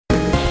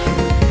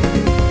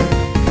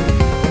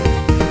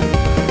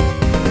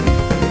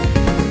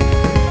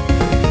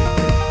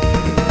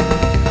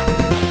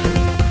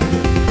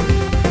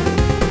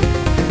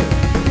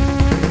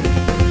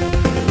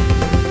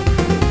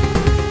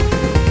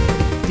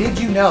Did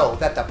you know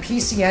that the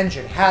PC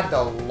Engine had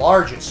the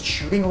largest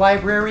shooting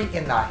library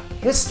in the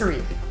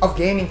history of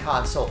gaming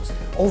consoles?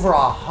 Over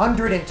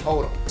 100 in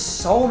total.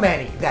 So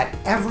many that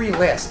every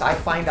list I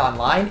find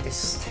online is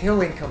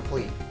still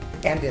incomplete.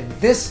 And in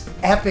this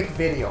epic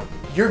video,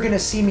 you're gonna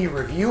see me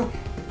review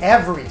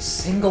every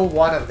single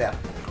one of them,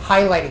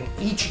 highlighting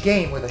each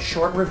game with a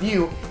short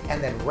review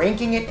and then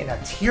ranking it in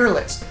a tier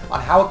list on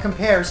how it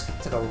compares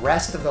to the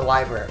rest of the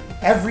library.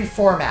 Every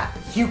format,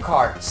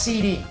 HuCard,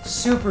 CD,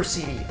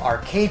 SuperCD,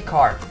 arcade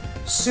card,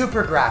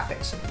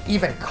 SuperGrafx,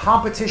 even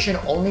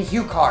competition-only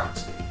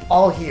HuCards,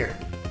 all here.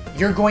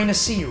 You're going to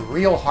see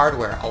real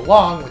hardware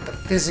along with the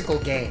physical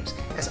games,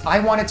 as I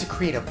wanted to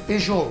create a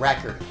visual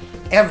record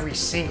of every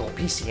single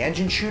PC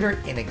Engine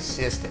shooter in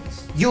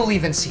existence. You'll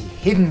even see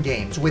hidden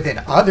games within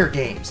other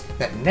games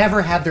that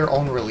never had their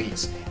own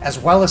release, as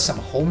well as some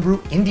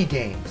homebrew indie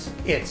games.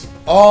 It's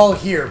all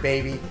here,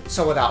 baby.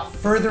 So without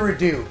further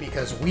ado,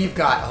 because we've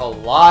got a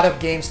lot of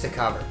games to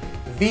cover,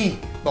 the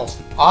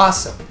most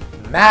awesome,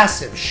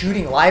 massive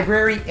shooting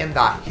library in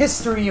the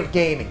history of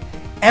gaming.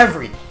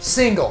 Every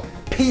single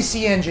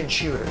PC Engine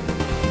shooter.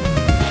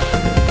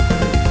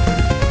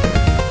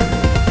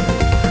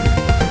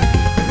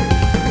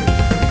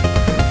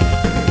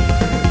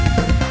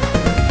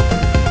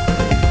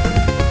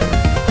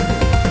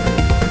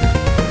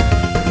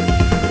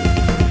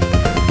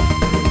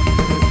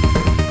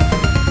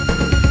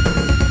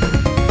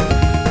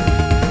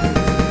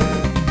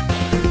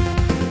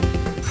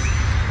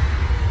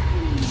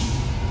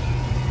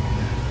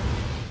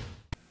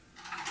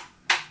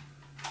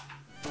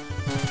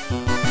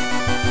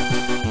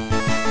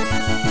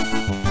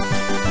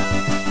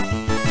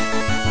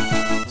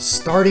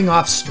 Starting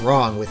off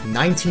strong with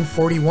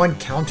 1941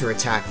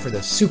 Counterattack for the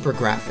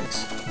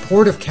SuperGrafx,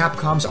 port of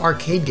Capcom's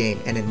arcade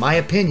game and in my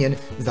opinion,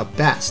 the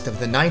best of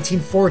the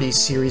 1940s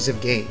series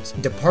of games.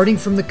 Departing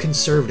from the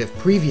conservative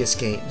previous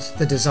games,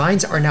 the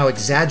designs are now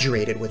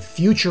exaggerated with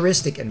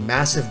futuristic and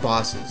massive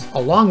bosses,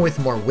 along with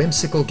more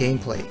whimsical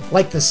gameplay,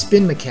 like the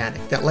spin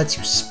mechanic that lets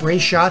you spray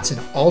shots in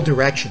all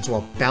directions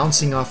while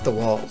bouncing off the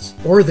walls,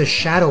 or the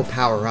shadow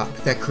power-up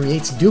that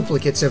creates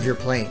duplicates of your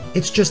plane.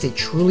 It's just a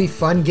truly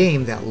fun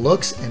game that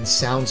looks and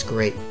sounds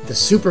great. The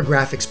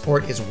SuperGrafx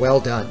port is well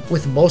done,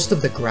 with most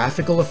of the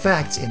graphical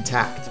effects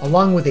intact,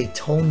 along with a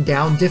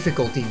toned-down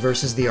difficulty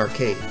versus the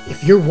arcade.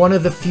 If you're one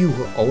of the few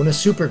who own a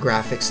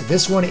SuperGrafx,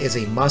 this one is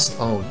a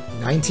must-own.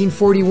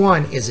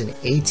 1941 is an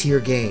A-tier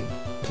game.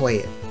 Play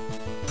it.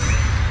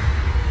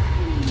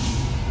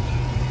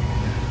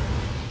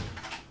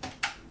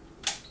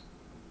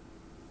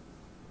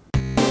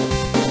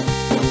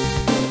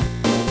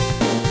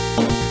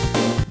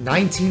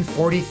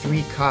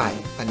 "1943 Kai",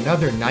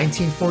 another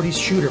 1940s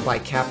shooter by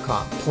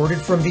Capcom, ported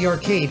from the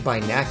arcade by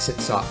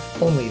Naxxitsoft.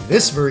 Only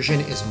this version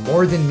is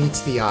more than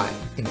meets the eye.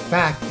 In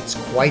fact, it's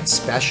quite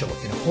special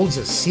and holds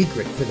a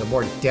secret for the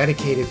more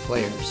dedicated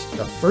players.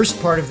 The first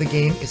part of the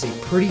game is a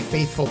pretty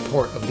faithful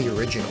port of the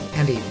original,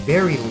 and a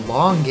very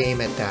long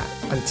game at that,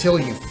 until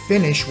you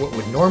finish what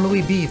would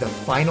normally be the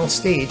final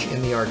stage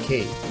in the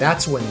arcade.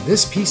 That's when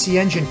this PC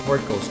Engine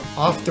port goes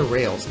off the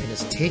rails and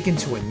is taken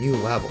to a new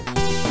level.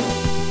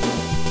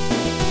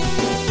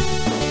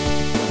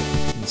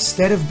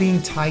 Instead of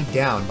being tied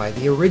down by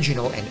the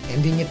original and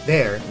ending it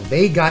there,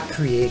 they got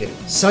creative.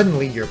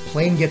 Suddenly, your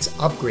plane gets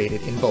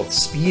upgraded in both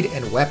speed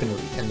and weaponry,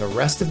 and the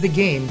rest of the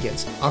game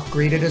gets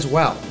upgraded as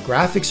well.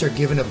 Graphics are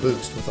given a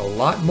boost with a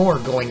lot more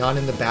going on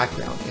in the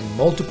background and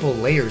multiple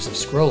layers of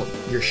scrolling.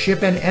 Your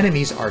ship and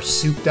enemies are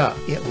souped up.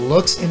 It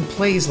looks and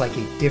plays like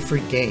a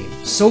different game.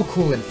 So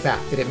cool in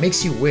fact that it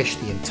makes you wish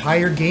the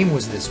entire game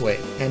was this way.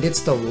 And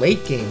it's the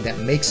late game that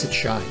makes it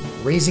shine,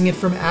 raising it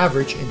from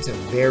average into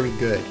very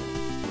good.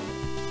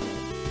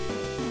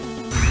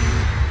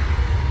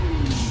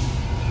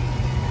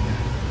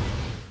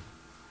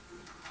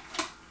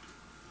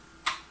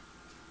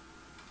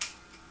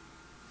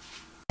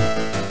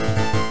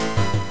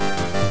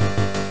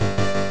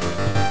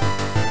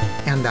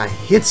 And the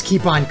hits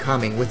keep on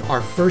coming with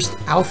our first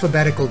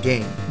alphabetical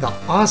game, the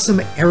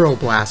awesome Aero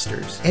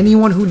Blasters.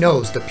 Anyone who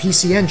knows the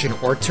PC Engine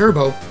or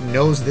Turbo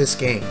knows this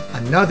game.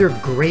 Another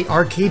great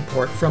arcade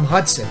port from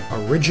Hudson,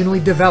 originally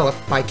developed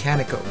by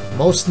Kaneko.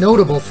 Most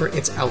notable for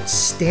its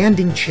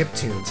outstanding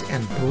chiptunes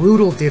and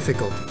brutal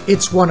difficulty.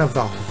 It's one of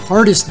the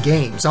hardest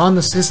games on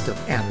the system,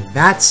 and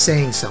that's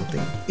saying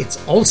something. It's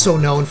also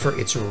known for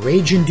its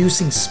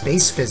rage-inducing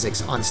space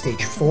physics on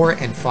stage 4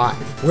 and 5,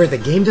 where the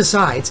game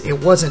decides it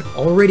wasn't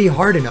already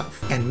hard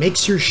enough and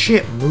makes your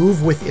ship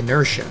move with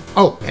inertia.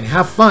 Oh, and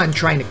have fun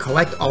trying to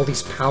collect all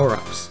these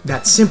power-ups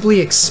that simply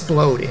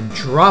explode and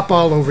drop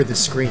all over the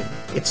screen.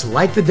 It's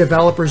like the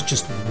developers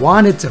just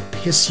wanted to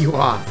piss you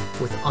off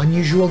with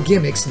unusual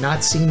gimmicks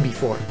not seen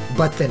before,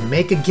 but then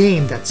make a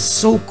game that's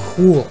so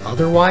cool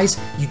otherwise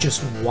you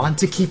just want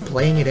to keep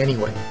playing it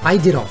anyway. I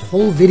did a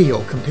whole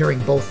video comparing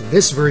both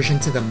this version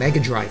to the Mega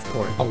Drive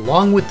port,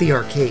 along with the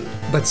arcade,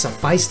 but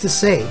suffice to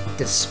say,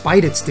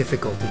 despite its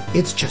difficulty,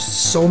 it's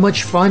just so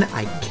much fun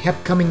I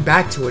kept coming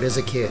back to it as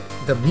a kid.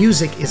 The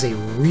music is a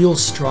real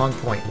strong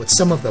point with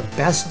some of the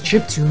best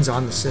chiptunes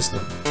on the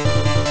system.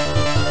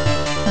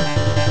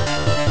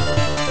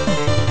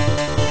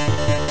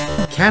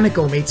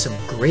 Mechanical made some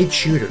great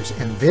shooters,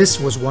 and this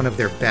was one of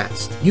their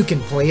best. You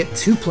can play it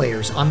 2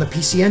 players on the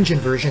PC Engine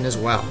version as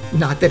well.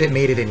 Not that it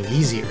made it any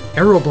easier.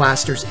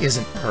 Aeroblasters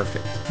isn't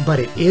perfect, but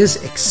it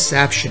is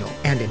exceptional,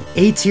 and an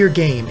A-tier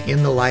game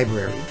in the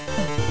library.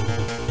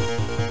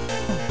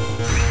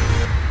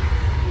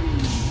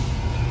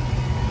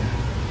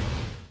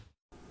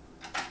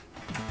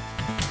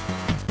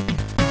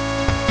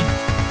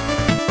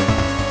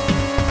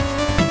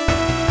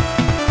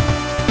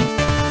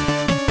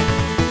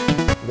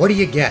 What do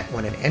you get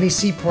when an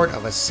NEC port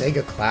of a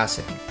Sega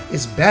classic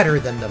is better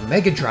than the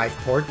Mega Drive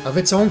port of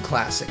its own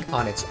classic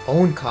on its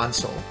own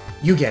console?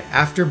 You get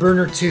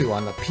Afterburner 2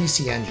 on the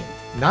PC Engine.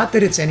 Not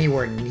that it's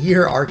anywhere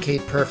near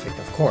arcade perfect,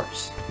 of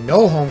course.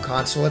 No home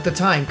console at the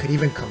time could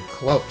even come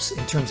close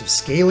in terms of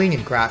scaling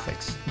and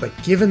graphics, but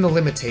given the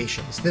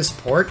limitations, this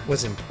port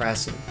was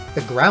impressive.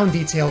 The ground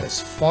detail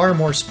is far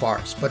more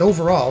sparse, but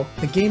overall,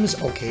 the game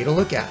is okay to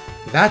look at.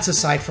 That's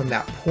aside from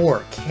that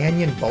poor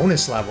Canyon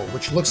bonus level,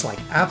 which looks like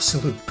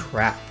absolute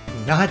crap.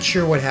 Not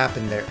sure what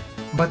happened there.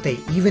 But they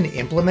even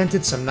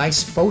implemented some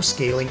nice faux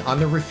scaling on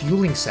the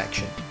refueling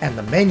section, and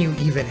the menu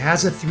even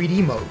has a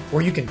 3D mode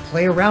where you can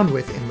play around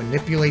with and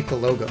manipulate the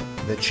logo.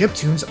 The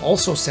chiptunes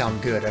also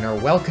sound good and are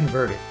well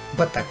converted,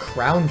 but the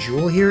crown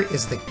jewel here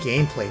is the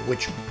gameplay,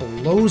 which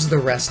blows the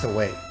rest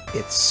away.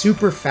 It's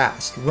super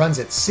fast, runs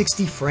at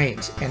 60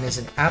 frames, and is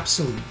an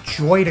absolute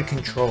joy to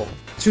control,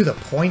 to the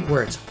point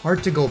where it's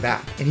hard to go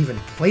back and even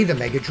play the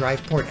Mega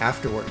Drive port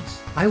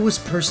afterwards. I was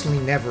personally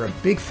never a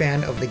big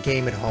fan of the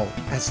game at home,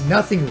 as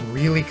nothing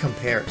really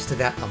compares to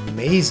that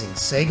amazing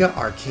Sega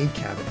arcade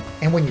cabinet.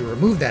 And when you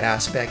remove that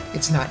aspect,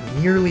 it's not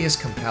nearly as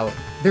compelling.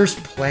 There's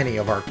plenty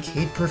of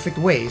arcade-perfect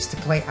ways to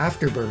play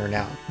Afterburner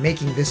now,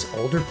 making this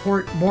older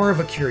port more of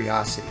a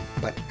curiosity.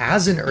 But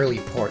as an early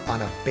port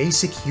on a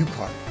basic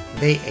HuCard,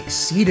 they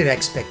exceeded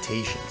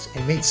expectations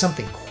and made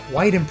something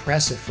quite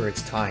impressive for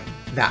its time,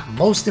 that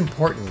most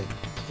importantly,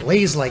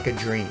 plays like a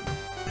dream.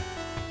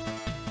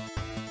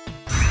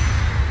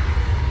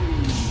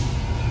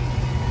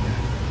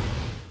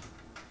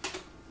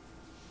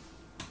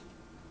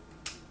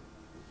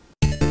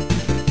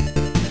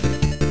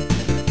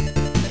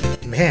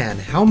 Man,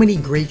 how many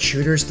great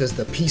shooters does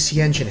the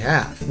PC Engine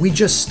have? We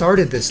just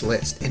started this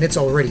list, and it's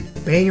already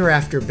banger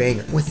after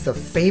banger, with the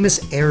famous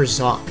Air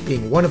Zonk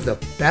being one of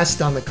the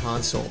best on the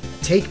console.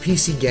 Take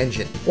PC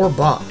Genjin, or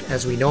Bonk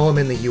as we know him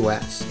in the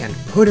US, and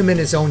put him in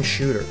his own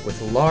shooter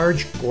with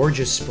large,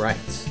 gorgeous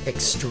sprites,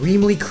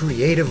 extremely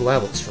creative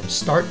levels from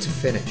start to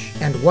finish,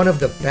 and one of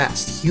the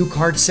best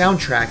HuCard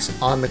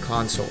soundtracks on the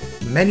console.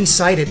 Many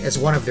cite it as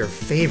one of their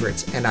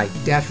favorites, and I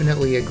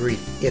definitely agree.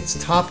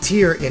 It's top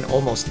tier in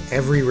almost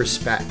every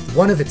respect.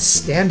 One of its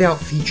standout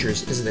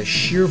features is the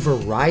sheer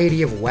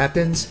variety of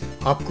weapons,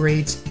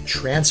 upgrades,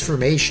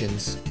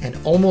 transformations, and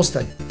almost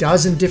a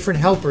dozen different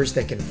helpers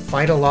that can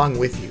fight along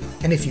with you.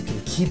 And if you can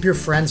keep your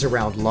friends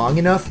around long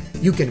enough,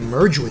 you can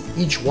merge with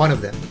each one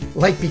of them,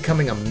 like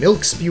becoming a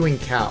milk-spewing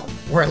cow.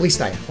 Or at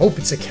least I hope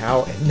it's a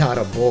cow and not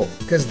a bull,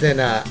 because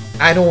then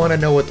I don't want to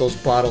know what those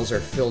bottles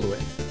are filled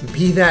with.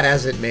 Be that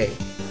as it may,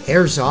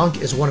 Air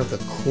Zonk is one of the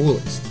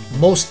coolest,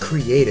 most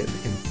creative,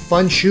 and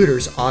fun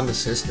shooters on the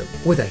system,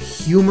 with a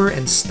humor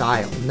and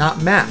style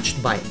not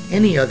matched by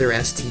any other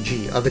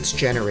STG of its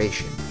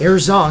generation. Air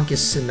Zonk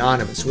is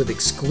synonymous with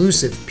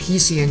exclusive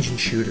PC Engine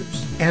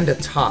shooters, and a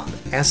top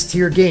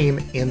S-tier game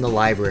in the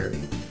library.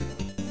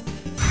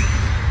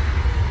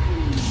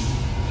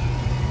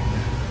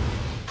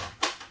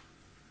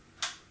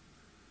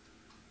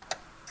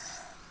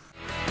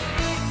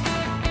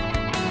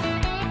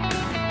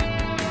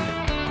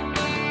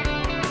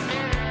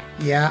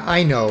 Yeah,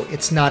 I know,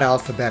 it's not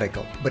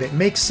alphabetical, but it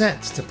makes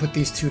sense to put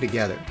these two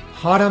together.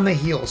 Hot on the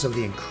heels of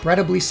the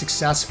incredibly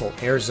successful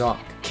Air Zonk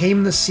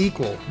came the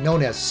sequel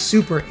known as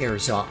Super Air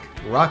Zonk,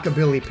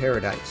 Rockabilly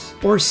Paradise,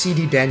 or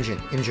CD Denjin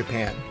in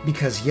Japan,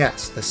 because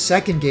yes, the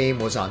second game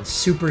was on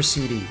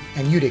SuperCD,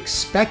 and you'd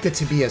expect it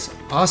to be as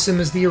awesome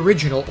as the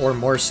original or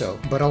more so,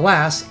 but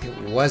alas, it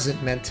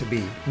wasn't meant to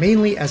be,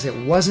 mainly as it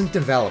wasn't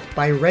developed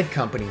by Red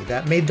Company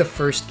that made the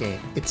first game.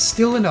 It's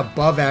still an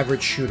above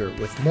average shooter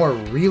with more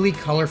really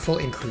colorful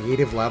and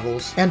creative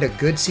levels, and a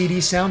good CD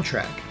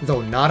soundtrack,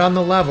 though not on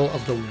the level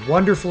of the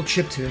wonderful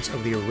chiptunes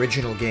of the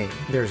original game.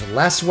 There's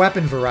less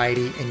weapon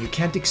variety, and you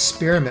can't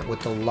experiment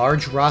with the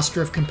large roster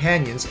of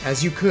companions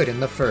as you could in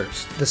the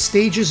first. The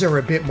stages are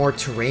a bit more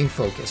terrain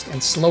focused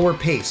and slower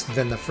paced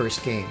than the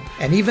first game,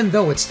 and even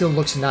though it still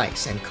looks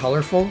nice and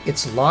colorful,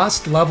 it's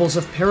lost levels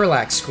of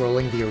parallax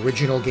scrolling the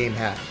original game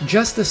had.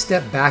 Just a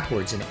step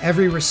backwards in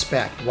every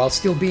respect while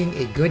still being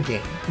a good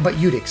game, but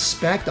you'd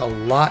expect a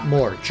lot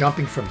more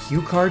jumping from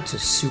HuCard to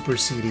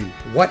SuperCD.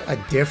 What a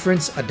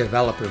difference a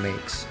developer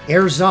makes.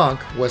 Air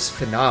Zonk was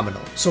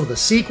phenomenal, so the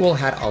sequel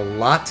had a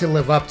lot to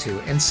live up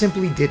to and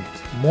simply didn't.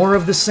 More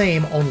of the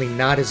same, only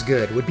not as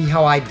good, would be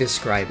how I'd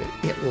describe it.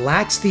 It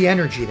lacks the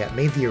energy that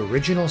made the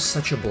original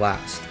such a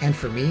blast, and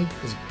for me,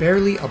 is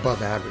barely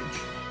above average.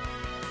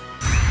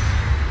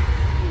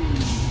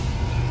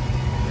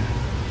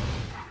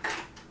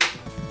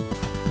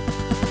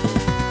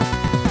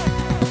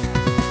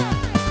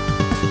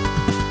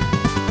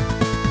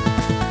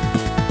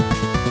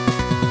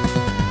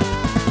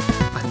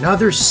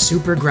 another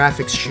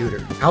SuperGrafx shooter.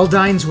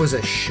 Aldines was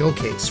a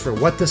showcase for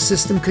what the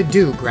system could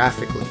do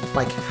graphically.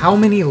 Like, how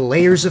many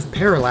layers of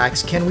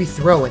parallax can we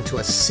throw into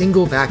a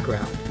single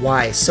background?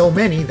 Why, so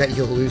many that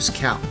you'll lose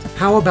count.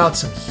 How about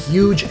some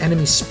huge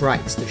enemy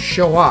sprites to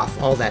show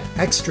off all that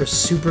extra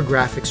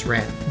SuperGrafx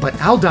RAM? But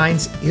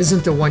Aldines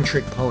isn't a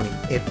one-trick pony.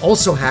 It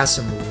also has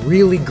some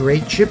really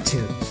great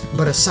chiptunes.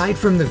 But aside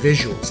from the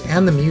visuals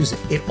and the music,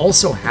 it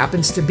also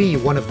happens to be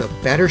one of the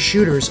better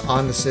shooters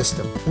on the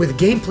system, with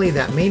gameplay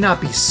that may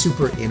not be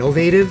super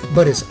innovative,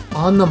 but is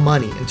on the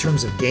money in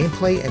terms of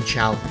gameplay and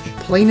challenge.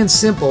 Plain and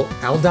simple,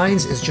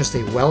 Aldines is just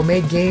a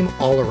well-made game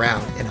all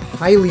around, and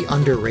highly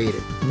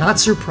underrated. Not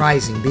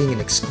surprising being an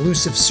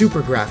exclusive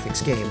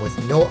SuperGrafx game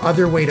with no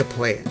other way to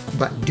play it.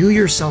 But do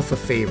yourself a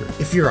favor.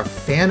 If you're a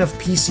fan of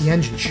PC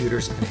Engine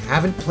shooters and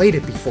haven't played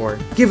it before,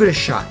 give it a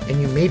shot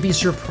and you may be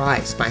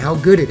surprised by how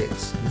good it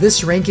is.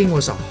 This ranking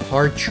was a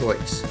hard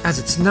choice, as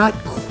it's not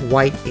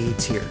quite A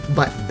tier,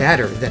 but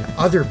better than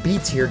other B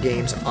tier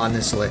games on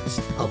this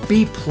list. A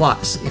B+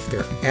 if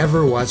there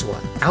ever was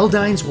one.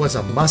 Aldines was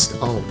a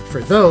must-own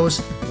for those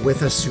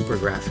with a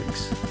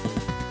SuperGrafx.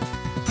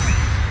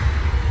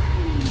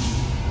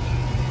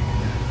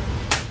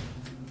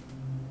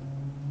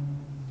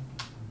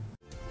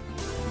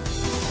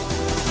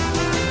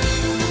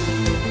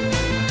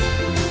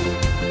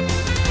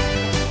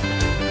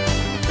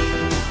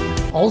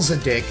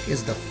 Alzadik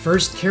is the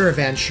first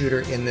Caravan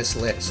shooter in this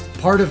list,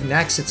 part of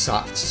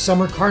Naxitsoft's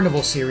Summer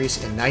Carnival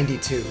series in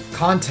 '92.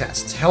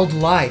 Contests held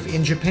live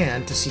in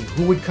Japan to see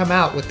who would come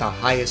out with the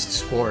highest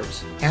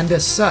scores. And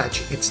as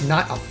such, it's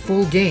not a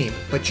full game,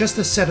 but just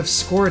a set of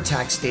score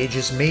attack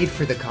stages made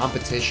for the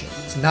competition.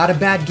 It's not a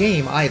bad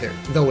game either,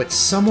 though it's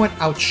somewhat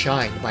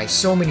outshined by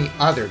so many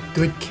other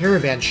good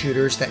Caravan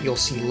shooters that you'll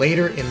see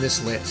later in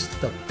this list.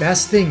 The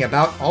best thing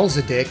about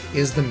Alzadik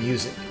is the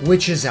music,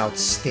 which is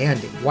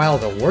outstanding, while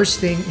the worst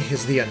thing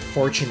is the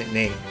unfortunate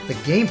name. The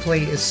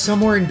gameplay is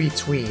somewhere in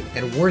between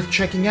and worth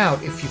checking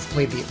out if you've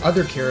played the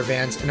other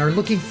Caravans and are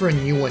looking for a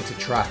new one to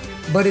try.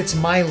 But it's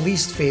my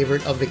least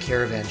favorite of the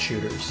Caravan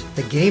shooters.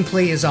 The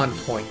gameplay is on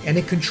point and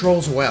it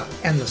controls well,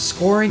 and the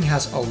scoring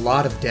has a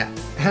lot of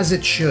depth, as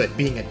it should,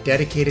 being a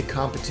dedicated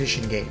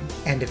competition game.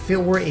 And if it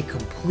were a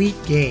complete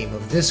game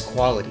of this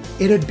quality,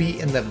 it'd be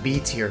in the B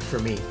tier for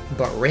me,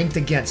 but ranked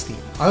against the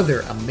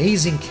other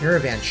amazing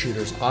Caravan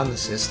shooters on the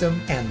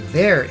system and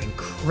their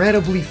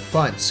incredibly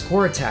fun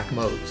score attack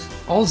modes,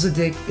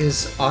 Alzadik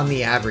is on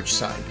the average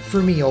side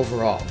for me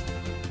overall.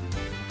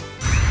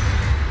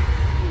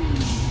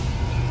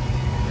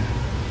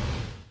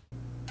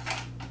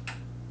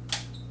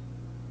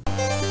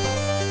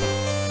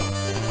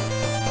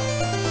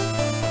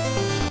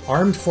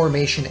 Armed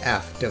Formation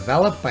F,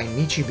 developed by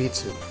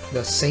Nichibitsu,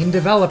 the same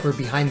developer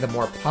behind the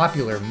more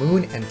popular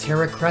Moon and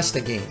Terra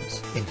Cresta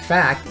games. In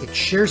fact, it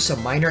shares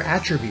some minor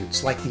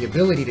attributes like the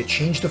ability to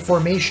change the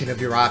formation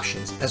of your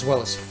options, as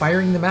well as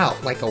firing them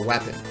out like a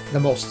weapon. The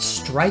most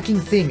striking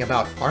thing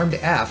about Armed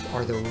F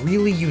are the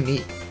really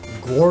unique,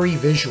 gory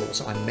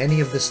visuals on many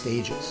of the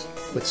stages,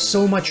 with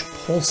so much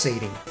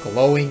pulsating,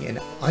 glowing, and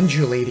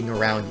undulating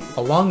around you,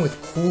 along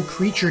with cool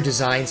creature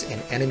designs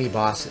and enemy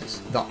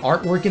bosses. The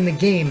artwork in the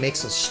game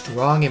makes a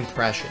strong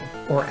impression,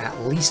 or at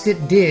least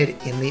it did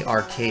in the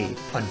arcade.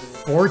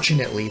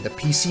 Unfortunately, the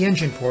PC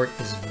Engine port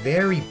is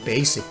very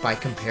basic by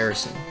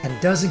comparison, and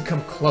doesn't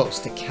come close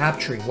to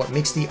capturing what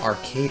makes the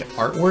arcade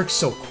artwork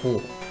so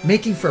cool,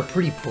 making for a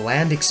pretty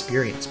bland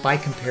experience by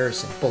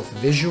comparison, both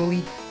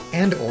visually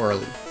and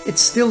orally.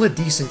 It's still a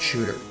decent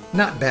shooter,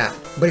 not bad,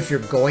 but if you're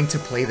going to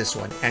play this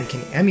one and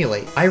can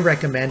emulate, I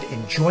recommend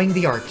enjoying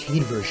the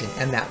arcade version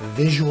and that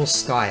visual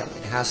style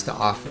it has to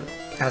offer,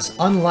 as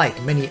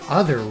unlike many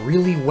other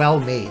really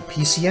well-made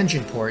PC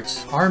Engine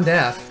ports, Armed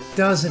F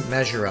doesn't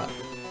measure up.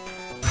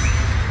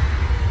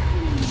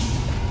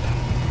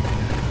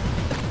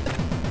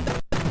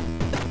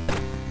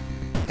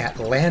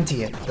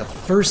 Atlantean, the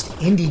first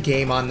indie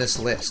game on this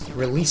list,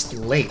 released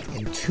late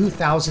in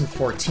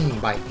 2014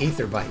 by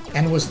Aetherbyte,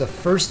 and was the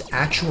first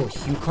actual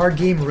HuCard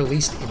game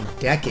released in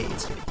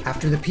decades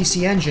after the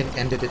PC Engine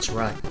ended its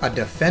run. A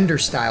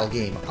Defender-style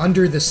game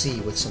under the sea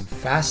with some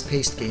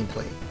fast-paced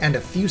gameplay, and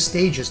a few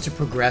stages to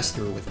progress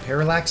through with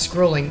parallax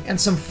scrolling and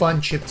some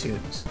fun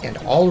chiptunes, and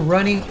all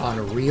running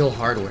on real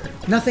hardware.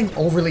 Nothing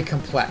overly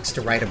complex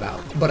to write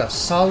about, but a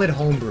solid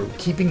homebrew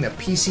keeping the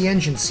PC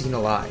Engine scene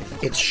alive.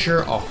 It's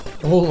sure a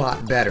whole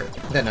lot better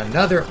than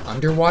another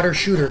underwater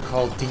shooter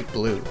called Deep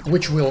Blue,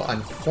 which we'll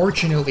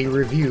unfortunately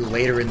review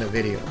later in the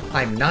video.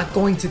 I'm not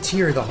going to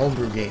tier the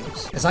homebrew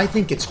games, as I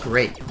think it's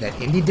great that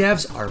indie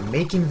devs are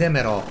making them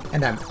at all,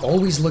 and I'm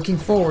always looking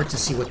forward to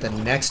see what the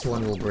next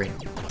one will bring.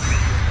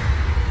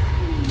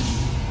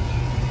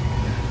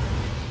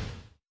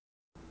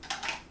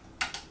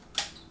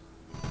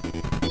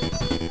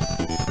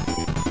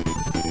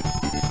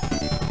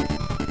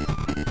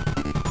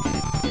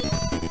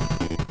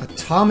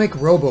 Atomic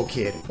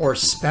RoboKid, or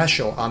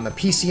Special on the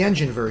PC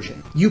Engine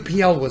version.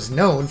 UPL was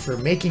known for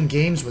making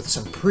games with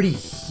some pretty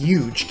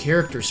huge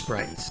character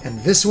sprites,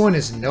 and this one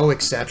is no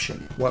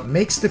exception. What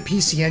makes the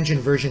PC Engine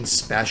version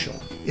special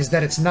is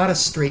that it's not a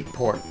straight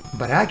port,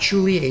 but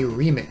actually a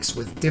remix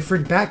with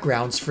different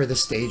backgrounds for the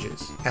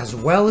stages, as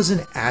well as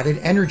an added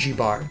energy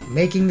bar,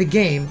 making the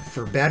game,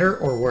 for better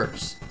or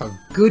worse, a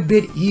good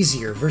bit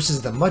easier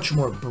versus the much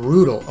more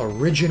brutal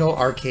original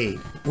arcade,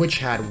 which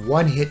had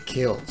one-hit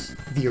kills.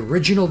 The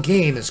original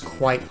game is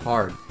quite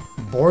hard,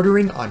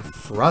 bordering on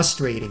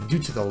frustrating due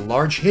to the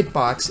large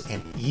hitbox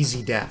and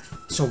easy death.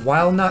 So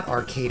while not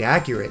arcade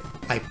accurate,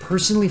 I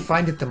personally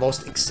find it the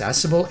most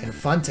accessible and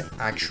fun to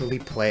actually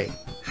play.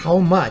 How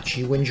much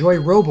you enjoy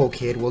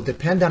RoboKid will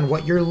depend on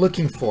what you're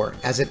looking for,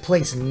 as it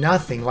plays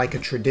nothing like a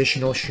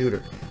traditional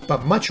shooter,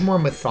 but much more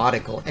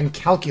methodical and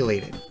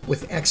calculated,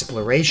 with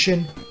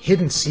exploration,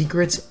 hidden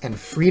secrets, and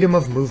freedom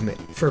of movement.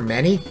 For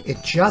many,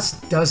 it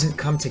just doesn't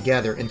come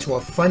together into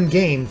a fun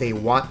game they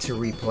want to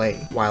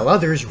replay, while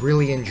others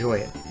really enjoy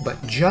it.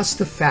 But just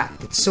the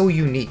fact it's so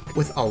unique,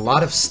 with a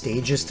lot of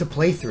stages to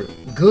play through,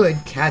 good,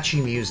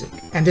 catchy music,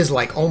 and is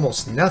like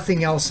almost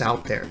nothing else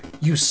out there,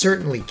 you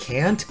certainly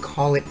can't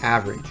call it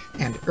average,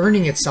 and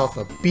earning itself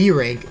a B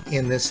rank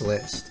in this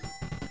list.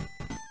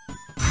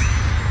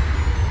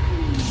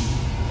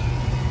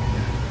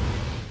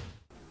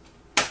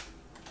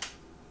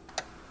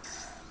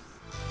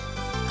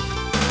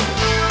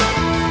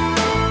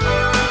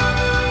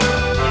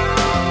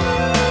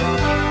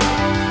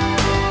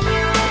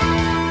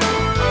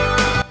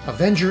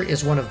 Avenger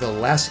is one of the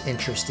less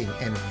interesting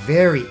and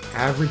very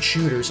average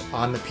shooters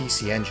on the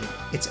PC Engine.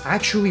 It's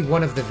actually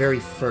one of the very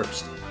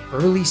first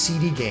early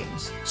CD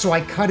games, so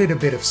I cut it a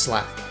bit of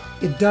slack.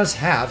 It does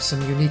have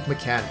some unique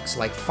mechanics,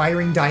 like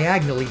firing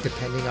diagonally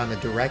depending on the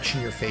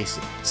direction you're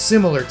facing,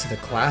 similar to the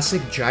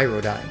classic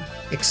Gyrodyne,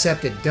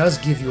 except it does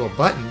give you a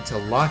button to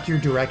lock your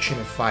direction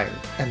of fire,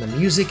 and the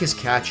music is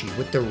catchy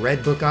with the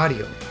Red Book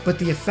audio, but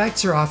the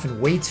effects are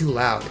often way too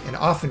loud and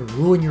often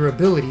ruin your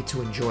ability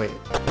to enjoy it.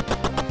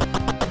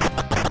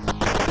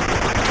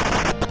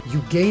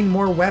 You gain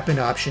more weapon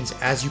options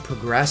as you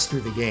progress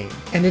through the game,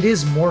 and it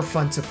is more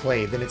fun to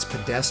play than its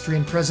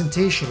pedestrian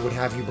presentation would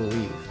have you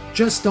believe.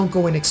 Just don't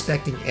go in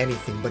expecting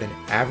anything but an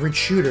average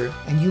shooter,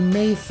 and you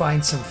may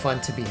find some fun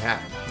to be had.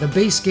 The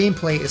base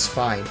gameplay is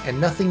fine, and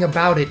nothing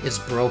about it is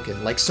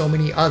broken like so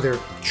many other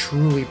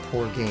truly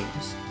poor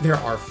games. There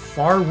are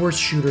far worse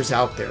shooters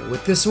out there,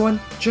 with this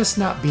one just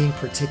not being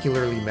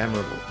particularly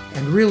memorable,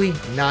 and really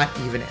not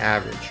even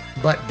average,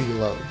 but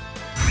below.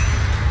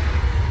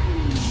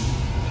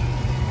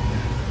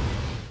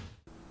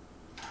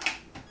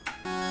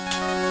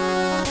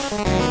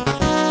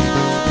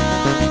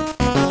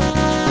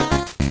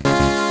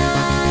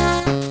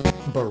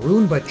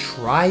 But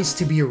tries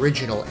to be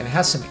original and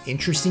has some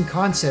interesting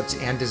concepts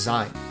and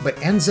design,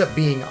 but ends up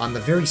being on the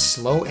very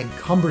slow and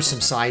cumbersome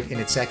side in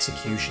its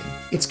execution.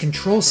 Its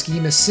control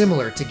scheme is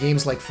similar to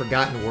games like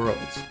Forgotten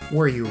Worlds,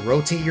 where you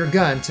rotate your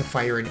gun to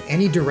fire in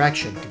any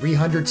direction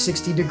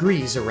 360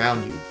 degrees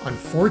around you.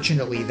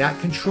 Unfortunately, that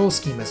control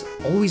scheme has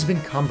always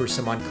been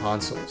cumbersome on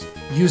consoles,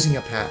 using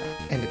a pad,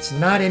 and it's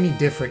not any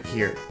different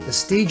here. The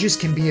stages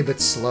can be a bit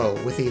slow,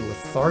 with a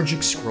lethargic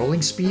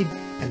scrolling speed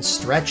and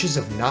stretches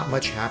of not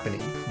much happening,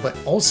 but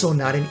also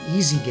not an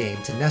easy game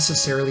to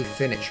necessarily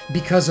finish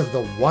because of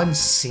the one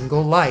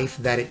single life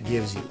that it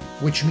gives you,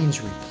 which means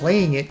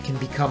replaying it can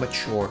become a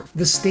chore.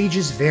 The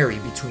stages vary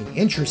between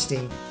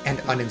interesting and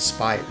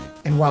uninspired,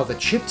 and while the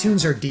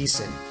chiptunes are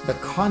decent, the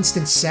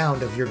constant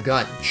sound of your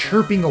gun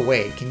chirping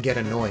away can get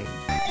annoying.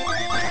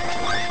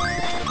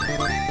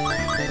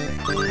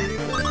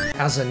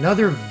 As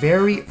another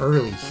very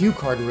early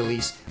HuCard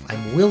release,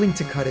 I'm willing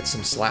to cut it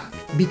some slack,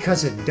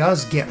 because it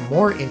does get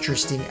more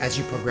interesting as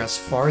you progress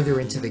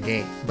farther into the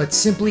game, but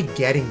simply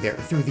getting there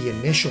through the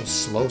initial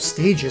slow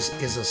stages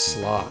is a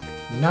slog.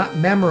 Not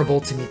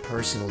memorable to me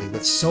personally,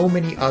 with so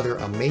many other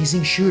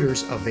amazing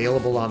shooters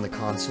available on the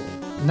console.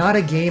 Not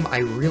a game I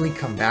really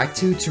come back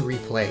to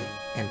replay,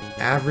 and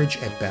average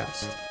at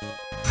best.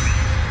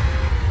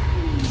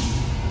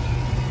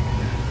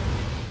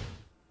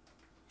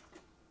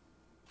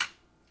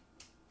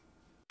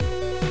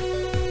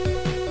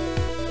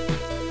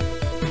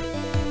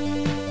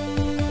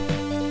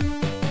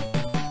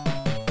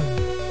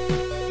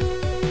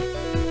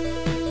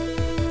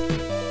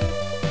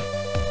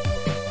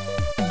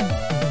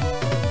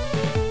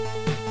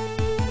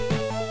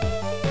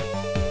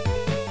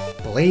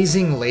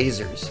 Blazing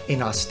Lasers, a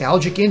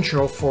nostalgic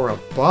intro for a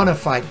bona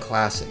fide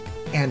classic,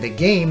 and a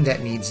game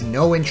that needs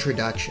no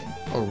introduction.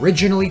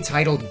 Originally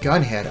titled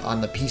Gunhed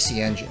on the PC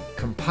Engine,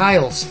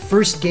 Compile's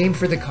first game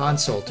for the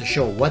console to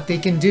show what they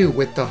can do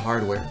with the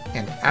hardware,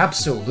 and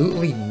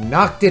absolutely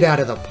knocked it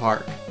out of the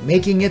park,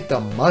 making it the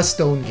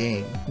must-own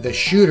game, the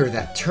shooter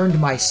that turned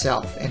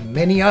myself and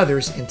many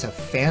others into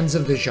fans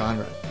of the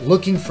genre.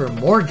 looking for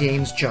more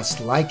games just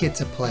like it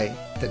to play.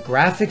 The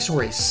graphics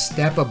were a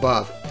step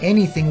above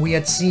anything we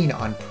had seen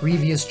on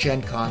previous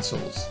gen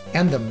consoles,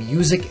 and the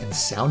music and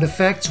sound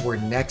effects were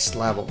next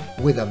level,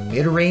 with a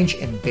mid-range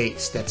and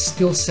bass that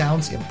still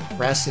sounds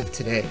impressive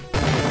today.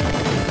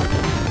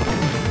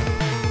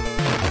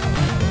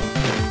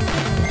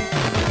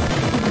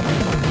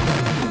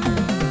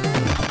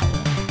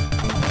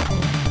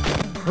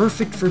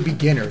 Perfect for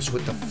beginners,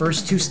 with the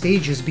first two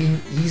stages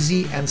being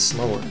easy and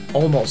slower,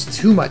 almost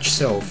too much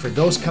so for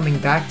those coming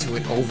back to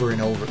it over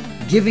and over,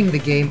 giving the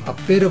game a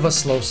bit of a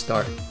slow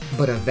start,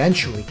 but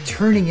eventually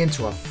turning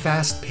into a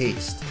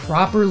fast-paced,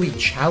 properly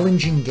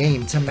challenging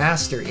game to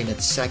master in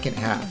its second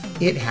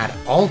half. It had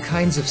all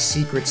kinds of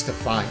secrets to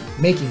find,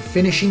 making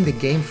finishing the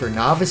game for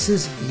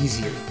novices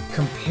easier.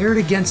 Compared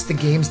against the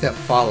games that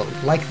followed,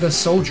 like the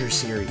Soldier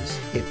series,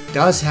 it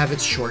does have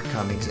its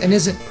shortcomings and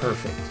isn't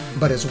perfect,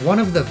 but as one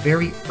of the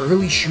very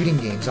early shooting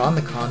games on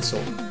the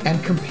console,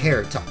 and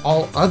compared to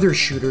all other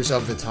shooters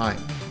of the time,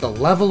 the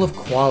level of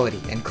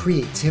quality and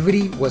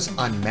creativity was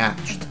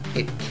unmatched.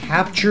 It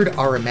captured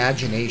our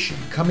imagination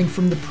coming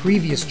from the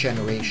previous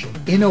generation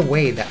in a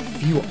way that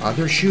few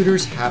other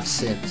shooters have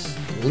since.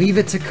 Leave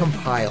it to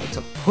compile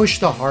to push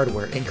the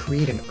hardware and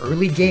create an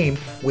early game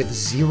with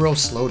zero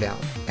slowdown,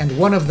 and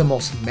one of the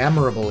most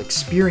memorable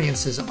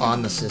experiences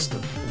on the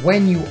system.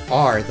 When you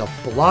are the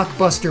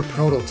blockbuster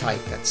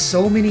prototype that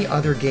so many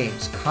other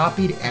games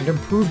copied and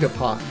improved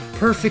upon,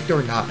 perfect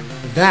or not,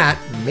 that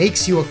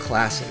makes you a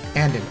classic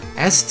and an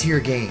S-tier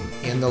game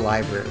in the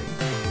library.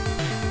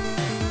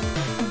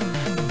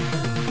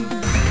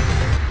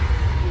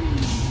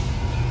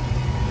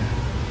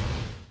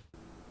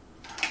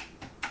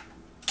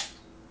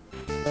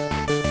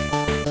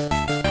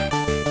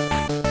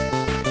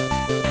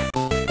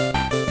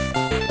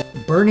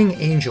 Burning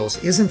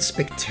Angels isn't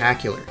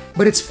spectacular,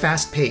 but it's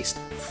fast-paced,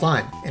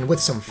 fun, and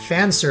with some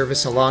fan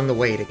service along the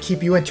way to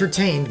keep you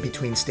entertained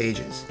between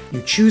stages.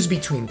 You choose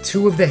between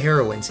two of the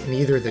heroines in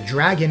either the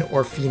Dragon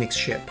or Phoenix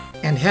ship,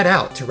 and head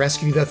out to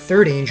rescue the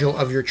third angel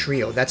of your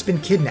trio that's been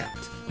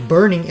kidnapped.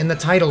 Burning in the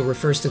title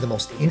refers to the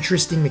most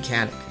interesting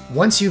mechanic.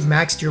 Once you've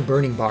maxed your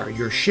burning bar,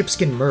 your ships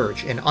can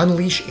merge and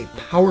unleash a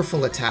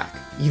powerful attack,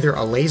 either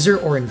a laser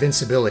or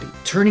invincibility,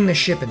 turning the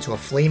ship into a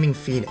flaming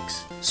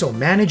phoenix. So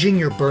managing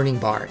your burning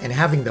bar and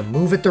having the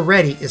move at the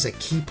ready is a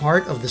key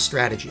part of the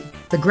strategy.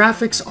 The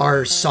graphics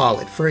are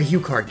solid for a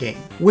HuCard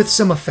game, with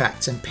some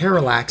effects and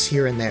parallax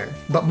here and there,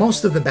 but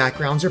most of the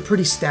backgrounds are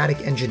pretty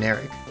static and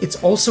generic.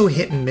 It's also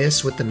hit and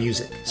miss with the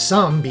music,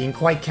 some being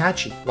quite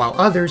catchy, while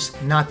others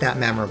not that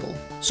memorable.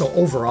 So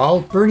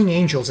overall, Burning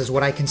Angels is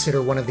what I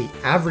consider one of the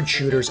average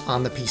shooters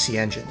on the PC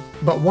Engine,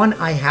 but one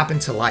I happen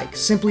to like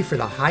simply for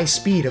the high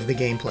speed of the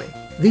gameplay.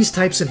 These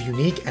types of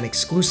unique and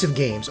exclusive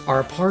games are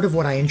a part of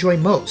what I enjoy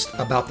most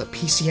about the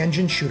PC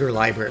Engine shooter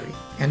library,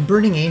 and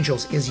Burning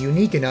Angels is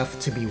unique enough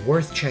to be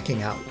worth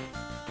checking out.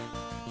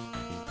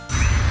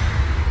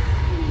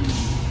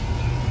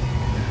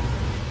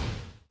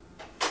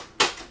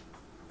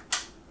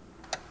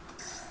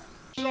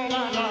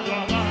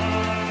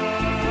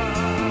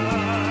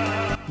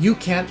 You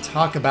can't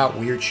talk about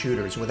weird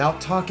shooters without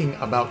talking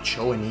about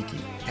Chowaniki,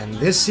 and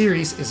this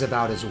series is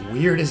about as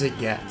weird as it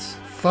gets.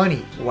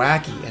 Funny,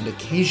 wacky, and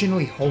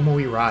occasionally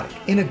homoerotic,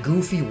 in a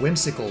goofy,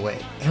 whimsical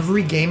way.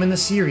 Every game in the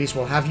series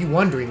will have you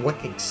wondering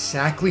what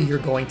exactly you're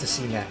going to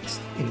see next.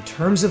 In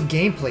terms of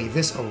gameplay,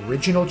 this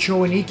original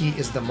Chowaniki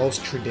is the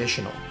most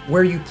traditional,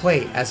 where you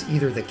play as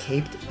either the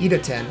caped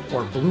Idaten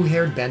or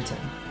blue-haired Benten,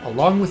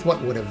 along with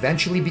what would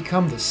eventually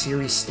become the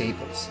series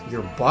staples,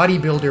 your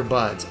bodybuilder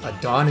buds,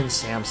 Adon and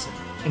Samson.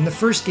 In the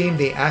first game,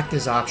 they act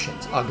as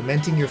options,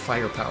 augmenting your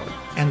firepower,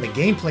 and the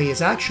gameplay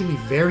is actually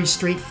very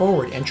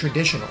straightforward and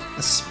traditional,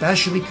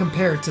 especially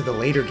compared to the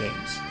later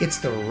games. It's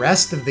the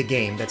rest of the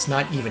game that's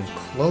not even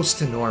close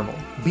to normal.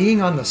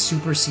 Being on the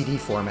SuperCD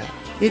format,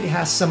 it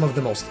has some of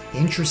the most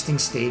interesting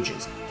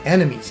stages,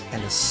 enemies,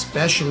 and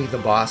especially the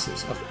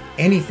bosses of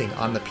anything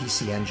on the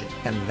PC Engine,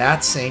 and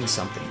that's saying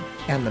something.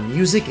 And the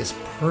music is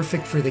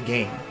perfect for the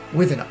game,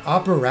 with an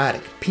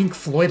operatic, Pink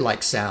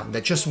Floyd-like sound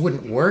that just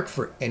wouldn't work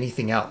for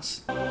anything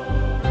else.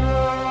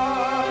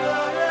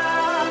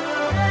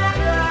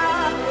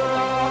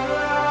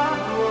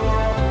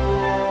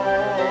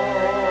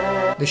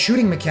 The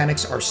shooting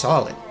mechanics are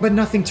solid, but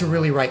nothing to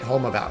really write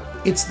home about.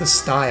 It's the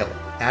style,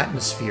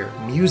 atmosphere,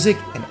 music,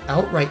 and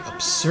outright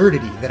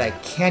absurdity that I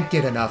can't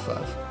get enough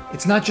of.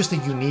 It's not just a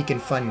unique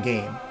and fun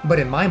game, but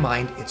in my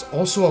mind, it's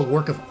also a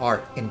work of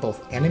art in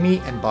both enemy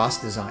and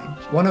boss design.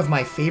 One of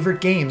my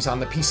favorite games on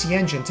the PC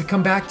Engine to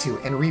come back to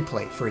and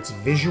replay for its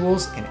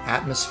visuals and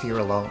atmosphere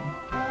alone.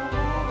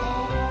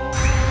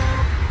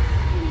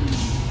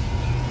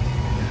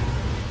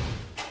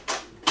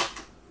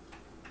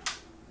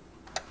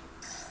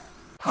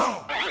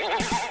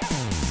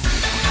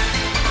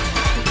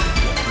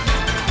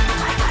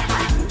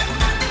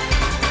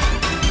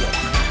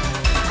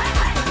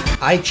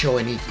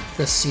 Chowaniki,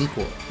 the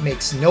sequel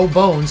makes no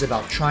bones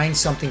about trying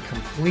something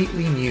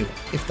completely new.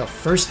 If the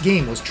first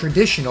game was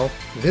traditional,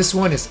 this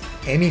one is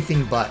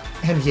anything but.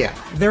 And yeah,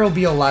 there'll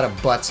be a lot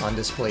of buts on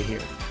display here.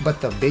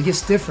 But the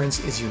biggest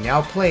difference is you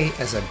now play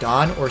as a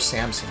Don or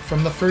Samson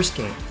from the first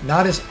game,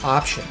 not as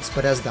options,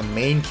 but as the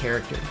main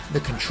character. The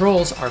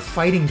controls are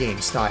fighting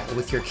game style,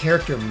 with your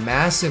character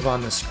massive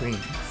on the screen,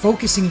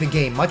 focusing the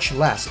game much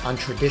less on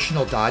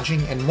traditional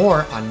dodging and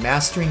more on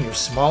mastering your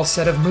small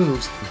set of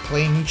moves and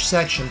playing each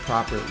section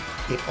properly.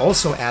 It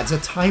also adds a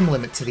time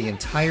limit to the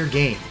entire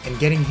game, and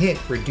getting hit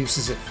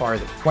reduces it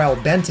farther,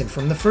 while Benton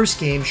from the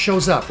first game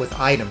shows up with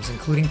items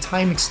including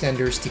time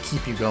extenders to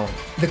keep you going.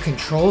 The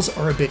controls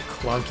are a bit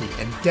clunky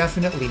and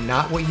definitely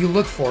not what you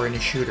look for in a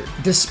shooter,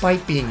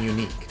 despite being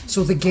unique.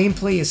 So the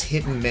gameplay is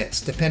hit and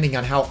miss, depending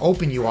on how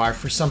open you are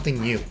for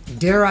something new.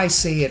 Dare I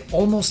say it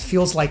almost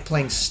feels like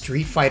playing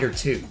Street Fighter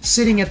 2,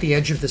 sitting at the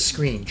edge of the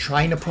screen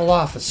trying to pull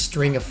off a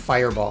string of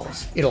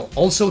fireballs. It'll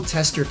also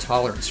test your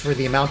tolerance for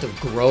the amount of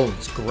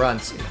groans,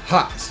 grunts, and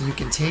hahs you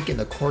can take in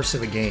the course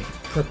of a game.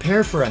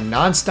 Prepare for a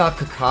non-stop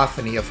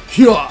cacophony of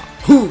hya,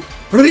 hu,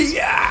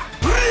 rya,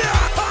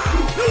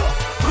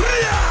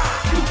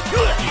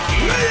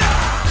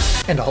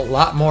 and a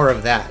lot more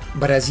of that.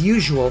 But as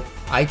usual,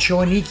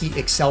 Aicho Aniki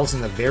excels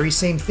in the very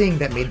same thing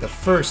that made the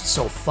first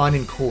so fun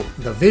and cool,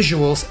 the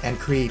visuals and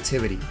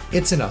creativity.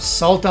 It's an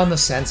assault on the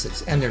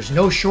senses, and there's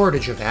no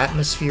shortage of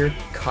atmosphere,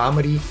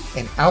 comedy,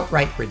 and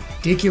outright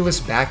ridiculous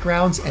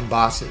backgrounds and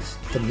bosses.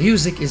 The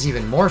music is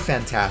even more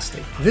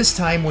fantastic, this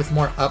time with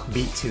more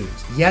upbeat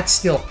tunes, yet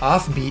still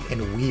offbeat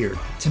and weird,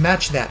 to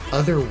match that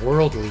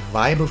otherworldly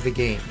vibe of the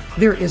game.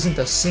 There isn't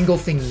a single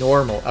thing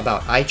normal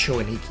about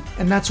Aicho Aniki,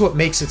 and that's what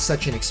makes it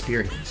such an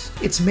experience.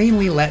 It's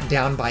mainly let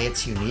down by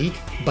its unique,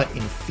 but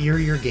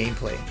inferior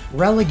gameplay,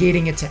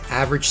 relegating it to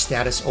average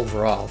status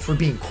overall for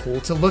being cool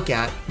to look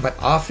at, but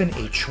often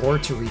a chore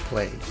to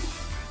replay.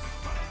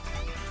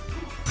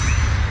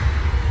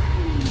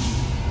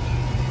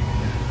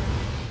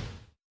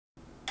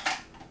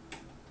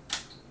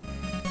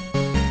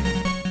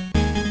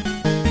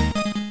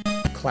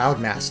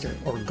 Cloudmaster,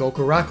 or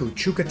Gokuraku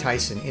Chuka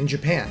Tyson in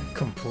Japan,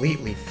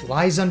 completely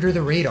flies under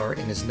the radar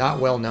and is not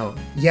well known,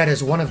 yet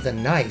is one of the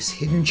nice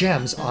hidden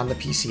gems on the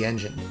PC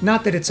Engine.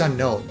 Not that it's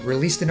unknown,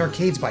 released in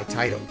arcades by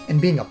Taito,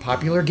 and being a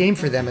popular game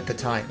for them at the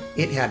time.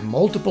 It had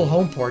multiple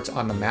home ports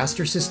on the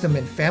Master System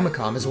and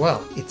Famicom as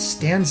well. It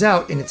stands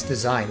out in its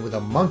design with a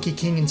Monkey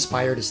King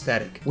inspired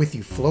aesthetic, with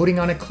you floating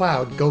on a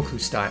cloud Goku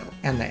style,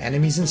 and the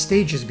enemies and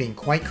stages being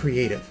quite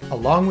creative,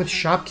 along with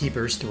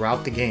shopkeepers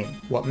throughout the game.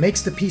 What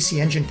makes the PC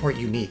Engine port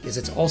unique is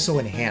it's also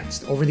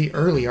enhanced over the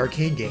early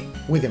arcade game,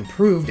 with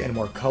improved and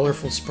more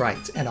colorful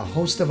sprites and a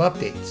host of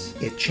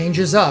updates. It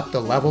changes up the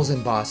levels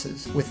and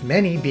bosses, with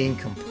many being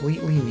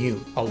completely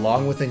new,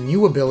 along with a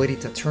new ability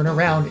to turn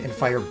around and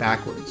fire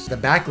backwards. The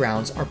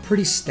backgrounds are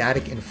pretty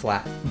static and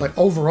flat, but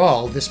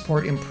overall this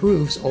port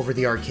improves over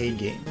the arcade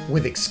game,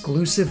 with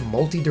exclusive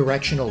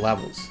multi-directional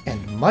levels,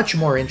 and much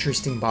more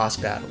interesting boss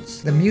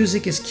battles. The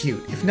music is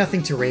cute, if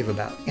nothing to rave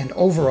about, and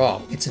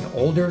overall it's an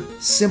older,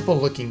 simple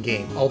looking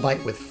game,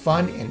 albeit with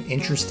fun and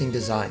interesting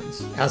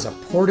designs. As a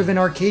port of an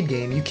arcade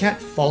game, you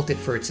can't fault it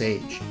for its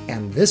age,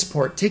 and this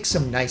port takes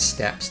some nice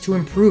steps to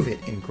improve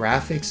it in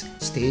graphics,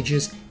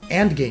 stages,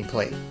 and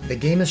gameplay. The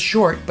game is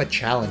short but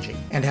challenging,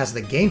 and has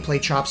the gameplay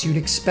chops you'd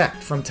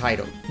expect from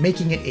Taito,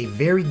 making it a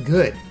very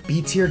good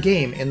B-tier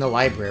game in the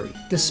library,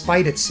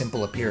 despite its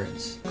simple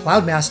appearance.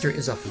 Cloudmaster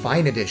is a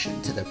fine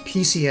addition to the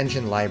PC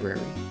Engine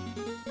library.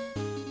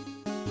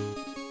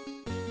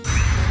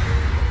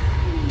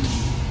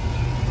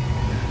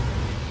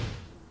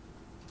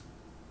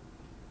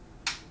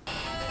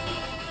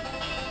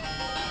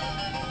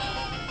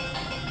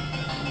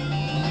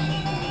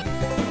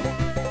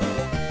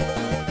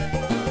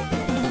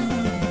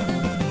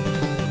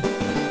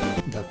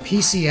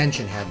 PC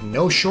Engine had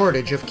no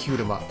shortage of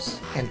cute-em-ups,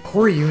 and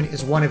Koryun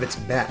is one of its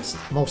best,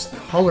 most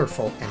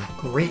colorful, and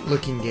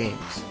great-looking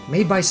games,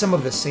 made by some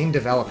of the same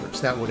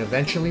developers that would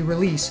eventually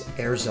release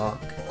Air Zonk.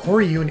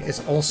 Koryun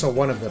is also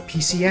one of the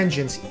PC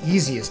Engine's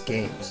easiest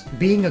games,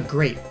 being a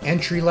great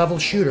entry-level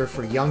shooter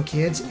for young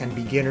kids and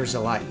beginners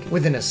alike,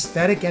 with an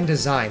aesthetic and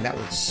design that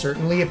would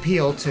certainly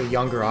appeal to a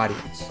younger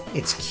audience.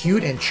 It's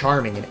cute and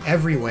charming in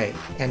every way,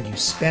 and you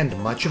spend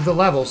much of the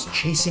levels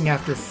chasing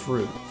after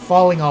fruit,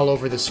 falling all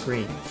over the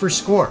screen. For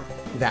score,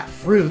 that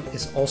fruit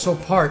is also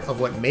part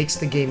of what makes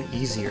the game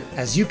easier,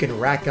 as you can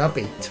rack up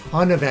a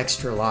ton of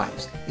extra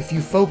lives if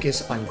you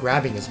focus on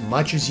grabbing as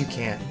much as you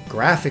can.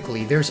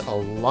 Graphically, there's a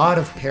lot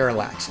of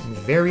parallax and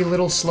very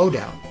little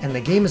slowdown, and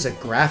the game is a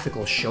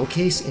graphical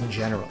showcase in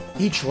general.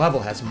 Each level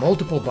has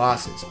multiple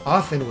bosses,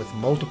 often with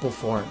multiple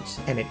forms,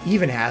 and it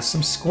even has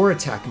some score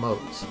attack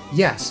modes.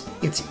 Yes,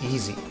 it's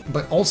easy,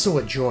 but also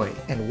a joy,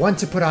 and one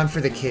to put on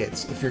for the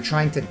kids if you're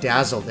trying to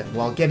dazzle them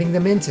while getting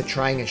them into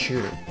trying a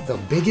shooter. The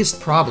biggest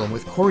problem with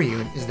with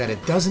Koreun is that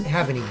it doesn't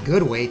have any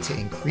good way to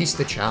increase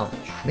the challenge,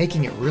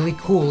 making it really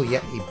cool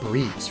yet a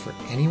breeze for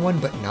anyone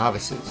but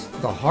novices.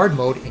 The hard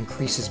mode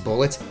increases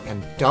bullets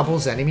and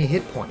doubles enemy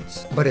hit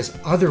points, but is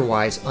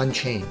otherwise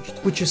unchanged,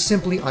 which is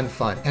simply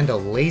unfun and a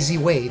lazy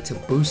way to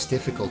boost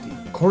difficulty.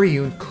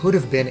 Koreun could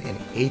have been an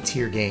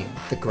A-tier game.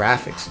 The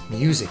graphics,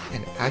 music,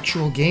 and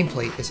actual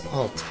gameplay is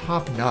all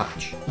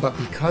top-notch, but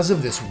because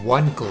of this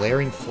one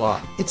glaring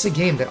flaw, it's a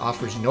game that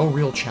offers no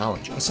real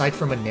challenge aside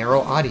from a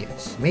narrow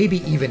audience, maybe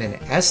even an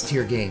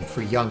S-tier game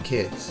for young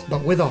kids,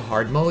 but with a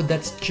hard mode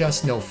that's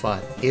just no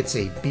fun. It's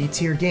a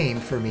B-tier game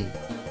for me.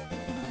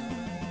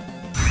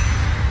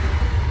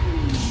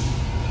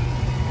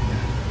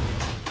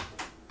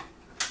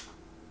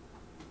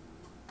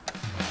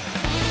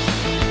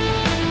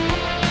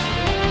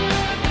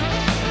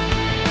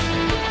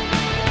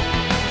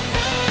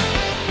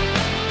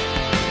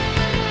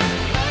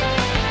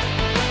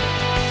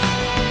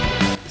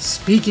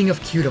 Speaking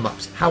of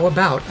cute-em-ups, how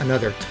about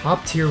another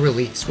top-tier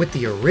release with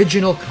the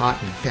original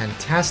Cotton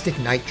Fantastic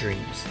Night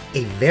Dreams?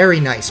 A very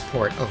nice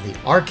port of the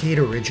arcade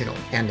original,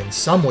 and in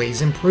some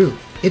ways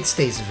improved. It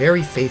stays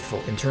very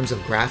faithful in terms of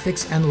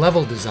graphics and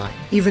level design,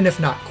 even if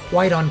not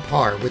quite on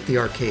par with the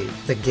arcade.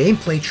 The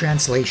gameplay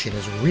translation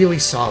is really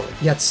solid,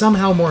 yet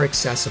somehow more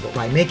accessible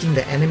by making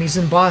the enemies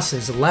and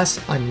bosses less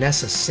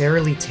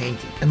unnecessarily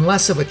tanky, and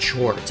less of a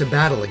chore to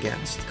battle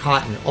against.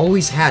 Cotton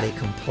always had a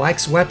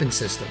complex weapon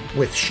system,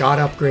 with shot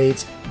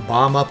upgrades,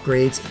 bomb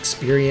upgrades,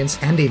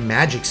 experience, and a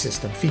magic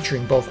system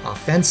featuring both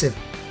offensive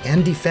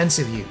and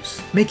defensive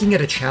use, making it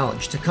a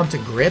challenge to come to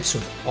grips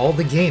with all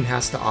the game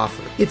has to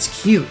offer.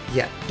 Its cute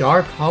yet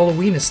dark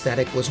Halloween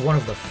aesthetic was one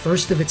of the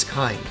first of its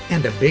kind,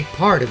 and a big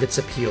part of its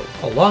appeal,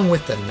 along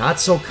with the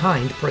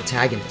not-so-kind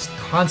protagonist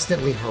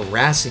constantly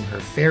harassing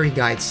her fairy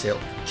guide Silk,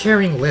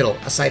 caring little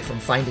aside from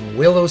finding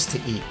willows to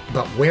eat.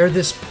 But where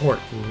this port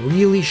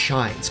really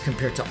shines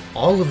compared to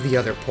all of the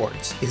other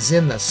ports is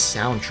in the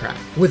soundtrack,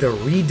 with a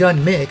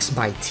redone mix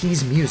by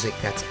T's Music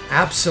that's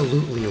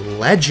absolutely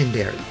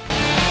legendary.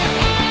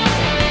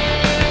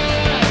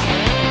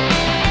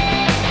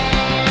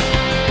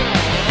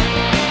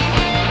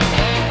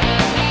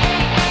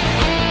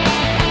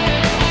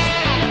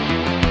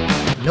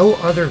 No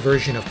other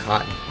version of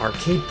Cotton,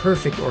 arcade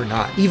perfect or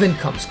not, even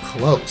comes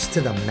close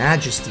to the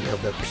majesty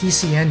of the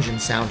PC Engine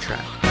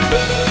soundtrack.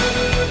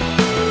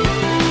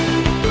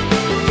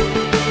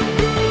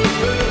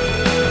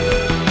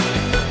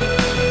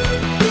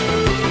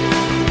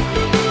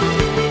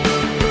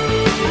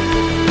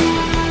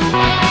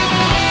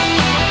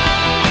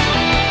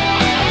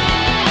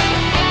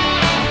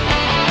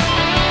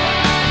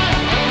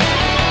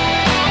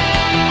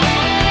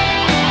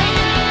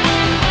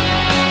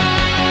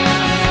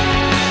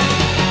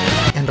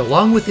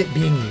 Along with it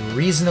being a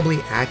reasonably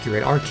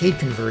accurate arcade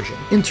conversion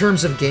in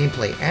terms of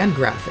gameplay and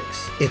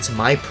graphics, it's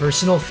my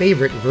personal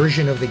favorite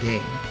version of the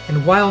game.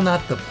 And while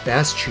not the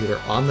best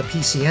shooter on the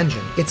PC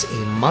Engine, it's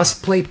a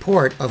must-play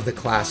port of the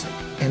classic,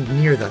 and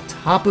near the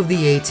top of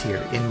the A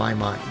tier in my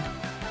mind.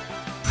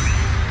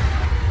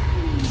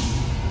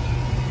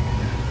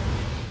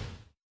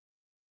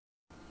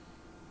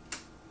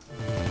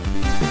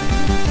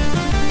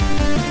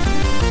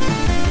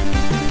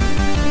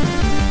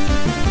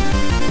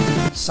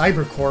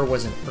 Cybercore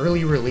was an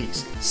early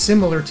release,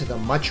 similar to the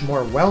much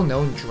more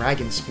well-known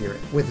Dragon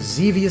Spirit, with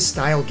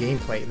Xevious-style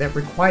gameplay that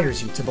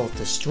requires you to both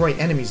destroy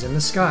enemies in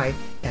the sky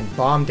and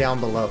bomb down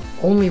below,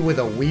 only with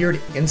a weird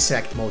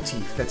insect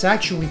motif that's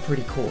actually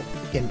pretty cool.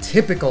 In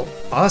typical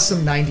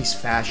awesome 90s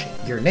fashion,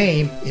 your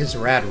name is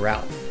Rad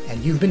Ralph,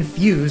 and you've been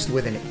fused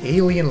with an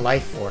alien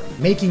life form,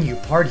 making you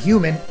part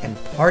human and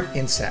part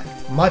insect.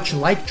 Much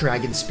like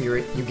Dragon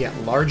Spirit, you get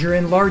larger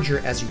and larger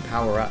as you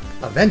power up,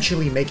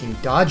 eventually making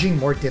dodging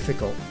more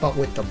difficult, but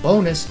with the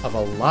bonus of a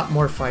lot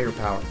more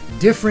firepower.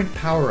 Different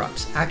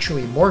power-ups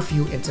actually morph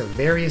you into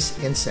various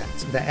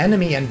insects. The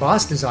enemy and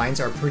boss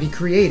designs are pretty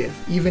creative,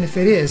 even if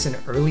it is an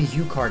early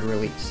HuCard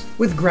release,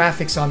 with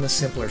graphics on the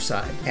simpler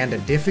side, and a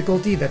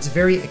difficulty that's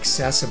very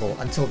accessible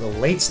until the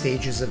late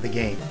stages of the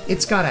game.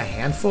 It's got a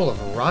handful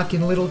of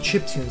rockin' little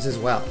chiptunes as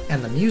well,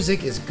 and the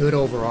music is good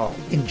overall.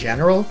 In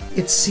general,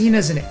 it's seen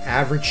as an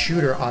average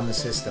shooter on the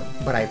system,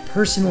 but I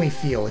personally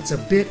feel it's a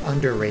bit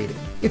underrated.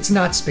 It's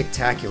not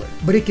spectacular,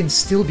 but it can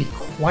still be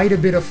quite a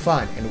bit of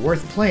fun and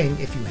worth playing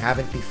if you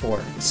haven't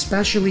before,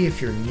 especially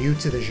if you're new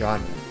to the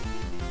genre.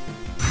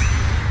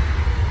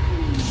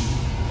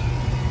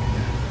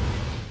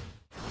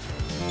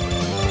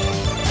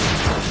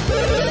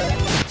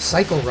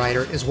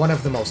 Cychorider is one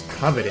of the most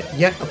coveted,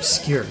 yet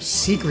obscure,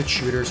 secret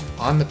shooters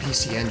on the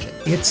PC Engine.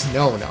 It's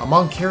known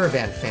among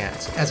Caravan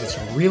fans as it's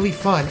really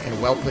fun and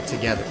well put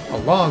together,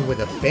 along with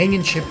a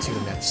bangin'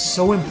 chiptune that's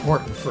so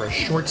important for a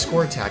short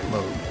score attack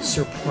mode.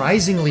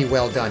 Surprisingly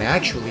well done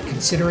actually,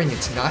 considering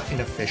it's not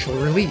an official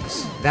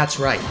release. That's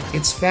right,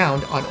 it's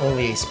found on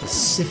only a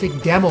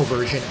specific demo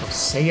version of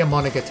Seiya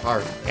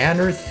Monogatari,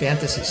 Unearthed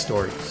Fantasy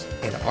Stories.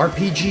 an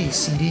RPG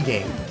CD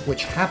game,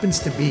 which happens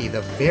to be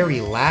the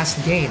very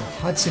last game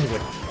Hudson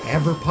would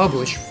ever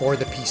publish for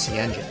the PC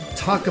Engine.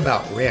 Talk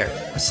about rare.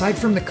 Aside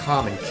from the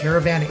common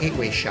Caravan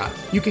 8-way shot,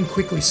 you can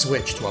quickly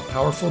switch to a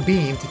powerful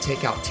beam to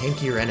take out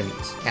tankier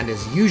enemies, and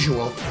as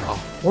usual, a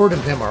horde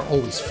of them are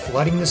always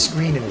flooding the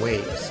screen in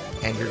waves.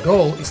 And your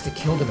goal is to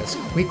kill them as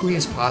quickly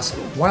as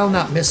possible, while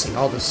not missing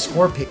all the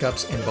score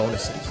pickups and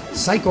bonuses.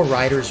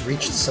 Cychorider's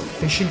reached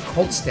sufficient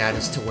cult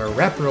status to where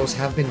repros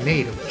have been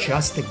made of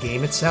just the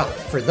game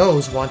itself, for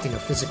those wanting a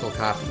physical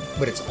copy,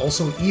 but it's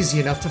also easy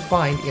enough to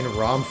find in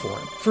ROM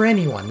form, for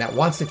anyone that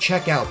wants to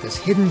check out this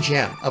hidden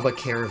gem of a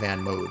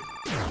Caravan mode.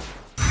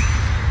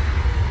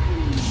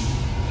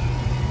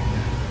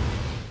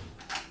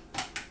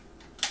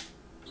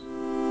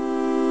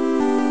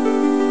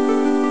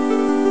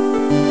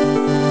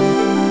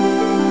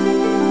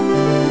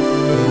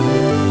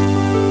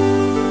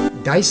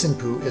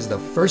 Dyson-Poo is the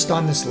first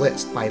on this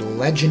list by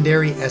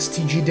legendary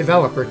STG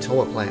developer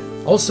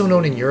Toaplan, also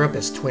known in Europe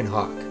as Twin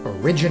Hawk,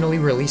 originally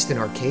released in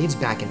arcades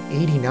back in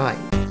 '89.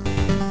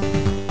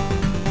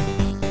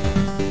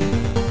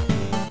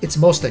 Its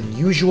most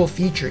unusual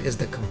feature is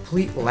the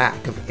complete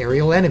lack of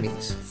aerial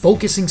enemies,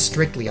 focusing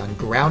strictly on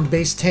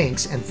ground-based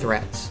tanks and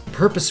threats,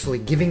 purposefully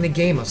giving the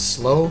game a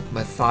slow,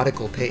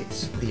 methodical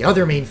pace. The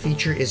other main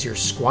feature is your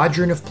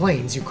squadron of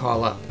planes you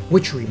call up,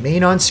 which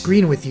remain on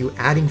screen with you,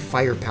 adding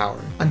firepower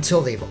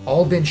until they've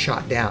all been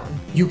shot down.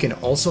 You can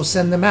also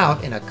send them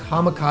out in a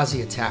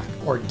kamikaze attack,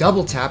 or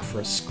double tap for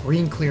a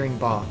screen-clearing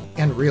bomb.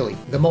 And really,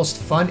 the most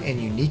fun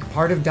and unique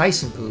part of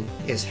Dyson-Poo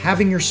is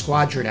having your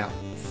squadron out,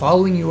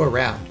 following you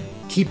around,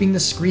 keeping the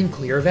screen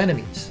clear of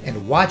enemies,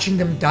 and watching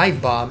them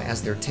dive bomb as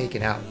they're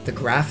taken out. The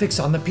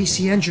graphics on the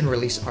PC Engine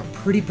release are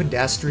pretty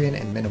pedestrian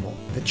and minimal.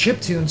 The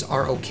chiptunes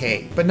are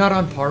okay, but not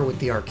on par with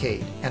the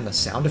arcade, and the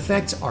sound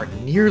effects aren't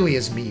nearly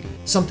as meaty,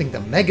 something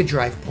the Mega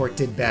Drive port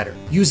did better,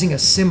 using a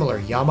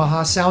similar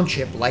Yamaha sound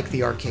chip like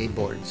the arcade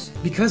boards.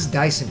 Because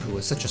Dyson-Poo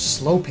is such a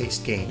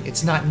slow-paced game,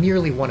 it's not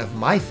nearly one of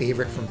my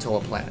favorite from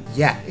Toaplan,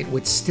 yet it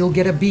would still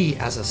get a B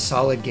as a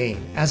solid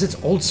game, as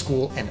it's old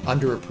school and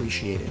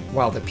underappreciated.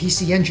 While the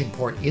PC Engine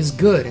port is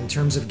good in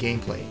terms of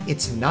gameplay,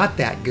 it's not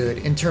that good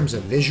in terms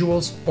of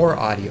visuals or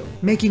audio,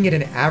 making it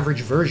an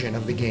average version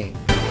of the game.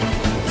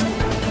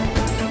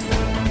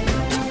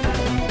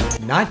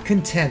 Not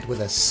content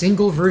with a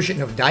single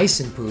version of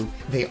Dyson-Poo,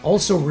 they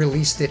also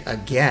released it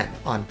again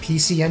on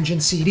PC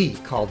Engine CD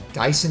called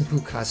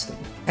Dyson-Poo Custom.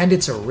 And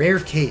it's a rare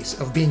case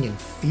of being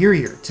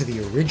inferior to the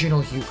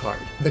original HuCard.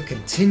 The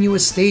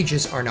continuous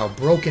stages are now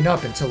broken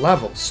up into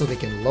levels so they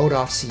can load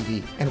off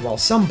CD, and while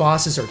some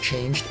bosses are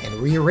changed and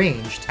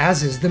rearranged,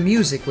 as is the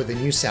music with a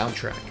new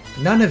soundtrack,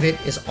 none of it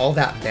is all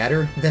that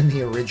better than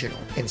the original.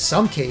 In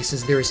some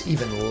cases, there is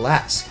even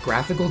less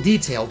graphical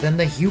detail than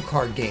the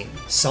HuCard game.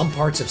 Some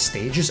parts of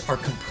stages are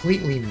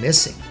completely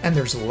missing, and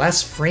there's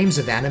less frames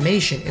of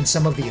animation in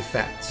some of the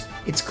effects.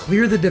 It's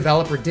clear the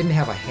developer didn't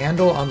have a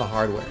handle on the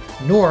hardware,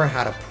 nor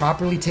how to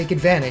properly take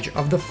advantage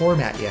of the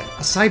format yet.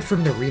 Aside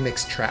from the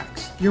remixed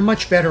tracks, you're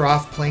much better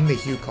off playing the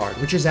HuCard,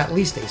 which is at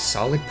least a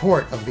solid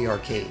port of the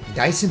arcade.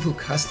 Dyson-Poo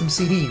Custom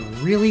CD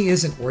really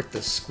isn't worth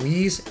the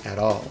squeeze at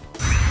all.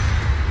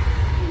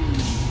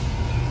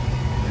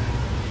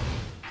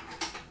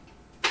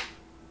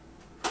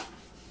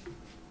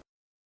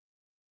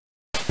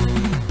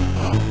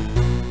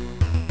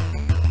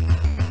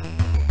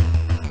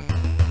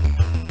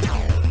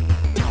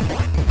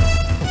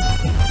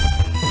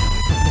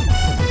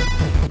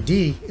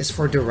 D is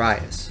for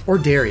Darius, or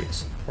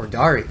Darius, or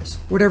Darius,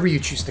 whatever you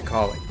choose to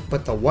call it.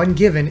 But the one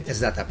given is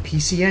that the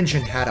PC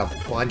Engine had a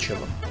bunch of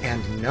them,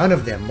 and none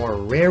of them more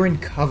rare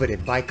and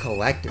coveted by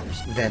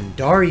collectors than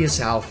Darius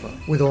Alpha,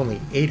 with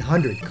only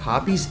 800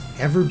 copies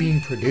ever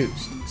being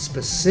produced,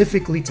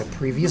 specifically to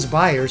previous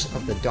buyers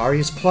of the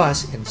Darius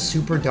Plus and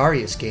Super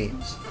Darius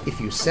games. If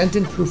you sent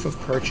in proof of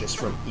purchase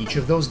from each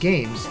of those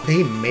games,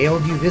 they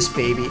mailed you this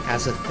baby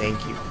as a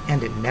thank you,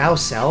 and it now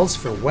sells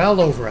for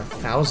well over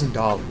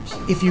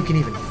 $1,000. If you can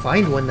even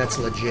find one that's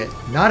legit.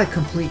 Not a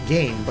complete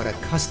game, but a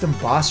custom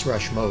boss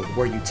rush mode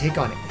where you take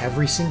on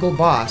every single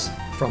boss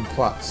from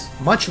Plus.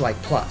 Much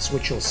like Plus,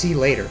 which you'll see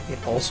later,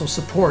 it also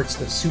supports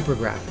the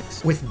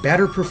SuperGrafx, with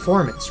better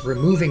performance,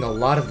 removing a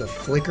lot of the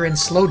flicker and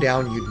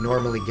slowdown you'd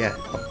normally get.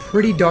 A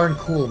pretty darn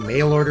cool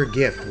mail-order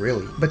gift,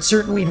 really, but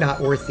certainly not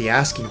worth the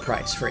asking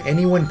price for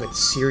anyone but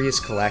serious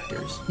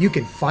collectors. You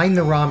can find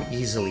the ROM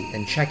easily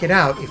and check it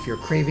out if you're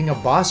craving a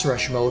boss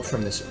rush mode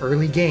from this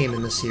early game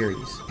in the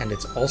series. And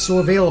it's also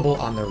available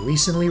on the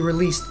recently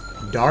released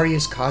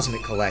Darius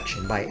Cosmic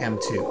Collection by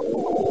M2.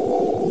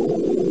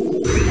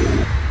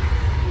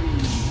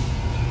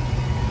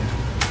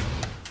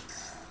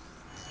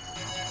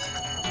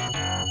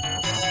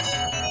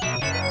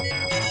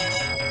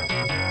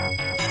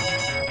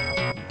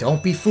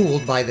 Don't be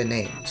fooled by the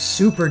name.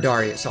 Super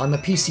Darius on the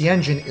PC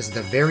Engine is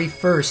the very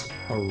first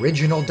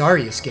original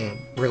Darius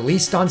game,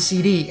 released on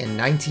CD in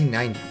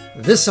 1990.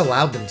 This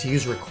allowed them to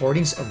use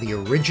recordings of the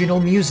original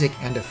music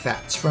and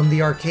effects from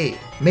the arcade,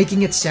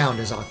 making it sound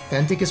as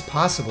authentic as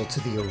possible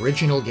to the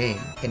original game.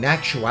 In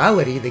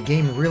actuality, the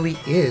game really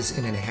is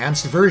an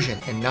enhanced version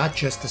and not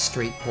just a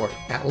straight port,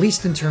 at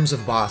least in terms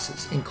of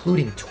bosses,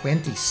 including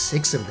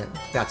 26 of them.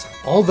 That's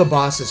all the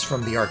bosses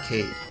from the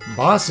arcade.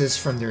 Bosses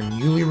from their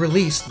newly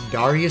released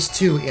Darius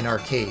 2 in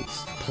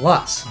arcades.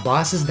 Plus,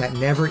 bosses that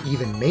never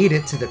even made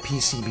it to the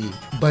PCB,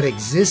 but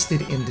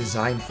existed in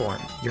design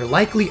form. You're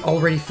likely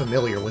already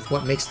familiar with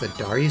what makes the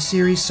Darius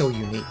series so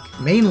unique.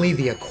 Mainly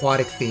the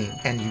aquatic theme,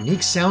 and unique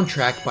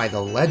soundtrack by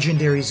the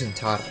legendary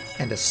Zuntata,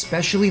 and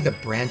especially the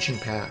branching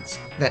paths,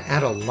 that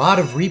add a lot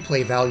of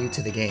replay value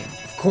to the game.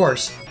 Of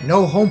course,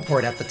 no home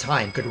port at the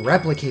time could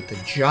replicate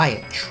the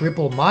giant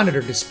triple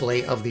monitor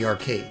display of the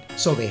arcade,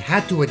 so they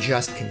had to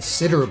adjust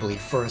considerably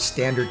for a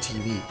standard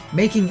TV,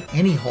 making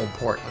any home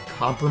port a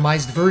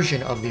compromised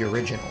version of the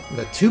original.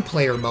 The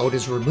 2-player mode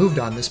is removed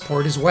on this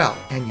port as well,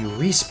 and you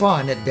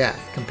respawn at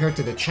death compared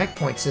to the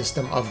checkpoint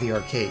system of the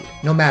arcade.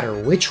 No matter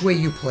which way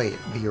you play it,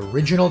 the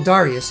original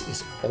Darius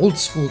is old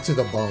school to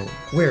the bone,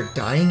 where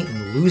dying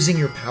and losing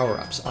your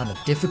power-ups on a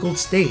difficult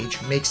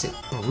stage makes it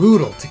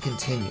brutal to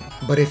continue.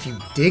 But if you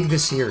dig the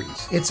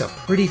series, it's a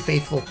pretty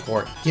faithful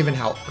port given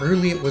how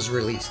early it was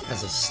released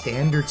as a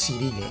standard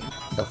CD game,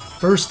 the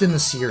first in the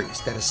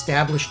series that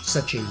established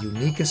such a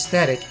unique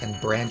aesthetic and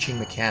branching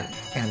mechanic,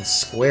 and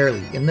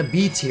squarely in the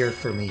B tier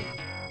for me.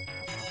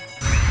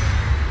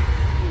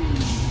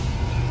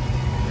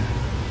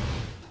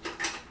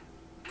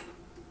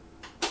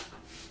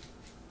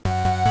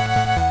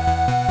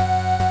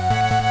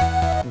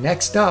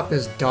 Next up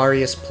is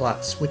Darius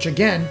Plus, which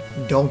again,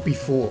 don't be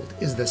fooled,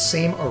 is the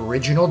same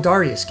original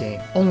Darius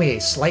game, only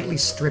a slightly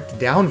stripped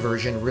down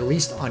version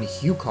released on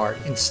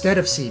HuCard instead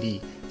of CD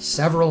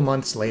several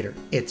months later.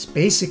 It's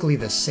basically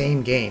the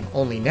same game,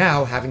 only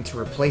now having to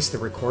replace the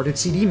recorded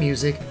CD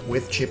music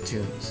with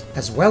chiptunes,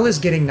 as well as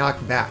getting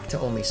knocked back to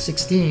only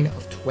 16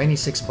 of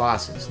 26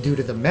 bosses due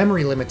to the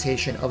memory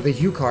limitation of the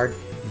HuCard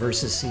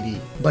versus CD,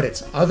 but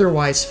it's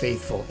otherwise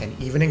faithful and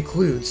even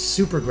includes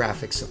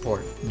SuperGrafx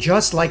support,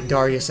 just like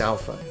Darius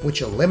Alpha,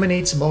 which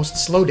eliminates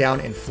most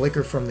slowdown and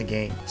flicker from the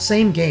game.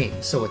 Same game,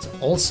 so it's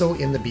also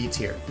in the B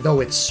tier,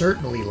 though it's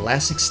certainly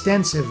less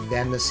extensive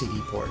than the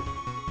CD port.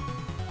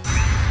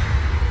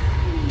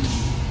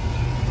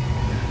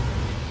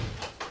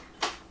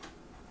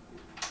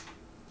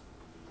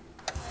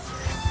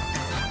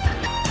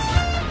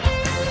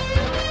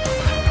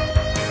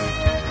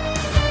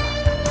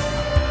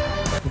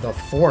 The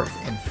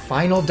fourth and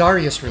final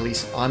Darius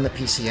release on the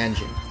PC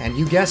Engine, and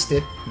you guessed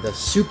it, the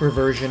super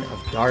version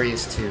of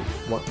Darius 2.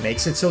 What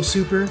makes it so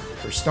super?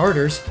 For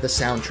starters, the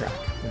soundtrack.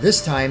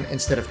 This time,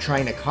 instead of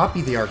trying to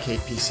copy the arcade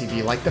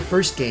PCB like the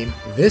first game,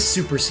 this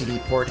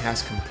SuperCD port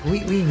has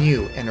completely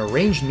new and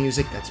arranged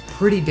music that's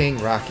pretty dang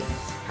rockin'.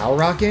 How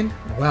rockin'?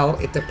 Well,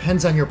 it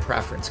depends on your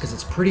preference, because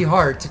it's pretty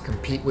hard to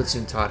compete with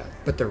Zuntata.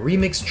 But the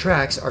remixed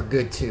tracks are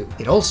good too.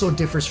 It also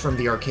differs from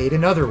the arcade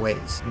in other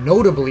ways,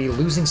 notably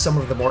losing some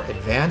of the more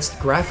advanced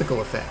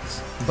graphical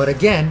effects, but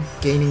again,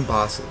 gaining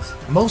bosses.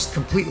 Most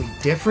completely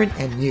different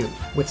and new,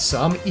 with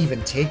some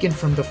even taken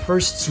from the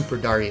first Super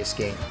Darius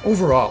game.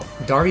 Overall,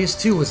 Darius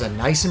 2 was a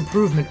nice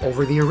improvement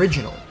over the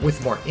original,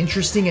 with more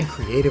interesting and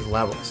creative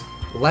levels,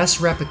 less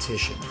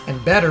repetition,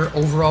 and better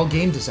overall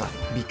game design,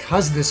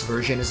 because this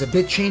version is a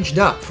bit changed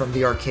up from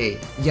the arcade,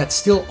 yet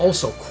still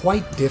also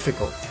quite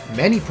difficult.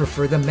 Many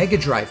prefer the Mega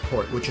Drive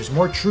port, which is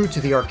more true to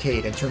the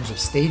arcade in terms of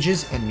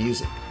stages and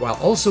music, while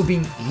also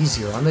being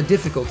easier on the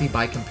difficulty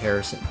by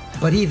comparison.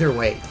 But either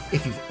way,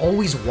 if you've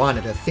always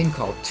wanted a thing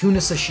called tuna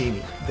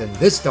sashimi, then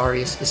this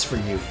Darius is for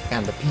you,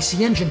 and the PC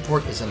Engine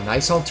port is a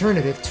nice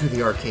alternative to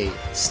the arcade.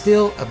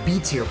 Still a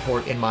B-tier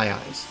port in my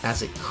eyes,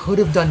 as it could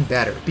have done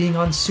better being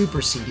on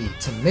SuperCD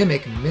to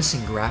mimic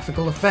missing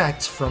graphical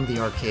effects from the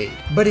arcade.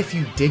 But if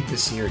you dig the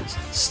series,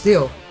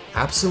 still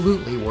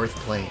absolutely worth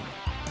playing.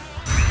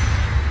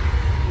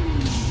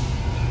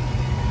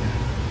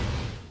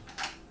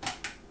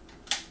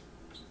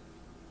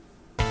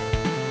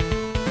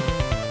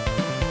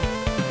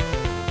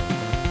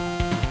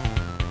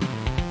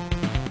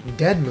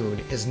 Dead Moon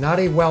is not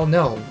a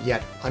well-known,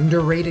 yet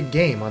underrated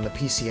game on the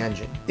PC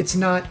Engine. It's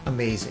not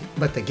amazing,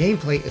 but the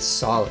gameplay is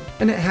solid,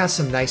 and it has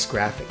some nice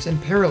graphics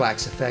and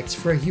parallax effects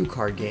for a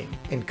HuCard game,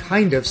 and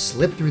kind of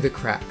slipped through the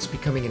cracks,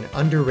 becoming an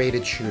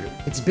underrated shooter.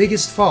 Its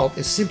biggest fault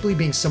is simply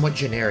being somewhat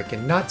generic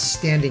and not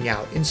standing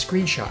out in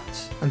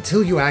screenshots,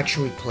 until you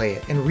actually play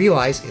it and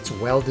realize it's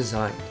well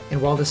designed.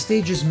 And while the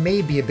stages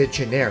may be a bit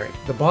generic,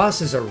 the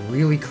bosses are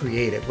really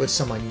creative with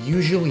some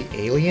unusually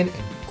alien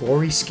and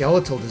gory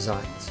skeletal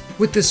designs,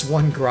 with this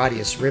one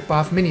Gradius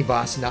rip-off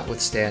mini-boss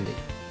notwithstanding.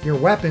 Your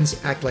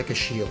weapons act like a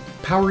shield,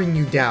 powering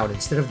you down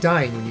instead of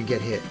dying when you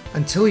get hit,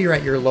 until you're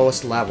at your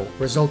lowest level,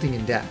 resulting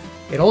in death.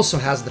 It also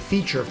has the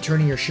feature of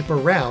turning your ship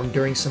around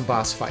during some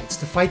boss fights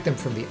to fight them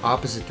from the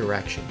opposite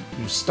direction.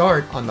 You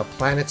start on the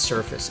planet's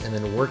surface and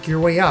then work your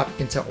way up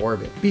into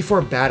orbit,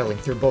 before battling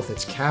through both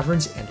its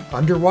caverns and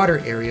underwater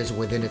areas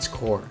within its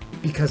core.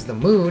 because the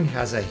moon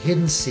has a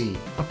hidden sea,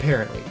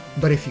 apparently.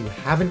 But if you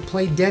haven't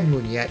played Dead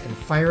Moon yet and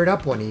fire it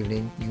up one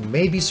evening, you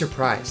may be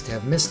surprised to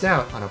have missed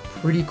out on a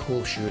pretty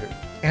cool shooter.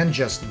 And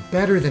just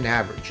better than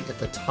average at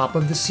the top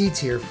of the C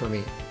tier for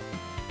me.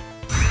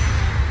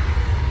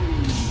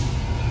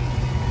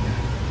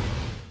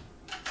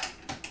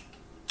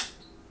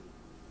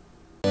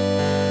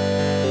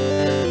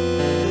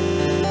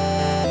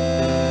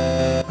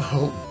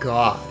 Oh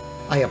god,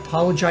 I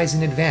apologize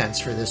in advance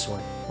for this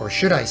one. Or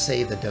should I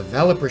say, the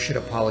developer should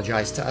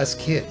apologize to us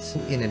kids, who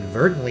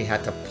inadvertently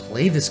had to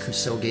play this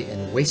kusoge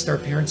and waste our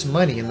parents'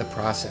 money in the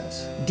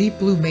process. Deep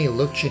Blue may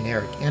look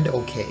generic and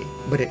okay,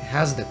 but it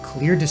has the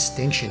clear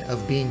distinction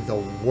of being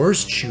the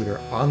worst shooter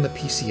on the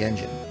PC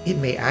Engine. It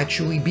may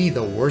actually be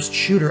the worst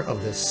shooter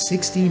of the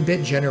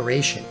 16-bit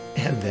generation,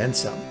 and then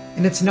some.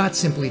 And it's not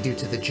simply due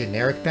to the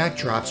generic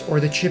backdrops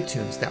or the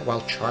chiptunes that,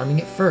 while charming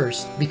at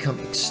first, become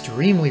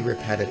extremely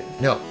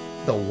repetitive. No.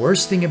 The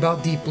worst thing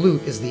about Deep Blue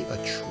is the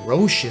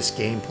atrocious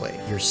gameplay.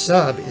 Your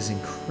sub is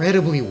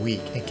incredibly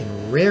weak and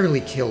can rarely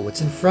kill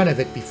what's in front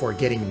of it before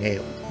getting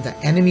nailed. The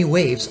enemy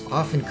waves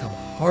often come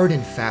hard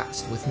and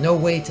fast, with no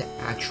way to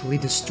actually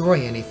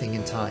destroy anything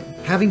in time,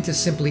 having to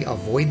simply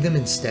avoid them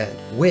instead,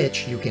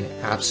 which you can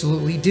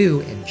absolutely do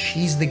and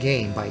cheese the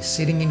game by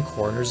sitting in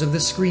corners of the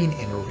screen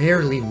and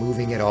rarely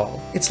moving at all.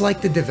 It's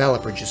like the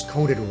developer just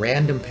coded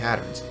random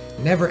patterns,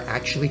 never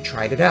actually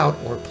tried it out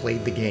or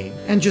played the game,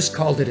 and just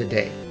called it a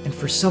day. And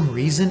for some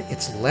reason,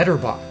 it's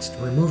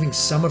letterboxed, removing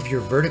some of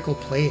your vertical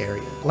play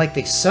area, like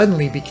they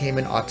suddenly became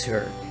an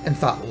auteur, and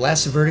thought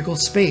less vertical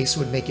space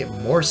would make it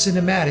more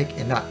cinematic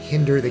and not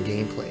hinder the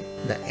gameplay.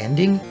 The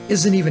ending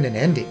isn't even an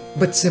ending,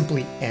 but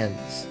simply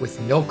ends,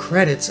 with no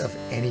credits of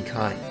any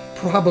kind.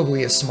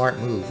 Probably a smart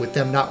move, with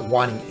them not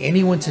wanting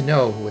anyone to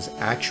know who was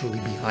actually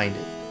behind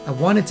it. I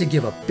wanted to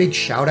give a big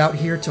shout out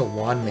here to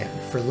Wanman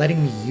for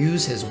letting me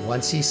use his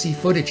 1cc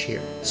footage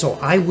here, so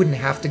I wouldn't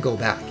have to go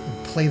back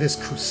and play this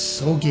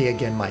kusoge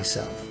again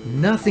myself.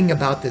 Nothing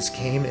about this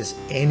game is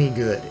any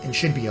good and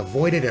should be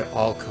avoided at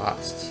all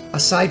costs,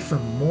 aside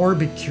from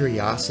morbid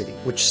curiosity,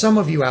 which some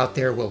of you out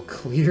there will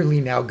clearly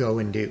now go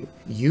and do.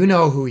 You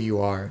know who you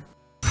are.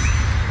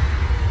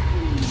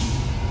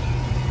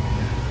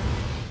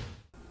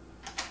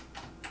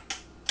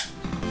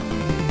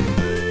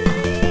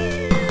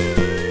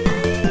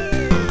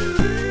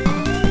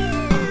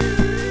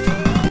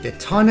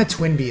 Tana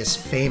Twinbee is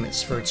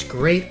famous for its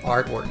great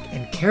artwork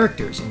and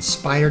characters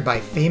inspired by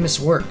famous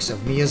works of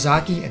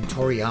Miyazaki and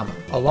Toriyama,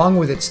 along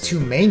with its two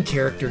main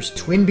characters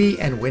Twinbee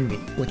and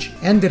Winbee, which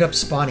ended up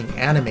spawning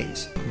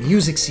animes,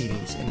 music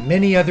CDs, and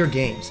many other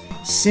games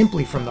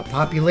simply from the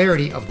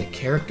popularity of the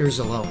characters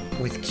alone,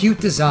 with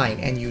cute design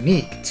and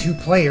unique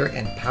two-player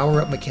and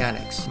power-up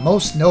mechanics,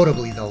 most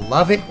notably the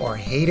love it or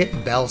hate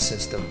it bell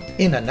system.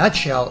 In a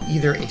nutshell,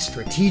 either a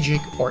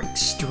strategic or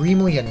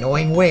extremely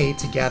annoying way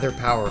to gather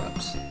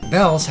power-ups.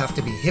 Bells have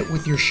to be hit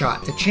with your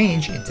shot to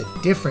change into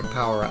different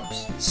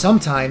power-ups,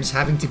 sometimes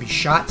having to be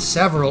shot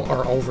several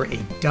or over a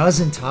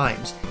dozen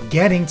times,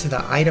 getting to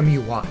the item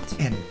you want,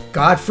 and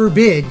God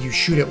forbid you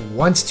shoot it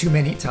once too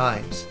many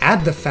times.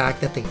 Add the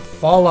fact that they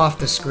fall off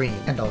the screen,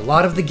 and a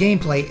lot of the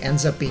gameplay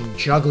ends up being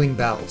juggling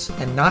bells,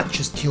 and not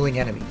just killing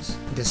enemies.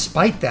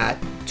 Despite that,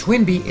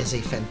 Twinbee is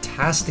a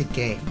fantastic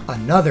game,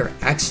 another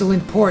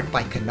excellent port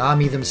by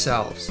Konami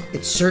themselves.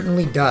 It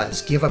certainly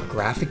does give up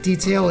graphic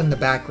detail in the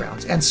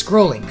backgrounds and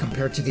scrolling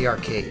compared to the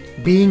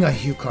arcade, being a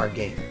HuCard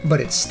game, but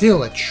it's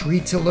still a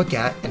treat to look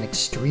at and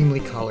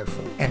extremely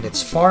colorful, and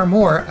it's far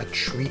more a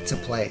treat to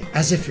play.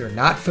 As if you're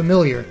not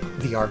familiar,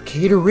 the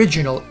arcade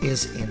original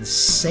is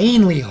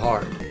insanely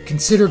hard,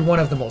 considered one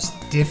of the most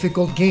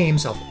difficult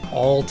games of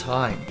all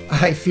time.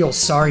 I feel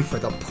sorry for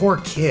the poor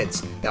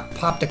kids that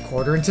popped a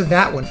quarter into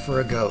that one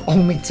for a go,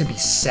 only to be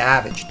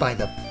savaged by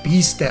the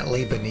beast that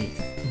lay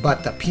beneath.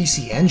 But the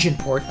PC Engine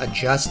port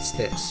adjusts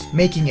this,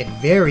 making it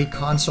very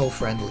console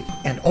friendly,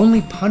 and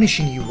only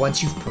punishing you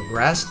once you've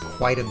progressed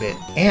quite a bit,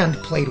 and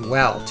played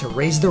well to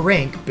raise the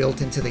rank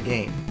built into the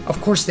game.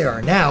 Of course, there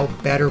are now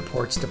better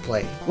ports to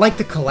play, like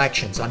the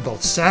collections on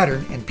both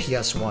Saturn and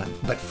PS1,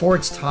 but for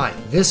its time,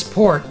 this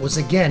port was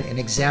again an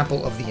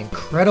example of the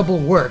incredible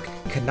work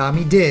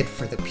Konami did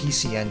for the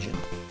PC Engine.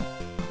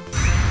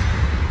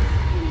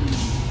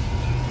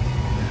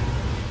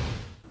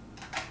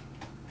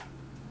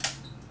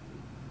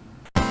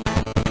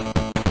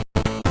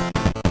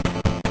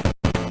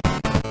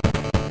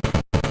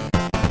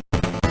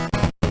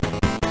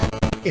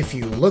 If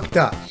you looked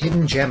up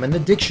Hidden Gem in the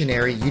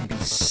dictionary, you'd be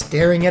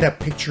staring at a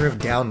picture of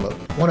Download,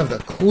 one of the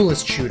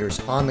coolest shooters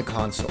on the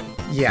console.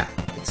 Yeah,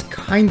 it's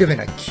kind of an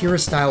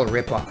Akira-style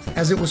ripoff,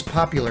 as it was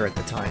popular at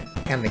the time,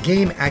 and the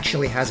game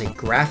actually has a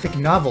graphic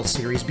novel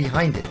series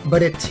behind it,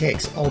 but it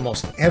ticks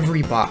almost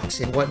every box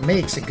in what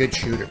makes a good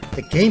shooter.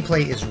 The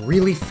gameplay is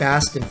really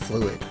fast and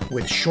fluid,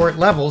 with short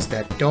levels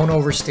that don't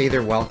overstay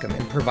their welcome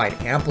and provide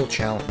ample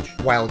challenge,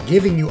 while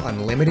giving you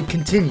unlimited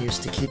continues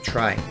to keep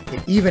trying.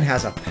 It even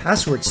has a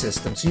password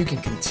system so you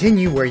can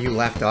continue where you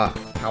left off.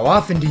 How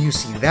often do you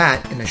see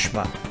that in a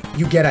shmup?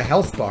 You get a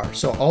health bar,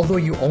 so although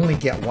you only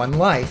get one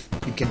life,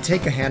 you can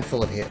take a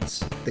handful of hits.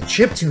 The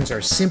chiptunes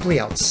are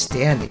simply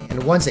outstanding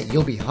and ones that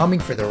you'll be humming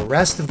for the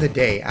rest of the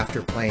day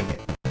after playing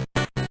it.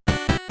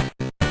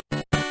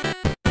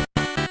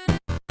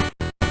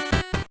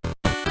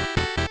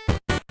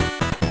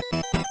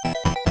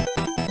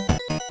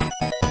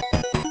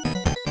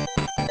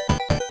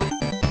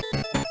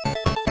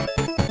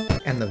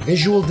 And the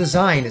visual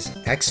design is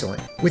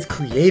excellent, with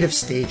creative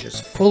stages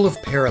full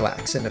of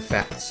parallax and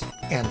effects.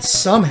 And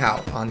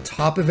somehow, on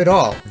top of it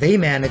all, they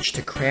managed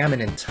to cram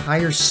an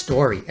entire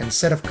story and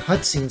set of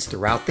cutscenes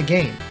throughout the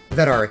game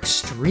that are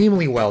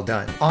extremely well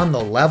done, on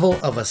the level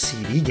of a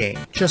CD game,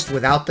 just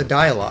without the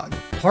dialogue.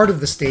 Part of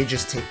the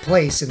stages take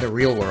place in the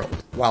real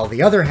world, while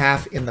the other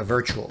half in the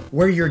virtual,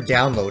 where you're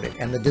downloaded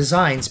and the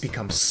designs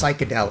become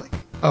psychedelic.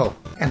 Oh,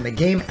 and the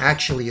game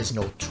actually is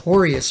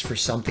notorious for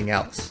something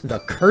else: the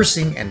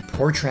cursing and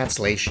poor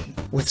translation,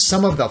 with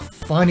some of the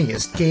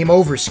funniest game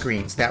over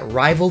screens that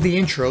rival the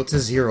intro to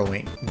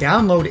Zeroing.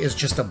 Download is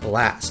just a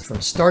blast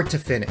from start to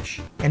finish,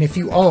 and if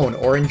you own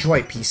or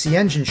enjoy PC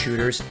Engine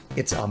shooters,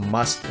 it's a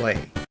must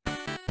play.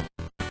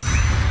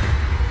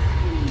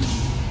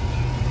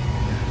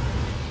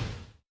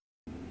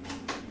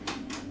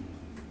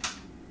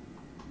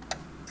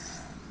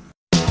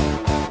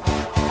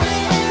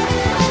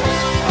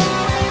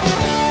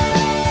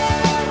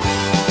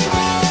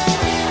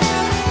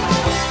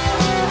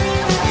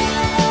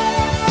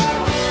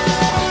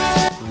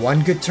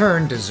 One good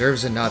turn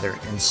deserves another,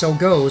 and so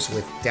goes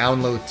with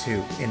Download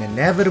 2, an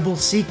inevitable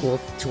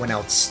sequel to an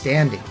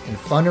outstanding and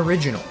fun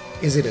original.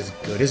 Is it as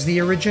good as the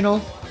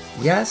original?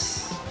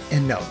 Yes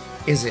and no.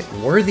 Is it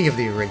worthy of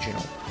the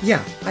original?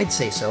 Yeah, I'd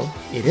say so.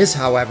 It is,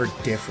 however,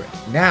 different.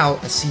 Now,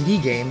 a CD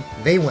game,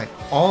 they went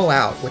all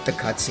out with the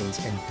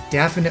cutscenes and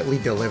definitely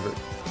delivered.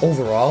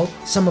 Overall,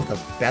 some of the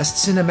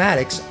best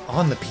cinematics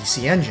on the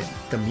PC Engine.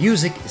 The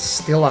music is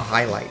still a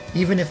highlight,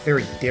 even if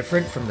very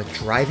different from the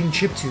driving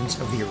chiptunes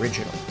of the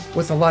original,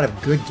 with a lot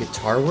of good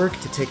guitar work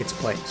to take its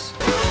place.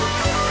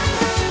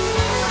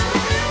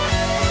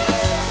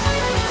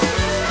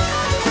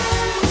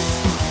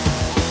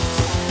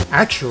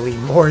 Actually,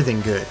 more than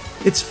good.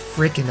 It's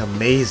freaking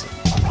amazing.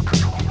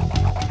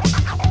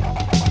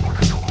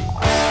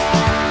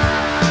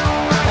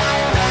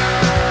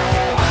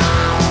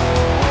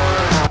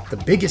 The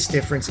biggest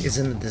difference is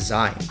in the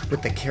design,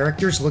 with the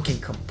characters looking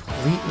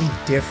completely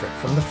different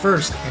from the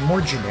first and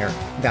more generic.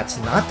 That's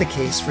not the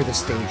case for the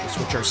stages,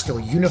 which are still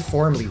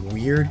uniformly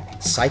weird,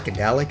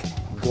 psychedelic,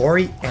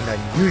 gory, and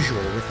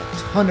unusual with a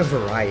ton of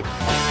variety.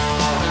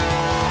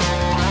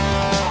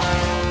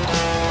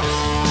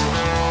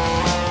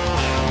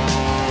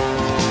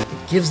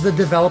 Gives the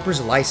developers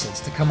license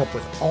to come up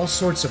with all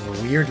sorts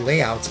of weird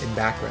layouts and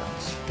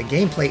backgrounds. The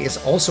gameplay is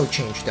also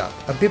changed up,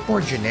 a bit more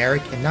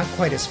generic and not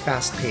quite as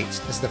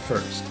fast-paced as the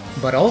first,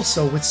 but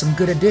also with some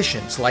good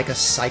additions like a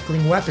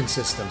cycling weapon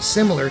system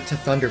similar to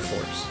Thunder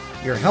Force.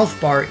 Your health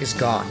bar is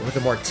gone with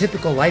a more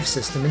typical life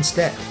system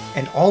instead,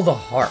 and all the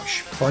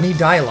harsh, funny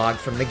dialogue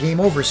from the game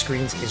over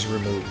screens is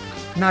removed.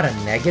 Not a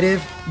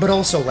negative, but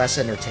also less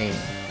entertaining.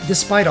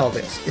 Despite all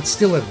this, it's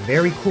still a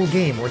very cool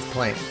game worth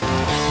playing.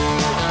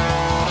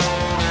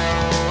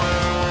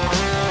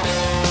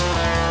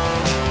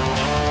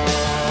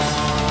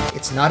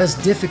 It's not as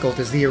difficult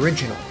as the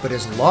original, but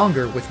is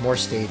longer with more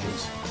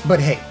stages. But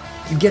hey,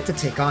 you get to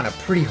take on a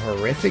pretty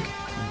horrific,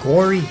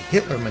 gory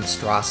Hitler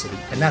monstrosity,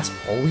 and that's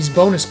always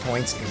bonus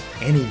points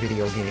in any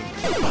video game.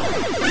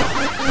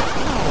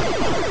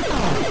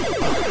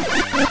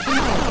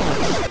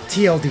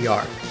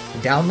 TLDR,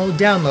 download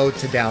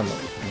to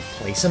download, and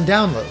play some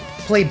download.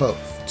 Play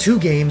both. 2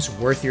 games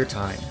worth your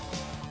time.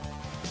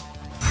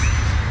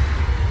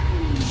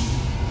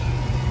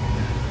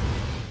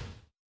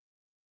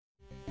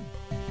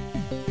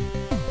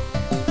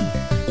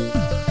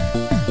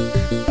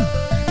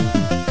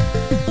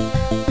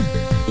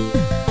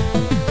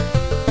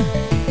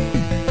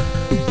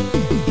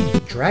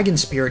 Dragon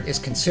Spirit is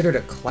considered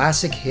a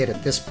classic hit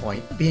at this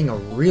point, being a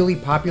really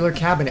popular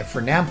cabinet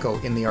for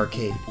Namco in the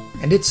arcade.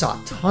 And it saw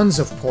tons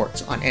of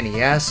ports on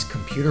NES,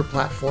 computer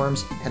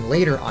platforms, and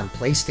later on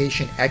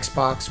PlayStation,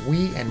 Xbox,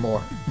 Wii, and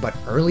more. But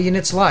early in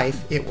its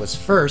life, it was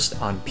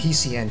first on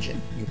PC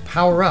Engine. You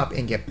power up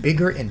and get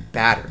bigger and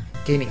badder,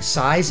 gaining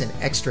size and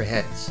extra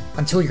heads,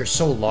 until you're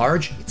so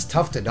large, it's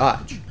tough to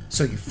dodge.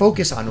 So you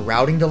focus on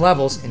routing the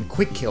levels and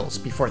quick kills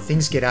before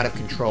things get out of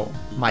control.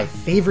 My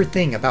favorite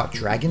thing about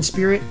Dragon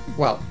Spirit,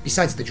 well,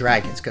 besides the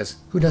dragons, because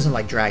who doesn't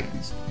like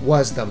dragons,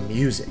 was the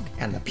music.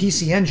 And the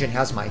PC Engine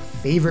has my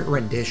favorite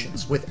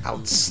renditions with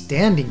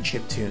outstanding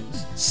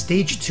chiptunes.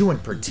 Stage 2 in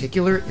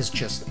particular is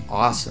just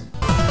awesome.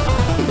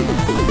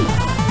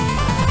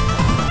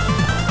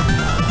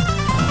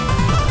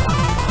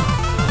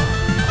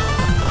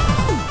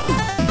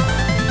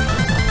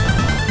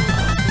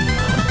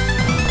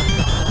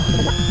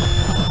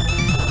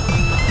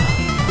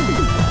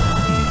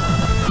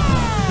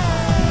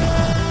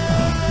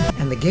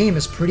 The game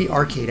is pretty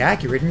arcade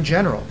accurate in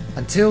general,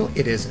 until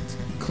it isn't.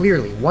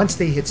 Clearly, once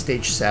they hit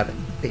stage 7.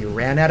 they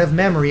ran out of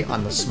memory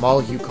on the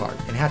small HuCard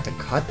and had to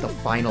cut the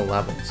final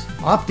levels,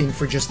 opting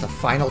for just the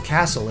final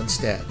castle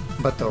instead.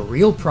 But the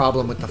real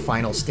problem with the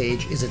final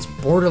stage is it's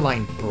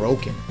borderline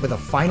broken, with a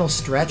final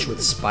stretch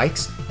with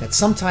spikes that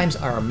sometimes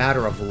are a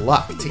matter of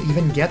luck to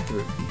even get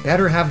through.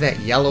 Better have that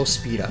yellow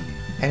speed up.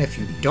 And if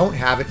you don't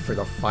have it for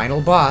the final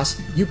boss,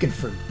 you can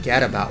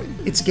forget about it.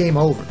 It's game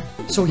over.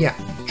 So yeah,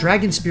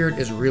 Dragon Spirit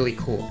is really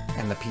cool,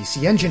 and the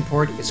PC Engine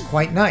port is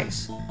quite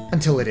nice.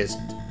 Until it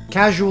isn't.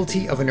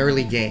 Casualty of an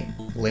early game,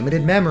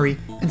 limited memory,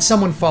 and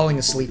someone falling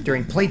asleep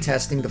during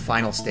playtesting the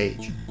final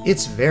stage.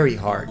 It's very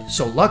hard,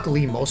 so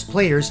luckily most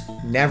players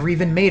never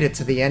even made it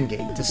to the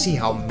endgame to see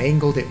how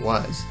mangled it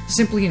was,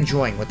 simply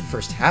enjoying what the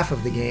first half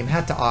of the game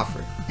had to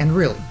offer. And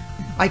really,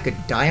 I could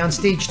die on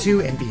stage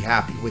 2 and be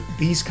happy with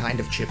these kind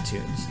of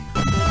chiptunes.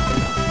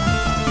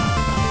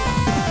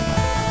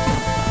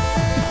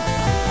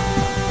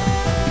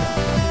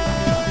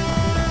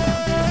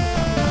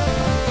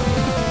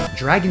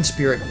 Dragon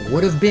Spirit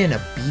would have been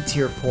a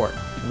B-tier port,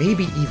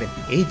 maybe even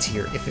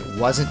A-tier if it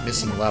wasn't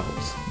missing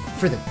levels,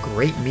 for the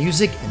great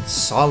music and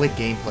solid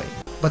gameplay,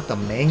 but the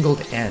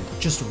mangled end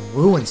just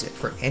ruins it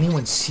for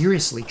anyone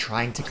seriously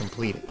trying to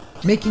complete it,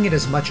 making it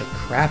as much a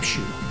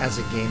crapshoot as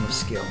a game of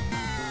skill.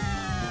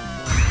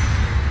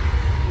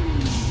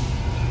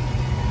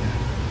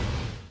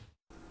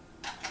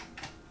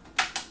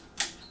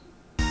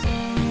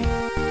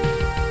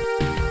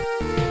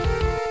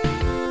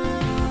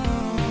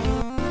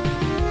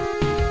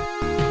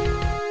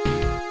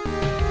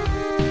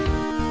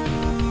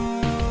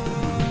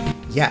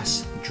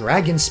 Yes,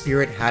 Dragon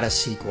Spirit had a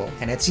sequel,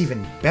 and it's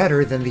even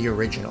better than the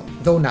original,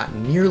 though not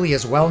nearly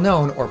as well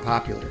known or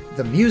popular.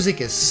 The music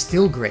is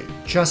still great,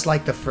 just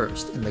like the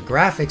first, and the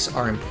graphics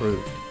are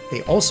improved.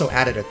 They also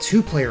added a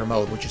 2-player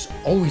mode, which is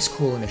always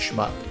cool in a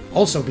shmup,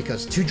 also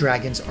because 2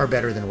 dragons are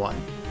better than 1.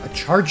 A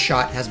charge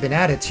shot has been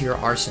added to your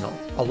arsenal,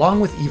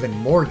 along with even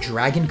more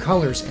dragon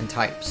colors and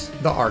types.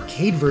 The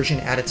arcade version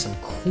added some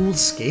cool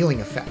scaling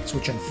effects,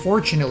 which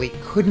unfortunately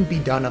couldn't be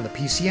done on the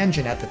PC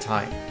Engine at the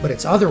time, but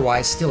it's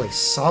otherwise still a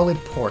solid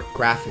port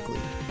graphically.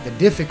 The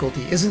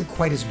difficulty isn't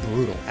quite as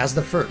brutal as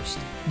the first,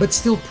 but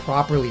still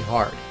properly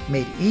hard,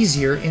 made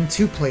easier in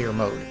 2-player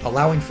mode,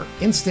 allowing for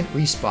instant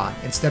respawn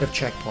instead of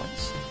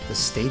checkpoints. The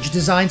stage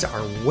designs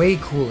are way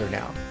cooler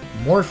now,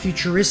 more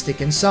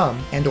futuristic in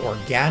some, and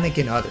organic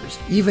in others,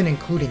 even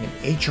including an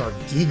H.R.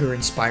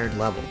 Giger-inspired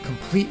level,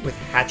 complete with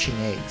hatching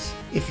eggs.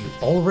 If you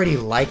already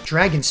like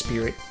Dragon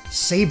Spirit,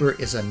 Saber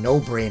is a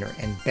no-brainer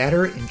and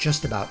better in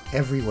just about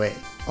every way.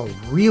 A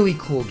really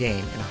cool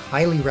game and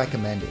highly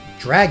recommended.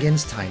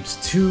 Dragons times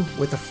 2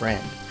 with a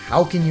friend.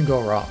 How can you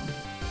go wrong?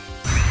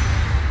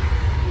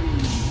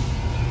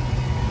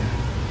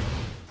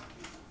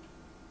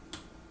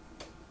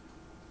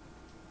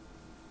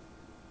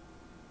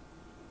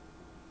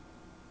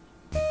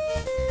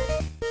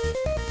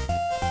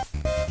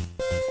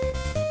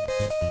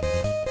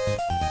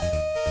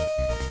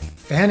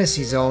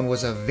 Fantasy Zone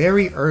was a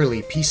very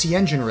early PC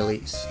Engine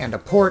release, and a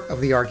port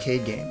of the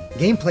arcade game.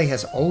 Gameplay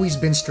has always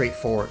been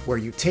straightforward, where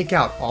you take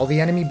out all the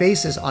enemy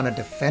bases on a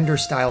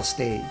Defender-style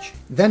stage,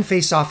 then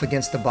face off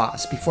against the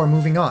boss before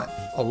moving on.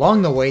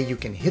 Along the way, you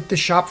can hit the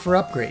shop for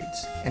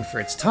upgrades, and for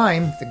its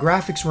time, the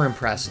graphics were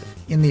impressive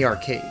in the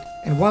arcade.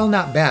 And while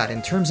not bad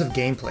in terms of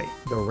gameplay,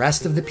 the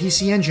rest of the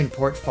PC Engine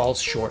port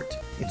falls short.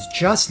 It's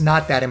just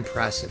not that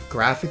impressive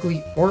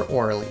graphically or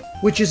orally,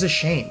 which is a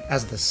shame,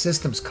 as the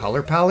system's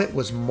color palette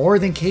was more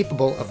than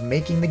capable of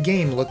making the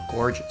game look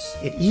gorgeous.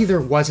 It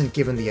either wasn't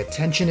given the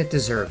attention it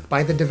deserved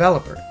by the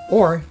developer,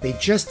 or they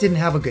just didn't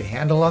have a good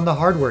handle on the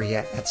hardware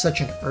yet at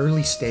such an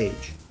early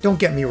stage. Don't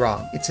get me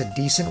wrong, it's a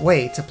decent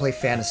way to play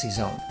Fantasy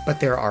Zone, but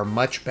there are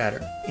much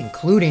better,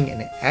 including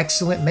an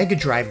excellent Mega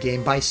Drive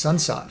game by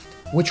Sunsoft,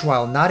 which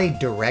while not a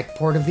direct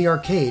port of the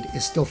arcade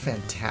is still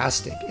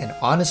fantastic and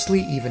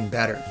honestly even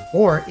better,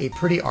 or a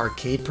pretty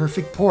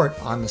arcade-perfect port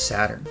on the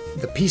Saturn.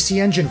 The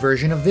PC Engine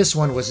version of this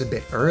one was a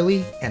bit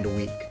early and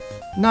weak.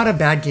 Not a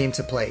bad game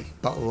to play,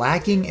 but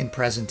lacking in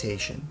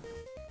presentation.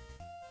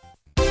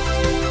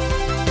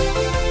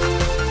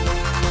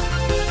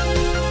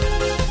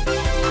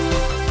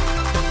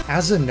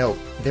 As a note,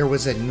 there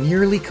was a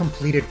nearly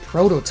completed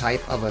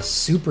prototype of a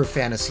Super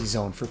Fantasy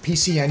Zone for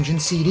PC Engine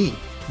CD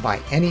by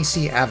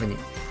NEC Avenue,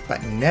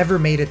 but never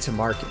made it to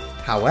market.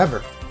 However,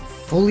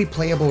 fully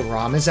playable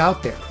ROM is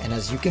out there, and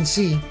as you can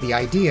see, the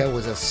idea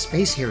was a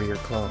Space Harrier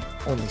clone,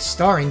 only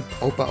starring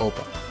Opa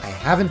Opa. I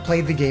haven't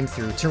played the game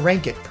through to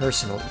rank it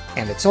personally,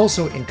 and it's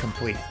also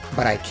incomplete,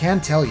 but I can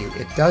tell you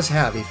it does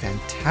have a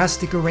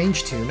fantastic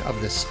arranged tune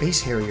of the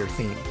Space Harrier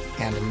theme,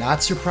 and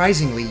not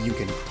surprisingly, you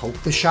can poke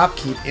the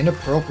shopkeep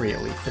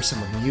inappropriately for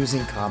some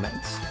amusing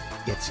comments.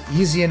 It's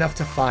easy enough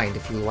to find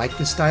if you like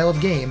this style of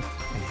game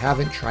and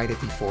haven't tried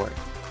it before.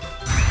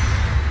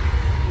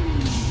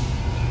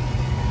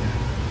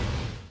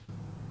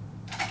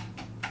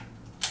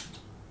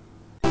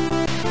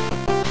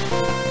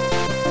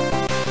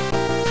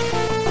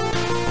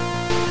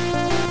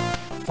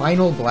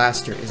 Final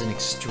Blaster is an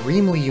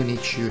extremely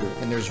unique shooter,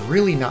 and there's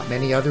really not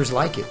many others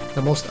like it.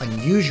 The most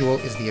unusual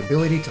is the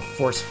ability to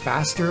force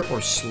faster or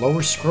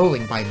slower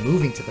scrolling by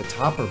moving to the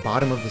top or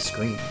bottom of the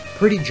screen.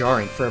 Pretty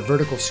jarring for a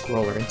vertical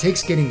scroller and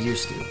takes getting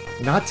used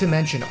to. Not to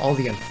mention all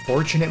the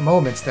unfortunate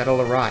moments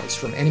that'll arise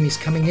from enemies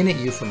coming in at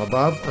you from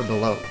above or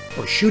below,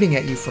 or shooting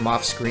at you from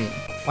off screen.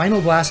 Final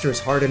Blaster is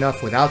hard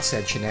enough without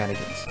said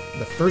shenanigans.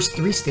 The first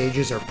 3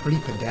 stages are pretty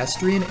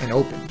pedestrian and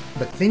open,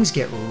 but things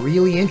get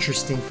really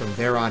interesting from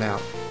there on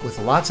out, with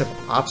lots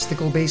of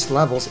obstacle-based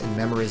levels and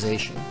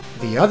memorization.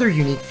 The other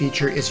unique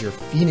feature is your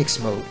Phoenix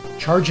mode,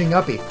 charging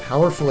up a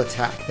powerful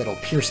attack that'll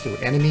pierce through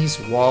enemies,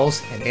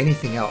 walls, and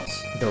anything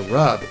else. The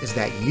rub is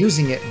that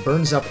using it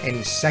burns up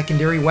any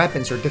secondary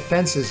weapons or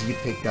defenses you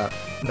picked up.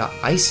 The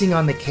icing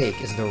on the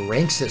cake is the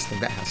rank system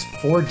that has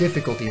 4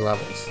 difficulty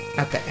levels.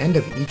 At the end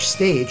of each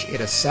stage,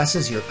 it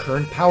assesses your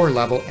current power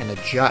level and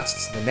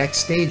adjusts the next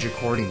stage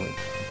accordingly.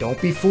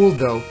 Don't be fooled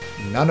though,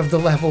 none of the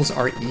levels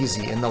are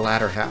easy in the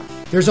latter half.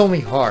 There's only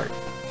hard,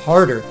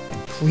 harder,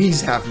 and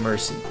please have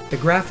mercy. The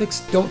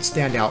graphics don't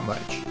stand out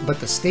much, but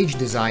the stage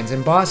designs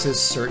and bosses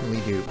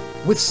certainly do,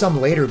 with some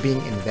later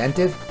being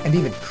inventive and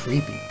even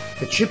creepy.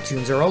 The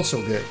chiptunes are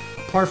also good,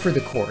 par for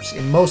the course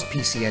in most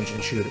PC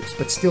Engine shooters,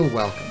 but still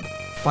welcome.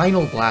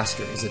 Final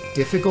Blaster is a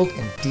difficult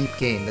and deep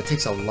game that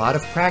takes a lot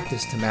of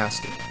practice to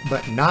master,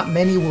 but not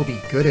many will be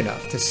good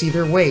enough to see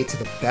their way to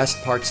the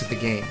best parts of the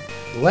game,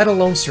 let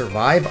alone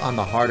survive on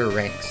the harder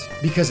ranks,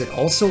 because it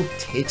also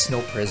takes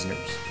no prisoners.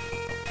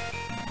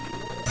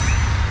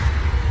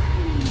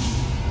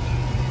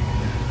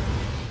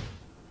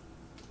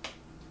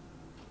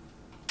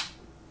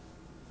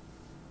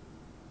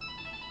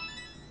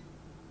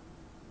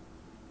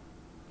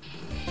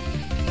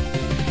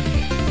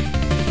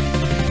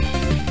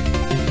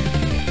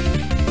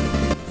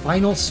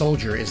 Final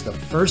Soldier is the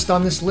first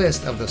on this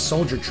list of the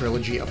Soldier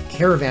trilogy of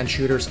Caravan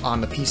shooters on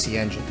the PC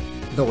Engine,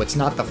 though it's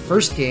not the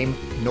first game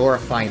nor a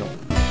final.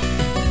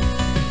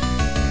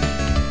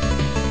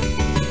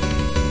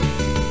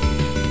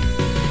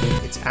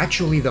 It's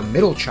actually the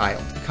middle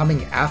child,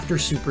 coming after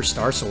Super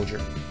Star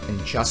Soldier,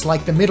 and just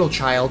like the middle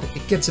child,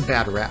 it gets a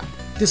bad rap,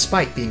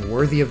 despite being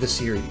worthy of the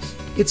series.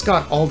 It's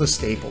got all the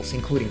staples,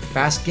 including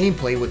fast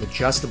gameplay with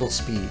adjustable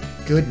speed,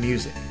 good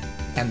music,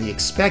 and the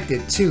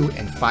expected 2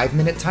 and 5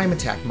 minute time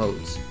attack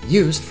modes,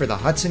 used for the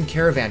Hudson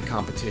Caravan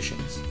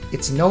competitions.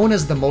 It's known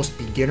as the most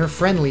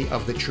beginner-friendly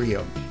of the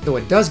trio, though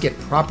it does get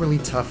properly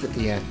tough at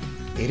the end.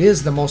 It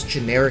is the most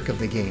generic of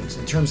the games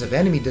in terms of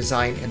enemy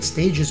design and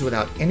stages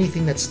without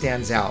anything that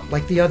stands out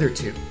like the other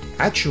 2,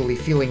 actually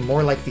feeling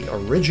more like the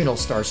original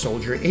Star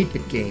Soldier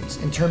 8-bit games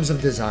in terms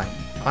of design.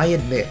 I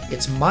admit,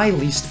 it's my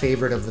least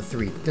favorite of the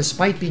 3,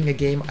 despite being a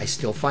game I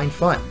still find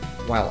fun,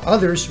 while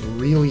others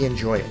really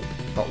enjoy it.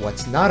 But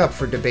what's not up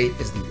for debate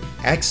is the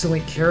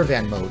excellent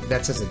Caravan mode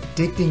that's as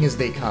addicting as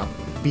they come,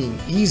 being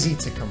easy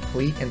to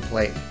complete and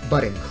play,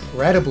 but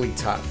incredibly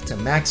tough to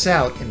max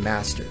out and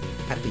master.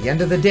 At the end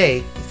of the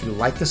day, if you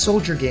like the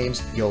Soldier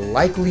games, you'll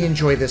likely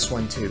enjoy this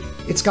one too.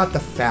 It's got the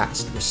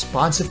fast,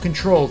 responsive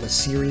control the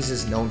series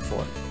is known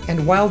for,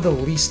 and while the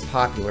least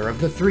popular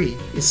of the 3,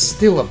 is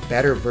still a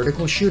better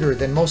vertical shooter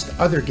than most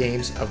other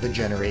games of the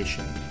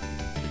generation.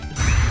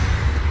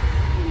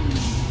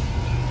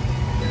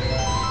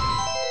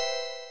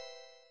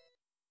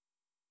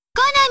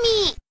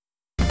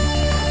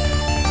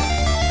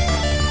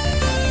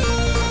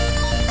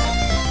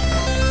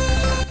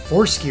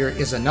 Force Gear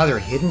is another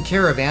hidden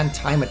Caravan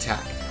time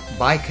attack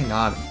by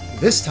Konami,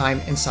 this time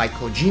inside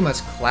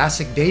Kojima's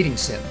classic dating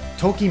sim,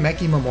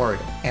 Tokimeki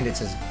Memorial, and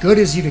it's as good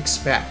as you'd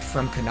expect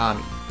from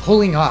Konami,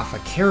 pulling off a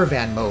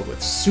Caravan mode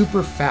with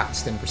super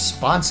fast and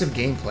responsive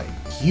gameplay,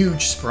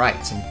 huge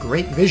sprites and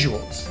great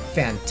visuals,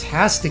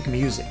 fantastic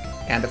music,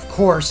 and of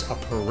course a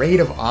parade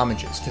of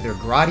homages to their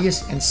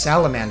Gradius and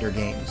Salamander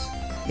games.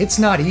 It's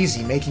not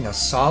easy making a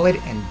solid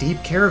and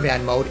deep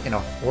Caravan mode in a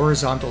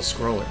horizontal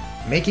scroller,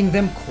 making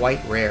them quite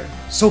rare,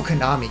 so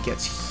Konami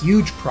gets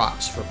huge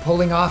props for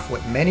pulling off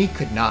what many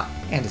could not,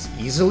 and is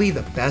easily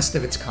the best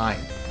of its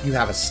kind. You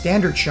have a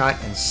standard shot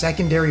and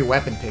secondary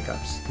weapon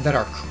pickups that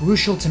are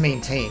crucial to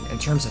maintain in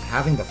terms of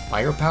having the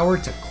firepower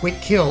to quick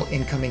kill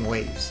incoming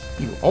waves.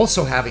 You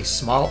also have a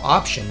small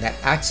option that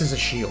acts as a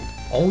shield,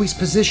 always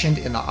positioned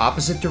in the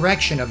opposite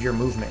direction of your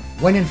movement,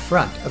 when in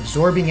front,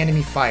 absorbing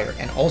enemy fire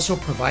and also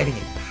providing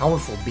a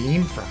powerful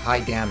beam for high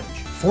damage.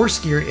 Force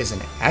Gear is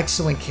an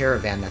excellent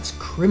Caravan that's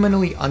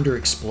criminally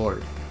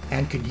underexplored,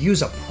 and could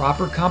use a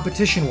proper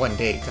competition one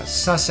day to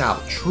suss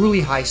out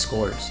truly high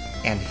scores,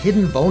 and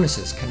hidden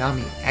bonuses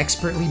Konami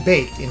expertly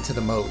baked into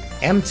the mode.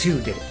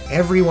 M2 did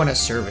everyone a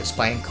service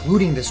by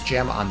including this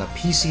gem on the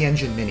PC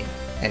Engine Mini,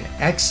 an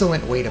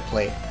excellent way to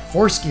play it.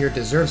 Force Gear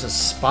deserves a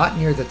spot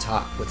near the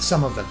top with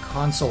some of the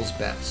console's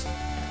best.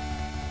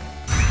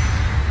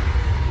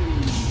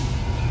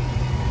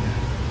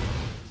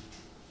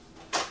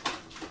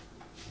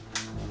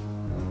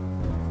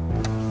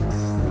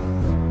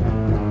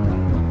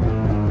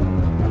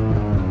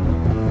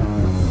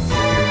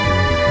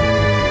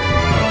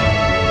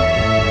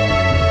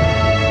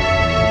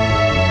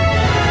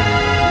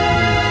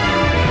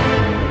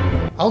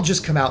 I'll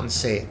just come out and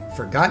say it,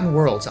 Forgotten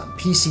Worlds on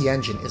PC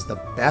Engine is the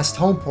best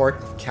home port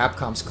of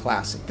Capcom's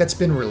classic that's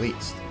been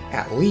released,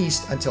 at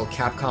least until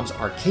Capcom's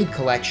arcade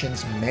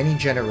collections many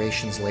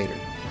generations later.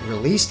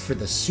 Released for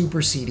the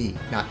SuperCD,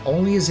 not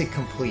only is it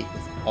complete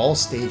with all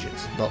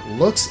stages, but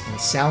looks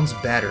and sounds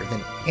better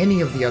than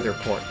any of the other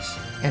ports,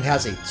 and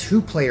has a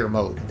 2-player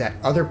mode that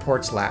other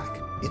ports lack.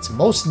 It's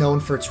most known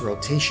for its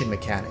rotation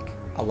mechanic,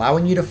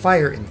 allowing you to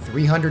fire in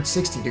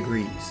 360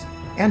 degrees,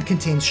 and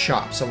contains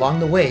shops along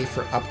the way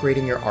for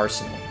upgrading your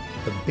arsenal.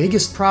 The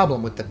biggest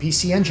problem with the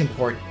PC Engine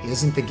port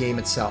isn't the game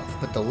itself,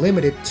 but the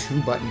limited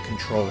 2-button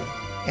controller,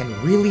 and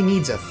really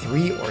needs a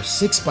 3 or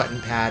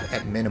 6-button pad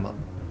at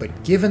minimum.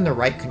 But given the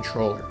right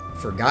controller,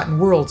 Forgotten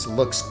Worlds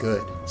looks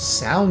good,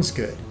 sounds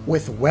good,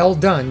 with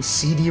well-done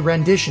CD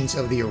renditions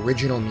of the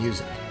original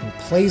music, and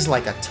plays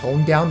like a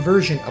toned-down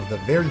version of the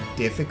very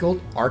difficult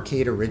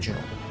arcade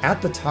original.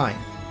 At the time,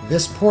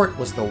 this port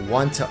was the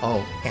one to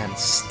own, and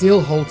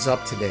still holds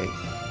up today.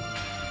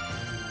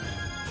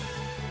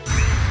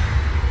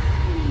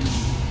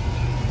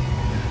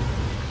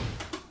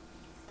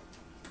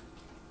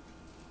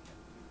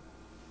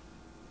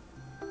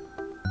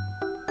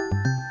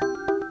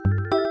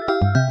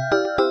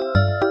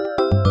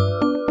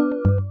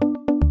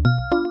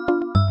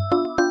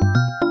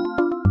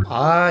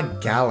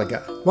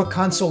 Galaga. What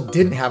console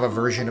didn't have a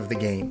version of the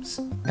games?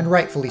 And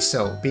rightfully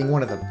so, being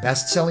one of the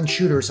best-selling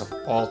shooters of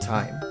all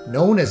time.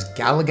 Known as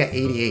Galaga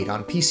 88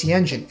 on PC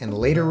Engine and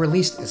later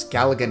released as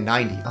Galaga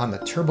 90 on the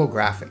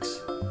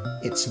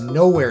TurboGrafx. It's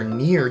nowhere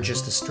near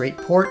just a straight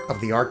port of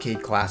the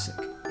arcade classic,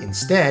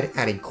 instead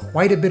adding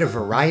quite a bit of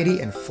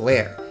variety and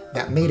flair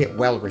that made it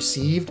well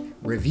received,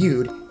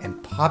 reviewed,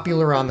 and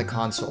popular on the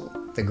console.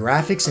 The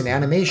graphics and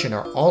animation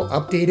are all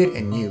updated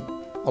and new,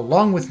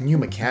 along with new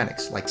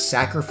mechanics like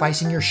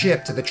sacrificing your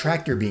ship to the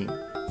tractor beam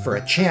for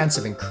a chance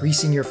of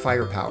increasing your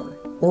firepower,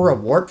 or a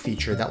warp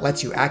feature that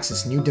lets you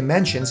access new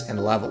dimensions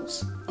and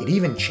levels. It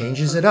even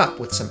changes it up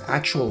with some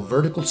actual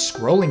vertical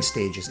scrolling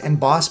stages and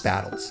boss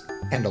battles.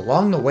 And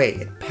along the way,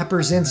 it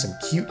peppers in some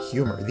cute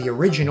humor the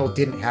original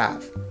didn't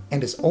have,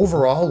 and is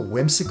overall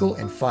whimsical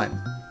and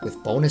fun,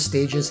 with bonus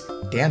stages,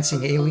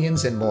 dancing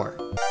aliens, and more.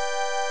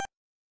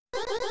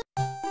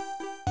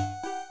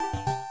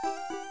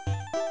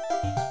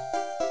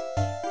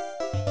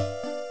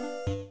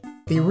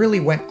 They really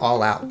went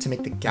all out to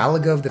make the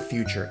Galaga of the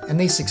future, and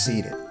they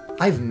succeeded.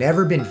 I've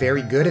never been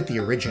very good at the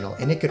original,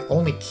 and it could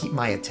only keep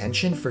my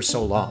attention for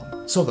so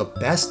long. So the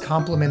best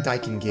compliment I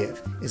can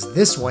give is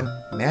this one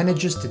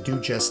manages to do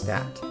just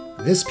that.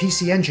 This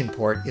PC Engine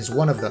port is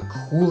one of the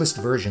coolest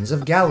versions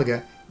of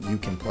Galaga you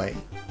can play.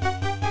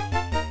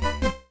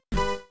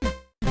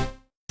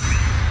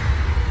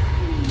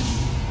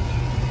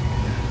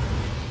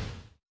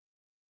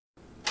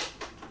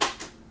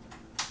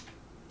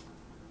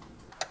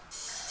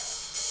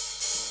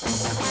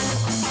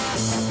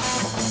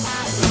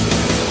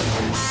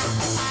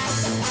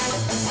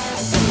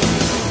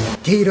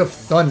 Gate of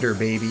Thunder,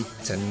 baby.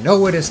 To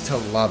know it is to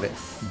love it.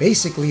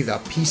 Basically the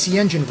PC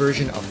Engine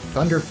version of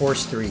Thunder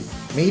Force 3,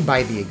 made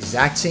by the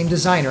exact same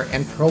designer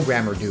and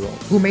programmer duo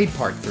who made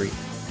Part 3.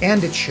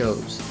 And it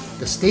shows.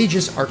 The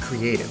stages are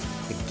creative,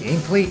 the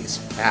gameplay is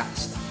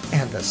fast,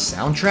 and the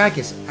soundtrack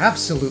is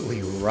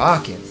absolutely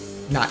rockin'.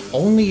 Not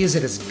only is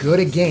it as good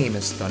a game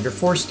as Thunder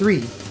Force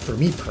 3, for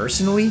me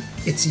personally,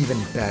 it's even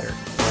better.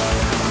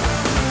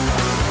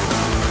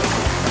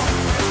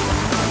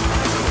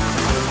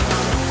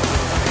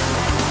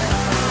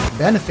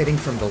 Benefiting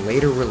from the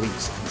later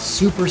release of the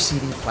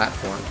SuperCD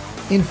platform.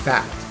 In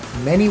fact,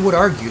 many would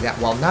argue that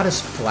while not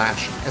as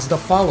flashy as the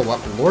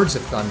follow-up Lords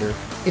of Thunder,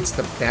 it's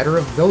the better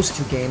of those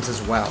two games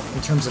as well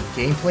in terms of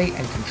gameplay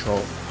and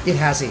control. It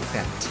has a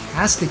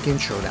fantastic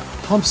intro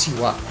that pumps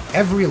you up.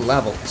 Every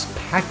level is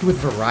packed with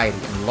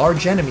variety and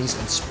large enemies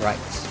and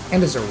sprites,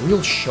 and is a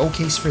real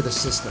showcase for the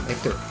system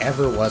if there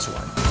ever was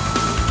one.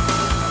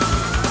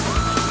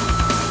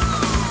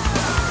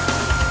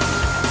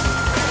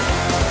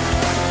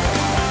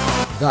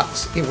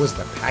 Thus, it was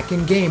the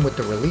pack-in game with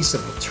the release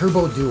of the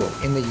Turbo Duo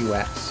in the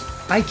US.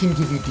 I can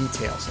give you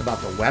details about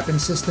the weapon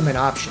system and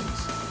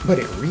options, but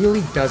it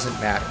really doesn't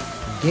matter.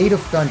 Gate of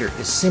Thunder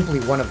is simply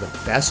one of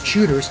the best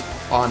shooters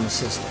on the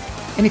system.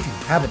 And if you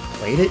haven't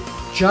played it,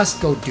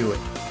 just go do it.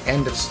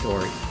 End of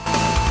story.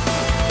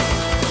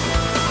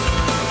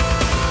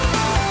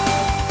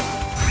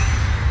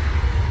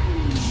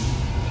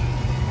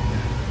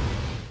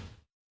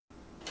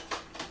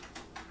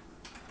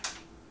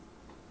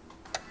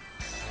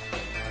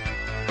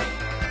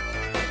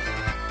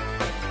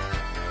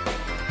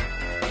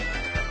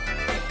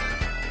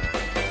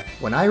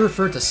 When I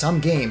refer to some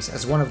games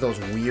as one of those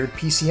weird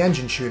PC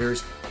Engine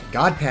shooters,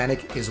 God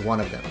Panic is one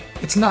of them.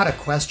 It's not a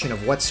question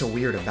of what's so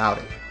weird about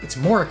it, it's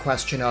more a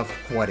question of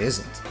what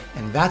isn't.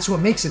 And that's what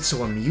makes it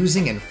so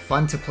amusing and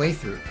fun to play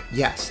through.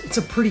 Yes, it's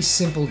a pretty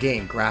simple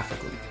game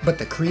graphically, but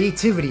the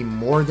creativity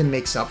more than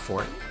makes up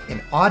for it.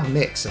 An odd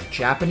mix of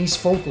Japanese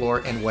folklore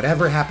and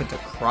whatever happened to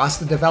cross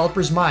the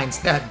developers' minds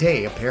that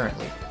day,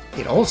 apparently.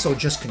 It also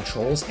just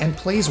controls and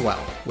plays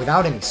well,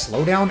 without any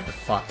slowdown or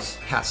fuss,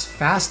 has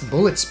fast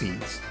bullet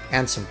speeds,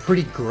 and some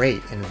pretty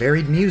great and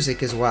varied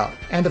music as well.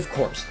 And of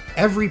course,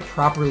 every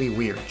properly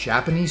weird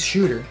Japanese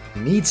shooter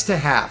needs to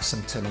have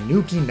some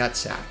tanuki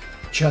nutsack.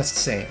 Just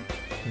saying.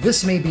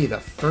 This may be the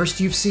first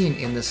you've seen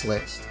in this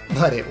list,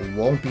 but it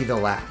won't be the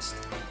last.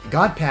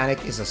 God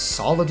Panic is a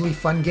solidly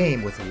fun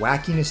game with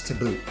wackiness to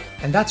boot,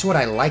 and that's what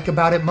I like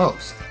about it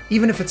most.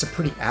 Even if it's a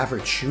pretty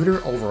average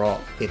shooter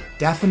overall, it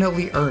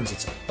definitely earns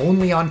its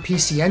only on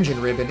PC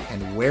Engine ribbon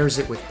and wears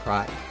it with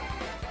pride.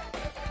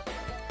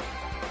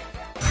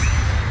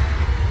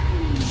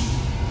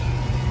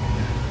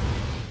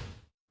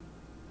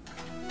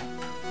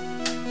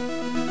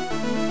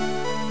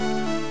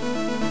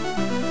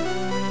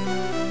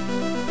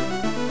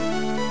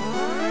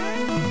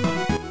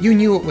 You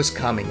knew it was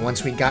coming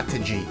once we got to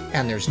G,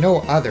 and there's no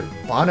other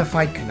bona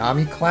fide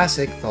Konami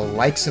classic the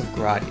likes of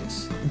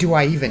Gradius. Do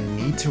I even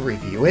need to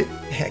review it?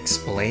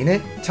 Explain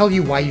it? Tell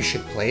you why you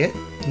should play it?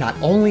 Not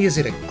only is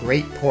it a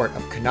great port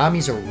of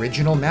Konami's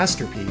original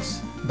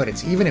masterpiece, but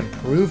it's even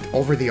improved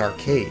over the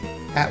arcade,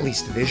 at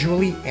least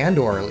visually and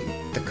orally.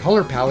 The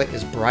color palette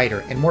is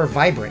brighter and more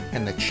vibrant,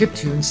 and the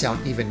chiptunes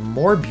sound even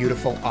more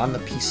beautiful on the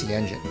PC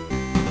Engine.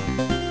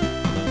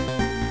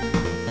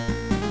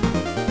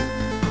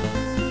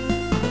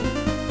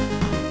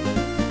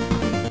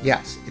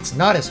 Yes, it's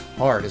not as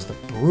hard as the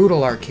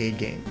brutal arcade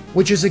game,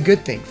 which is a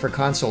good thing for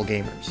console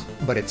gamers,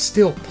 but it's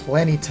still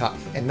plenty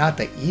tough and not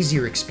the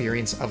easier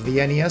experience of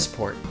the NES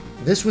port.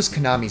 This was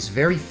Konami's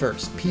very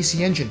first PC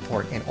Engine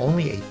port and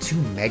only a 2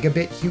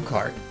 megabit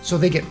HuCard, so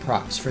they get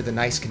props for the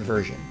nice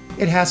conversion.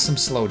 It has some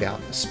slowdown,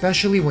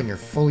 especially when you're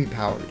fully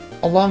powered,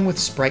 along with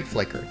sprite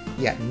flicker,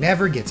 yet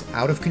never gets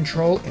out of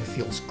control and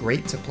feels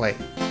great to play.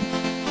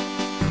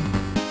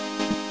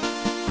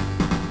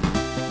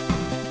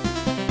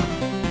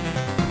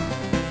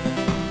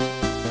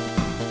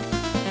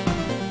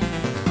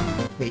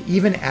 They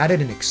even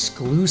added an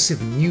exclusive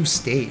new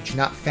stage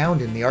not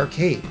found in the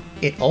arcade.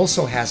 It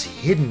also has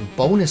hidden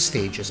bonus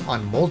stages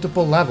on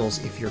multiple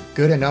levels if you're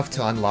good enough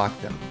to unlock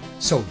them.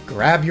 So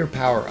grab your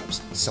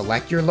power-ups,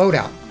 select your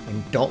loadout,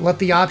 and don't let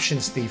the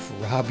options thief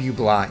rob you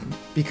blind,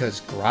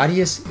 because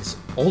Gradius is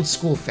old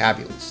school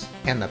fabulous,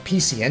 and the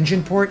PC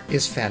Engine port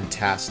is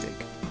fantastic.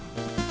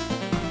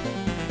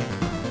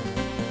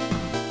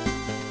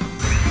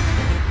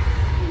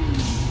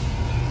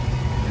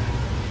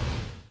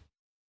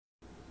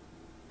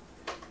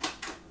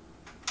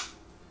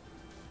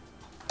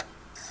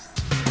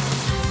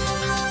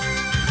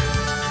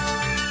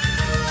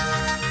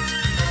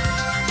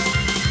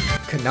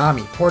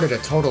 Konami ported a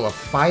total of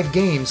 5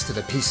 games to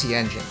the PC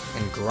Engine,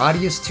 and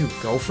Gradius 2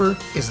 Gopher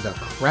is the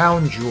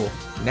crown jewel.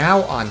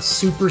 Now on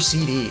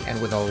SuperCD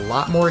and with a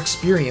lot more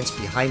experience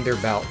behind their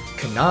belt,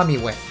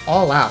 Konami went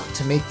all out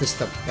to make this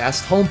the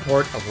best home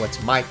port of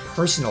what's my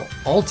personal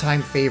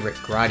all-time favorite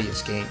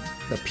Gradius game.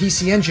 The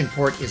PC Engine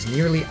port is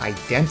nearly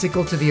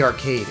identical to the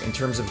arcade in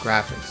terms of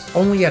graphics,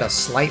 only at a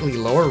slightly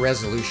lower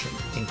resolution,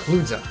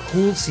 includes a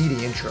cool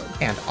CD intro,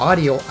 and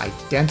audio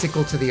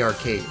identical to the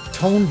arcade,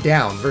 toned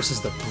down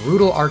versus the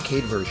brutal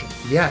arcade version,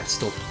 yet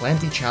still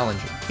plenty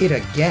challenging. It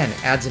again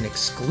adds an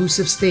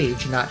exclusive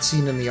stage not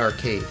seen in the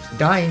arcade.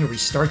 Dying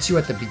restarts you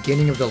at the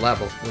beginning of the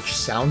level, which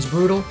sounds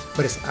brutal,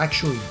 but is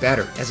actually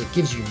better as it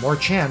gives you more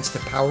chance to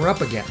power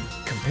up again.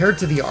 Compared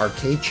to the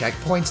arcade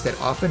checkpoints that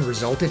often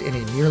resulted in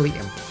a nearly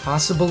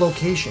impossible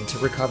location to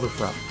recover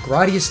from,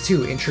 Gradius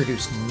 2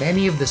 introduced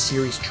many of the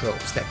series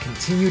tropes that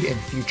continued in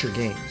future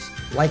games,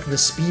 like the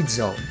speed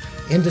zone,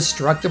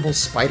 indestructible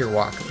spider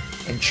walker,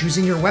 and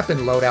choosing your weapon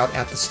loadout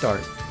at the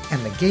start.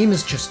 And the game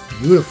is just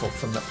beautiful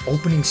from the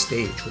opening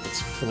stage with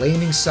its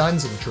flaming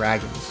suns and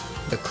dragons,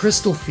 the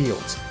crystal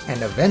fields,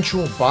 and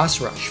eventual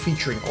boss rush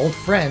featuring old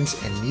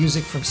friends and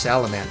music from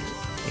Salamander.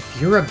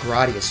 If you're a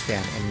Gradius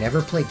fan and never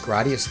played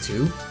Gradius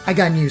 2, I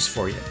got news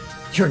for you.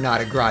 You're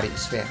not a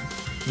Gradius fan.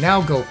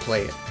 Now go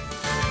play it.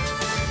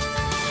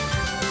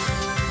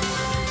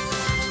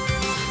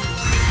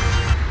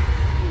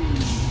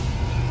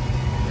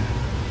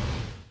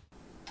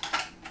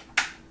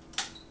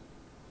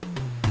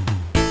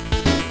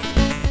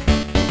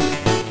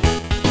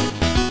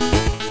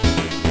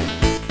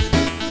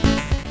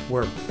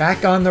 We're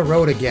back on the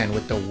road again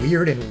with the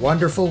weird and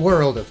wonderful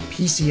world of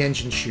PC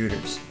Engine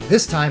shooters,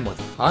 this time with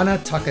Hana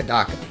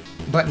Takadaka.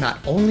 But not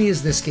only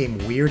is this game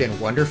weird and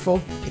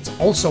wonderful, it's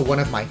also one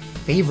of my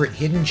favorite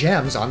hidden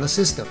gems on the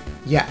system.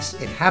 Yes,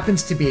 it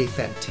happens to be a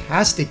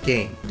fantastic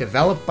game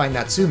developed by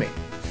Natsume,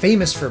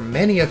 famous for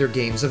many other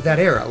games of that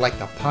era like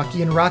the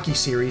Pocky and Rocky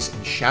series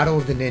and Shadow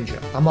of the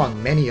Ninja,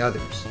 among many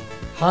others.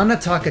 Hana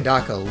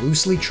Takadaka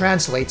loosely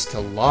translates to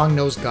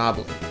long-nosed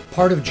goblin,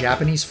 part of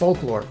Japanese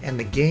folklore, and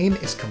the game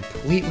is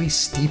completely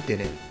steeped in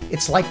it.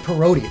 It's like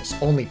Parodius,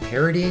 only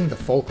parodying the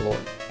folklore,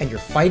 and you're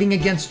fighting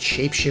against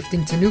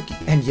shape-shifting Tanuki.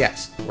 And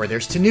yes, where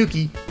there's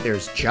Tanuki,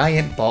 there's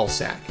giant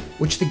ballsack,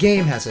 which the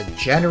game has a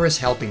generous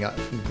helping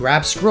of. You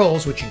grab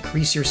scrolls which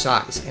increase your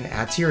size and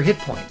add to your hit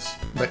points,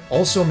 but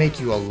also make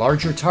you a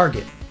larger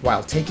target,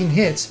 while taking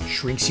hits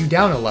shrinks you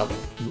down a level.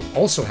 You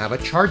also have a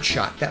charge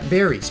shot that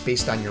varies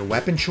based on your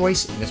weapon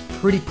choice and is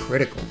pretty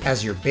critical,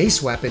 as your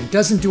base weapon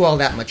doesn't do all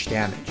that much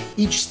damage.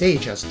 Each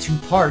stage has 2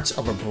 parts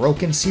of a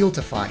broken seal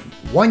to find.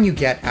 One you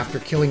get after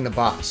killing the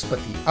boss, but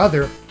the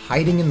other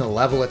hiding in the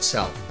level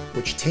itself,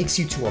 which takes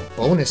you to a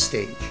bonus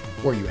stage,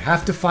 where you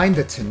have to find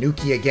the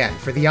Tanuki again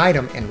for the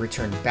item and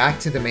return back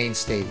to the main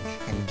stage,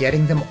 and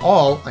getting them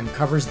all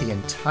uncovers the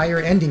entire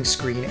ending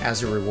screen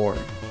as a reward.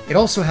 It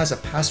also has a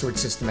password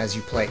system as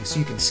you play, so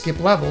you can skip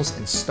levels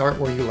and start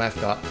where you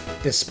left off.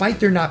 Despite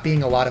there not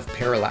being a lot of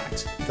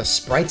parallax, the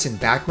sprites and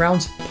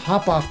backgrounds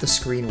pop off the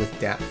screen with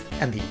depth,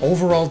 and the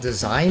overall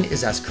design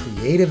is as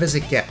creative as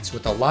it gets,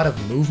 with a lot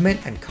of movement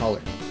and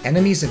color.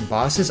 Enemies and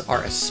bosses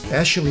are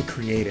especially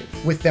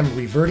creative, with them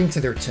reverting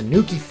to their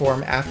Tanuki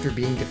form after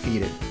being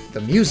defeated.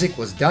 The music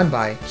was done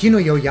by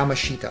Kinoyo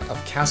Yamashita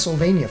of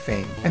Castlevania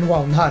fame, and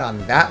while not on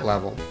that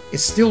level,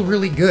 is still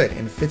really good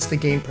and fits the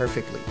game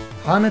perfectly.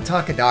 Hana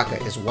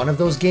Takadaka is one of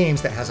those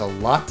games that has a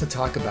lot to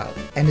talk about,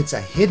 and it's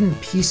a hidden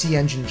PC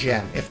Engine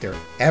gem if there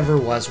ever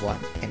was one.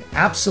 An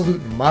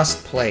absolute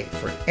must-play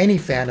for any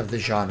fan of the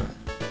genre.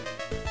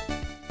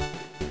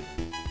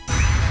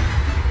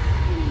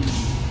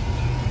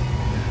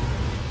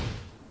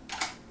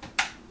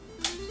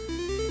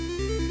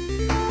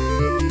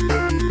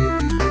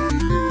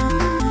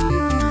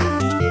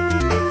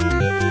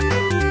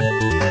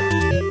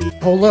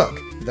 Oh look,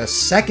 the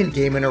second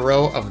game in a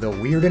row of the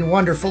weird and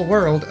wonderful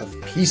world of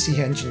PC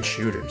Engine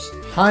shooters.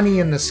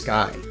 Hani in the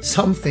Sky.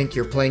 Some think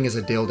you're playing as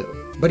a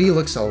dildo, but he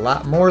looks a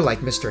lot more like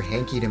Mr.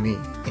 Hanky to me.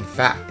 In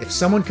fact, if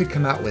someone could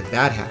come out with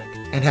that hack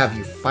and have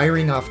you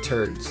firing off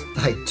turds,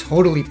 I'd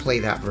totally play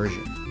that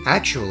version.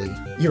 Actually,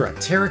 you're a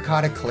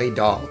terracotta clay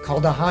doll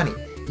called a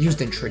Hani,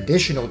 used in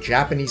traditional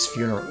Japanese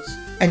funerals.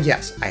 And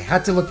yes, I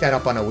had to look that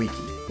up on a wiki.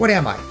 What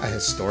am I, a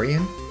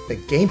historian? The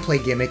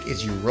gameplay gimmick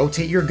is you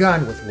rotate your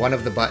gun with one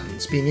of the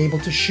buttons, being able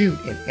to shoot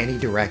in any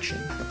direction.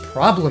 The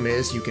problem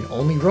is you can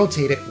only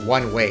rotate it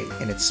one way,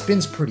 and it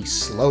spins pretty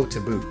slow to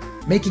boot,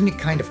 making it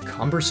kind of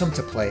cumbersome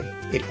to play.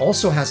 It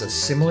also has a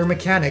similar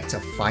mechanic to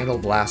Final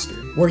Blaster,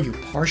 where you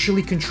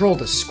partially control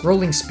the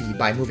scrolling speed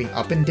by moving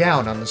up and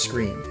down on the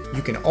screen.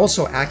 You can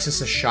also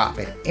access a shop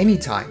at any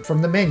time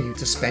from the menu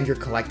to spend your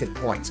collected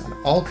points on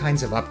all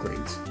kinds of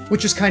upgrades,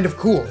 which is kind of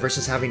cool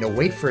versus having to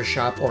wait for a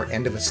shop or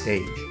end of a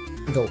stage.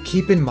 Though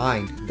keep in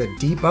mind, the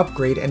deep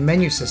upgrade and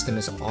menu system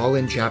is all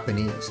in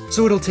Japanese,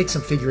 so it'll take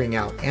some figuring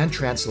out and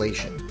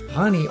translation.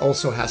 Hani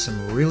also has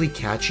some really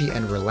catchy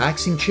and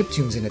relaxing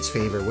chiptunes in its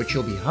favor, which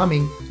you'll be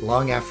humming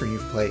long after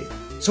you've played.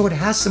 So it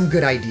has some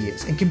good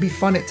ideas and can be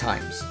fun at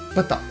times,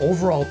 but the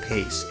overall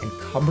pace and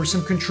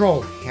cumbersome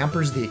control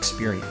hampers the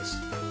experience.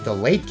 The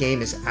late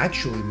game is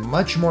actually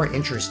much more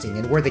interesting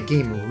and where the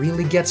game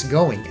really gets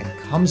going and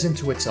comes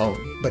into its own,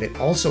 but it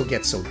also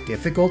gets so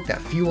difficult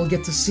that few will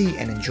get to see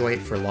and enjoy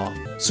it for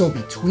long. So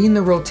between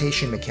the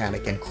rotation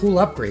mechanic and cool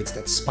upgrades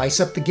that spice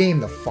up the game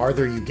the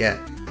farther you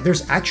get,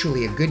 there's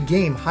actually a good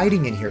game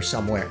hiding in here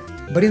somewhere.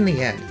 But in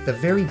the end, the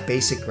very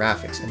basic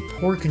graphics and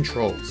poor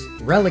controls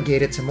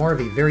relegate it to more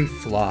of a very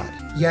flawed,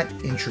 yet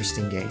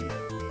interesting game.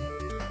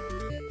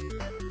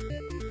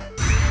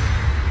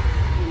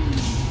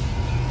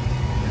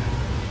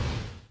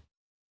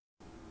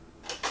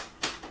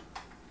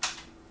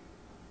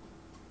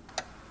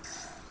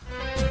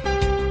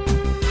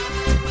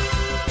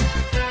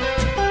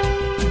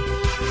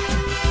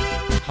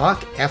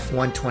 HuC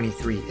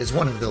F123 is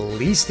one of the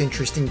least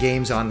interesting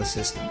games on the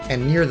system,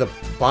 and near the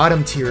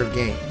bottom tier of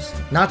games.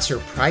 Not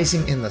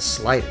surprising in the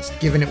slightest,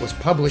 given it was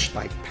published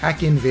by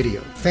Pack-In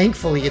Video.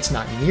 Thankfully, it's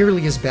not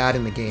nearly as bad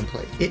in the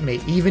gameplay. It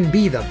may even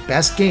be the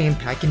best game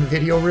Pack-In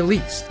Video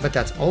released, but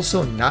that's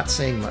also not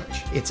saying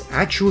much. It's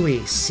actually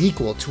a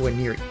sequel to a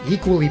near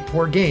equally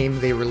poor game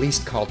they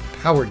released called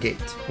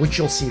Powergate, which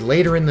you'll see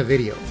later in the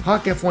video.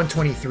 HuC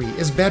F123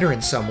 is better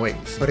in some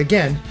ways, but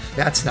again,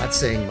 that's not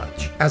saying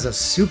much. As a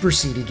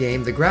SuperCD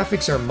game, the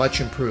graphics are much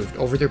improved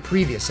over their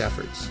previous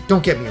efforts.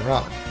 Don't get me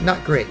wrong,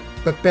 not great,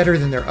 but better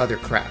than their other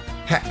crap.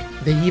 Heck,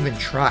 they even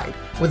tried,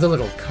 with a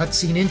little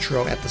cutscene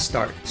intro at the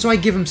start, so I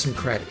give them some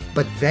credit.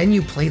 But then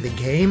you play the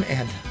game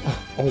and,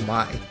 oh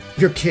my.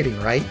 You're kidding,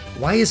 right?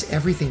 Why is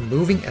everything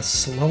moving as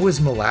slow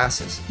as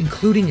molasses,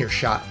 including your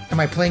shot?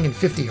 Am I playing in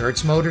 50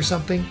 Hz mode or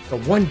something? The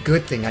one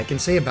good thing I can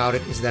say about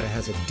it is that it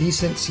has a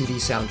decent CD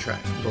soundtrack.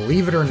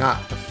 Believe it or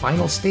not, the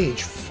final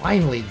stage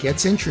finally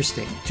gets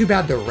interesting. Too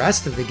bad the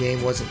rest of the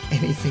game wasn't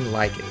anything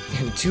like it,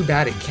 and too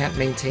bad it can't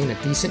maintain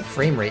a decent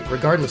frame rate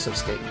regardless of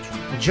stage.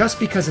 Just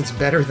because it's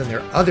better than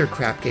their other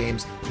crap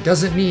games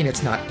doesn't mean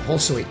it's not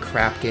also a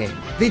crap game.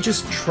 They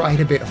just tried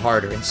a bit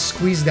harder and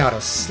squeezed out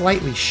a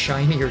slightly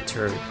shinier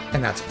turd.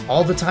 And that's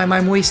all the time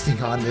I'm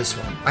wasting on this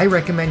one. I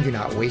recommend you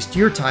not waste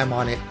your time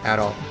on it at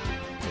all.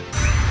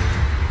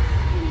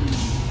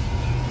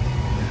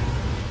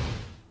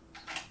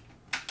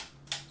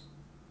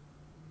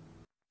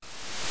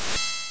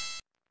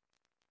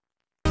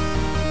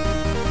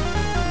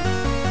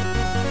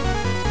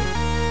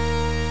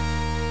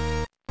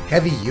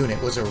 Heavy Unit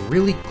was a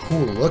really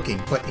cool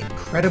looking but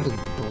incredibly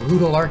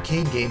brutal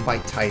arcade game by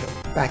Taito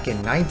back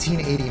in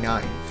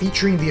 1989,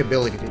 featuring the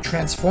ability to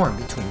transform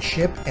between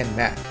ship and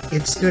mech.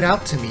 It stood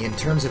out to me in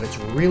terms of its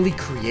really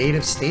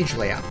creative stage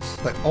layouts,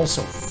 but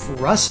also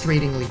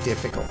frustratingly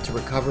difficult to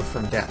recover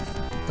from death.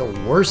 The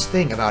worst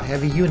thing about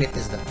Heavy Unit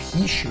is the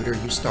pea shooter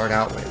you start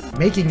out with,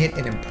 making it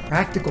an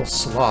impractical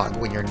slog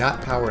when you're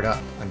not powered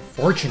up.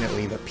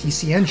 Unfortunately, the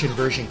PC Engine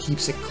version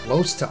keeps it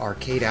close to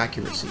arcade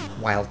accuracy,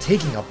 while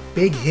taking a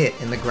big hit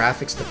in the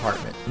graphics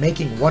department,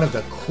 making one of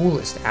the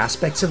coolest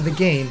aspects of the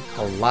game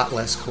a lot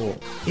less cool.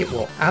 It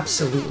will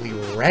absolutely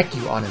wreck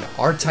you on an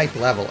R-Type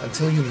level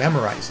until you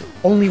memorize it,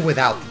 only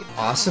without the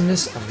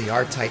awesomeness of the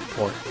R-Type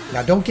port.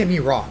 Now don't get me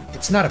wrong,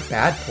 it's not a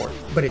bad port,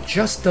 but it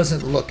just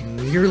doesn't look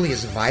nearly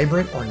as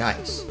vibrant or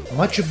nice.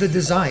 Much of the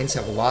designs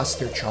have lost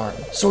their charm,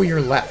 so you're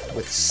left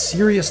with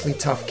seriously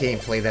tough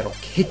gameplay that'll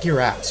kick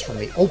your ass from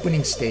the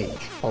opening stage,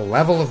 a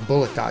level of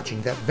bullet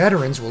dodging that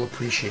veterans will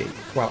appreciate,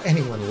 while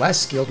anyone less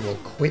skilled will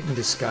quit in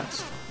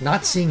disgust,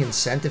 not seeing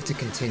incentive to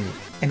continue.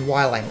 And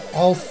while I'm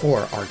all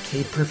for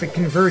arcade-perfect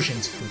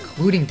conversions,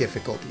 including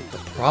difficulty, the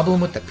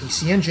problem with the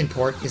PC Engine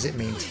port is it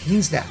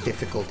maintains that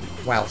difficulty,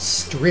 while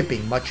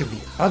stripping much of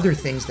the other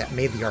things that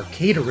made the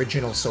arcade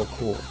original so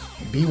cool.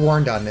 Be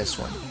warned on this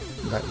one,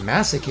 but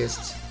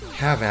masochists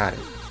have at it.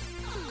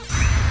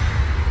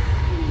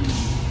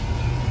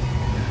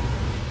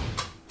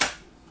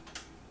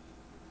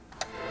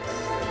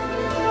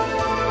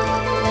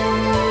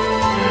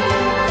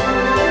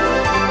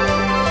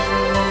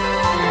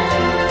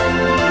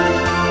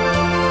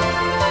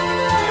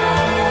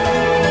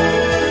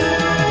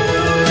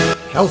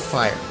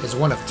 Hellfire is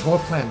one of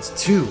Toaplan's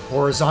 2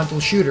 horizontal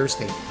shooters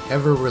they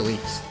ever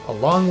released,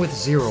 along with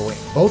Zero Wing,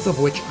 both of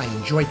which I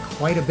enjoyed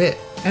quite a bit.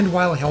 And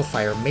while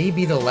Hellfire may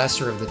be the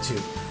lesser of the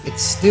two,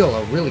 it's still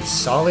a really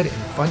solid and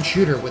fun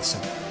shooter with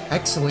some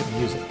excellent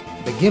music.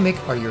 The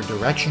gimmick are your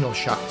directional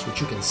shots,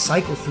 which you can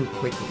cycle through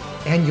quickly,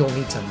 and you'll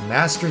need to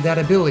master that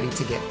ability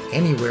to get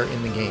anywhere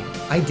in the game.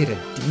 I did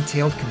a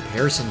detailed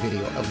comparison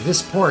video of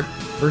this port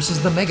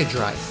versus the Mega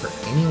Drive for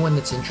anyone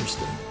that's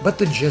interested, but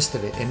the gist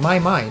of it, in my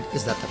mind,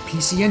 is that the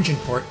PC Engine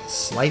port is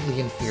slightly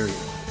inferior.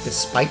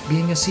 Despite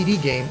being a CD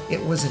game,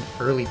 it was an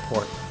early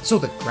port, so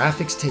the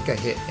graphics take a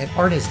hit and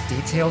aren't as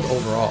detailed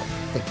overall.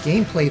 The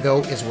gameplay though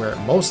is where it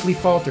mostly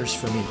falters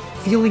for me,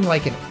 feeling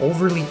like an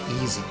overly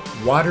easy,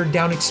 watered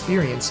down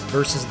experience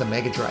versus the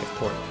Mega Drive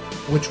port,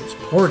 which was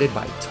ported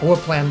by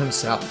Toaplan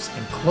themselves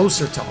and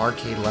closer to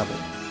arcade level.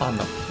 On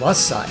the plus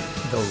side,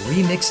 the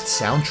remixed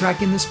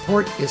soundtrack in this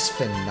port is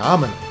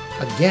phenomenal,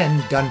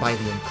 again done by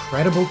the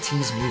incredible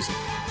T's music,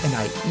 and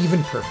I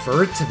even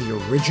prefer it to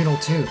the original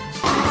tunes.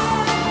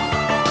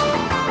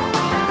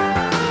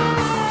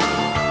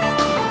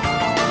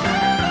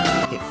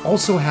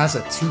 Also has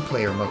a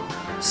 2-player mode,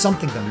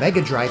 something the Mega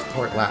Drive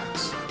port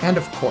lacks. And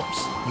of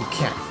course, you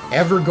can't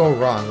ever go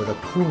wrong with a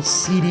cool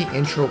CD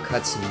intro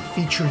cutscene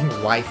featuring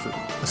Waifu,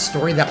 a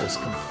story that was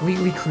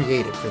completely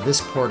created for this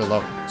port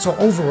alone. So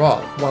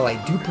overall, while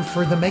I do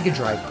prefer the Mega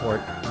Drive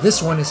port,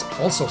 this one is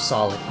also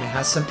solid and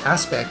has some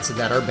aspects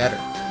that are better,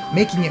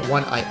 making it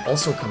one I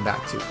also come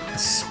back to,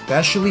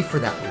 especially for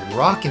that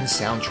rockin'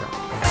 soundtrack.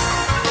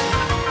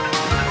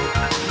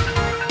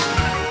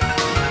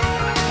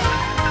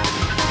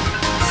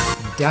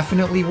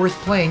 Definitely worth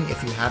playing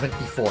if you haven't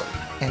before,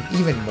 and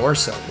even more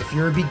so if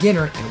you're a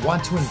beginner and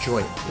want to enjoy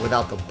it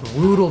without the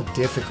brutal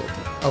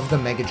difficulty of the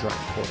Mega Drive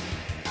port.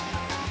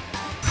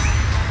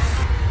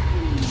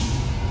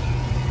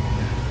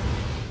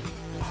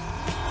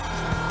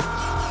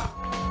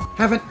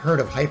 Haven't heard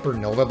of Hyper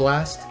Nova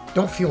Blast?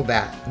 Don't feel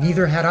bad,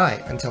 neither had I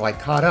until I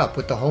caught up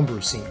with the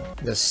homebrew scene,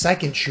 the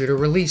second shooter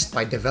released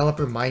by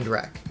developer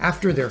Mindrack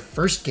after their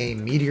first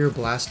game Meteor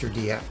Blaster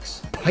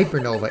DX.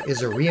 Hypernova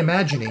is a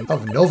reimagining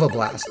of Nova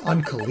Blast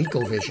on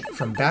ColecoVision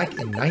from back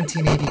in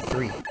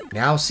 1983,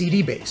 now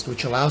CD-based,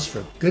 which allows for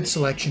a good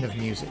selection of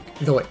music.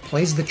 Though it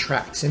plays the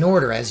tracks in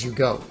order as you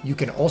go, you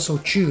can also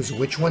choose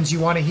which ones you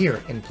want to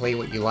hear and play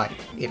what you like.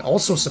 It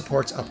also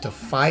supports up to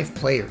 5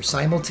 players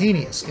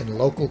simultaneous in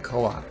local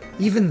co-op.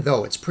 Even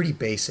though it's pretty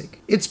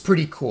basic, it's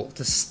pretty cool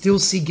to still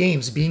see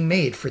games being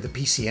made for the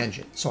PC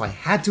Engine, so I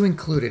had to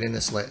include it in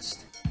this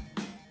list.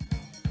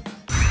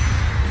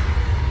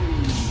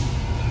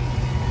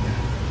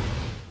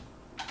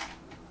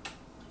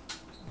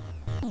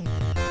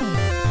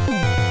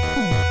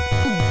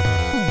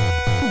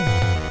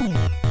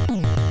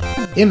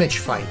 Image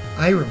Fight,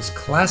 Irem's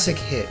classic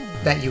hit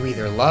that you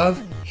either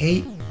love,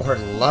 hate, or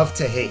love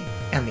to hate.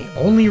 And the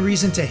only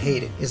reason to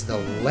hate it is the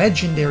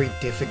legendary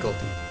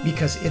difficulty,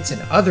 because it's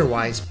an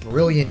otherwise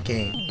brilliant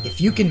game.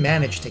 If you can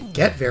manage to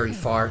get very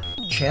far,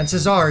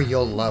 chances are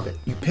you'll love it.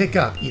 You pick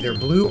up either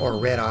blue or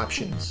red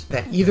options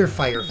that either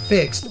fire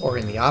fixed or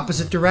in the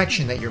opposite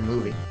direction that you're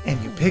moving,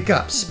 and you pick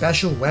up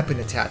special weapon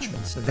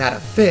attachments that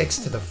affix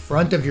to the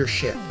front of your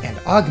ship and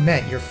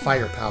augment your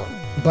firepower.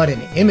 But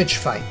in Image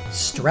Fight,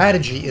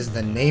 strategy is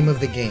the name of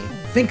the game.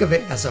 Think of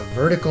it as a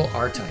vertical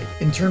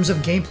R-type in terms of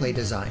gameplay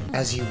design,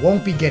 as you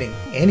won't be getting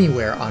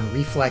anywhere on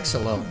reflex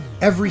alone.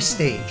 Every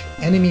stage,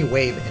 enemy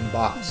wave, and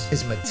boss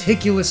is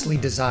meticulously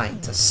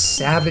designed to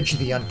savage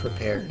the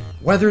unprepared,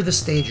 whether the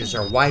stages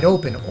are wide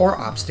open or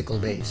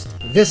obstacle-based.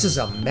 This is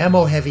a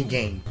memo-heavy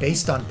game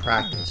based on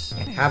practice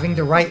and having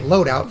the right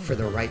loadout for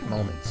the right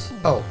moments.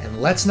 Oh,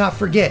 and let's not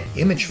forget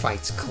Image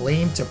Fight's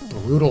claim to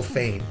brutal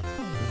fame,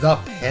 the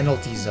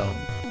penalty zone.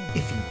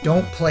 If you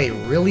don't play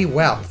really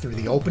well through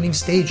the opening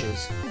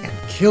stages and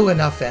kill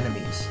enough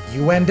enemies,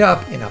 you end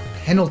up in a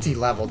penalty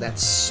level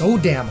that's so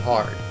damn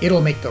hard,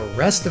 it'll make the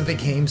rest of the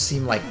game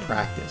seem like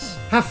practice.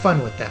 Have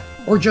fun with that,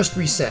 or just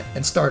reset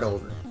and start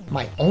over.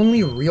 My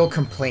only real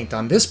complaint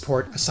on this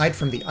port, aside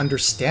from the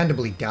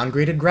understandably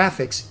downgraded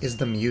graphics, is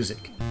the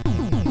music.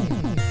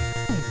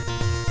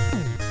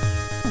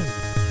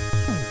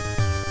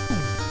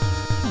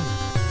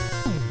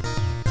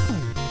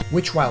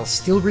 Which, while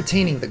still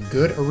retaining the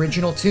good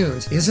original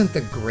tunes, isn't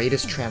the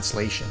greatest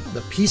translation.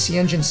 The PC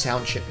Engine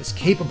sound chip is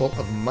capable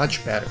of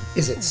much better.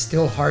 Is it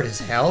still hard as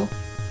hell?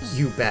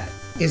 You bet.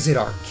 Is it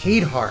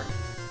arcade hard?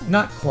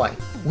 Not quite,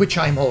 which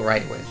I'm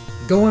alright with.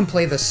 Go and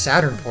play the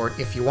Saturn port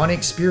if you want to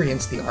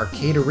experience the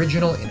arcade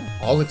original in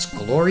all its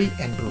glory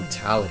and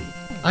brutality.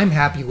 I'm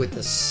happy with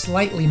the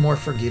slightly more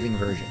forgiving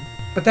version.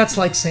 But that's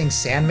like saying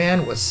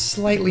Sandman was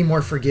slightly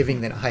more forgiving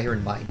than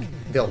Iron Mike.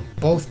 They'll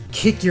both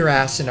kick your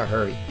ass in a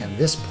hurry, and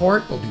this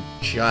port will do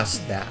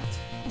just that.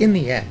 In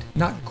the end,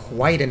 not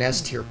quite an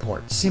S-tier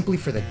port, simply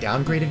for the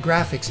downgraded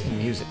graphics and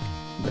music,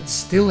 but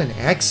still an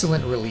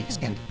excellent release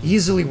and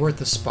easily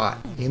worth a spot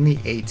in the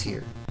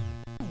A-tier.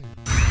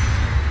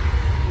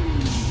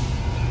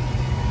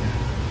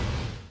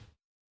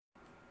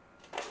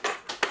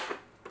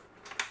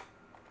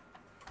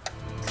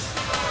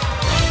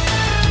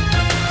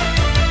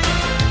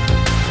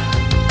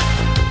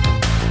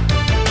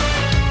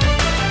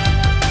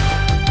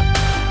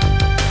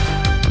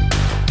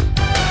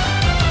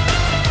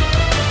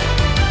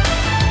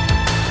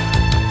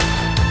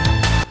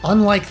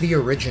 Unlike the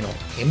original,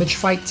 Image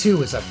Fight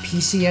 2 is a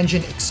PC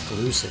Engine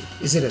exclusive.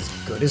 Is it as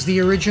good as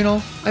the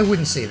original? I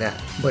wouldn't say that,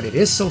 but it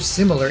is so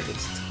similar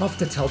it's tough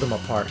to tell them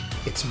apart.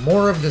 It's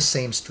more of the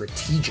same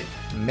strategic,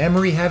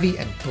 memory-heavy,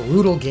 and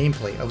brutal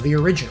gameplay of the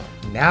original,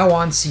 now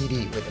on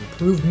CD with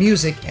improved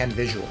music and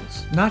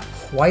visuals. Not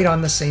quite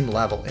on the same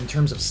level in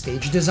terms of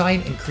stage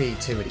design and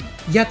creativity,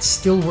 yet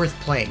still worth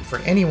playing for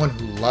anyone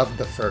who loved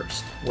the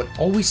first. What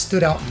always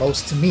stood out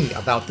most to me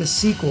about this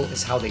sequel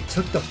is how they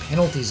took the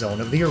penalty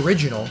zone of the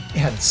original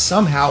and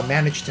somehow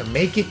managed to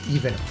make it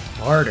even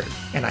harder.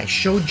 And I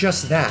showed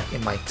just that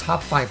in my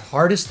top 5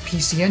 hardest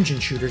PC Engine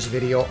shooters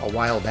video a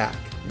while back.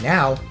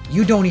 Now,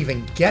 you don't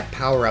even get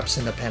power-ups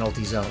in the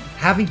penalty zone,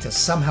 having to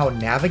somehow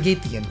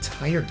navigate the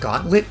entire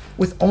gauntlet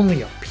with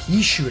only a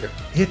pea shooter.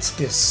 It's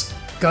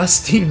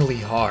disgustingly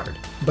hard.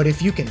 But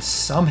if you can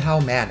somehow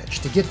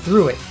manage to get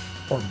through it,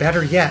 or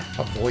better yet,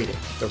 avoid it,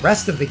 the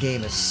rest of the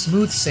game is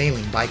smooth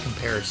sailing by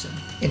comparison.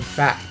 In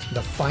fact,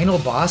 the final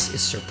boss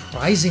is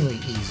surprisingly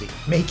easy,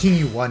 making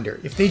you wonder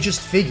if they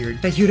just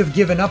figured that you'd have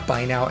given up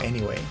by now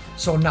anyway.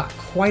 So not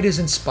quite as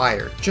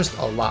inspired, just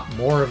a lot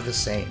more of the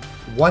same.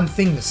 One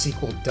thing the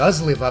sequel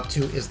does live up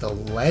to is the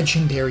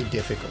legendary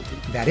difficulty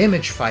that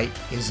Image Fight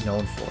is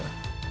known for.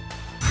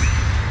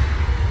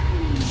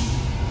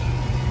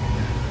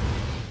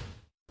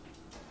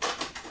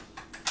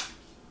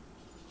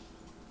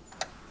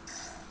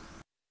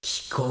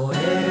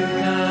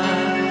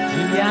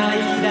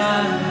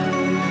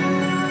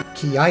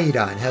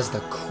 Kiaidan has the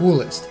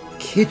coolest,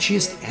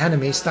 kitschiest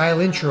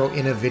anime-style intro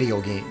in a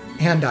video game,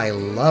 and I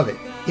love it.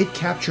 It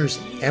captures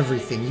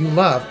everything you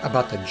love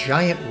about the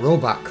giant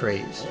robot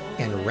craze,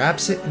 and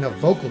wraps it in a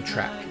vocal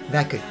track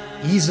that could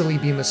easily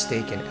be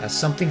mistaken as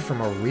something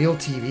from a real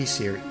TV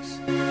series.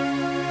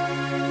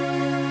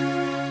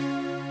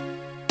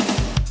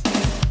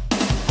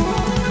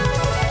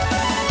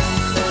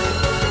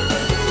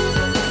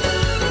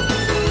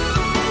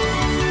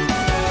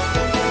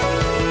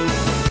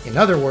 In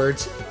other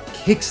words, it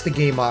kicks the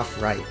game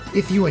off right.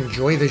 If you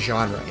enjoy the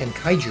genre and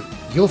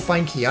kaiju, you'll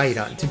find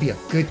Kiaidan to be a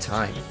good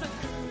time.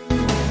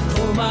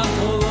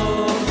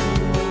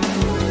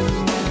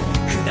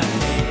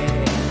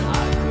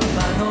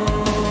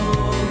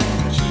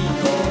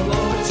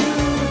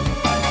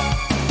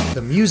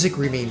 The music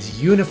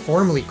remains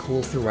uniformly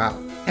cool throughout,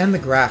 and the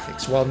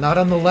graphics, while not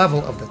on the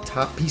level of the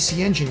top PC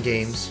Engine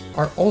games,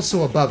 are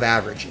also above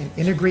average and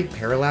integrate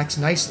parallax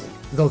nicely.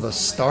 Though the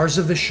stars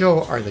of the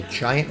show are the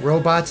giant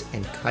robots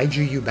and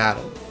kaiju you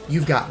battle.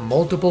 You've got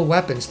multiple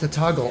weapons to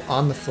toggle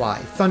on the fly,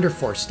 Thunder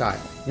Force style,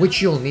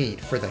 which you'll need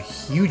for the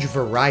huge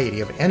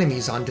variety of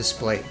enemies on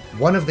display.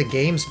 One of the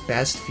game's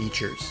best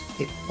features.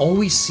 It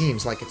always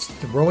seems like it's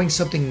throwing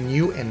something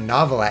new and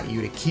novel at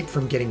you to keep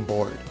from getting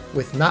bored,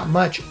 with not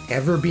much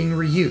ever being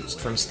reused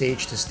from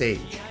stage to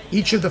stage.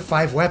 Each of the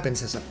 5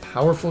 weapons has a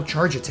powerful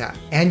charge attack,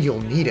 and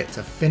you'll need it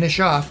to finish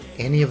off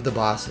any of the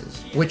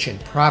bosses, which in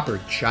proper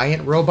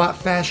giant robot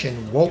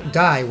fashion won't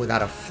die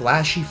without a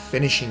flashy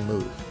finishing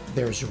move.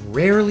 There's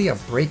rarely a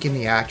break in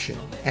the action,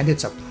 and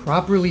it's a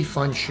properly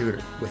fun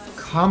shooter, with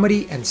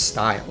comedy and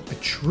style, a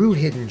true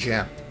hidden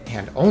gem,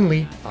 and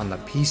only on the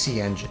PC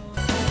Engine.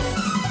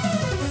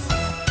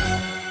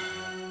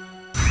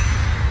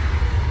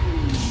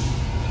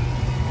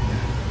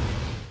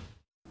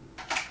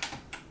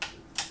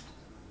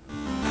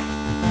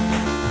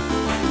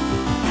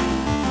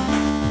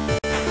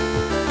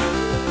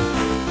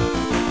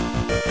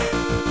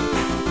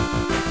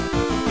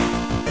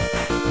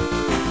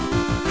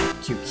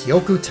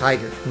 Yoku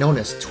Tiger, known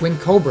as Twin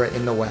Cobra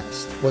in the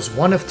West, was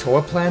one of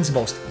Toaplan's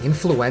most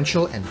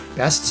influential and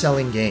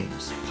best-selling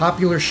games.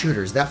 Popular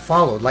shooters that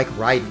followed, like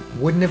Raiden,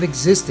 wouldn't have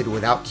existed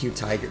without Q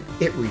Tiger.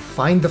 It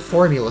refined the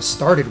formula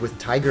started with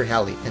Tiger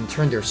Heli and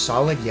turned their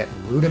solid yet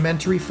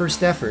rudimentary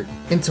first effort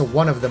into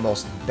one of the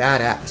most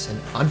badass and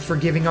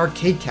unforgiving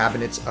arcade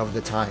cabinets of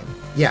the time.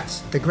 Yes,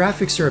 the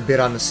graphics are a bit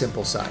on the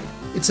simple side.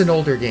 It's an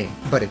older game,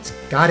 but it's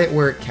got it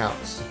where it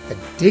counts.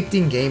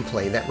 Addicting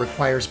gameplay that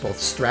requires both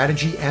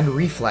strategy and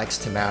reflex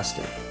to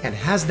master, and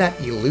has that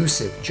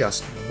elusive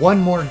just one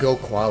more go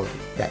quality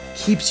that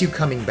keeps you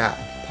coming back.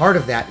 Part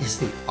of that is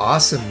the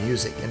awesome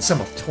music and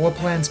some of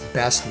Toaplan's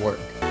best work.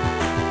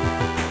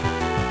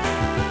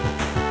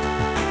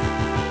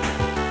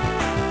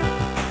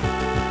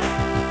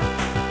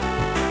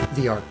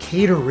 The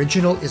arcade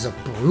original is a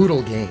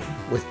brutal game,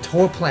 with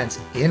Toaplan's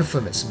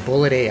infamous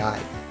bullet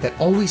AI that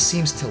always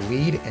seems to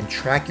lead and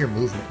track your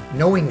movement,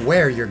 knowing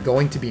where you're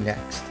going to be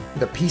next.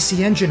 The PC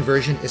Engine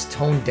version is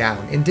toned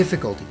down in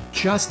difficulty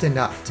just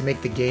enough to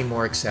make the game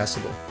more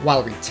accessible,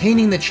 while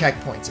retaining the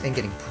checkpoints and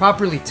getting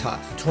properly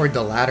tough toward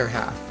the latter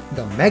half.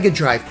 The Mega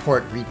Drive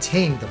port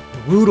retained the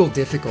brutal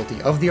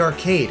difficulty of the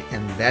arcade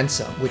and then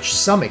some, which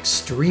some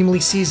extremely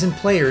seasoned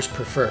players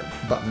prefer,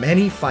 but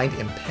many find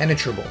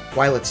impenetrable,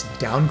 while its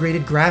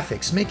downgraded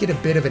graphics make it a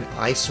bit of an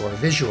eyesore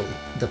visually.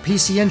 The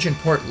PC Engine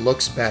port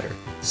looks better,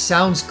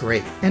 sounds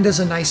great, and has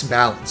a nice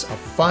balance of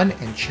fun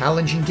and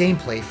challenging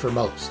gameplay for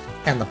most.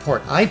 And the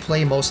port I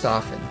play most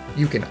often.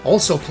 You can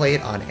also play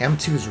it on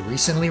M2's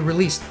recently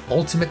released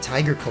Ultimate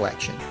Tiger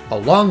Collection,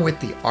 along with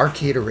the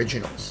arcade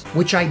originals,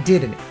 which I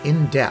did an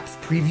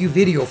in-depth preview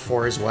video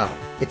for as well.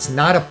 It's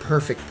not a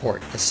perfect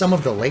port, as some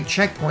of the late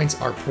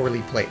checkpoints are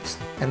poorly placed,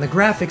 and the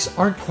graphics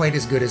aren't quite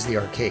as good as the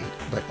arcade,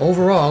 but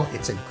overall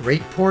it's a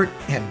great port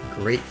and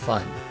great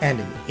fun,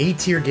 and an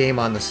A-tier game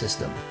on the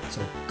system.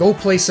 So go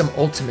play some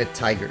Ultimate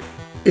Tiger.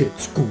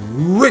 It's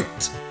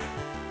great!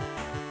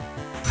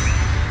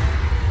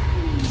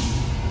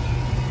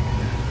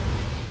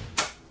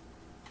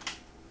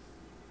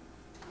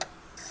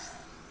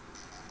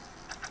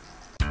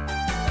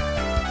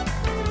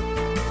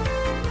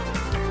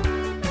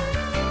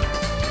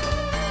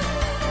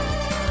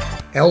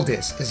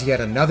 Eldis is yet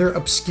another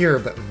obscure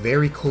but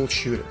very cool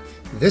shooter,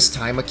 this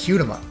time a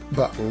cute-em-up,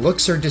 but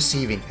looks are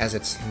deceiving as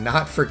it's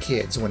not for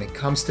kids when it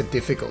comes to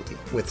difficulty,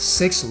 with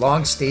 6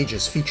 long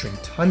stages featuring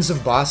tons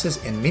of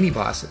bosses and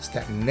mini-bosses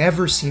that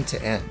never seem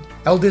to end.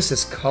 Eldis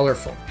is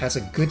colorful, has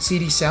a good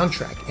CD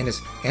soundtrack, and is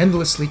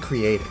endlessly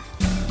creative.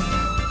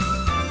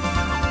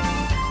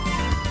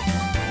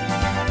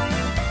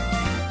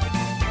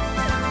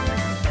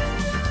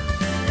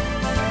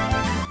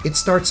 It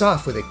starts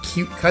off with a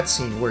cute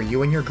cutscene where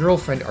you and your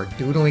girlfriend are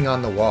doodling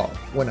on the wall,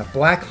 when a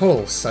black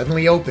hole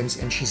suddenly opens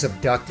and she's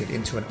abducted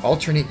into an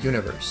alternate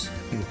universe.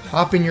 You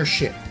hop in your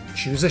ship,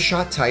 choose a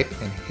shot type,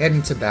 and head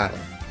into battle.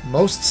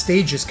 Most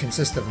stages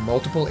consist of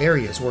multiple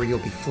areas where you'll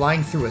be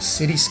flying through a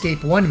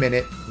cityscape 1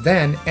 minute,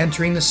 then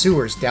entering the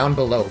sewers down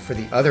below for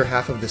the other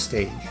half of the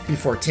stage,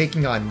 before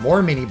taking on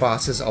more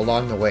mini-bosses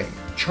along the way.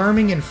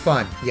 Charming and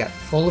fun, yet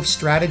full of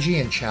strategy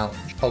and challenge,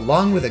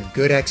 along with a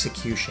good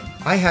execution.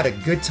 I had a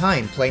good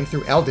time playing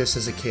through Eldis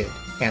as a kid,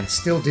 and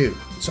still do,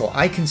 so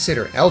I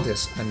consider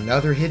Eldis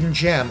another hidden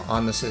gem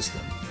on the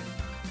system.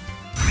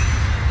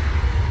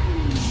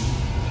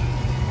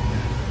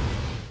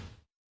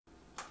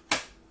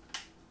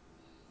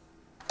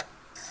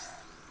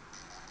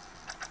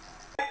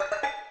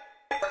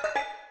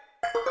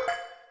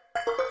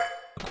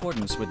 In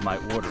accordance with my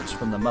orders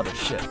from the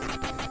mothership,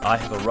 I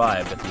have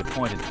arrived at the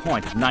appointed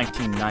point of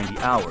 1990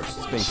 hours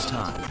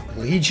space-time.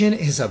 Legion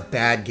is a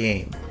bad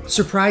game.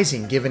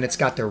 Surprising given it's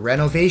got the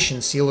renovation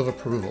seal of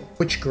approval,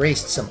 which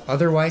graced some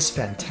otherwise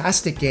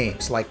fantastic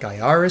games like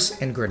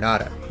Gaiaris and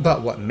Granada.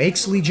 But what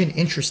makes Legion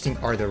interesting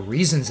are the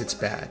reasons it's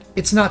bad.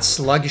 It's not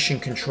sluggish in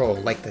control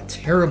like the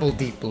terrible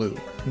Deep Blue,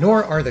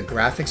 nor are the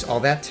graphics all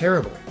that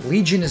terrible.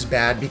 Legion is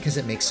bad because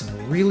it makes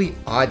some really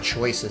odd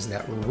choices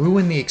that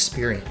ruin the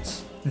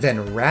experience,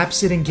 then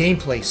wraps it in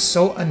gameplay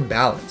so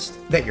unbalanced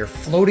that you're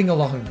floating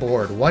along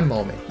board one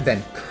moment,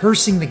 then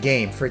cursing the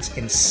game for its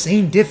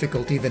insane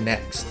difficulty the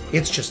next.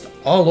 It's just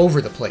all over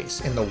the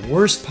place in the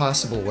worst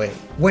possible way.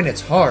 When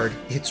it's hard,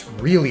 it's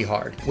really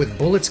hard, with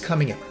bullets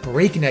coming at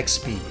breakneck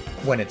speed.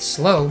 When it's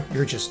slow,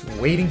 you're just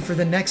waiting for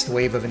the next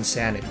wave of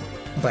insanity.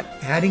 But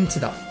adding to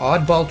the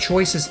oddball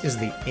choices is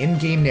the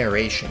in-game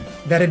narration.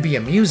 That'd be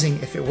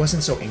amusing if it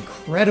wasn't so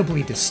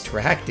incredibly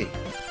distracting.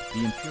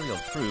 The Imperial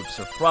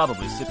troops are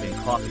probably sipping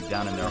coffee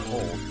down in their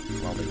hold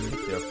while they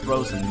pick their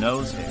frozen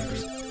nose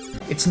hairs.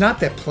 It's not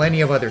that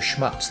plenty of other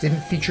shmups didn't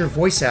feature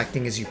voice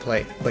acting as you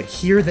play, but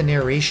here the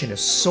narration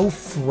is so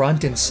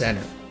front and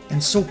center,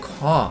 and so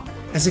calm,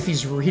 as if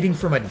he's reading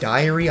from a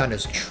diary on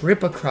his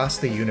trip across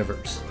the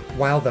universe.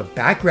 While the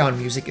background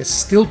music is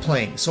still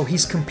playing, so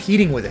he's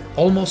competing with it,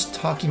 almost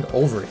talking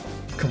over it.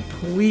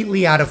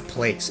 Completely out of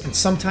place, and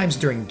sometimes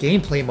during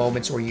gameplay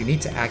moments where you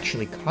need to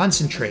actually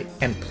concentrate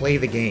and play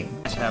the game.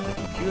 Let's have the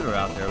computer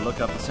out there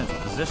look up the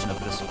central position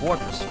of this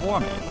fortress for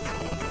me.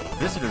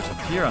 Visitors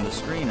appear on the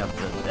screen of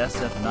the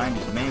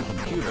SF90's main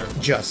computer.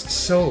 Just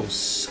so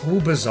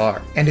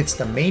bizarre. And it's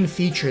the main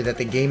feature that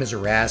the game is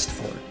razzed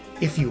for.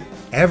 If you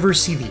ever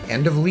see the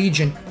end of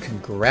Legion,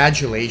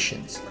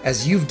 congratulations,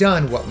 as you've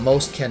done what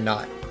most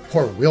cannot,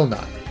 or will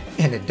not.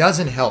 And it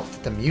doesn't help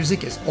that the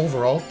music is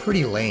overall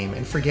pretty lame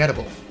and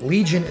forgettable.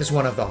 Legion is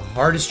one of the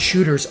hardest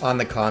shooters on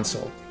the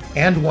console,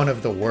 and one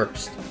of the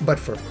worst, but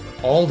for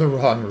all the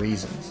wrong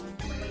reasons.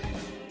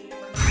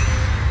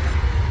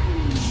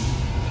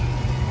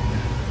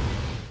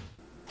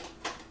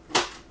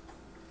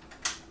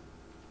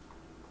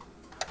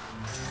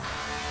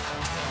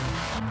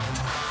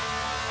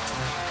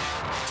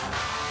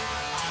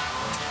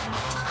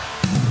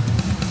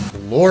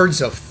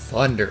 Lords of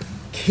Thunder,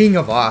 King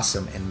of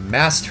Awesome and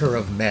Master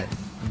of Men,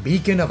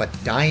 beacon of a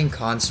dying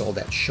console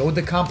that showed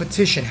the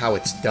competition how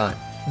it's done.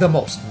 The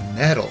most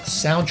metal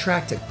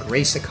soundtrack to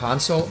grace a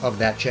console of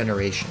that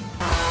generation.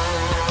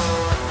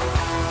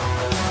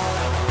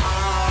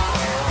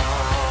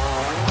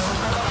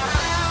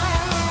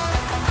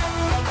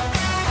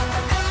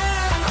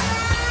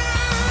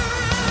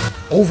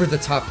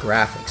 Over-the-top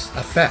graphics,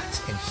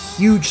 effects, and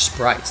huge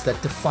sprites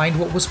that defined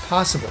what was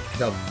possible.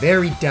 The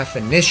very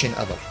definition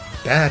of a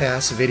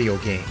badass video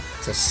game.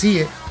 To see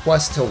it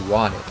was to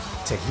want it.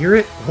 To hear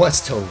it was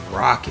to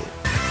rock it.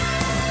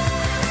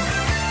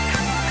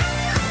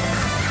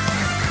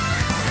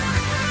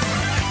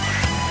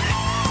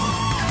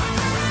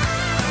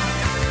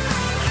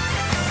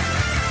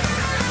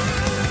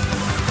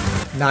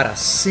 Not a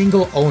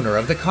single owner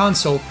of the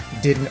console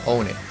didn't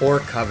own it or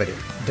covet it.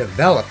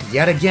 Developed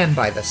yet again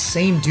by the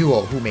same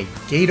duo who made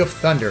Gate of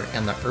Thunder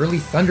and the early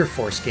Thunder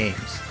Force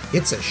games.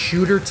 It's a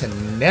shooter to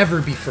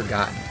never be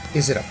forgotten.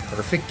 Is it a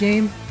perfect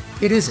game?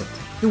 It isn't.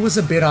 It was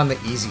a bit on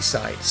the easy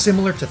side,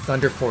 similar to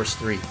Thunder Force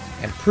 3,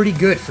 and pretty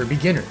good for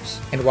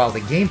beginners. And while the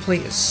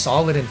gameplay is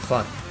solid and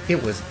fun,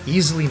 it was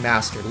easily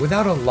mastered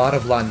without a lot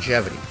of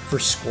longevity for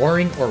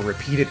scoring or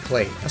repeated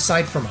play,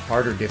 aside from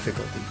harder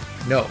difficulty.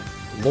 No,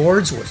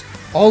 Lords was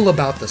all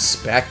about the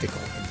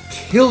spectacle and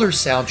killer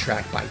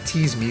soundtrack by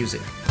T's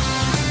Music.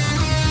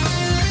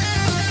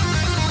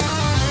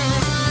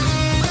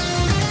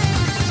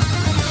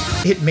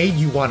 It made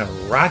you want to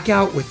rock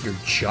out with your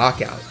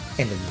jock out,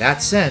 and in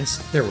that sense,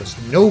 there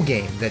was no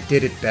game that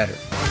did it better.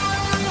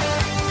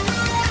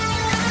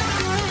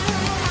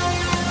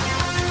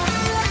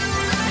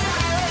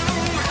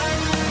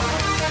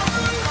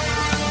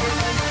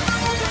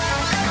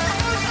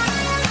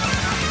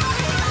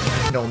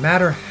 No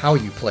matter how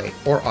you play,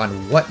 or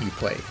on what you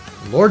play,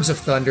 Lords of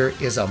Thunder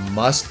is a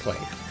must-play.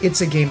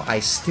 It's a game I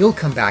still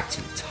come back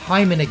to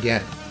time and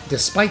again,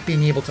 despite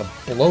being able to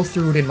blow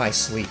through it in my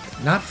sleep,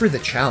 not for the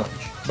challenge,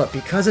 but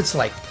because it's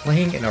like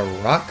playing in a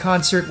rock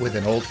concert with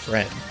an old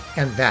friend,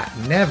 and that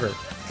never,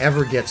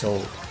 ever gets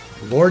old.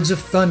 Lords of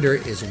Thunder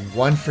is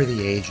one for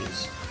the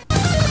ages.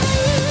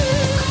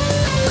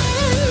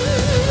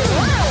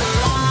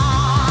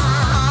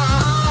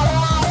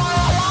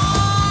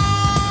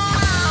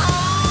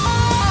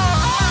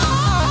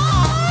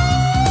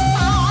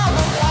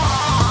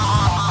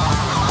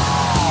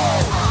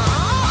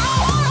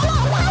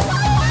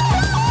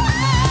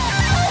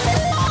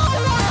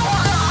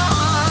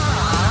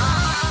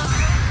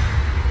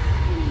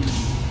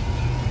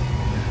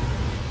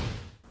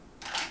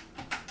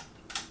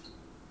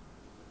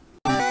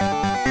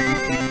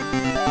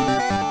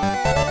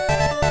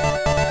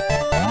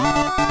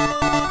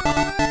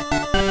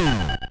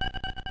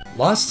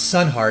 Lost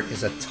Sunheart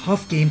is a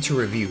tough game to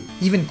review,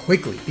 even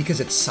quickly,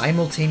 because it's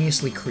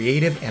simultaneously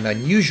creative and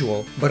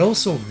unusual, but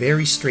also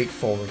very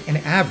straightforward and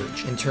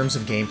average in terms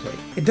of gameplay.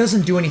 It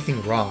doesn't do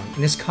anything wrong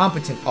and is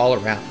competent all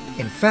around.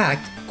 In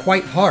fact,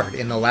 quite hard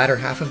in the latter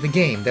half of the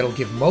game that'll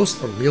give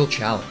most a real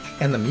challenge.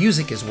 And the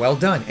music is well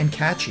done and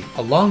catchy,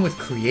 along with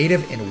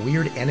creative and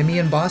weird enemy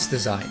and boss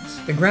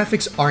designs. The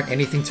graphics aren't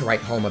anything to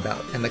write home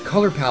about, and the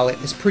color palette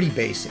is pretty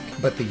basic,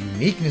 but the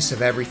uniqueness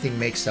of everything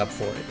makes up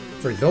for it.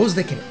 For those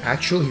that can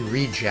actually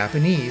read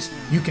Japanese,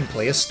 you can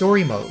play a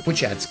story mode,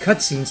 which adds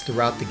cutscenes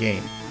throughout the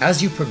game.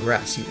 As you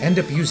progress, you end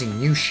up using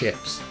new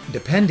ships,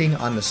 depending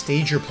on the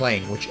stage you're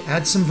playing, which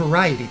adds some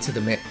variety to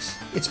the mix.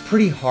 It's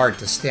pretty hard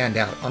to stand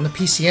out on the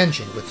PC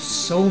Engine with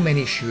so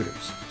many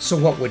shooters, so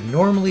what would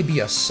normally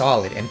be a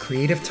solid and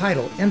creative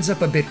title ends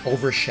up a bit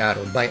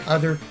overshadowed by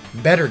other,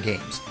 better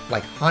games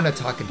like Hana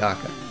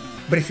Takadaka.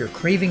 But if you're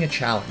craving a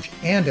challenge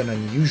and an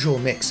unusual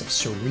mix of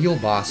surreal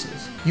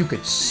bosses, you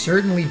could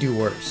certainly do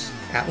worse.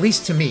 At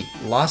least to me,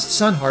 Lost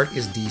Sunheart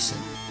is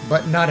decent,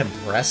 but not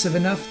impressive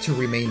enough to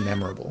remain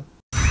memorable.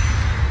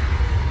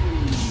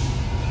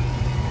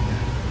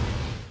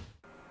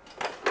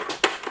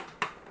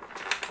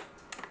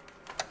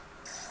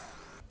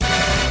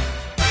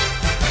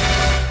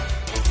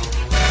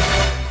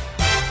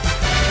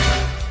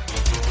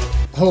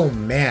 Oh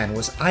man,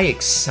 was I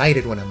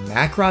excited when a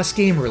Macross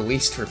game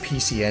released for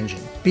PC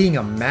Engine. Being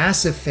a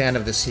massive fan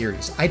of the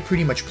series, I'd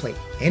pretty much play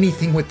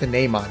anything with the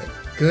name on it,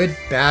 good,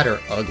 bad, or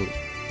ugly.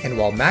 And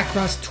while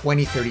Macross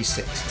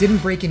 2036 didn't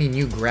break any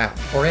new ground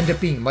or end up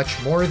being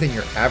much more than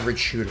your average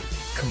shooter,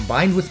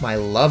 combined with my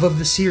love of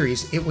the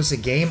series, it was a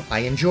game I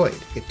enjoyed.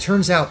 It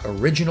turns out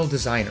original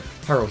designer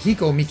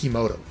Haruhiko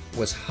Mikimoto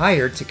was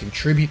hired to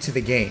contribute to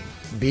the game.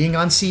 Being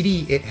on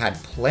CD, it had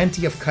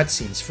plenty of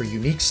cutscenes for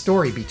unique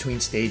story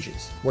between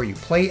stages, where you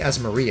play as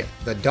Maria,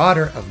 the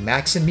daughter of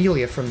Max and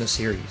Melia from the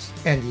series.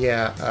 And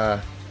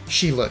yeah,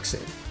 she looks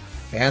it.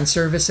 Fan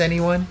service,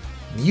 anyone?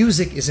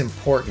 Music is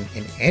important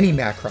in any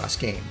Macross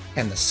game,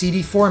 and the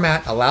CD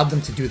format allowed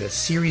them to do the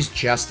series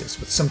justice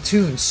with some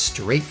tunes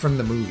straight from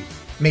the movie,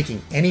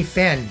 making any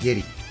fan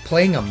giddy.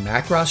 Playing a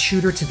Macross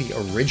shooter to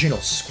the original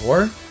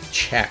score?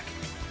 Check.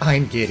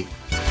 I'm giddy.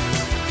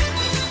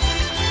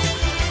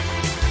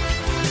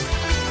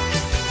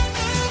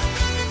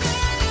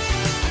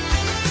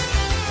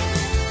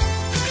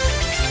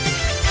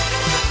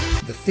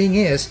 The thing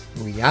is,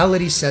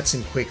 reality sets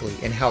in quickly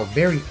in how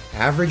very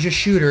average a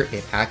shooter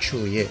it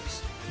actually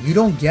is. You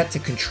don't get to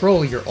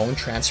control your own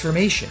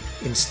transformation,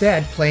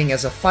 instead playing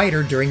as a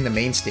fighter during the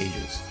main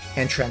stages,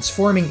 and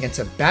transforming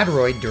into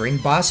Badroid during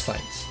boss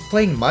fights,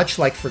 playing much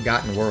like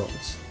Forgotten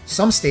Worlds.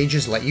 Some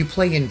stages let you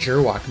play in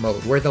Jurwalk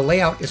mode, where the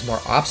layout is more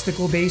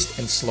obstacle-based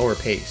and slower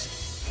paced.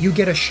 You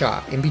get a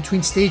shop in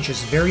between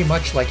stages very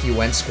much like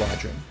UN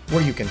Squadron,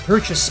 where you can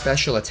purchase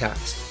special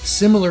attacks,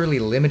 similarly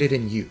limited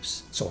in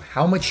use, so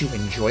how much you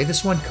enjoy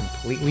this one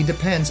completely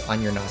depends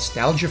on your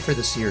nostalgia for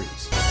the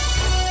series.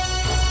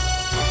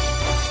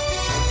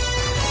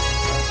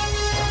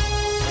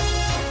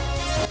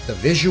 The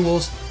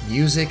visuals,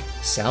 music,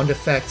 sound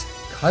effects,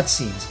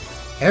 cutscenes,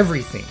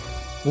 everything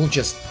will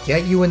just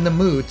get you in the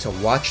mood to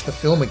watch the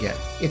film again.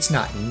 It's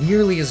not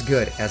nearly as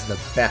good as the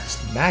best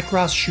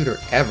Macross shooter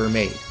ever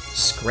made,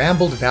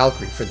 Scrambled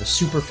Valkyrie for the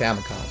Super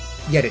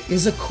Famicom. Yet it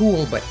is a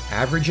cool but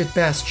average at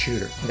best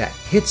shooter that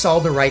hits all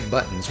the right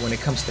buttons when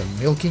it comes to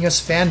milking us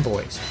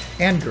fanboys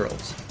and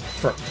girls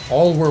for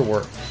all we're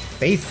worth,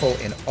 faithful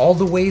in all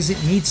the ways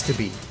it needs to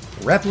be,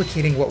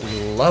 replicating what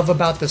we love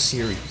about the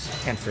series,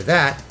 and for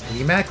that, we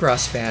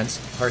Macross fans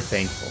are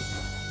thankful.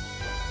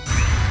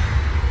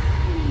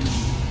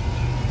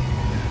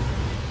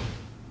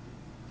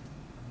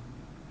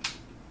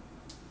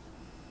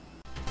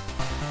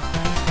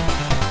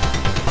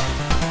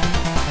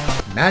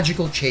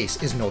 Magical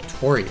Chase is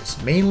notorious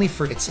mainly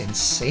for its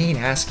insane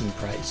asking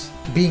price,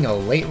 being a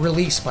late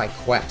release by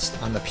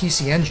Quest on the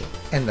PC Engine,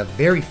 and the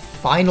very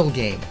final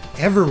game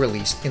ever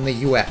released in the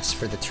US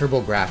for the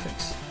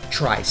TurboGrafx.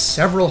 Try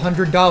several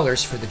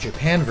 $100s for the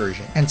Japan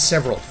version, and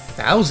several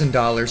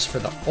 $1,000s for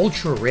the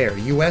ultra-rare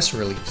US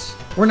release.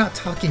 We're not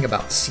talking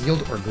about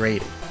sealed or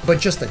graded, but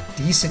just a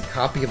decent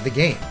copy of the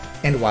game.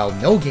 And while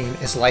no game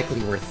is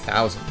likely worth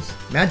thousands,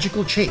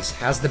 Magical Chase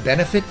has the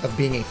benefit of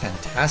being a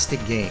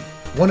fantastic game,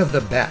 one of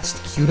the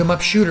best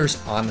shoot-'em-up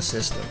shooters on the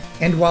system.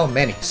 And while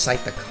many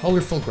cite the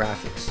colorful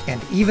graphics, and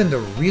even the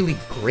really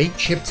great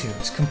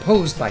chiptunes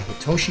composed by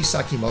Hitoshi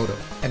Sakimoto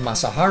and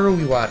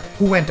Masaharu Iwata,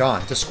 who went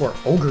on to score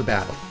Ogre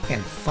Battle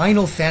and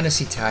Final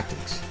Fantasy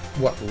Tactics,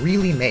 what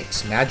really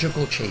makes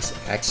Magical Chase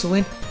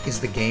excellent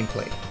is the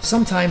gameplay.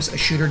 Sometimes a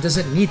shooter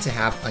doesn't need to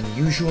have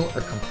unusual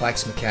or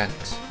complex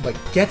mechanics, but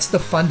gets the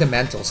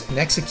fundamentals and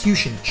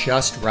execution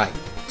just right,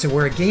 to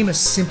where a game is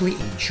simply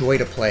a joy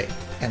to play.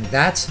 And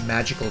that's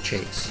Magical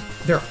Chase.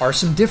 There are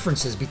some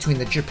differences between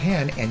the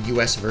Japan and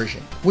US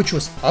version, which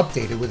was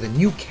updated with a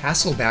new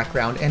castle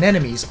background and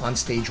enemies on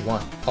stage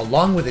 1,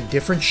 along with a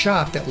different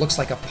shop that looks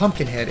like a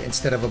pumpkin head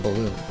instead of a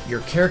balloon.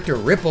 Your character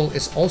Ripple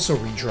is also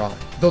redrawn,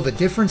 though the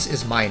difference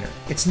is minor.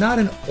 It's not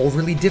an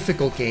overly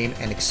difficult game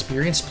and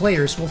experienced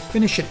players will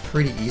finish it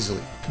pretty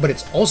easily, but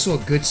it's also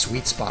a good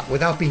sweet spot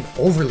without being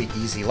overly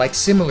easy like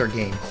similar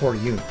game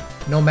Coregrafx.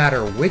 No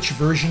matter which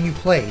version you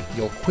play,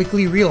 you'll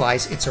quickly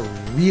realize it's a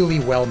really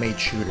well-made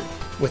shooter,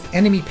 with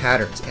enemy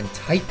patterns and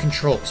tight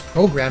controls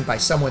programmed by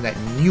someone that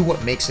knew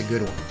what makes a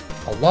good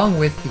one. Along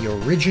with the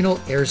original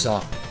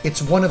Airzone,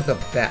 it's one of the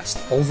best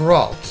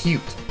overall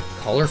cute,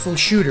 colorful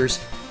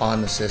shooters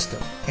on the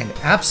system, and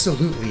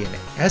absolutely an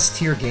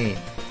S-tier game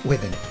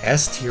with an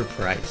S-tier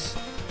price.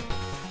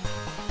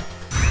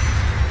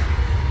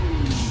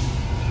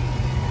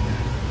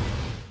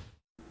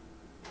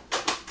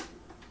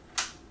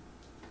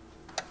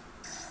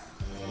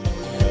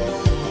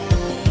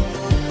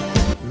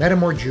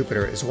 Metamore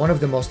Jupiter is one of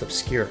the most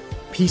obscure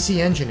PC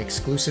Engine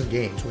exclusive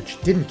games which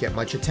didn't get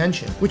much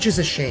attention, which is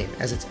a shame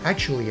as it's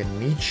actually a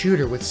neat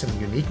shooter with some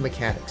unique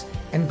mechanics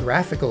and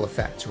graphical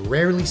effects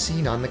rarely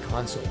seen on the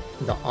console.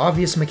 The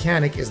obvious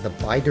mechanic is the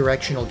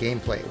bi-directional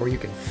gameplay, where you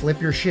can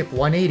flip your ship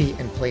 180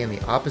 and play in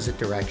the opposite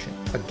direction,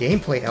 a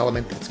gameplay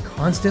element that's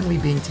constantly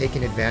being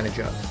taken advantage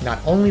of, not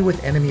only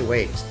with enemy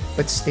waves,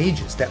 but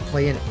stages that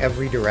play in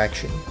every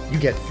direction. You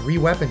get 3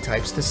 weapon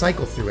types to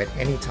cycle through at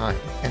any time,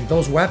 and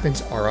those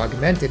weapons are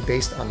augmented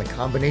based on the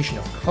combination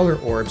of color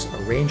orbs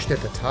arranged at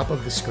the top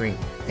of the screen.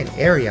 An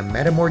area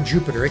Metamore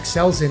Jupiter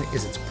excels in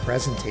is its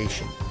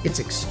presentation. It's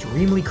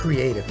extremely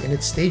creative in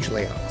its stage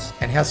layouts,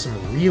 and has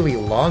some really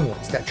long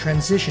ones that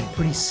transition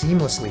pretty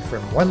seamlessly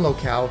from one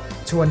locale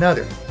to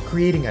another,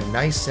 creating a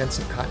nice sense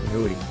of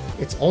continuity.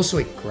 It's also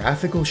a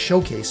graphical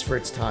showcase for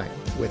its time,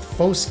 with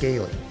faux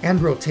scaling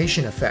and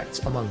rotation effects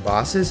among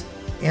bosses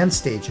and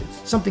stages,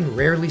 something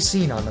rarely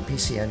seen on the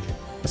PC Engine.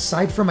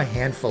 Aside from a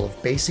handful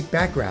of basic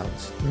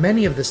backgrounds,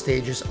 many of the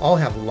stages all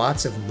have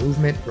lots of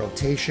movement,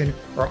 rotation,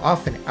 or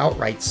often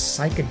outright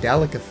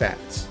psychedelic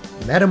effects.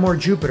 Metamore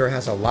Jupiter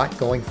has a lot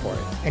going for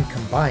it, and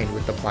combined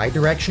with the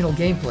bidirectional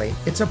gameplay,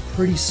 it's a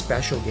pretty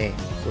special game,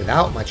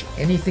 without much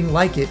anything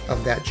like it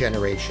of that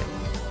generation.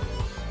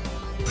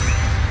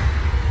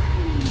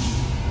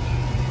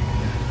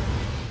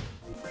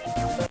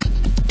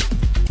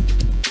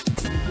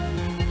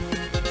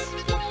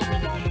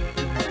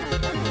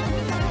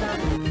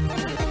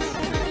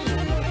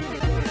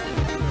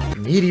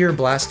 Meteor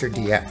Blaster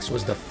DX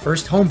was the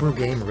first homebrew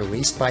game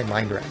released by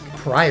Mindwreck,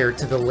 prior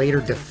to the later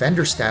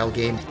Defender-style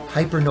game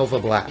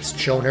Hypernova Blast,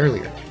 shown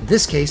earlier. In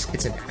this case,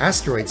 it's an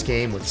Asteroids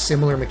game with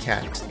similar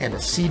mechanics and a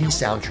CD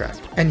soundtrack.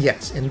 And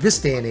yes, in this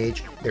day and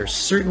age, there's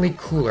certainly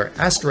cooler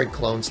Asteroid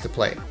clones to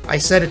play. I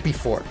said it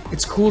before,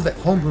 it's cool that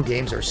homebrew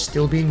games are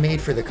still being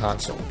made for the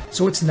console,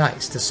 so it's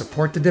nice to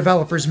support the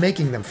developers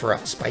making them for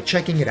us by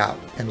checking it out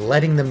and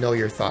letting them know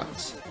your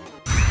thoughts.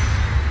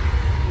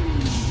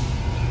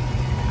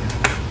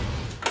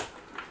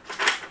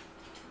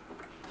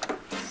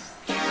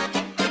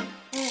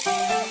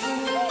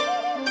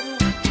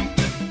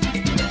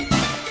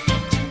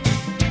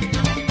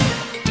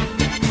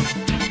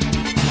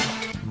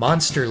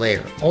 Monster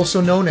Lair,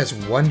 also known as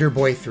Wonder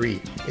Boy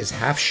 3, is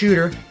half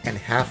shooter and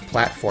half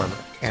platformer,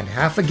 and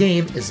half a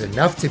game is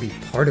enough to be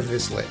part of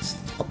this list.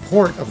 A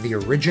port of the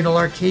original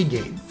arcade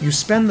game, you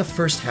spend the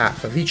first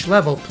half of each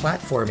level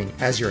platforming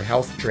as your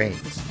health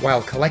drains,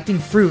 while collecting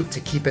fruit to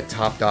keep it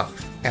topped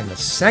off, and the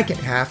second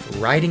half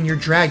riding your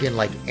dragon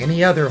like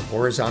any other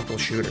horizontal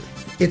shooter.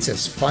 It's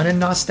as fun and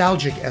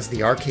nostalgic as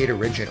the arcade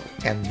original,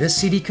 and this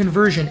CD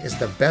conversion is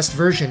the best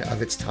version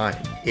of its time.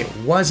 It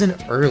was an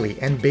early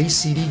and base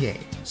CD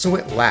game, so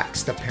it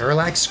lacks the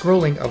parallax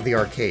scrolling of the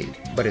arcade,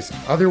 but is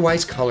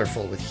otherwise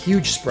colorful with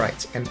huge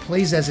sprites and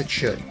plays as it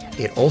should.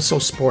 It also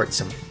sports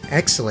some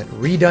excellent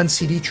redone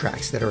CD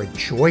tracks that are a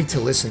joy to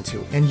listen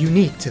to and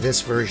unique to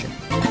this version.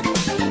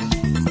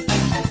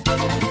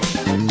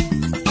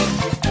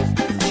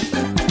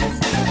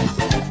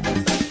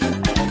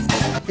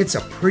 It's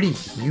a pretty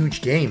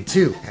huge game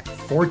too, at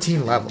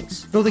 14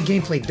 levels, though the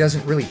gameplay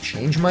doesn't really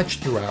change much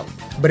throughout.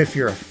 But if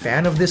you're a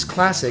fan of this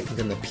classic,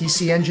 then the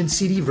PC Engine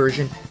CD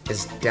version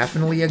is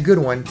definitely a good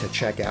one to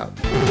check out.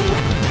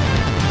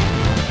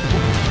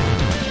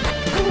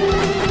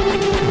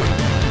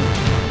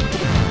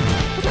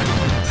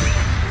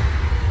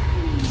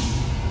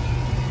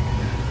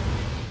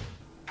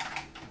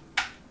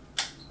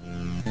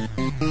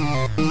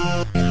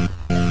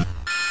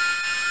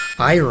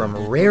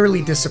 Irem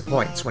rarely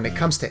disappoints when it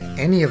comes to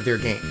any of their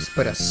games,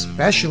 but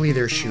especially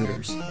their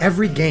shooters.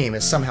 Every game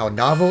is somehow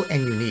novel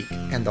and unique,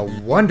 and the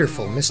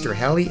wonderful Mr.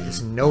 Heli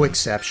is no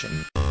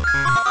exception.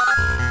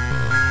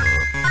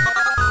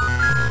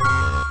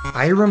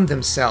 Irem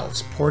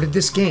themselves ported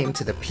this game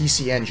to the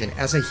PC Engine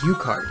as a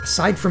HuCard.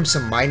 Aside from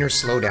some minor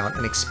slowdown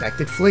and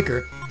expected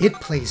flicker, it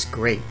plays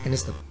great and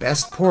is the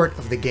best port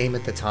of the game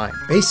at the time.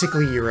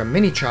 Basically, you're a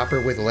mini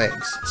chopper with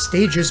legs.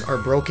 Stages are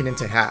broken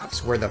into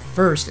halves, where the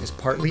first is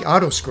partly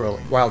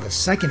auto-scrolling, while the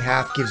second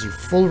half gives you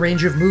full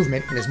range of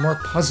movement and is more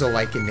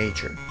puzzle-like in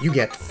nature. You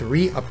get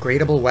 3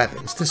 upgradable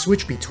weapons to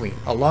switch between,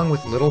 along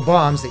with little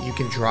bombs that you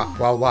can drop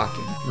while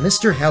walking.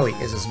 Mr. Heli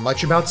is as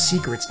much about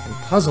secrets and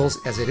puzzles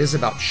as it is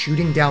about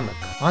shooting down the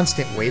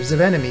constant waves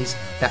of enemies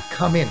that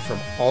come in from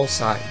all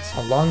sides,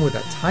 along with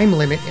a time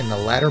limit in the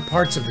latter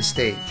parts of the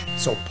stage.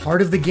 So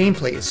part of the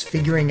gameplay is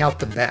figuring out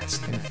the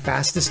best and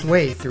fastest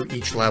way through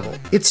each level.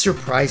 It's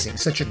surprising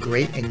such a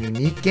great and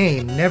unique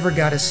game never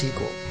got a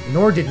sequel,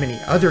 nor did many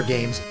other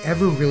games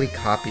ever really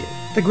copy it.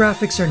 The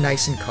graphics are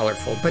nice and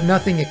colorful, but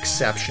nothing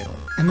exceptional.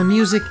 And the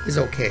music is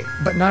okay,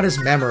 but not as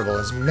memorable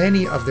as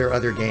many of their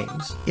other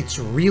games. It's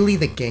really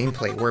the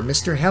gameplay where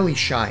Mr. Heli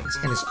shines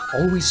and is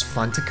always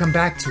fun to come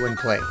back to and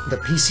play. The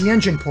PC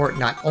Engine port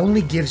not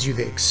only gives you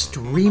the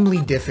extremely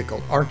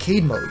difficult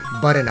arcade mode,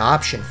 but an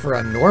option for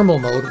a normal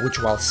mode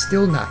which, while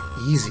still not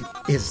easy,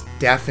 is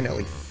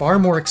definitely far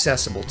more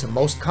accessible to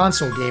most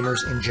console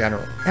gamers in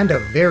general, and a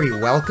very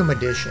welcome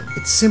addition.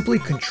 It simply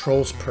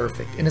controls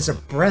perfect and is a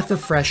breath of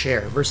fresh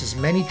air versus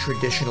many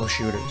traditional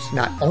shooters.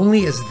 Not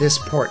only is this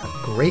port a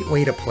great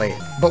way to play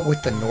it, but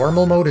with the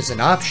normal mode as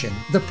an option,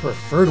 the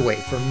preferred way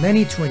for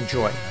many to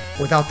enjoy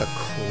without the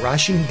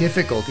crushing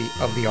difficulty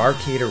of the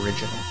arcade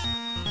original.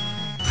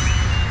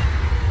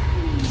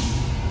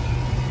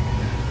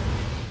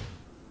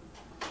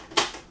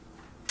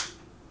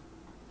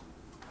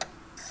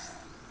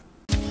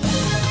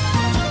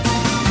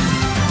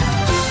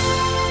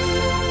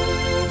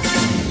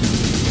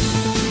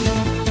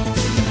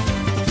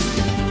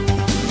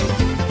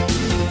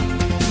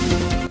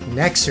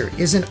 Nexer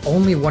isn't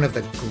only one of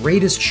the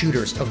greatest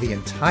shooters of the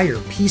entire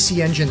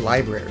PC Engine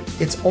library,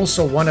 it's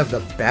also one of the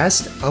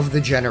best of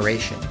the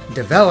generation.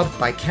 Developed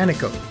by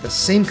Kaneko, the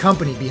same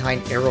company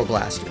behind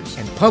Aeroblasters,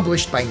 and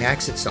published by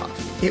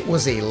Naxitsoft, it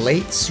was a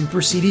late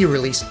SuperCD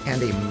release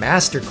and a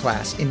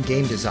masterclass in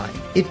game design.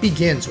 It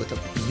begins with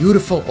a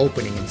beautiful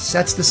opening and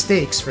sets the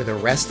stakes for the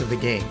rest of the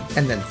game,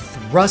 and then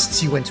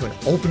thrusts you into an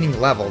opening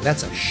level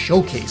that's a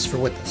showcase for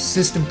what the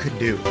system could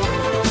do.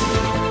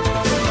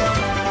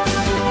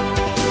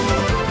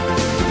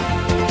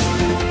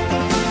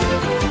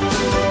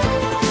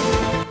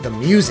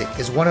 The music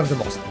is one of the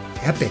most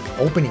epic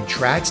opening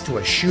tracks to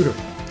a shooter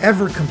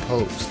ever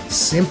composed.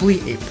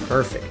 Simply a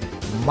perfect,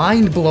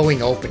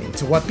 mind-blowing opening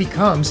to what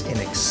becomes an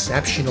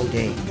exceptional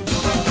game.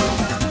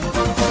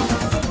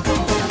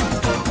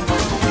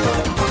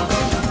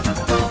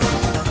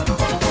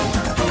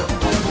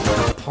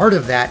 Part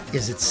of that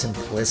is its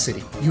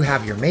simplicity. You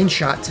have your main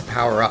shot to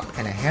power up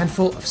and a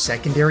handful of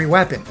secondary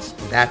weapons.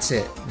 That's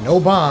it. No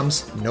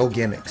bombs, no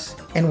gimmicks.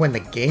 And when the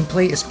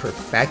gameplay is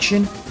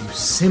perfection, you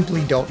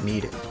simply don't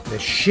need it. The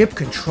ship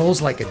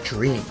controls like a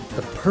dream,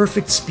 the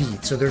perfect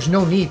speed, so there's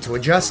no need to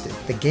adjust it.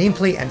 The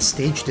gameplay and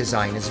stage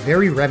design is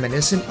very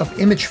reminiscent of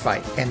Image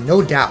Fight, and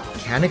no doubt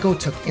Kaneko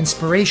took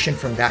inspiration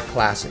from that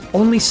classic,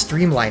 only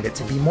streamlined it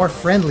to be more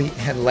friendly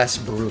and less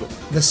brutal.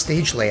 The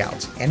stage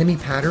layouts, enemy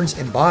patterns,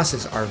 and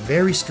bosses are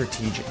very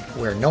strategic,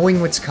 where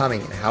knowing what's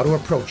coming and how to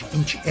approach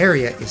each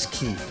area is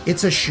key.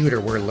 It's a shooter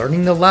where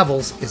learning the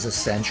levels is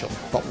essential,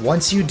 but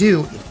once you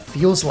do, it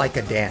feels like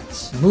a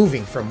dance,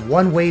 moving from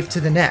one wave to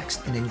the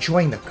next and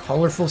enjoying the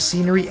colorful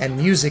scenery and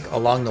music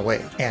along the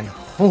way. And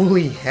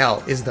holy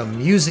hell, is the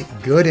music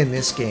good in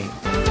this game.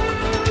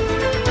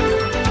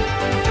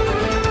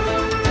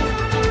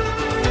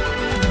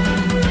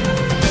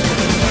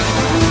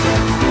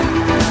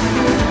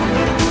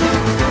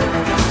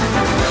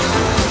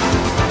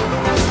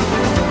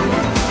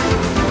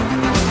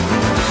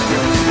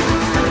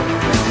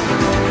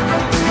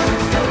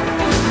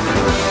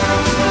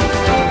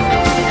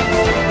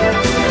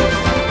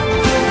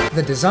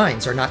 The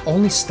designs are not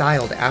only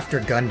styled after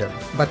Gundam,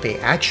 but they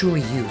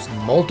actually use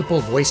multiple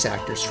voice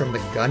actors from the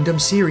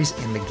Gundam series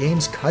in the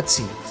game's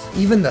cutscenes.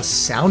 Even the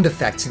sound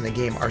effects in the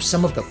game are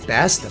some of the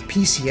best the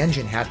PC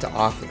Engine had to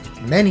offer,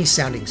 many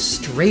sounding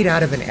straight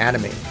out of an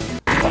anime.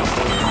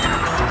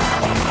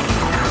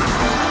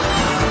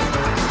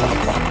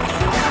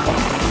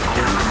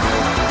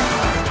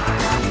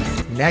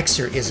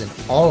 Nexer is an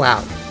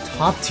all-out,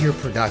 top-tier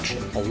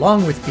production,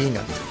 along with being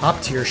a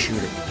top-tier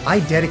shooter.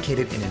 I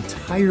dedicated an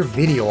entire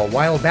video a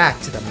while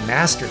back to the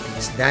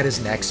masterpiece that is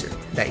Nexer,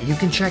 that you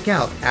can check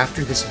out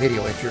after this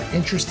video if you're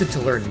interested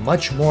to learn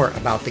much more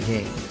about the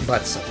game.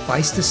 But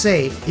suffice to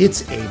say,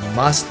 it's a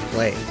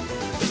must-play.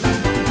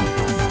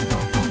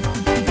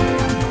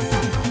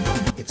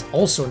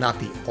 Also not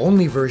the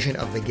only version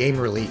of the game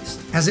released,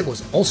 as it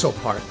was also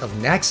part of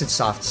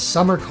Naxitsoft's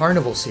Summer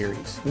Carnival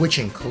series, which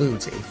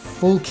includes a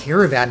full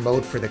Caravan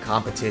mode for the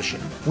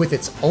competition, with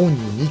its own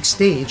unique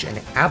stage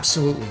and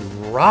absolutely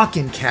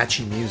rockin'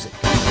 catchy music.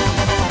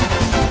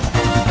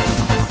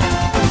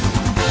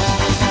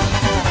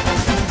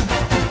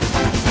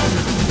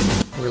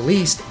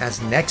 Released as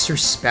Nexer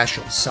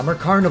Special Summer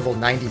Carnival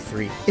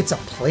 93. It's a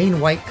plain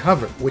white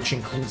cover, which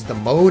includes the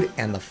mode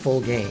and the full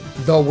game,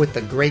 though with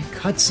the great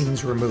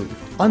cutscenes removed.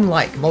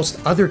 Unlike most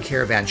other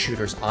Caravan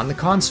shooters on the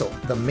console,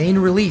 the main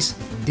release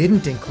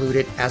didn't include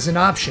it as an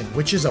option,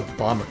 which is a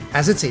bummer,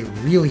 as it's a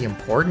really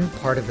important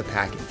part of the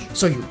package.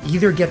 So you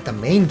either get the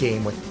main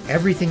game with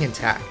everything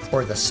intact,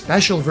 or the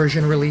special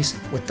version release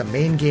with the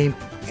main game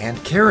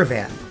and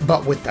Caravan,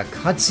 but with the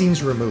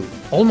cutscenes removed,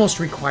 almost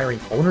requiring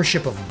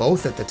ownership of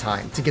both at the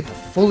time to get the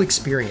full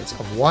experience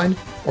of one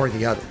or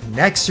the other.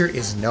 Nexer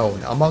is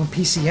known among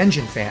PC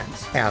Engine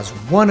fans as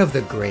one of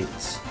the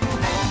greats.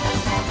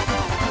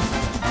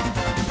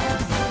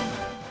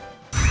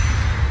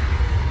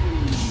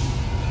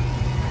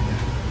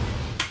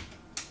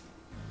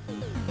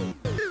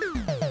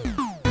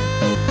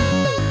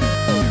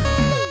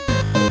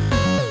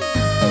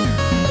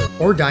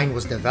 Ordyne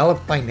was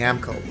developed by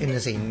Namco and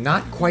is a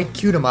not quite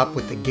cute 'em up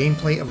with the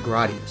gameplay of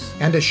Gradius,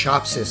 and a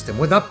shop system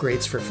with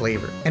upgrades for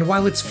flavor. And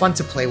while it's fun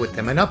to play with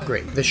them and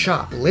upgrade, the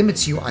shop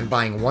limits you on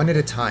buying one at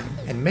a time,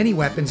 and many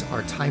weapons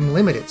are time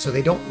limited so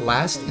they don't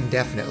last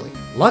indefinitely.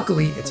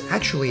 Luckily, it's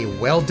actually a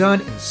well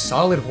done and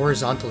solid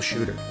horizontal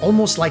shooter,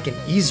 almost like an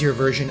easier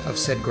version of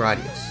said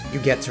Gradius. You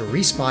get to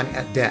respawn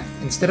at death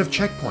instead of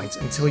checkpoints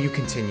until you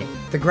continue.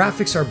 The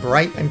graphics are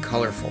bright and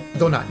colorful,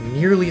 though not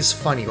nearly as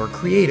funny or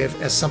creative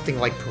as something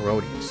like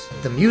Parodius.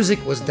 The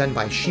music was done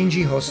by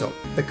Shinji Hoso,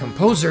 the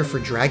composer for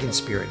Dragon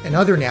Spirit and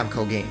other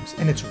Namco games,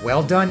 and it's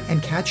well done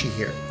and catchy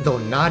here, though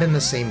not in the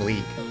same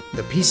league.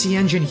 The PC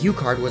Engine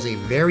HuCard was a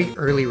very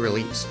early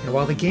release, and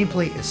while the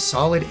gameplay is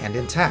solid and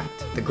intact,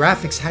 the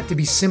graphics had to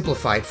be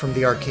simplified from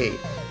the arcade,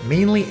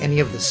 mainly any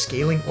of the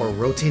scaling or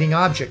rotating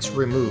objects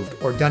removed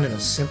or done in a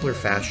simpler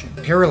fashion,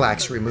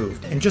 parallax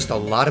removed, and just a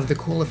lot of the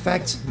cool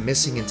effects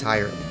missing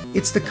entirely.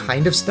 It's the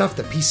kind of stuff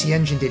the PC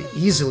Engine did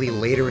easily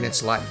later in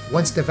its life,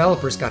 once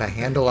developers got a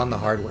handle on the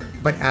hardware.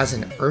 But as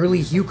an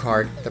early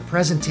HuCard, the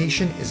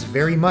presentation is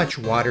very much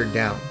watered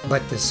down.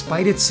 But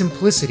despite its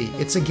simplicity,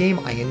 it's a game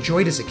I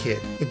enjoyed as a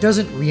kid. It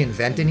doesn't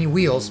reinvent any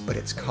wheels, but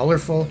it's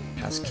colorful,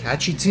 has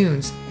catchy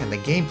tunes, and the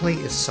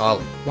gameplay is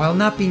solid, while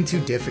not being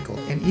too difficult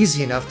and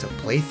easy enough to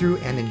play through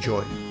and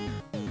enjoy.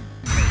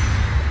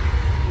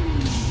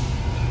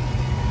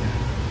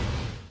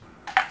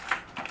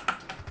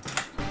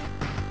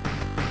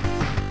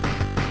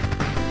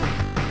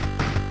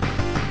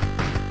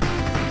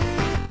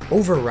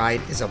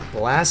 Override is a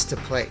blast to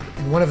play,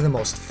 and one of the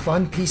most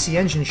fun PC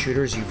Engine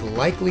shooters you've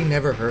likely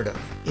never heard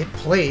of. It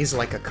plays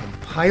like a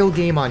compile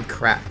game on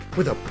crack,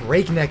 with a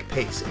breakneck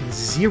pace and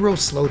zero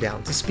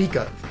slowdown to speak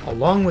of,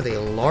 along with a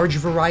large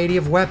variety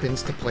of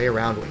weapons to play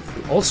around with.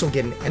 You also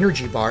get an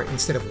energy bar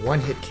instead of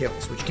one-hit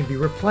kills, which can be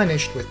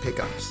replenished with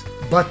pickups.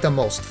 But the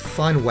most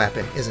fun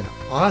weapon is an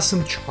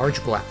awesome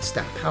charge blast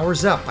that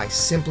powers up by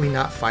simply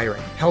not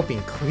firing,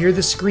 helping clear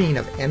the screen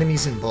of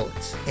enemies and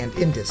bullets, and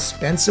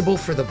indispensable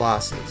for the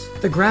bosses.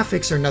 The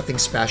graphics are nothing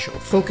special,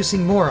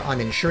 focusing more on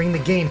ensuring the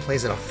game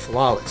plays at a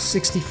flawless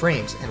 60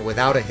 frames and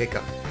without a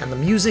hiccup. And the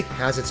music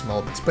has its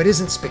moments, but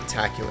isn't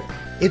spectacular.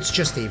 It's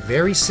just a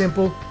very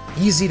simple,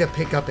 easy to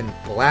pick up and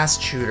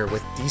blast shooter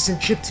with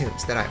decent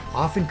chiptunes that I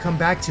often come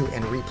back to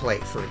and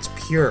replay for its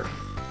pure,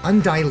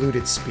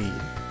 undiluted speed,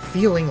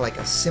 feeling like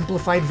a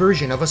simplified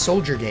version of a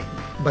soldier game.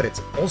 But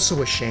it's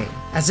also a shame,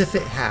 as if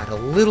it had a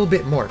little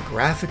bit more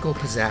graphical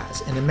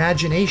pizzazz and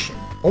imagination.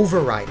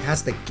 Override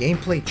has the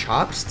gameplay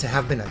chops to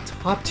have been a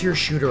top-tier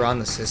shooter on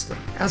the system,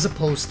 as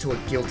opposed to a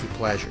guilty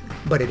pleasure.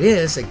 But it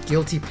is a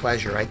guilty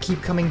pleasure I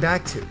keep coming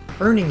back to,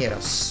 earning it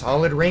a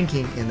solid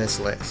ranking in this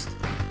list.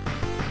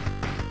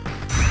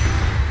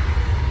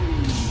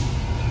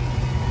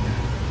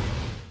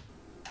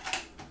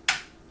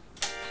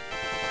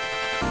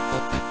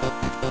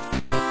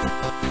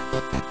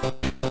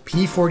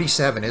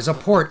 P-47 is a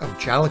port of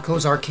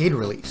Jaleco's arcade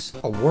release,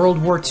 a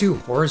World War II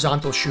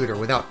horizontal shooter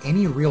without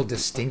any real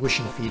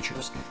distinguishing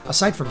features,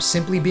 aside from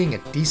simply being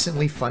a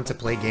decently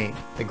fun-to-play game.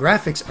 The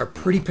graphics are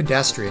pretty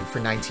pedestrian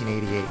for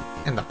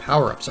 1988, and the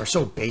power-ups are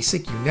so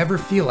basic you never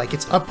feel like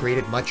it's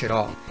upgraded much at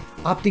all,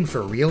 opting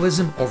for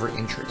realism over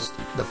interest.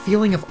 The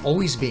feeling of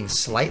always being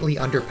slightly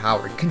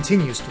underpowered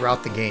continues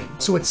throughout the game,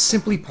 so it's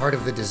simply part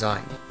of the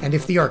design. And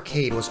if the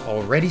arcade was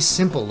already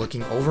simple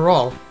looking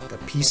overall, the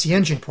PC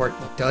Engine port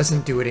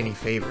doesn't do it any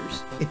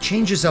favors. It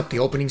changes up the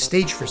opening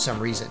stage for some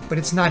reason, but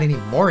it's not any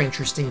more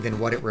interesting than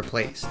what it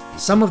replaced.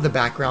 Some of the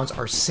backgrounds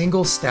are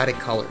single static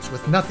colors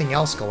with nothing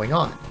else going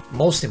on.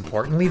 Most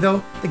importantly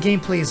though, the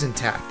gameplay is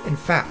intact and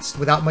fast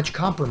without much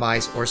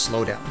compromise or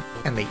slowdown.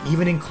 And they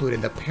even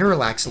included the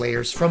parallax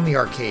layers from the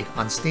arcade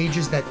on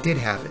stages that did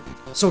have it.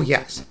 So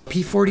yes,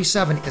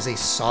 P-47 is a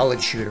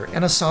solid shooter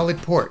and a solid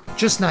port,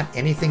 just not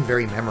anything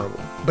very memorable.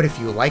 But if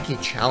you like a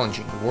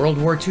challenging World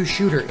War II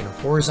shooter in a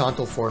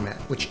horizontal format,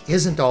 which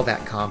isn't all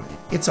that common,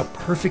 it's a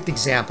perfect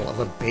example of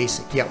a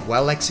basic yet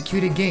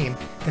well-executed game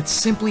that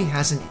simply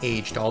hasn't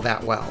aged all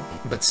that well,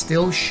 but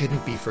still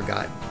shouldn't be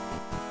forgotten.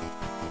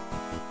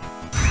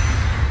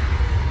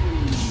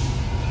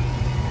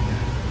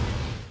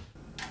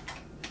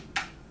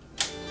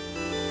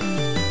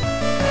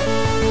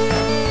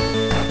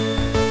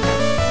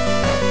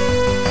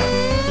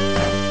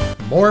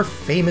 More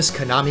famous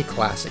Konami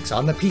classics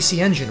on the PC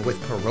Engine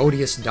with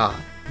Parodius Da,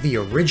 the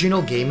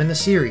original game in the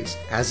series,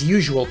 as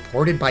usual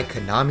ported by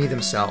Konami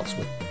themselves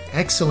with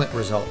excellent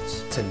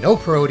results. To know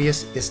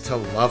Parodius is to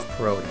love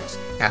Parodius,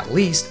 at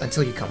least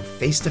until you come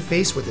face to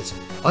face with its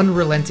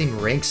unrelenting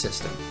rank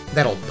system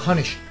that'll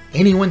punish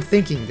anyone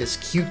thinking this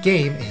cute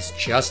game is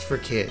just for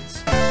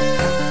kids.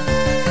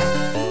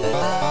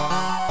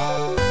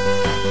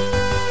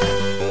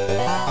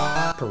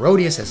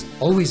 Parodius has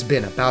always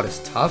been about as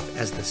tough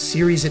as the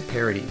series it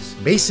parodies.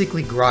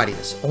 Basically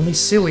Gradius, only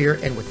sillier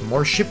and with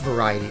more ship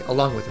variety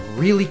along with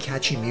really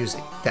catchy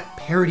music that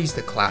parodies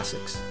the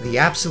classics. The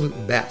absolute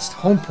best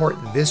home port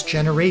this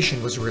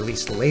generation was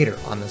released later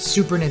on the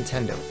Super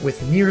Nintendo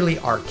with nearly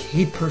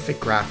arcade-perfect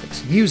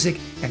graphics, music,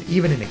 and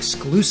even an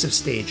exclusive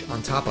stage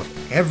on top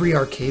of every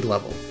arcade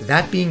level.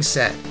 That being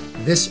said,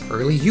 this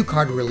early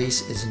HuCard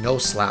release is no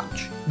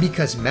slouch.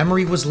 Because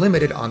memory was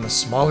limited on the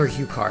smaller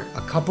HuCard,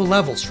 a couple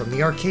levels from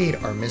the arcade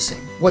are missing.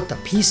 What the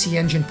PC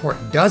Engine port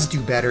does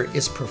do better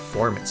is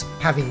performance,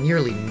 having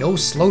nearly no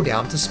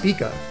slowdown to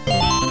speak of.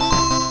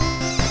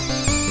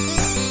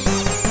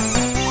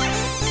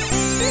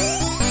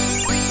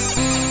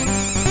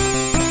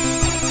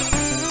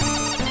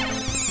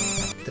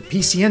 The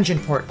PC Engine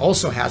port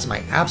also has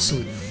my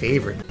absolute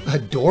favorite,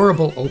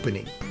 adorable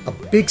opening. A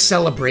big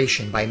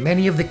celebration by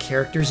many of the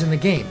characters in the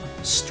game,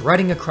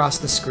 strutting across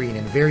the screen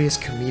in various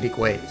comedic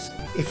ways.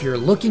 If you're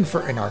looking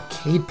for an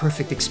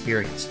arcade-perfect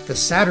experience, the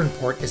Saturn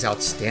port is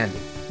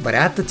outstanding. But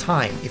at the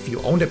time, if you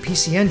owned a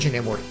PC Engine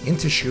and were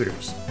into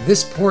shooters,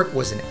 this port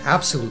was an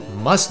absolute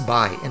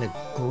must-buy and a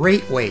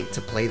great way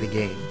to play the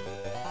game.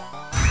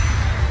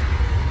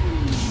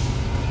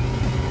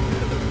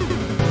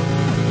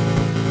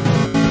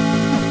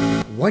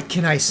 What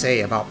can I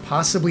say about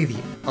possibly the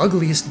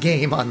ugliest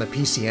game on the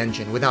PC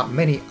Engine without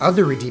many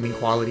other redeeming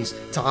qualities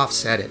to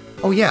offset it?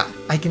 Oh yeah,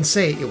 I can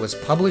say it was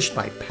published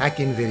by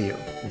Pack-In Video.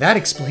 That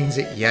explains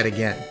it yet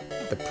again.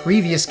 The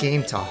previous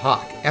game to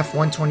Hawk,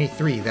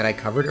 F123, that I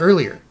covered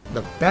earlier.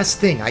 The best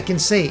thing I can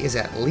say is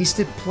at least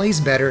it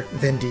plays better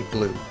than Deep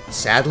Blue.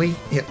 Sadly,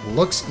 it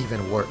looks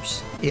even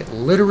worse. It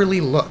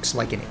literally looks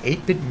like an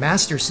 8-bit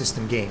Master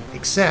System game,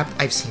 except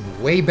I've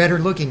seen way better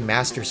looking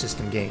Master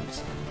System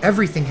games.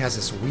 Everything has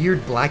this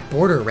weird black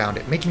border around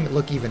it, making it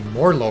look even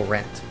more low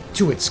rent.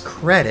 To its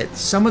credit,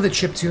 some of the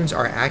chiptunes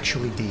are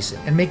actually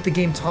decent and make the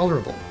game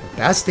tolerable. The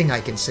best thing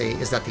I can say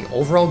is that the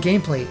overall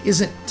gameplay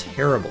isn't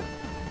terrible.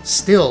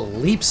 Still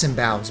leaps and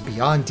bounds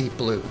beyond Deep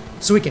Blue,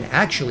 so it can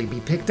actually be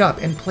picked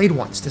up and played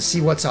once to see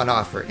what's on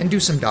offer and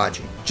do some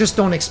dodging. Just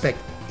don't expect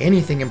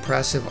anything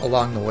impressive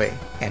along the way,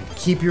 and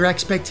keep your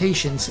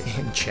expectations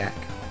in check.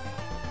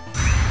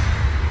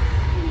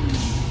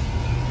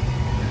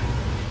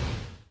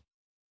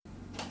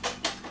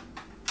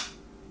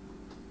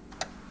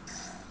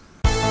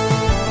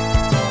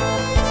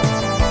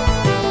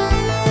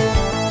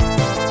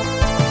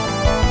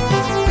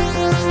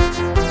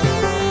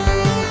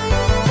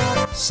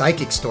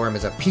 Psychic Storm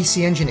is a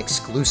PC Engine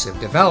exclusive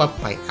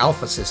developed by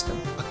Alpha System,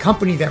 a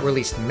company that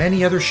released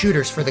many other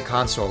shooters for the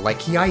console like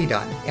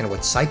Kiaidan, and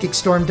what Psychic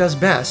Storm does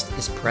best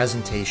is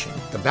presentation.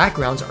 The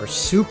backgrounds are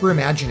super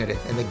imaginative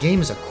and the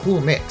game is a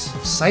cool mix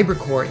of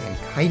cybercore and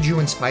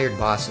kaiju-inspired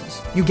bosses.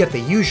 You get the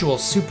usual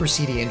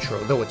SuperCD intro,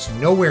 though it's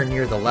nowhere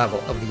near the level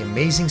of the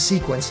amazing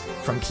sequence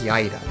from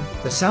Kiaidan.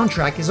 The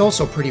soundtrack is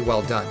also pretty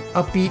well done,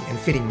 upbeat and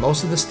fitting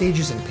most of the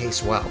stages and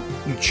pace well.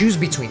 You choose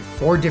between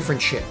 4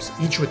 different ships,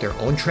 each with their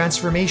own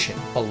transformation,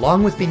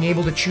 along with being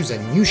able to choose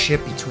a new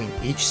ship between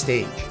each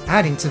stage,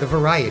 adding to the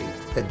variety.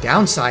 The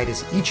downside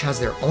is each has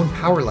their own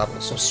power level,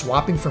 so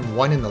swapping from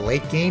one in the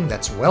late game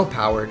that's well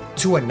powered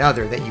to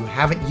another that you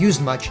haven't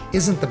used much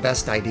isn't the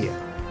best idea.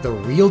 The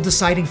real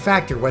deciding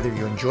factor whether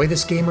you enjoy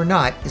this game or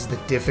not is the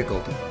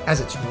difficulty, as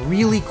it's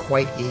really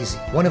quite easy,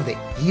 one of the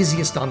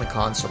easiest on the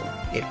console.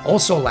 It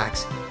also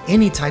lacks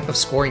any type of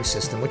scoring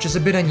system, which is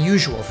a bit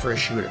unusual for a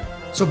shooter.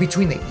 So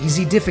between the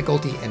easy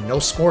difficulty and no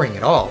scoring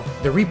at all,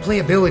 the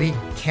replayability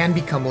can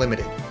become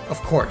limited. Of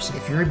course,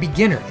 if you're a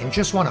beginner and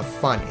just want a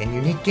fun and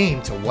unique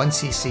game to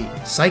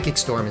 1cc, Psychic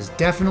Storm is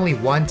definitely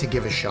one to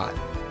give a shot.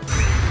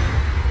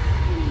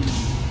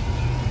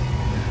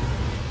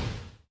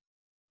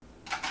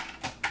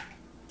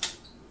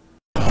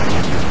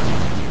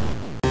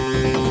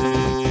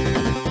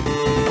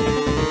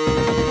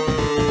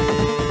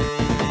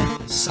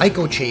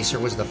 Psycho Chaser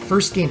was the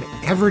first game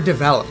ever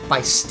developed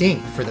by Sting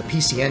for the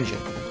PC Engine,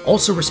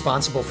 also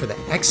responsible for the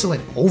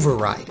excellent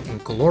Override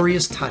and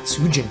glorious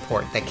Tatsujin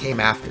port that came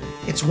after.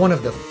 It's one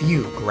of the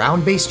few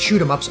ground-based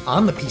shoot-em-ups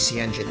on the PC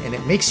Engine, and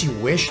it makes you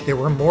wish there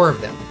were more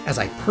of them, as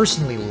I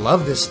personally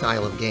love this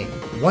style of game.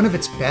 One of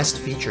its best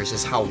features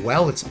is how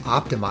well it's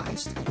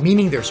optimized,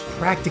 meaning there's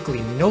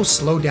practically no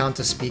slowdown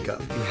to speak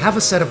of. You have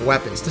a set of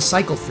weapons to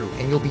cycle through,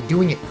 and you'll be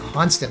doing it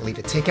constantly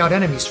to take out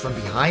enemies from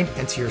behind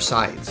and to your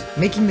sides,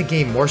 making the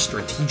game more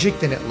strategic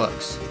than it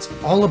looks. It's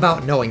all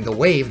about knowing the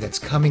wave that's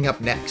coming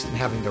up next and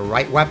having the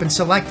right weapon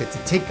selected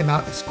to take them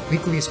out as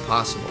quickly as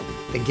possible.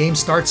 The game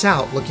starts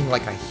out looking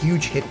like a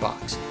huge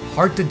hitbox,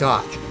 hard to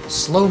dodge,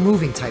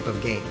 slow-moving type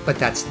of game, but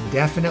that's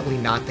definitely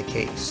not the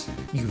case.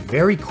 You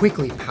very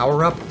quickly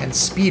power up and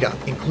speed up,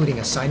 including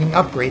assigning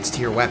upgrades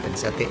to your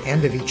weapons at the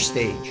end of each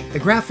stage. The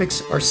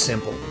graphics are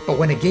simple, but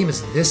when a game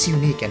is this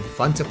unique and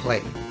fun to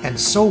play, and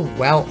so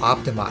well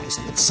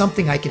optimized, it's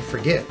something I can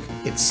forgive.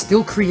 It's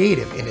still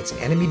creative in its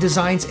enemy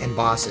designs and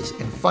bosses,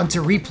 and fun to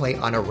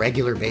replay on a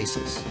regular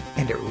basis.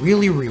 And it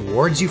really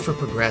rewards you for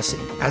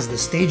progressing, as the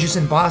stages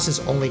and bosses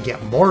only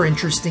get more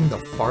interesting the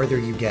farther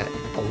you get,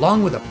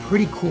 along with a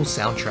pretty cool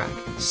soundtrack.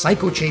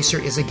 Psycho Chaser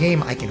is a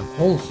game I can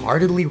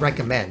wholeheartedly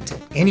recommend to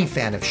any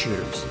fan of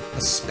shooters,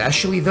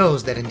 especially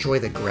those that enjoy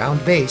the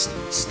ground-based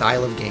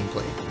style of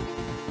gameplay.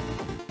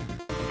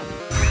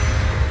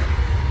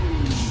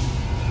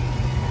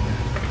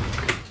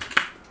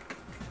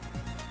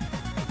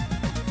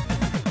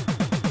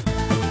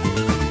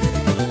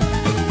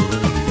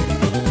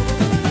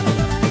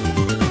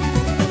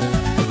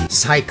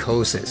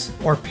 Psychosis,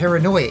 or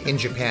Paranoia in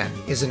Japan,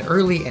 is an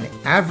early and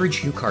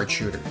average HuCard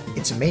shooter.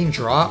 Its main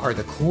draw are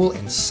the cool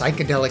and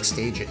psychedelic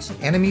stages,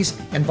 enemies,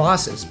 and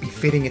bosses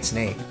befitting its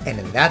name, and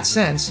in that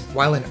sense,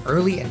 while an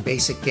early and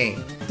basic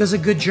game, does a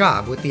good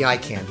job with the eye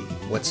candy.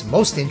 What's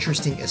most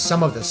interesting is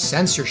some of the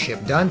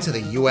censorship done to the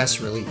US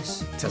release,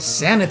 to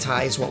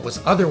sanitize what was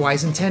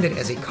otherwise intended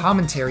as a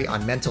commentary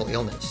on mental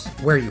illness,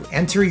 where you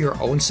enter your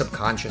own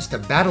subconscious to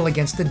battle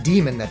against the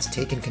demon that's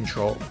taken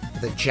control.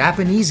 The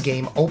Japanese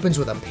game opens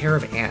with a pair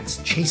of ants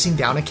chasing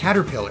down a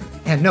caterpillar,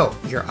 and no,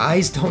 your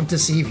eyes don't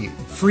deceive you,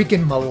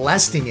 freaking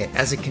molesting it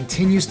as it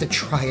continues to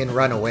try and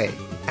run away.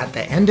 At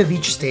the end of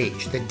each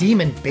stage, the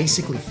demon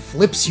basically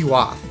flips you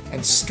off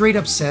and straight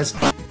up says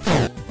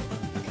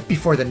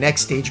before the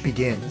next stage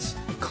begins.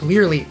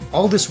 Clearly,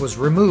 all this was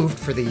removed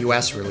for the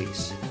US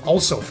release.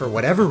 Also, for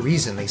whatever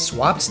reason, they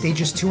swapped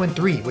stages 2 and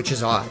 3, which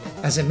is odd,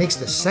 as it makes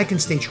the second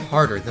stage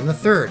harder than the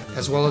third,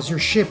 as well as your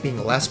ship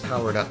being less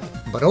powered up.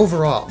 But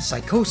overall,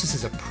 Psychosis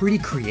is a pretty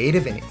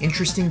creative and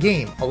interesting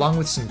game, along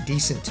with some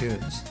decent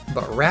tunes,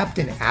 but wrapped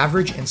in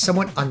average and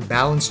somewhat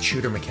unbalanced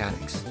shooter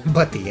mechanics.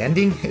 But the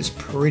ending is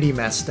pretty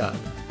messed up,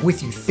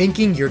 with you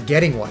thinking you're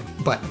getting one,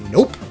 but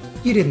nope!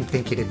 You didn't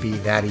think it'd be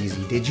that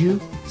easy, did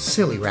you?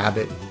 Silly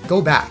rabbit.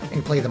 Go back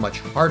and play the much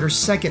harder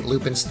second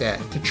loop instead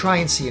to try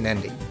and see an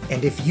ending.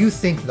 And if you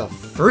think the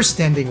first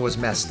ending was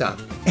messed up,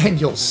 and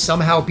you'll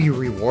somehow be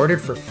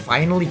rewarded for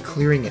finally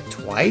clearing it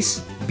twice,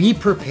 be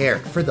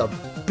prepared for the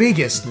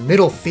biggest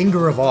middle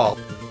finger of all.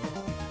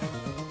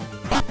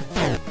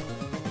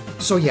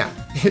 So yeah,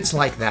 it's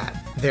like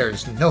that.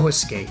 There's no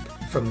escape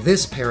from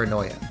this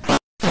paranoia.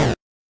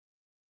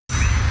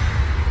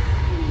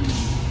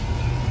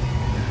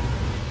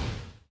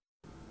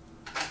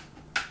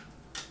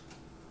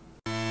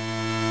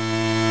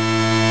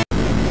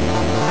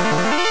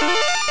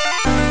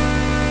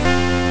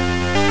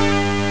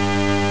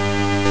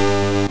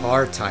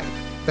 R-Type,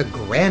 the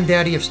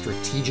granddaddy of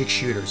strategic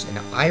shooters and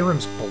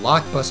Irem's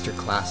blockbuster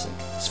classic.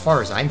 As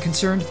far as I'm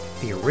concerned,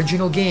 the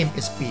original game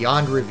is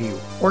beyond review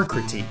or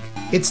critique.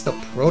 It's the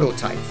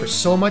prototype for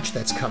so much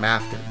that's come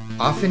after,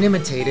 often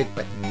imitated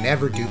but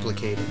never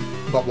duplicated.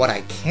 But what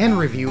I can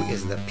review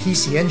is the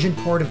PC Engine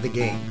port of the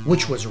game,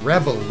 which was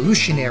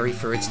revolutionary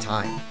for its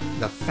time.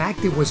 The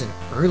fact it was an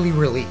early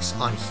release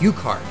on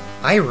HuCard,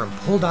 Irem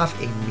pulled off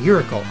a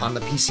miracle on the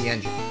PC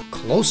Engine,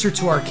 closer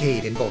to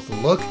arcade in both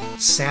look,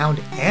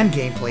 sound, and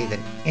gameplay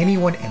than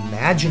anyone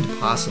imagined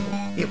possible.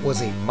 It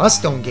was a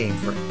must-own game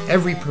for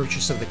every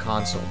purchase of the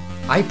console.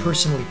 I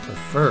personally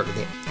prefer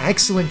the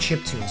excellent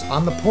chiptunes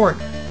on the port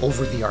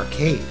over the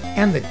arcade,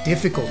 and the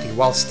difficulty,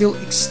 while still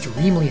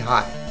extremely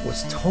high,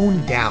 was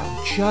toned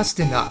down just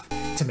enough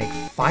to make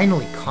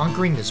finally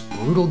conquering this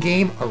brutal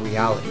game a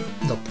reality.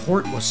 The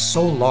port was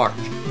so large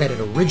that it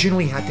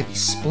originally had to be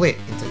split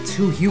into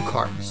 2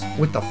 HuCards,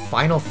 with the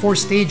final 4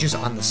 stages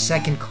on the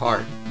second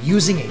card,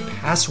 using a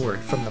password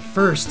from the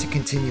first to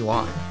continue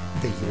on.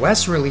 The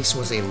US release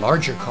was a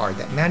larger card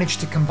that managed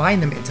to combine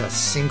them into a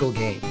single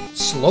game.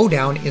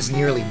 Slowdown is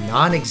nearly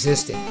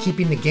non-existent,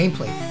 keeping the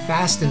gameplay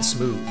fast and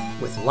smooth,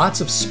 with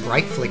lots of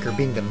sprite flicker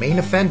being the main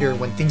offender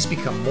when things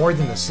become more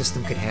than the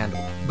system could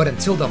handle. But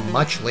until the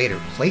much later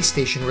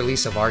PlayStation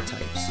release of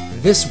R-Types,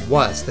 this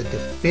was the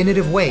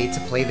definitive way to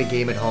play the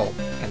game at home,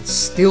 and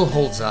still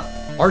holds up.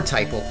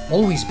 R-Type will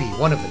always be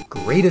one of the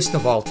greatest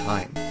of all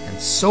time, and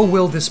so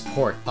will this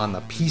port on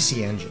the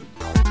PC Engine.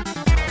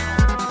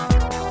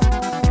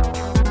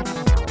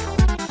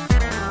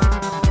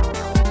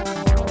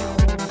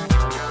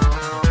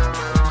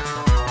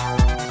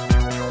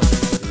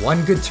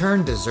 One good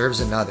turn deserves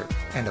another,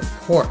 and of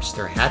course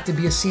there had to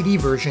be a CD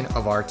version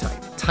of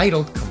R-Type,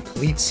 titled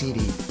Complete CD.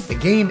 The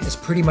game is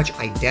pretty much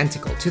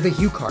identical to the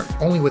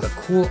HuCard, only with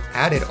a cool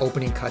added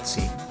opening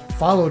cutscene,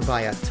 followed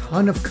by a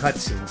ton of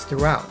cutscenes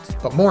throughout,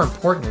 but more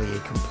importantly a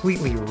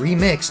completely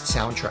remixed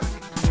soundtrack.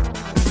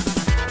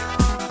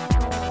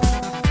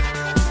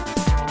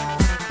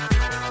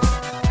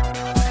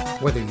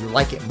 Whether you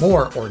like it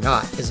more or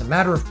not is a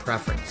matter of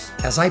preference,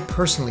 as I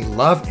personally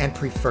love and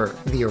prefer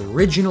the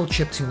original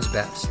chiptunes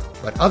best,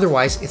 but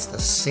otherwise it's the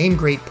same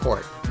great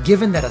port,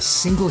 given that a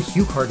single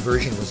HuCard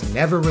version was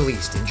never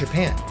released in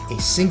Japan. A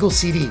single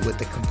CD with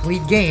the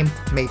complete game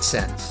made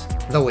sense,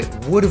 though it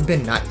would have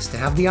been nice to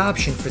have the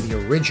option for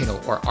the original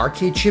or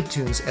arcade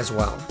chiptunes as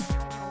well.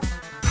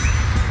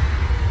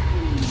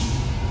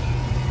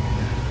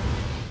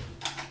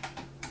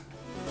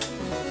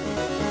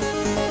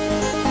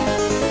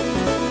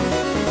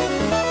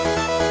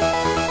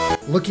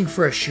 Looking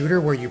for a shooter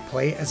where you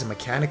play as a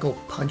mechanical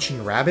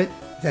punching rabbit?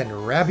 Then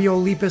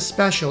Rabiolipa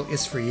Special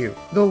is for you,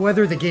 though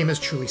whether the game is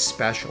truly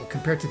special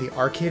compared to the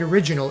arcade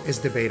original is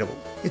debatable.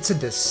 It's a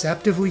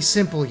deceptively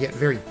simple yet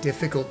very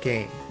difficult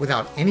game,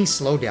 without any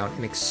slowdown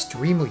and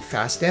extremely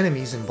fast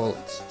enemies and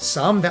bullets,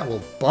 some that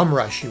will bum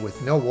rush you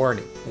with no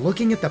warning.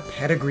 Looking at the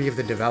pedigree of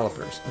the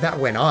developers that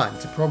went on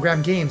to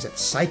program games at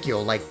Psycho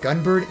like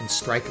Gunbird and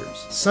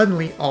Strikers,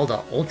 suddenly all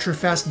the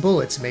ultra-fast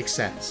bullets make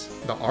sense.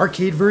 The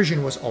arcade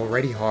version was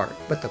already hard,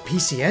 but the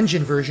PC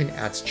Engine version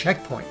adds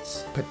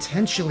checkpoints,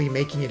 potentially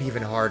making it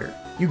even harder.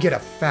 You get a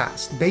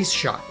fast base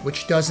shot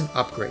which doesn't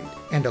upgrade,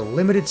 and a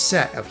limited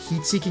set of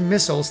heat-seeking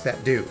missiles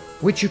that do,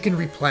 which you can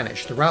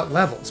replenish throughout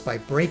levels by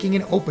breaking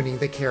and opening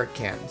the carrot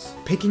cans.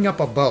 Picking up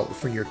a bow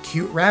for your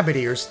cute rabbit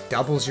ears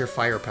doubles your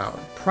firepower,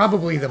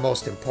 probably the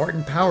most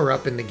important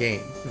power-up in the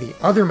game. The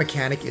other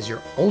mechanic is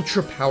your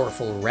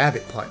ultra-powerful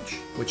rabbit punch,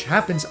 which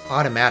happens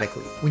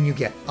automatically when you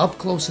get up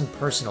close and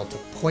personal to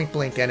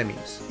point-blank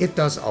enemies. It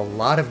does a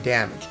lot of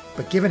damage,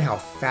 but given how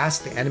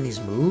fast the enemies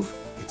move,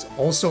 it's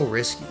also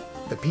risky.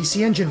 The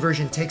PC Engine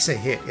version takes a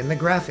hit in the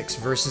graphics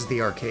versus the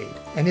arcade,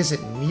 and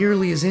isn't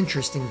nearly as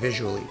interesting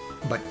visually,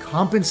 but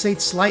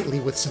compensates slightly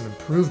with some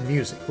improved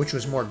music, which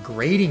was more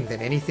grating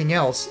than anything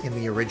else in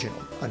the original.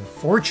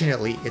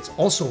 Unfortunately, it's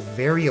also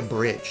very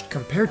abridged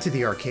compared to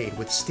the arcade,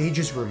 with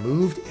stages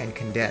removed and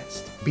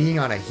condensed, being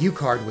on a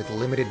HuCard with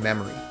limited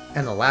memory.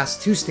 And the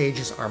last 2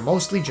 stages are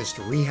mostly just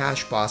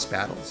rehashed boss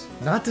battles.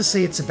 Not to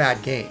say it's a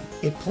bad game,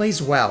 it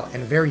plays well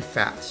and very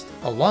fast,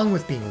 along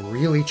with being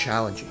really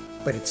challenging,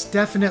 but it's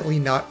definitely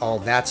not all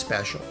that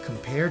special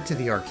compared to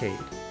the arcade.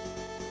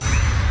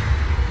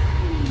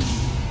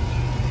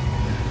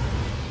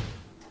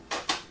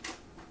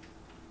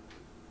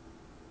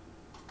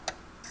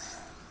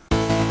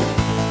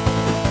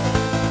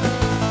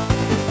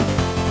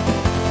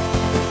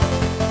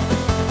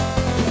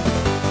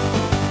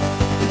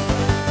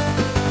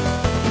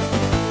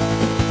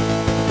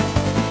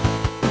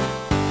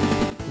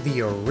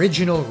 The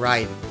original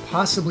Raiden,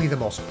 possibly the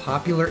most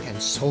popular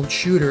and sold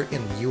shooter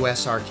in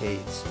US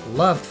arcades,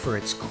 loved for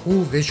its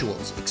cool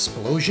visuals,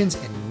 explosions,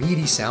 and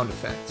meaty sound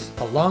effects,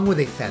 along with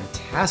a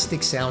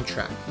fantastic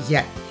soundtrack,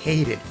 yet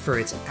hated for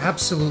its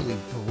absolutely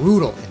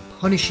brutal and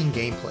punishing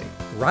gameplay.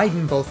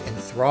 Raiden both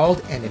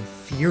enthralled and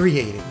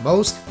infuriated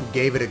most who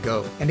gave it a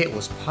go, and it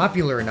was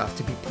popular enough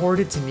to be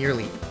ported to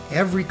nearly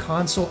every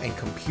console and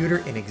computer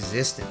in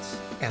existence.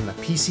 And the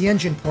PC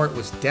Engine port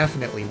was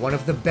definitely one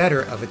of the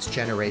better of its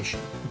generation.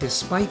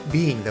 Despite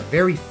being the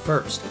very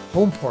first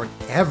home port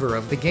ever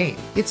of the game,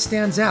 it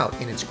stands out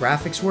in its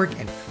graphics work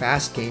and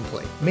fast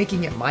gameplay,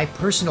 making it my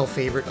personal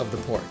favorite of the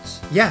ports.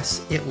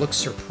 Yes, it looks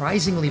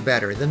surprisingly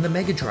better than the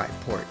Mega Drive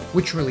port,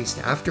 which released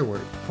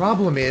afterward.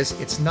 Problem is,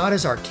 it's not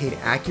as arcade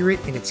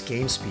accurate in its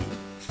game speed,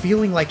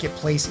 feeling like it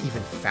plays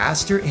even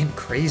faster and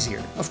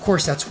crazier. Of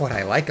course, that's what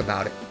I like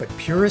about it, but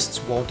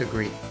purists won't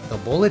agree. The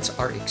bullets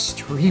are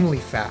extremely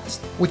fast,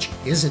 which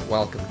isn't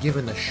welcome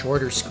given the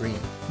shorter screen,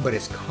 but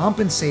is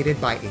compensated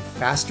by a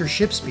faster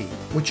ship speed,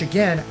 which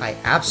again, I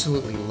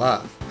absolutely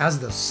love, as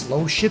the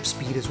slow ship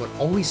speed is what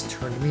always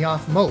turned me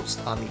off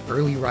most on the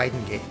early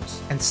Raiden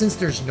games. And since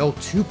there's no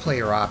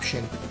 2-player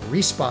option,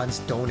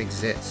 respawns don't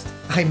exist.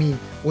 I mean,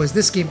 was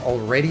this game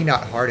already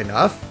not hard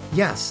enough?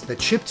 Yes, the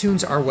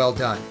chiptunes are well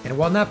done, and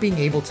while not being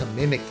able to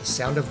mimic the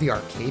sound of the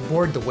arcade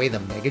board the way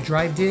the Mega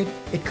Drive did,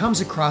 it comes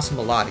across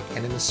melodic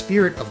and in the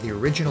spirit of the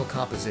original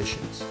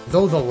compositions.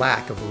 Though the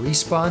lack of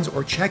respawns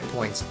or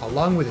checkpoints,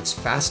 along with its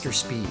faster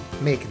speed,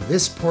 make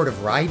this port of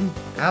Raiden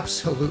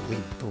absolutely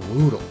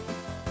brutal.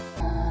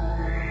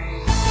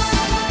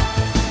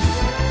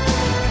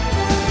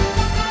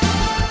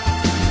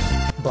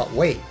 But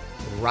wait,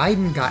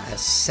 Raiden got a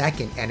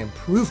second and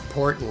improved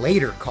port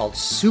later called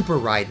Super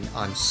Raiden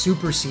on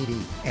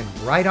SuperCD, and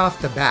right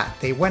off the bat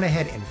they went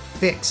ahead and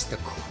fixed the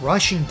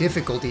crushing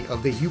difficulty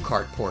of the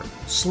HuCard port,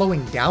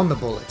 slowing down the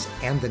bullets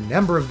and the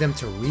number of them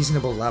to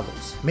reasonable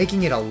levels,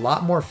 making it a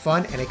lot more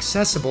fun and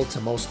accessible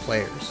to most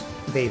players.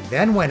 They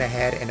then went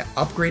ahead and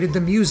upgraded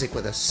the music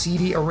with a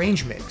CD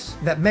arrange mix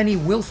that many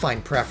will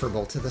find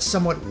preferable to the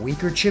somewhat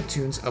weaker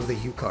chiptunes of the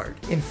HuCard.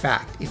 In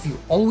fact, if you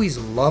always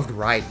loved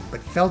Raiden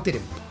but felt it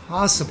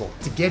impossible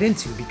to get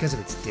into because of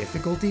its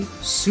difficulty,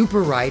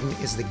 Super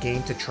Raiden is the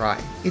game to try.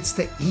 It's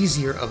the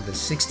easier of the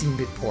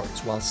 16-bit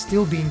ports while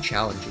still being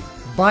challenging.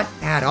 But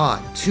add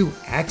on 2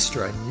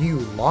 extra new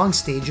long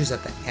stages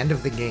at the end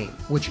of the game,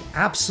 which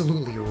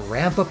absolutely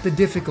ramp up the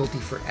difficulty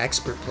for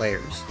expert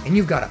players, and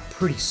you've got a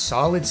pretty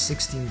solid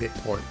 16-bit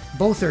port.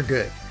 Both are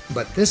good,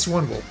 but this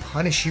one will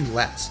punish you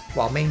less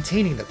while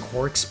maintaining the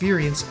core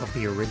experience of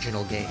the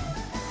original game.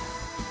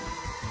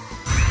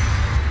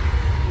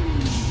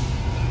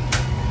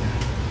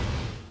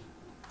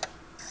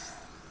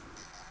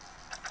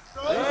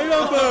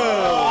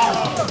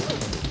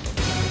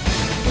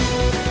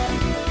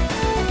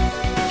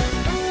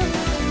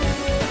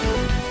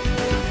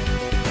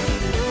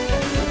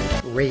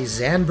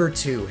 Zanber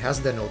 2 has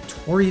the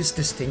notorious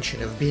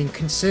distinction of being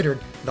considered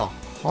the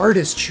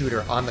hardest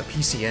shooter on the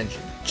PC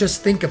Engine.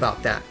 Just think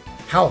about that.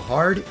 How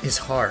hard is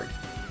hard?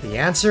 The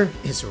answer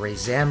is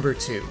Zanber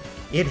 2.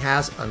 It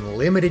has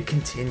unlimited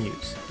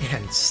continues,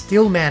 and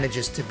still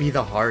manages to be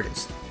the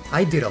hardest.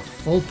 I did a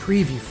full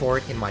preview for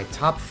it in my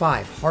top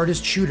 5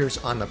 hardest shooters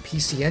on the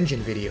PC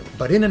Engine video,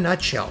 but in a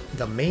nutshell,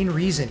 the main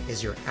reason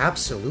is your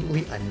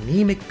absolutely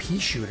anemic pea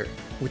shooter,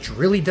 which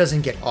really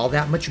doesn't get all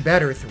that much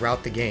better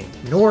throughout the game,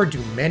 nor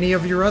do many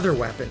of your other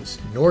weapons,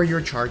 nor your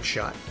charge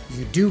shot.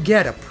 You do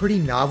get a pretty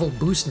novel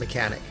boost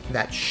mechanic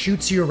that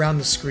shoots you around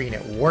the screen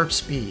at warp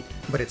speed,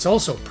 but it's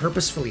also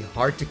purposefully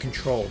hard to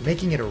control,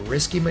 making it a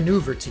risky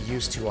maneuver to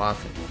use too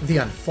often. The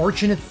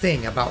unfortunate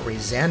thing about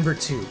Zanber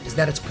 2 is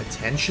that it's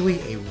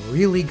potentially a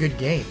really good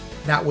game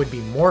that would be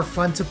more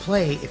fun to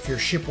play if your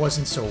ship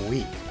wasn't so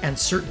weak, and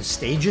certain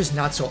stages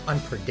not so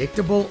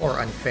unpredictable or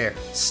unfair.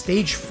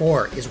 Stage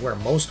 4 is where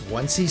most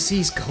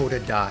 1cc's go to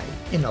die,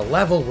 in a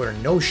level where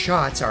no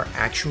shots are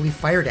actually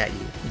fired at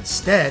you.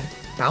 Instead,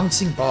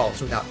 bouncing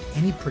balls without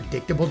any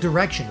predictable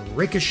direction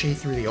ricochet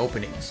through the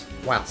openings.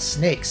 while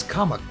snakes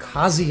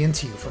kamikaze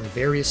into you from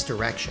various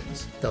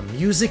directions. The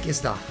music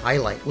is the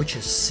highlight, which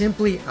is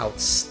simply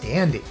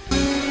outstanding.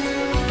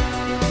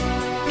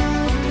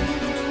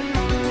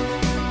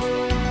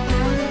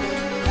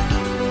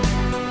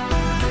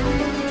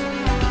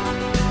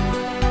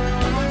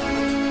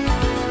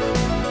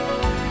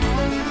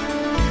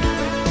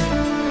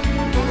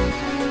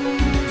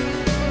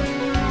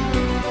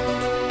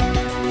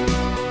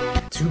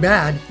 Too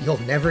bad, you'll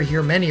never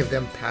hear many of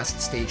them past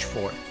stage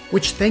 4,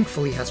 which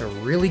thankfully has a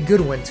really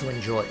good one to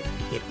enjoy.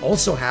 It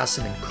also has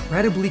some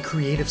incredibly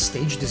creative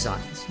stage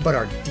designs, but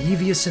are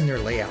devious in their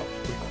layout,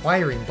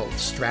 requiring both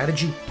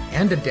strategy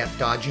and adept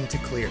dodging to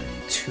clear.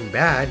 Too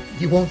bad,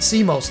 you won't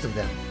see most of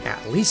them,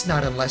 at least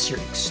not unless you're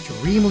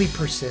extremely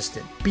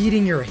persistent,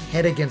 beating your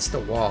head against the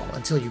wall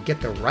until you get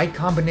the right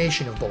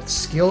combination of both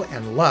skill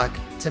and luck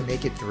to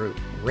make it through.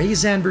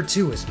 Razanber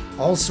 2 is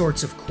all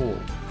sorts of cool,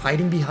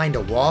 hiding behind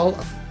a wall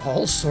of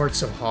all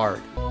sorts of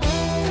hard.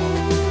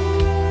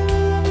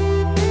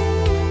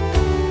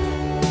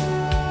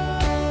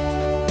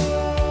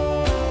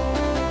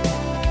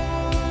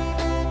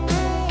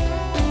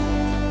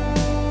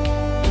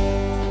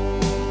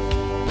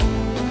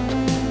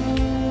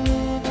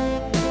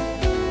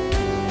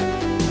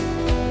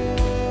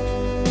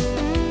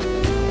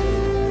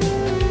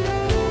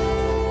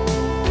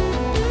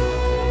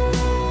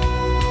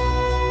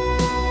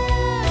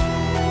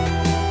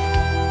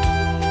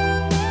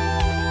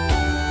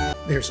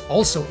 There's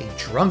also a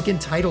drunken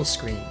title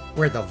screen,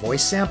 where the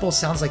voice sample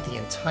sounds like the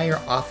entire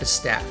office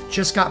staff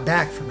just got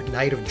back from a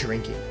night of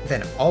drinking,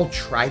 then all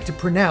tried to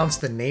pronounce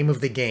the name of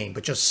the game,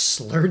 but just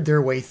slurred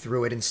their way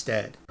through it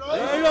instead.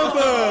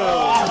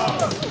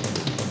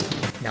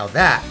 Now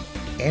that,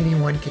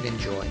 anyone can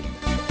enjoy.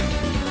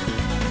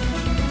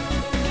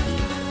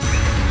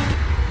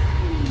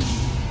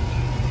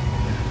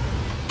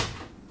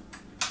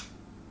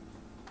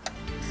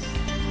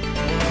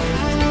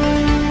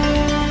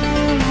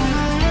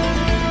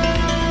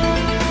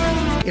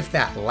 If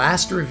that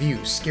last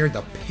review scared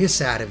the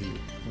piss out of you,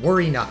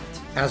 worry not,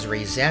 as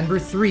Razanber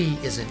 3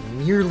 isn't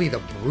nearly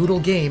the brutal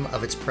game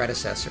of its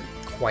predecessor.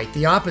 Quite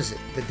the opposite,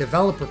 the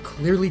developer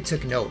clearly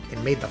took note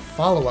and made the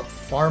follow-up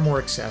far more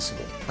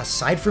accessible.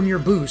 Aside from your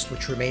boost,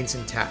 which remains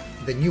intact,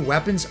 the new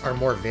weapons are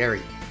more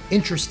varied,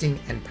 interesting,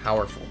 and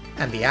powerful.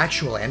 And the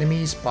actual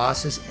enemies,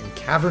 bosses, and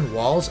cavern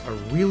walls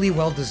are really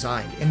well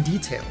designed and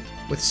detailed,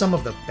 with some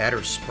of the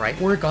better sprite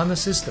work on the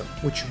system,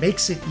 which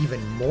makes it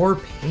even more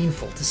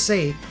painful to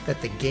say that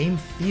the game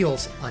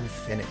feels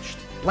unfinished.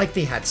 Like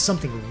they had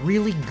something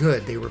really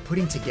good they were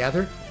putting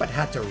together, but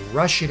had to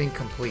rush it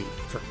incomplete.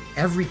 For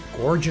every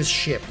gorgeous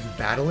ship you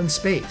battle in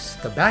space,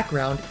 the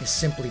background is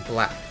simply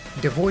black,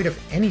 devoid of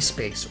any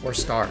space or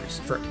stars.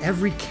 For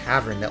every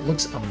cavern that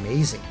looks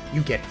amazing,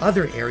 you get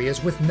other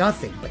areas with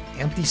nothing but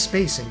empty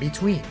space in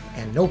between,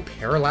 and no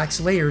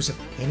parallax layers of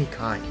any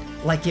kind.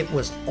 Like it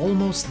was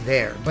almost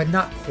there, but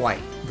not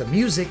quite. The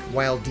music,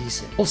 while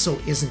decent, also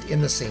isn't in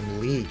the same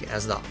league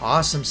as the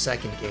awesome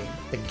second game.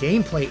 The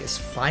gameplay is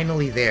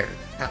finally there,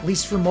 at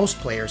least for most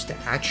players to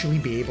actually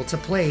be able to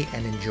play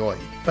and enjoy.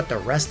 But the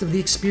rest of the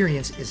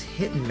experience is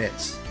hit and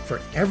miss. For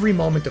every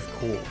moment of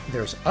cool,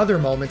 there's other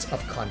moments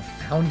of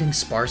confounding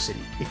sparsity.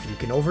 If you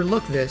can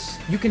overlook this,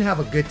 you can have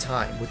a good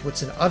time with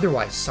what's an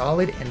otherwise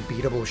solid and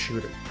beatable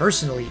shooter.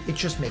 Personally, it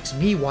just makes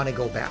me want to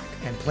go back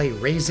and play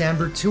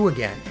Razanber 2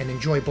 again and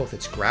enjoy both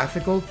its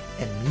graphical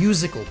and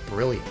musical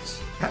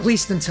brilliance. At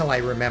least until I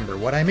remember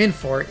what I'm in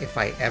for if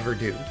I ever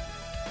do.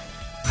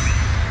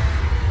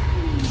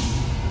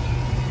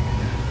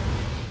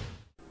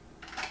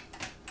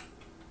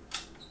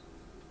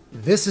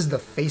 This is the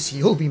face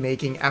you'll be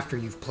making after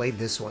you've played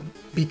this one,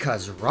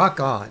 because Rock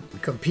On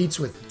competes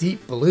with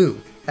Deep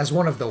Blue as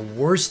one of the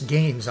worst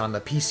games on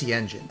the PC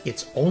Engine.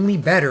 It's only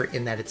better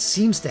in that it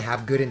seems to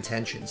have good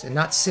intentions and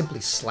not simply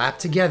slapped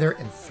together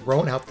and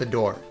thrown out the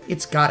door.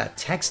 It's got a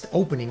text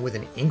opening with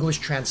an English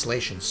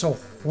translation so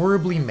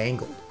horribly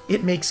mangled.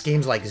 It makes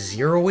games like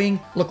Zeroing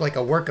look like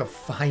a work of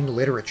fine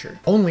literature,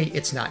 only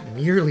it's not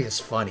nearly as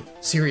funny.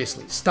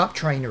 Seriously, stop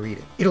trying to read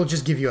it. It'll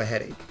just give you a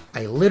headache.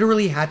 I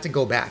literally had to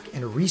go back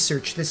and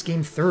research this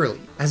game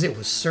thoroughly, as it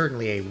was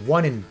certainly a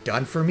one and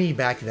done for me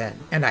back then,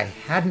 and I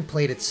hadn't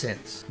played it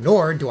since,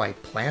 nor do I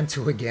plan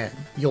to again.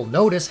 You'll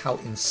notice how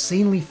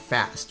insanely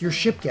fast your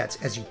ship gets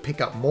as you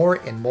pick up more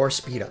and more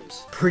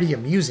speed-ups. Pretty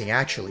amusing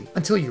actually,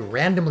 until you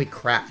randomly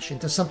crash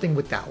into something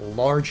with that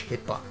large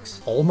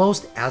hitbox.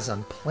 Almost as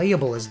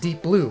unplayable as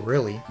Deep Blue,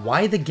 really.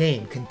 Why the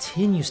game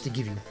continues to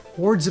give you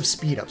hordes of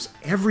speed-ups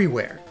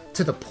everywhere,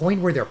 to the point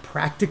where they're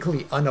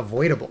practically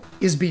unavoidable,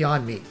 is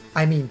beyond me.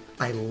 I mean,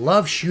 I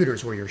love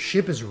shooters where your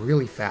ship is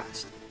really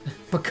fast.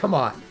 But come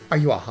on, are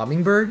you a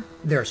hummingbird?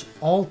 There's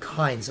all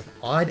kinds of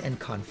odd and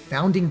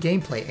confounding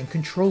gameplay and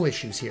control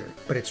issues here,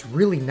 but it's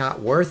really not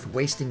worth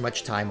wasting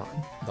much time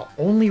on. The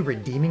only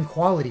redeeming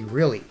quality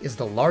really is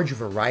the large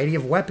variety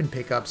of weapon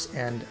pickups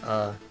and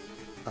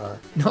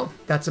no,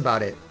 that's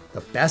about it.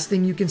 The best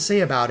thing you can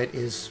say about it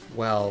is,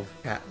 well,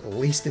 at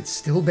least it's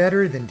still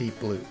better than Deep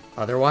Blue.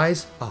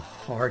 Otherwise, a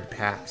hard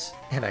pass,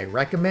 and I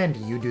recommend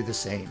you do the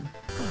same.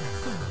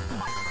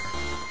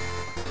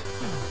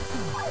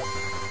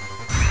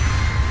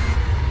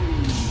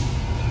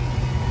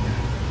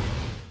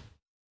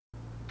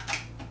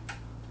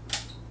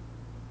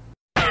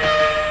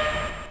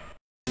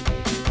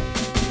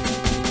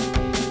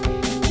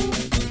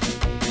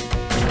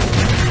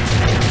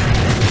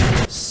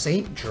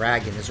 Saint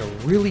Dragon is a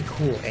really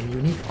cool and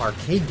unique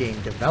arcade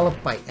game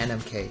developed by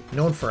NMK,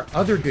 known for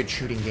other good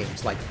shooting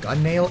games like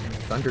Gunhed and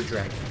Thunder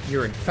Dragon.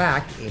 You're in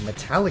fact a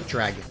metallic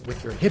dragon,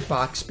 with your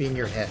hitbox being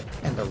your head,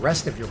 and the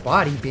rest of your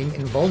body being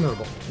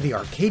invulnerable. The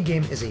arcade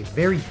game is a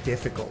very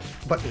difficult,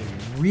 but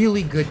a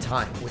really good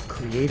time with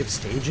creative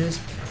stages,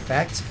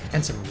 effects,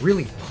 and some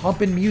really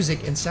pumpin'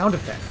 music and sound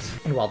effects.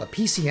 And while the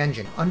PC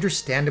Engine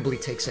understandably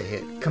takes a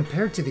hit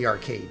compared to the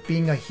arcade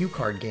being a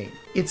HuCard game,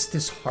 it's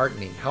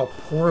disheartening how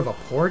poor of a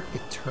port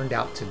it turned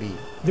out to be.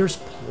 There's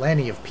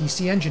plenty of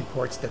PC Engine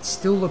ports that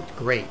still looked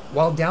great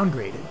while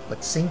downgraded,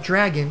 but Saint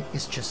Dragon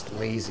is just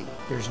lazy.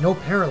 There's no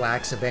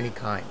parallax of any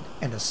kind,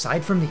 and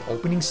aside from the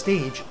opening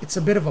stage, it's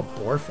a bit of a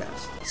bore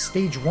fest.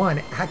 Stage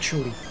 1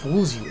 actually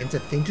fools you into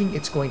thinking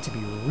it's going to be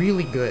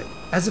really good,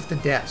 as if the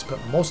devs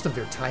put most of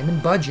their time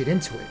and budget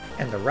into it,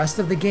 and the rest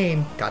of the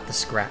game got the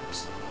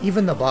scraps.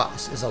 Even the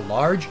boss is a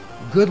large,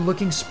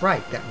 good-looking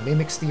sprite that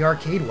mimics the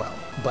arcade well,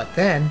 but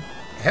then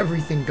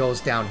everything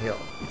goes downhill.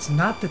 It's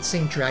not that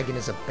Saint Dragon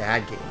is a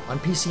bad game on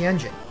PC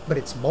Engine, but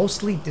it's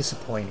mostly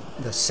disappointing.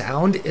 The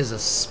sound is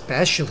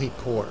especially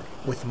poor,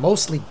 with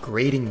mostly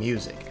grating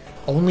music,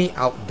 only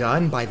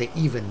outdone by the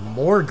even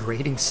more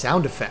grating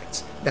sound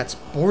effects that's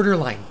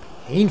borderline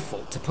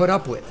painful to put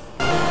up with.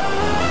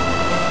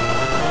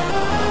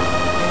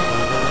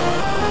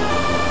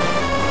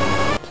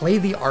 Play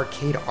the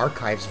Arcade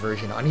Archives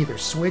version on either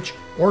Switch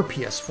or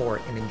PS4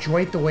 and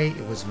enjoy it the way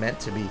it was meant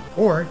to be.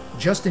 Or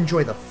just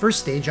enjoy the first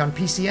stage on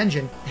PC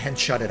Engine and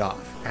shut it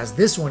off, as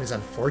this one is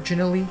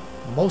unfortunately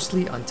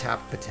mostly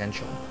untapped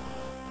potential.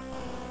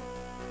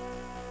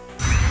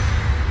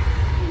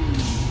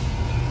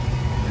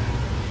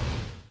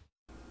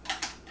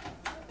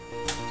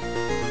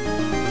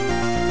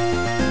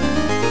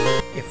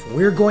 If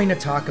we're going to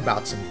talk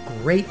about some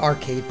great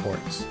arcade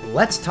ports,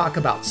 let's talk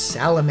about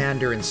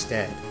Salamander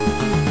instead.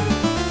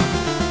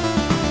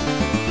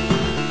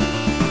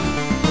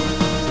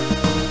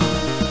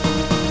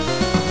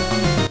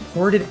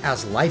 Ported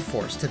as Life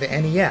Force to the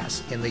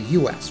NES in the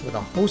US with a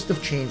host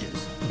of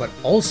changes, but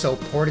also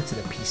ported to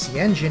the PC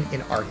Engine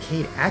in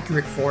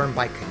arcade-accurate form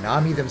by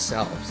Konami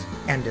themselves.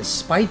 And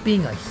despite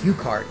being a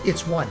HuCard,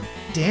 it's one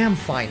damn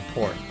fine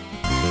port.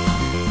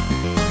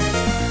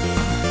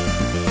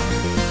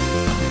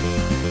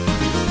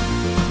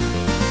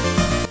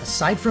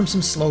 Aside from some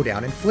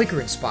slowdown and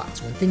flickering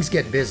spots when things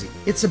get busy,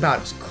 it's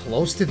about as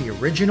close to the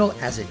original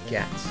as it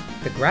gets.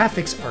 The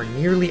graphics are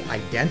nearly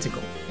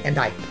identical, and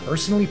I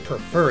personally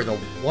prefer the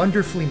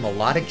wonderfully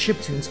melodic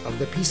chiptunes of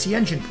the PC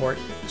Engine port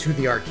to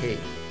the arcade.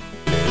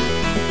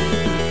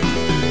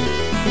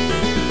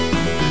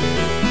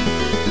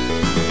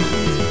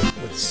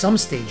 With some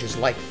stages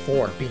like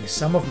 4 being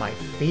some of my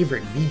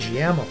favorite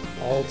VGM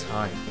of all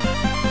time.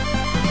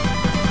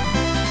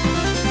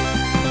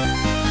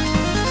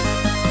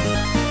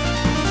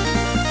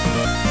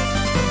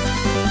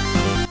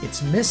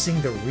 It's missing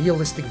the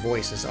realistic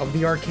voices of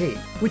the arcade,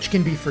 which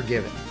can be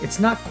forgiven. It's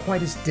not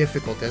quite as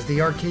difficult as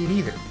the arcade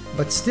either,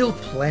 but still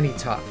plenty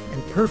tough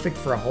and perfect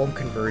for a home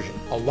conversion,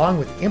 along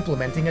with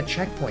implementing a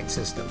checkpoint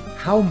system.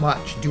 How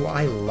much do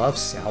I love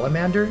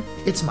Salamander?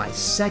 It's my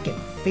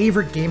second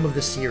favorite game of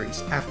the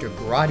series after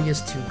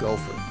Gradius 2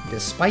 Gopher.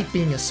 Despite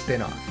being a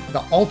spin-off,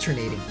 the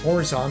alternating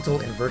horizontal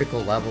and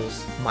vertical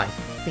levels, my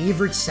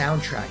favorite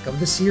soundtrack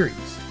of the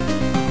series.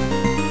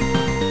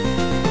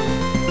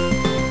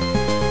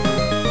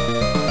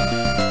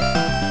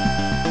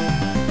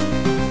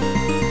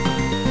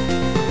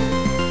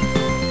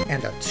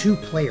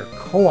 Two-player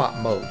co-op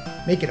mode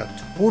make it a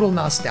total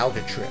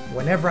nostalgia trip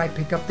whenever I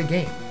pick up the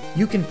game.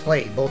 You can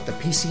play both the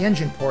PC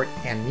Engine port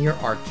and near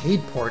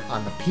arcade port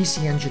on the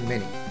PC Engine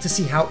Mini to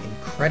see how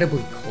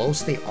incredibly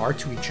close they are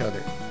to each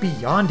other.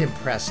 Beyond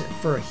impressive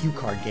for a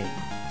HuCard game.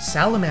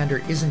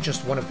 Salamander isn't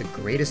just one of the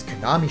greatest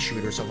Konami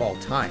shooters of all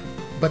time,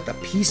 but the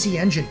PC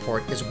Engine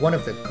port is one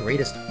of the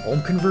greatest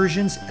home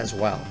conversions as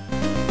well.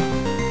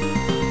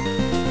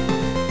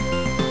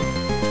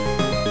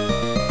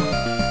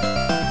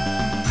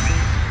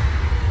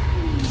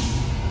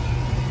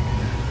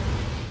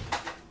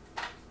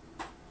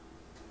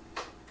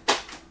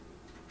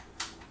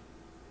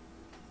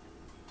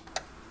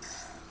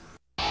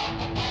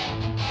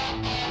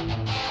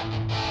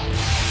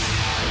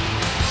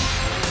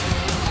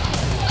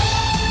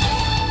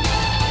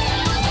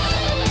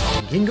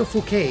 Ginga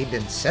Fuke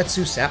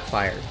Densetsu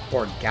Sapphire,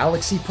 or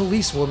Galaxy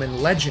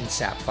Policewoman Legend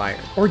Sapphire,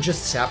 or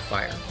just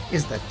Sapphire,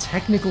 is the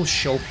technical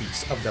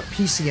showpiece of the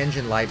PC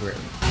Engine library.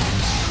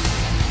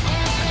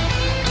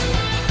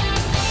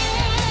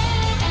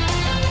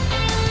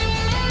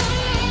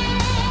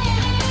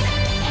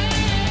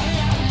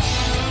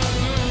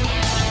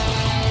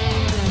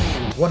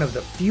 one of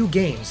the few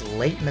games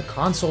late in the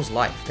console's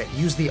life that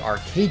used the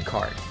arcade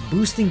card,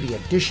 boosting the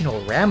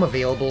additional RAM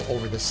available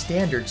over the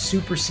standard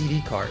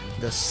SuperCD card.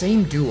 The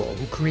same duo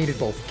who created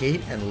both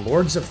Gate and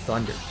Lords of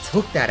Thunder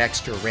took that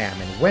extra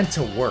RAM and went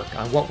to work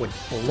on what would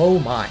blow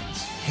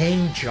minds,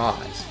 hang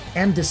jaws,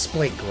 and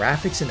display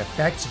graphics and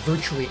effects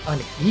virtually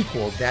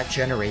unequaled that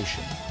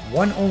generation.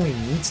 One only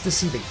needs to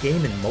see the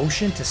game in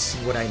motion to see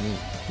what I mean,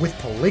 with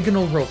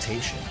polygonal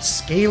rotation,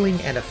 scaling,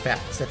 and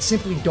effects that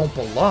simply don't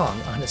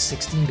belong on a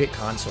 16-bit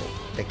console.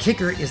 The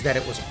kicker is that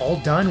it was all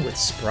done with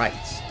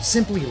sprites,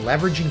 simply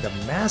leveraging the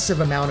massive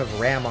amount of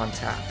RAM on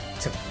tap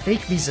to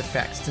fake these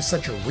effects to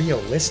such a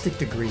realistic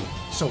degree.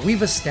 So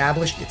we've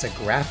established it's a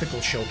graphical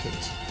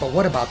showcase, but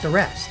what about the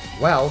rest?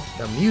 Well,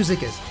 the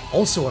music is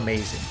also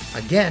amazing.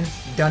 Again,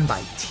 done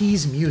by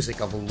T's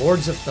Music of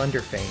Lords of Thunder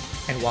fame,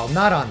 and while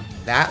not on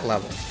that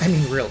level, I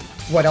mean really,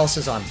 what else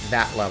is on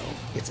that level?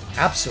 It's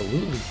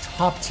absolutely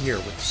top tier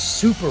with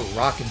super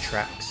rockin'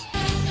 tracks.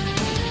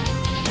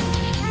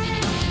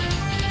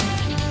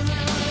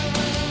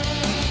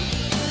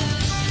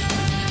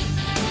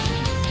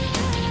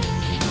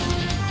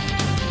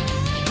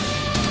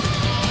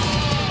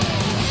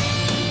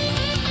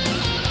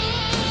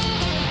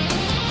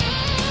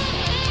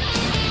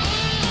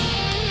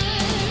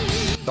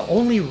 The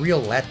only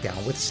real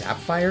letdown with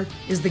Sapphire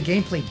is the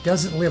gameplay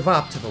doesn't live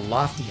up to the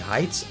lofty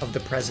heights of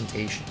the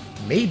presentation.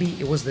 Maybe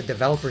it was the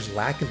developer's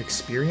lack of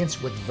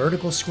experience with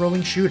vertical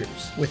scrolling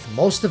shooters, with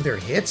most of their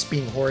hits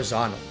being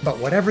horizontal. But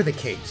whatever the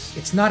case,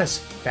 it's not as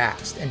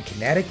fast and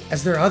kinetic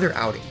as their other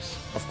outings.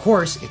 Of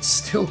course, it's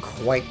still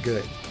quite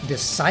good,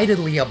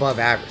 decidedly above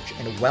average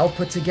and well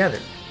put together,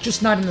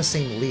 just not in the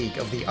same league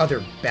of the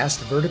other best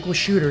vertical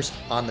shooters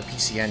on the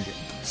PC Engine.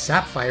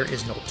 Sapphire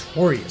is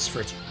notorious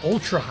for its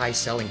ultra-high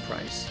selling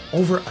price,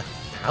 over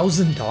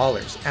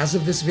 $1,000 as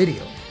of this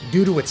video,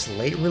 due to its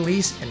late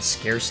release and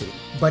scarcity,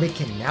 but it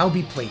can now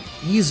be played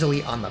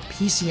easily on the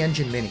PC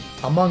Engine Mini,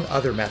 among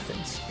other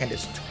methods, and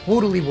is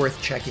totally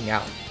worth checking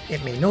out.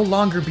 It may no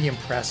longer be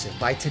impressive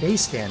by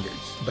today's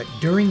standards, but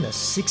during the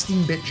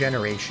 16-bit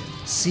generation,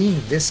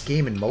 seeing this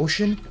game in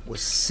motion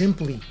was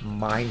simply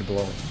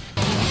mind-blowing.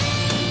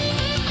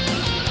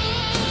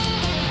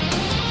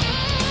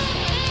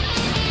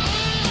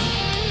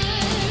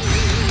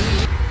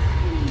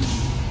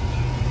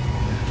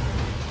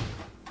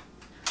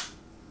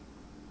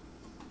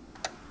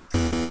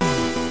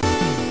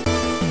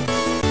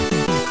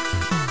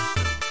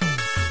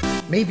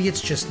 Maybe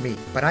it's just me,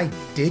 but I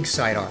dig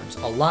sidearms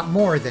a lot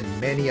more than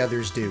many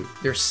others do.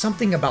 There's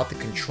something about the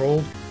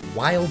controlled,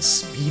 wild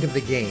speed of the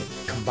game,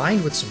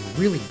 combined with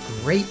some really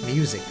great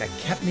music that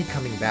kept me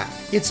coming back.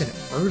 It's an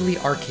early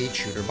arcade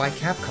shooter by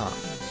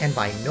Capcom, and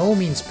by no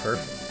means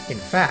perfect. In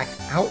fact,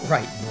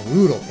 outright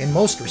brutal in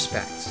most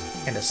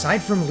respects. And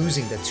aside from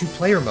losing the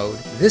 2-player mode,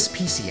 this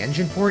PC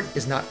Engine port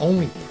is not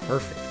only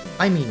perfect,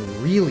 I mean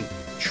really,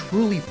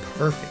 truly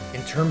perfect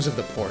in terms of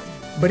the port,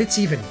 but it's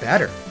even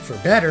better, for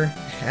better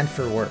and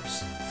for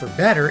worse. For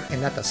better in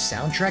that the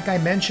soundtrack I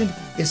mentioned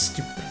is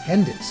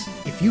stupendous.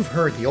 If you've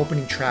heard the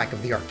opening track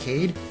of the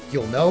arcade,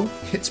 you'll know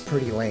it's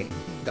pretty lame.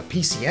 The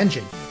PC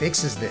Engine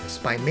fixes this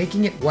by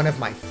making it one of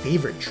my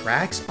favorite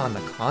tracks on the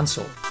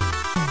console.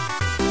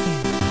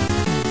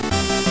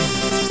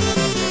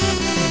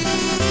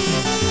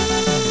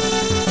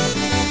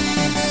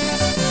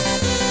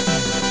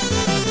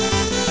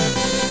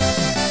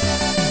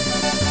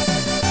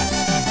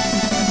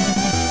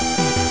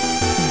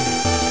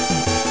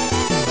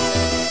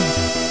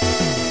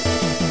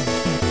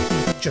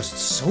 Just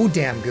so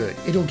damn good,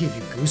 it'll give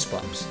you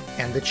goosebumps,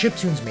 and the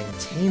chiptunes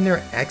maintain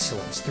their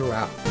excellence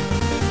throughout.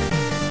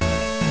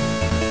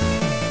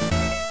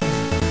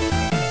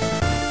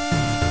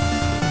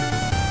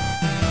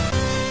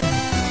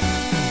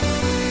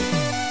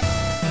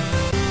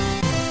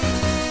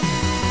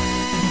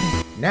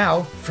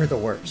 Now for the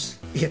worst.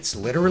 It's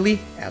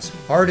literally as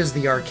hard as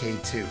the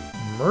arcade 2,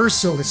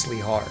 mercilessly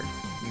hard.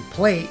 You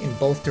play in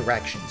both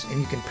directions, and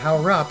you can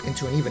power up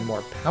into an even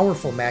more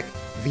powerful mech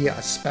via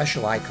a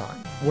special icon,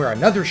 where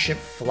another ship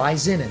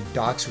flies in and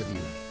docks with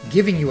you,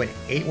 giving you an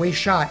 8-way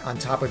shot on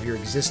top of your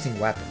existing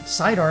weapon.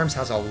 Sidearms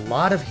has a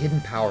lot of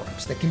hidden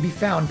power-ups that can be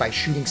found by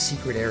shooting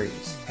secret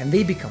areas, and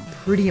they become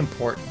pretty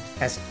important,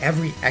 as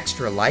every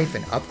extra life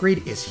and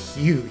upgrade is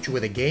huge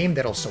with a game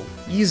that'll so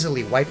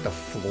easily wipe the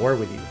floor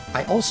with you.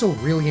 I also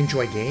really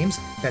enjoy games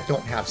that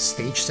don't have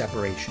stage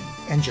separation,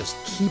 and just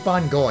keep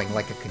on going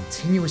like a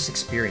continuous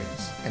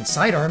experience, and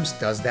Sidearms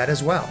does that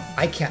as well.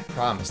 I can't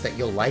promise that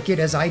you'll like it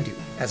as I do,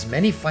 as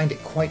many find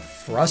it quite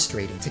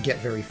frustrating to get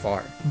very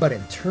far, but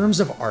in terms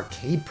of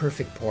arcade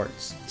perfect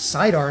ports,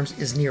 Sidearms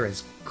is near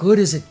as good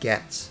as it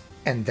gets,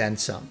 and then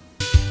some.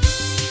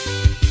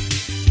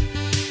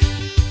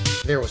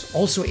 There was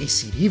also a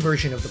CD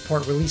version of the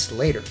port released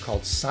later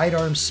called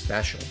Sidearms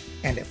Special,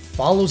 and it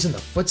follows in the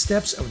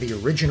footsteps of the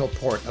original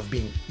port of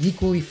being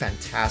equally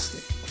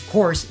fantastic. Of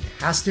course, it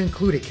has to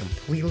include a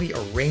completely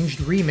arranged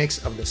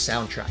remix of the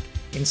soundtrack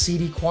in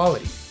CD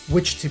quality,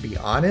 which, to be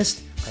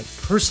honest, I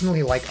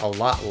personally like a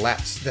lot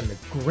less than the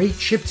great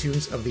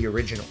chiptunes of the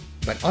original.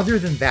 But other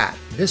than that,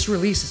 this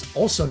release is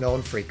also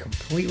known for a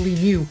completely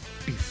new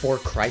Before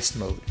Christ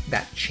mode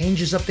that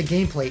changes up the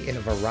gameplay in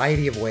a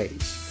variety of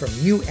ways, from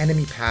new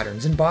enemy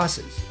patterns and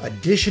bosses,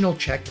 additional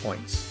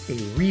checkpoints,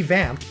 a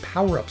revamped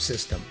power-up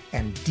system,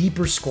 and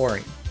deeper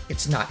scoring.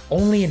 It's not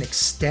only an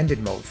extended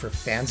mode for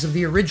fans of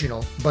the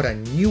original, but a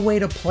new way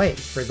to play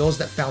for those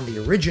that found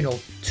the original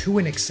too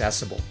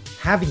inaccessible.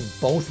 Having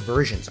both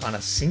versions on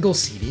a single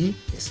CD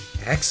is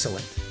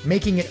excellent,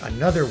 making it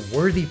another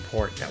worthy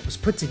port that was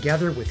put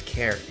together with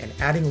care and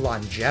adding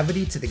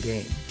longevity to the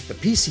game. The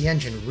PC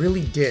Engine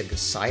really did the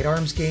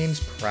Sidearms games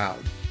proud.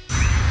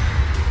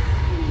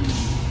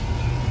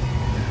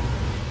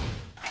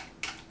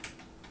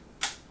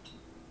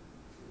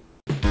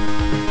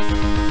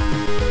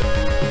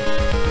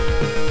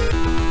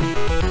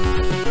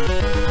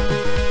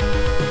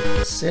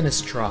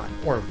 Sinistron,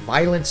 or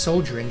Violent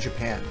Soldier in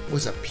Japan,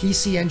 was a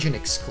PC Engine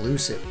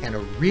exclusive and a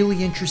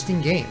really interesting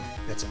game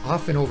that's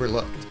often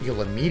overlooked.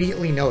 You'll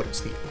immediately notice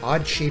the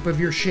odd shape of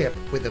your ship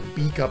with a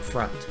beak up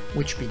front,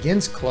 which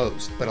begins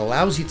closed but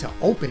allows you to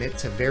open it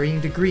to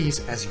varying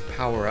degrees as you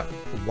power up,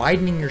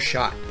 widening your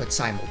shot but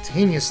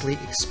simultaneously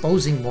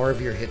exposing more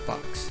of your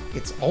hitbox.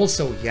 It's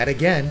also, yet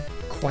again,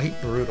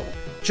 quite brutal.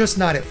 Just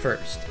not at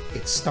first.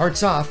 It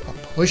starts off a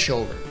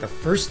pushover. The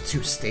first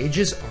 2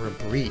 stages are a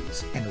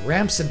breeze, and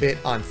ramps a bit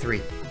on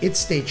 3. It's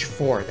stage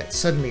 4 that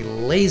suddenly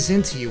lays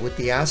into you with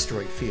the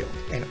asteroid field,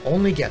 and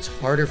only gets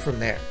harder from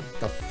there.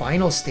 The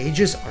final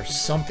stages are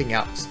something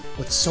else.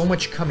 With so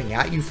much coming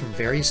at you from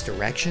various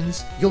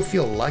directions, you'll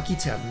feel lucky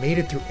to have made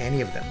it through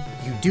any of them.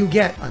 You do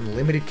get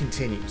unlimited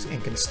continues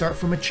and can start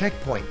from a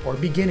checkpoint or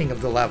beginning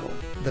of the level.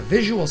 The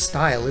visual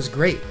style is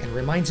great and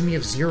reminds me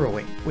of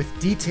Zeroing, with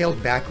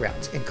detailed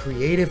backgrounds and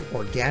creative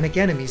organic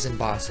enemies and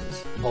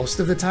bosses. Most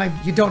of the time,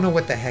 you don't know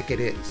what the heck it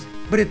is,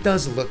 but it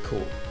does look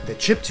cool. The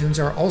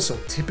chiptunes are also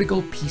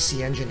typical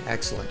PC Engine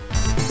excellent.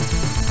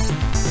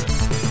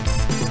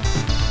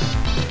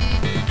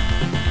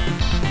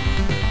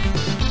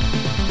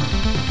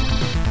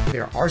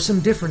 There are some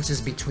differences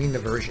between the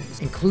versions,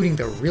 including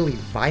the really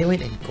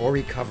violent and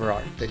gory cover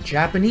art. The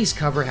Japanese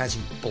cover has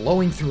you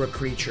blowing through a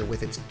creature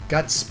with its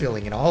guts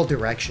spilling in all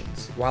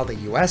directions, while the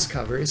US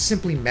cover is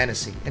simply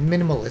menacing and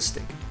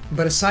minimalistic.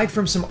 But aside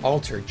from some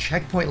altered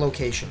checkpoint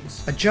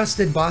locations,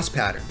 adjusted boss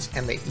patterns,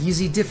 and the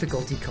easy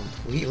difficulty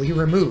completely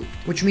removed,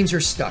 which means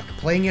you're stuck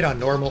playing it on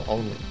normal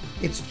only,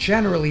 it's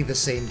generally the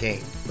same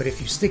game. But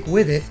if you stick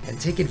with it and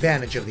take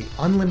advantage of the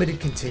unlimited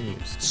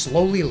continues,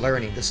 slowly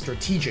learning the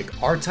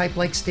strategic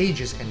R-type-like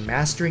stages and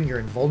mastering your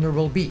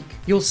invulnerable beak,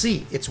 you'll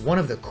see it's one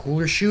of the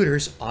cooler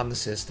shooters on the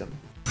system.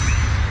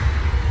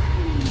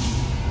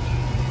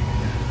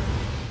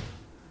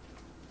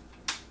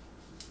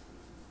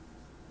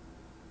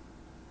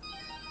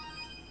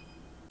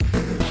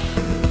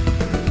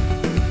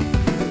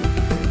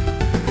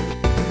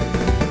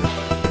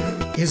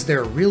 Is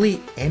there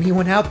really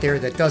anyone out there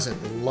that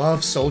doesn't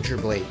love Soldier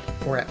Blade,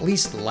 or at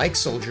least like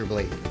Soldier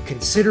Blade?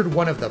 Considered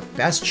one of the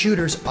best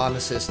shooters on the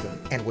system,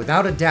 and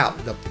without a doubt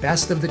the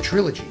best of the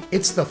trilogy,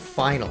 it's the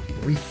final,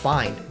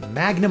 refined,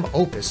 magnum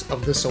opus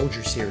of the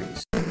Soldier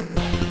series.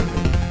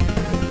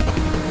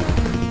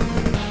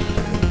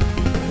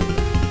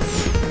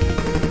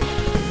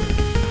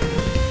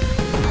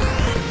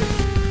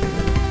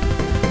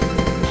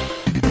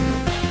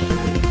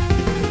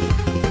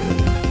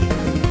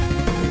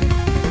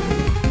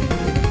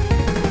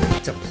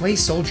 Play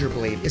Soldier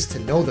Blade is to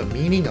know the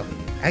meaning of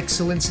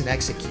excellence in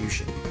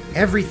execution.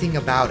 Everything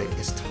about it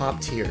is top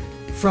tier.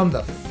 From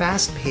the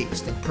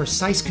fast-paced and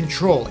precise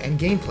control and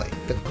gameplay,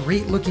 the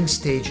great-looking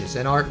stages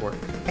and artwork,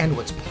 and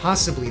what's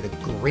possibly the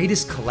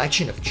greatest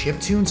collection of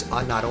chiptunes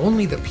on not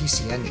only the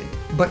PC Engine,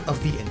 but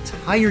of the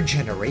entire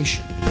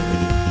generation.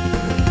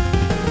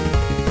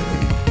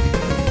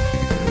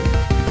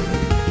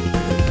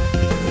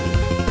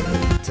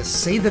 To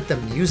say that the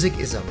music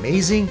is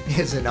amazing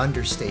is an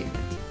understatement.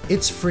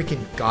 It's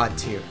freaking god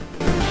tier.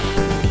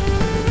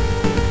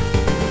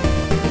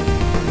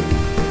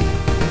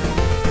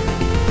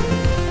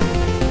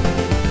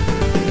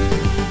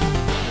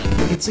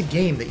 It's a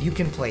game that you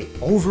can play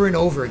over and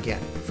over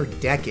again for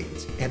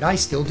decades, and I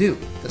still do.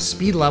 The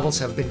speed levels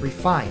have been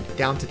refined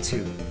down to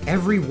 2.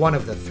 Every one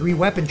of the 3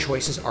 weapon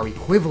choices are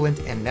equivalent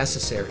and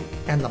necessary,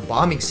 and the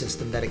bombing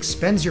system that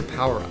expends your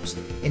power-ups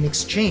in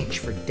exchange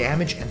for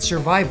damage and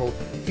survival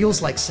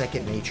feels like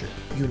second nature.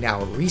 You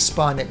now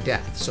respawn at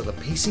death, so the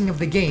pacing of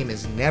the game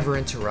is never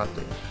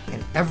interrupted,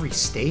 and every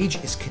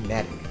stage is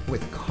kinetic,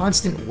 with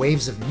constant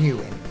waves of new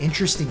and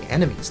interesting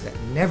enemies that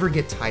never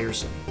get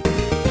tiresome.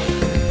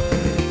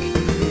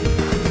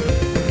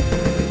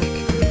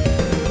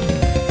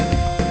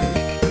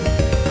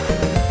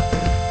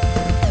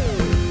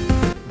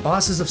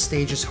 Bosses of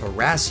stages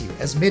harass you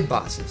as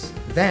mid-bosses,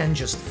 then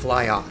just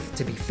fly off,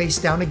 to be face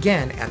down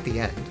again at the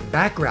end.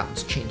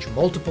 Backgrounds change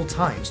multiple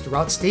times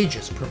throughout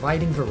stages,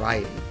 providing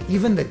variety.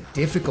 Even the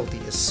difficulty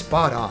is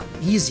spot on,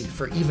 easy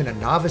for even a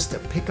novice to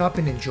pick up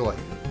and enjoy,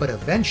 but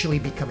eventually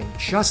becoming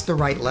just the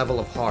right level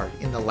of hard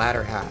in the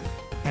latter half.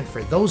 And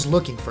for those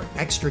looking for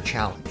extra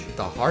challenge,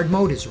 the hard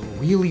mode is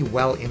really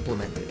well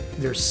implemented.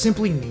 There's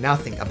simply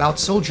nothing about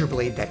Soldier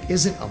Blade that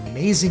isn't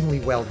amazingly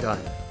well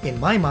done. In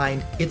my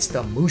mind, it's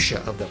the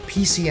Musha of the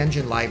PC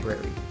Engine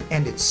library,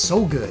 and it's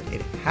so good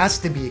it has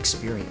to be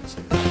experienced.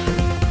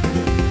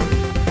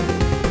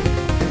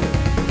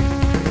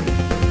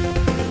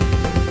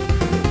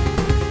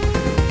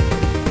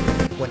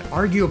 When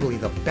arguably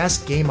the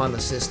best game on the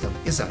system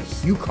is a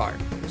HuCard,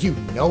 you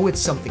know it's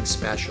something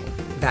special.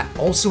 That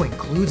also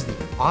includes the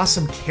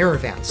awesome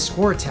Caravan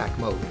score attack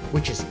mode,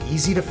 which is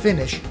easy to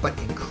finish but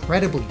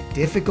incredibly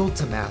difficult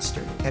to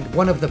master, and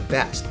one of the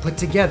best put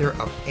together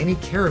of any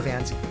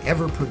Caravans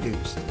ever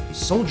produced.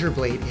 Soldier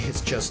Blade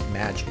is just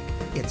magic.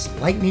 It's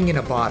lightning in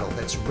a bottle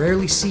that's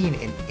rarely seen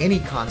in any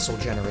console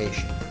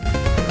generation.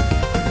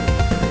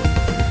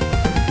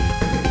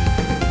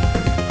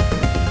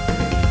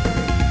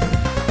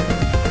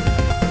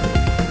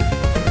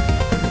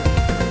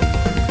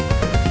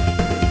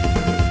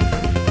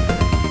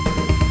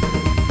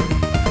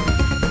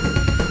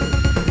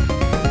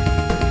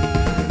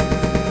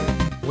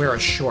 Where a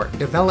short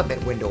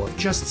development window of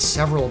just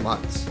several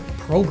months,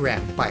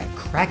 programmed by a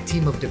crack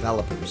team of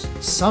developers,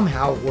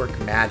 somehow work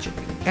magic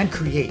and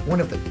create one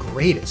of the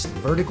greatest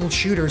vertical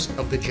shooters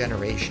of the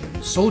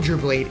generation. Soldier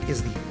Blade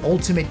is the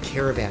ultimate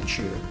Caravan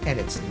shooter, and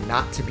it's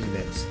not to be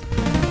missed.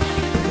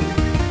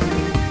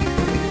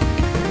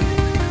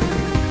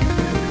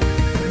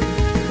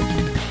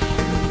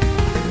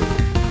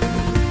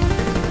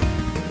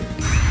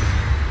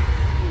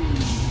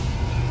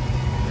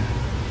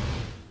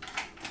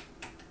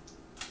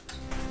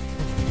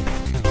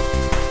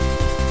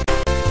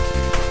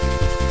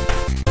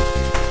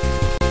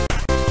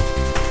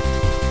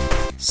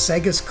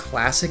 Sega's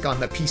classic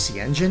on the PC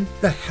Engine?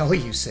 The hell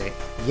you say?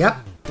 Yep,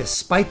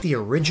 despite the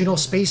original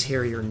Space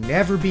Harrier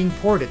never being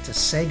ported to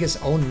Sega's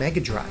own Mega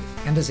Drive,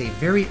 and as a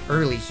very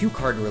early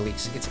HuCard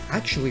release, it's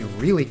actually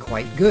really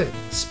quite good.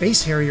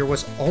 Space Harrier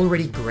was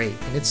already great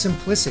in its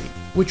simplicity,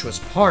 which was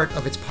part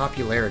of its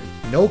popularity.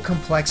 No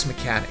complex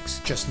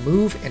mechanics, just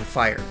move and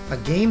fire. A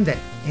game that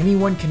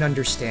anyone can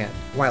understand,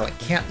 while it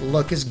can't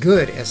look as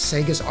good as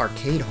Sega's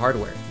arcade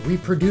hardware.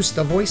 Reproduced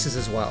the voices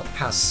as well,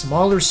 has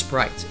smaller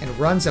sprites, and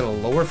runs at a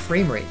lower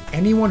frame rate.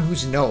 Anyone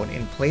who's known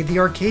and played the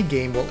arcade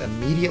game will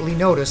immediately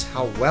notice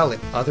how well it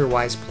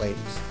otherwise plays.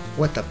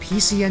 What the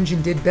PC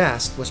Engine did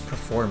best was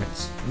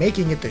performance,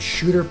 making it the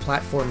shooter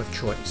platform of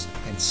choice,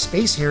 and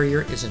Space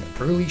Harrier is an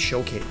early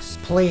showcase,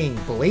 playing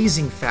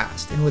blazing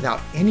fast and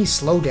without any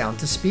slowdown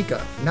to speak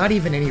of, not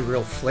even any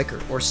real flicker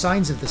or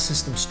signs of the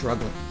system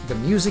struggling. The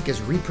music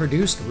is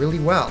reproduced really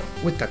well,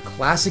 with the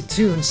classic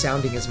tune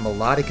sounding as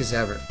melodic as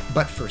ever,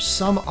 but for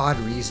some odd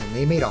reason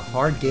they made a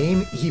hard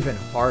game even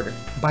harder,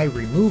 by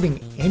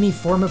removing any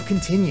form of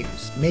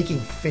continues, making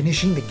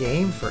finishing the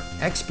game for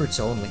experts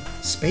only.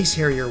 Space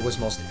Harrier was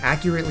most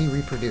accurately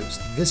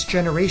reproduced this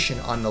generation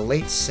on the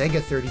late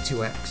Sega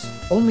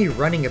 32X, only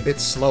running a bit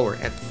slower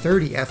at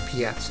 30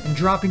 FPS and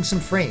dropping some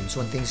frames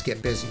when things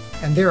get busy.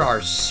 And there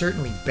are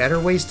certainly better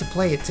ways to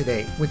play it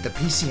today, with the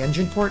PC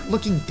Engine port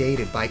looking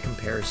dated by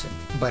comparison.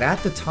 But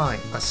at the time,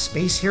 a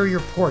Space Harrier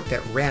port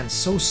that ran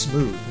so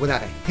smooth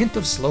without a hint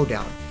of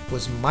slowdown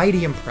was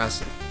mighty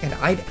impressive, and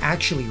I'd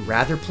actually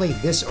rather play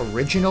this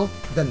original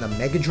than the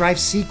Mega Drive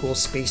sequel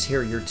Space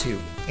Harrier 2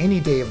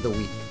 any day of the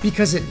week,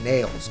 because it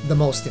nails the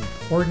most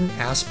important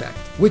aspect,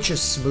 which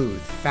is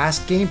smooth,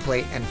 fast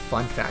gameplay and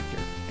fun factor.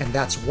 And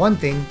that's one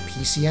thing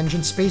PC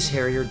Engine Space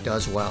Harrier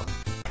does well.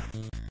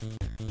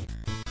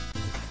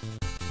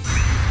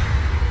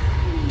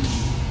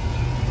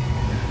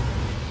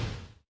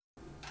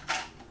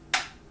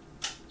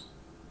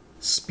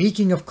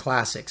 Speaking of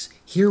classics,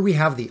 here we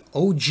have the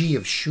OG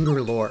of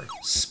shooter lore,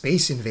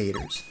 Space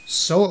Invaders.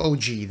 So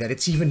OG that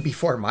it's even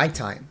before my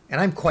time, and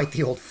I'm quite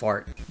the old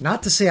fart.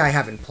 Not to say I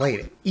haven't played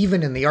it,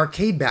 even in the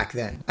arcade back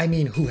then. I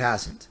mean, who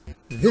hasn't?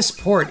 This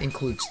port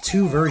includes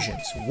two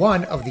versions,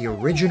 one of the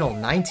original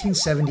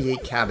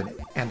 1978 cabinet,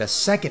 and a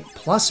second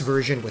plus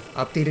version with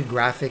updated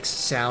graphics,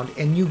 sound,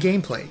 and new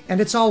gameplay. And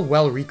it's all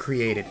well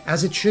recreated,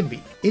 as it should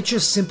be. It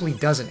just simply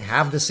doesn't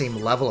have the same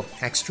level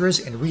of extras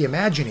and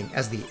reimagining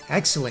as the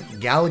excellent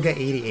Galaga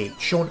 88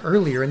 shown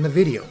earlier in the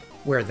video,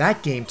 where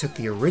that game took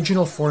the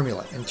original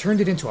formula and turned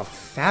it into a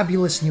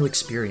fabulous new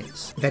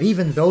experience that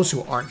even those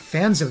who aren't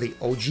fans of the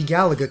OG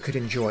Galaga could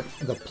enjoy.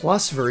 The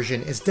Plus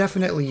version is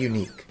definitely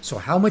unique, so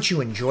how much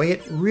you enjoy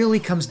it really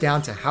comes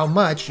down to how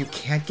much you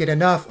can't get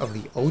enough of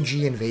the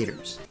OG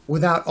Invaders,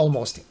 without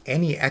almost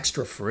any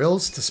extra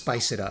frills to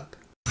spice it up.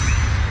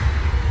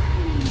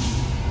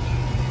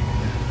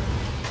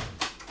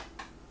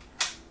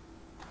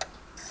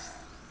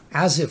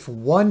 As if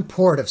one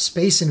port of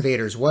Space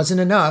Invaders wasn't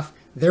enough,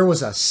 there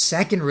was a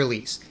second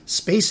release,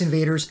 Space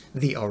Invaders: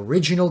 The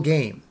Original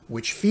Game.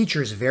 which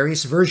features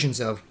various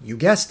versions of, you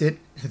guessed it,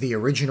 the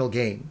original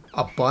game.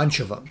 A bunch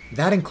of them.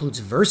 That includes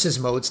versus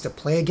modes to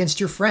play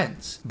against your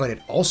friends, but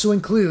it also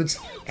includes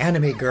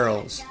anime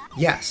girls.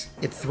 Yes,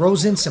 it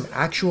throws in some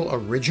actual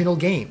original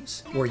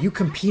games, where you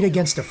compete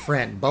against a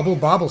friend Bubble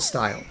Bobble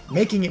style,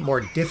 making it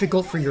more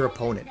difficult for your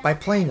opponent by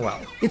playing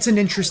well. It's an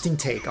interesting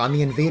take on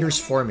the Invaders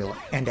formula,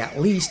 and at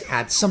least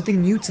adds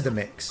something new to the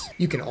mix.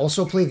 You can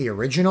also play the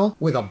original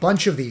with a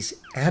bunch of these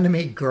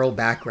anime girl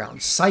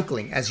backgrounds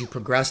cycling as you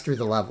progress through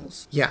the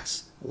levels.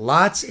 Yes,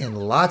 lots and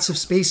lots of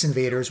Space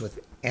Invaders with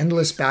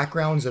endless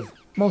backgrounds of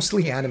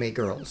mostly anime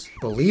girls.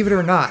 Believe it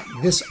or not,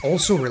 this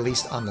also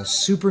released on the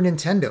Super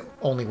Nintendo,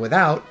 only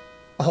without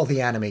all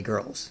the anime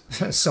girls.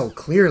 So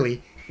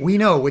clearly, we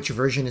know which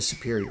version is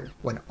superior.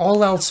 When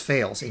all else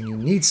fails and you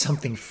need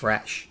something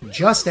fresh,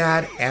 just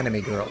add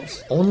anime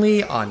girls,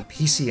 only on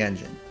PC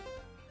Engine.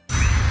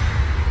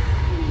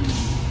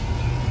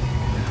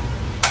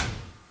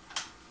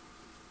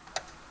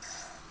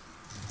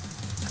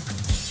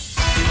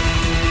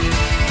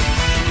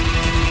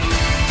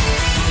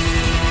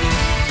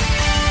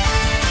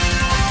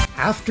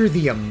 After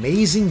the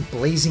amazing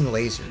Blazing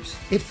Lasers,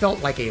 it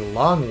felt like a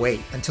long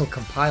wait until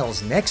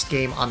Compile's next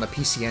game on the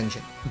PC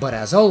Engine. But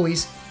as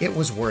always, it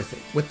was worth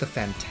it, with the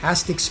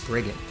fantastic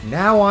Spriggan,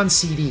 now on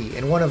CD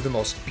in one of the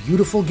most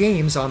beautiful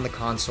games on the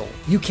console.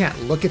 You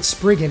can't look at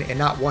Spriggan and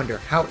not wonder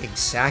how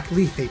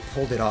exactly they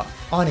pulled it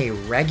off, on a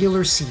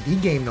regular CD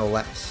game no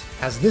less,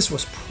 as this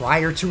was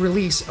prior to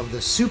release of the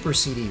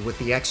SuperCD with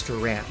the extra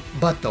RAM.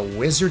 But the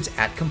wizards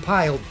at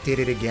Compile did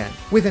it again,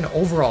 with an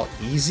overall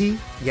easy,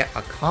 yet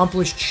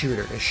accomplished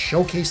shooter to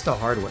showcase the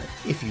hardware.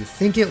 If you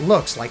think it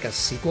looks like a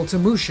sequel to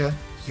Musha,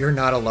 you're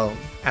not alone,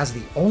 as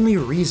the only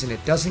reason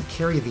it doesn't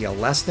carry the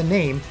Alesta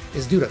name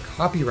is due to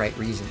copyright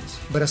reasons.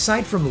 But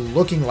aside from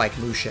looking like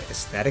Musha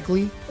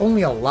aesthetically,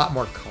 only a lot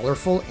more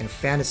colorful and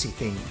fantasy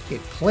themed,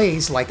 it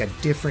plays like a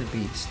different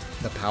beast.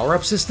 The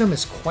power-up system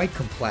is quite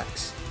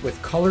complex,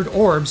 with colored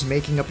orbs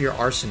making up your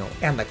arsenal,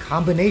 and the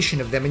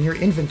combination of them in your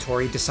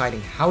inventory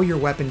deciding how your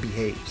weapon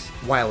behaves.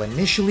 While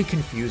initially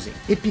confusing,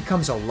 it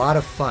becomes a lot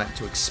of fun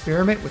to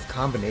experiment with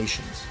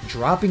combinations.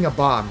 Dropping a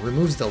bomb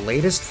removes the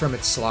latest from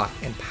its slot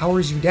and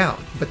powers you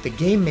down, but the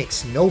game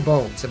makes no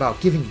bones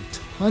about giving you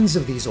tons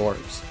of these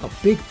orbs, a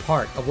big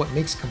part of what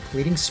makes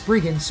completing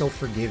Spriggan so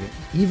forgiving.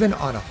 Even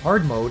on a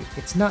hard mode,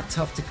 it's not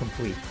tough to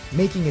complete,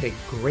 making it a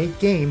great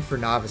game for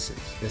novices.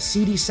 The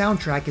CD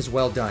soundtrack is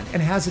well done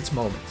and has its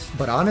moments,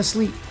 but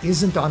honestly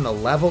isn't on the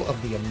level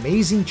of the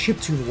amazing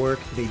chiptune work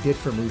they did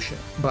for Musha.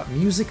 But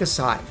music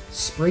aside,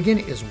 Spriggan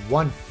is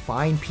one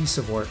fine piece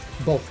of work,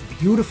 both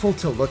beautiful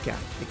to look at,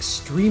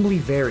 extremely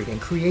varied and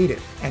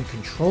creative, and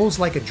controls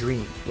like a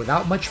dream,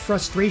 without much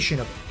frustration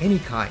of any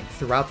kind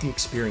throughout the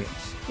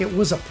experience. It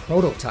was a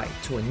prototype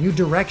to a new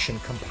direction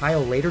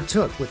Compile later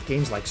took with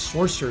games like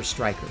Sorcerer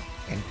Striker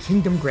and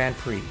Kingdom Grand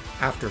Prix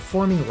after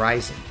forming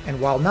Rising, and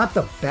while not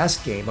the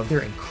best game of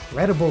their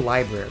incredible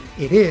library,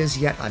 it is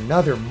yet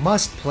another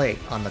must-play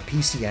on the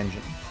PC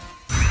Engine.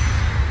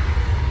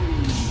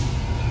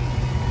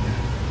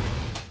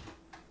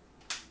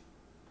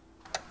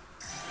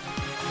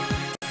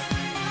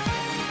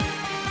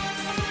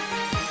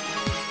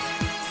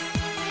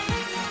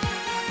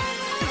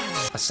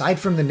 Aside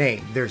from the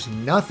name, there's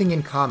nothing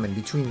in common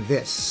between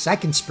this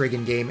second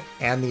Spriggan game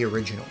and the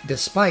original,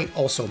 despite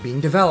also being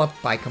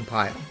developed by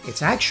Compile.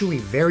 It's actually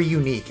very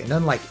unique and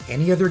unlike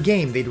any other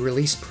game they'd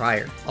released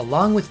prior,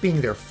 along with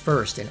being their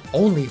first and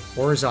only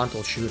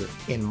horizontal shooter.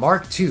 In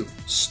Mark II,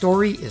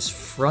 story is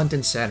front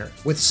and center,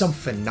 with some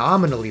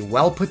phenomenally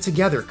well put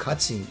together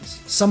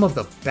cutscenes, some of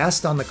the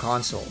best on the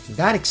console.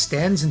 That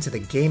extends into the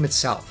game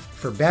itself,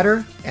 for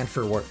better and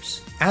for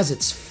worse, as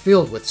it's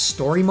filled with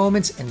story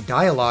moments and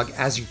dialogue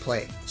as you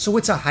play. So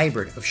it's a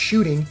hybrid of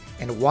shooting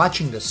and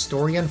watching the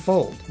story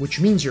unfold, which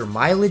means your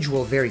mileage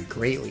will vary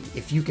greatly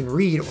if you can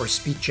read or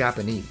speak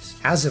Japanese.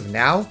 As of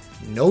now,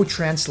 no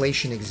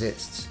translation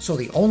exists, so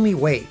the only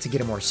way to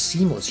get a more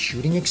seamless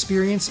shooting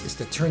experience is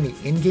to turn the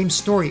in-game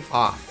story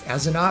off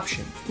as an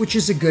option, which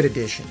is a good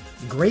addition.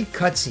 Great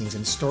cutscenes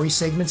and story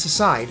segments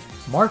aside,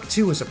 Mark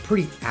II is a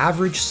pretty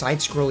average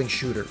side-scrolling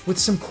shooter with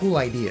some cool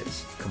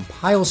ideas.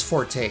 Compile's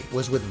forte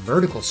was with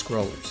vertical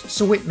scrollers,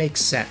 so it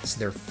makes sense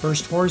their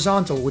first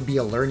horizontal would be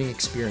a learning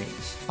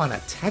experience. On a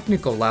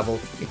technical level,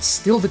 it's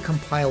still the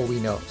Compile we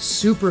know.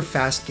 Super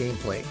fast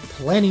gameplay,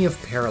 plenty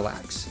of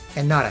parallax,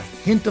 and not a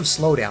hint of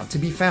slowdown to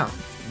be found.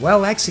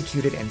 Well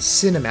executed and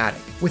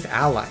cinematic, with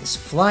allies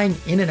flying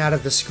in and out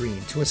of the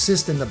screen to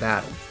assist in the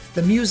battle.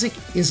 The music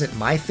isn't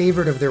my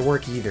favorite of their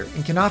work either,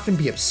 and can often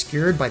be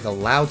obscured by the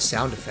loud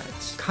sound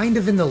effects, kind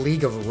of in the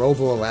league of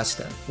Robo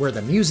Alesta, where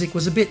the music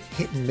was a bit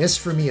hit and miss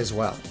for me as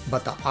well.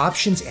 But the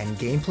options and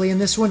gameplay in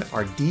this one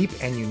are deep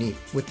and unique,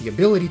 with the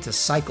ability to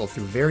cycle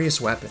through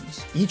various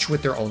weapons, each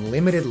with their own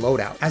limited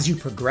loadout. As you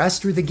progress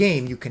through the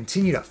game, you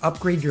continue to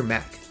upgrade your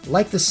mech,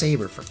 like the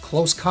saber for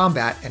close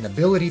combat and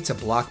ability to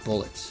block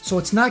bullets. So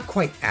it's not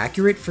quite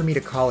accurate for me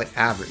to call it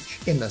average,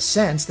 in the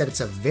sense that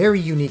it's a very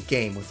unique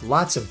game with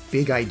lots of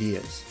big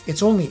ideas.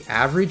 It's only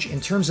average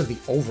in terms of the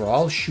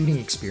overall shooting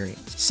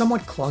experience,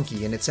 somewhat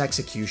clunky in its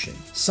execution.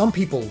 Some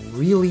people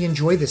really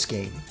enjoy this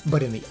game,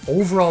 but in the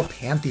overall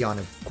pantheon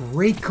of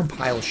great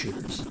compile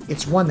shooters,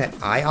 it's one that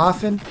I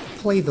often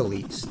play the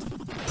least.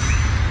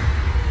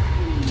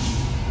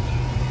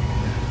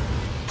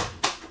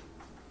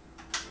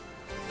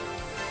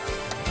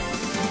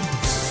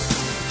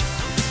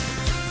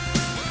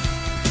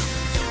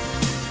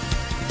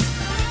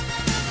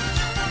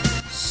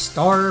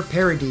 Star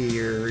Parody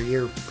or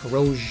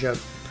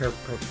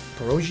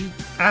Paroji?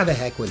 Ah, the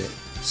heck with it.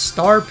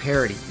 Star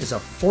Parody is a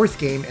 4th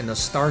game in the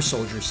Star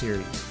Soldier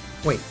series.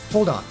 Wait,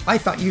 hold on, I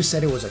thought you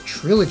said it was a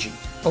trilogy.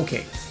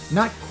 Okay,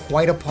 not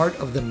quite a part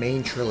of the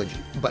main trilogy,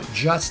 but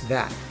just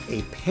that,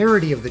 a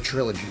parody of the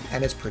trilogy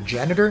and its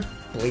progenitor,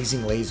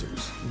 Blazing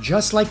Lasers.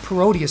 Just like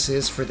Parodius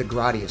is for the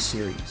Gradius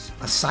series.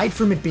 Aside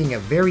from it being a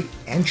very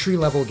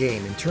entry-level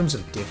game in terms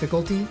of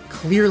difficulty,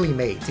 clearly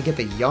made to get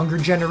the younger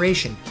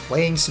generation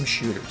playing some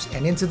shooters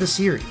and into the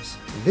series,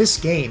 this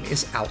game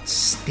is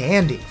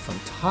outstanding from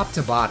top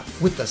to bottom,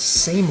 with the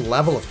same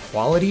level of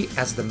quality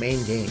as the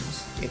main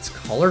games. It's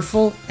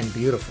colorful and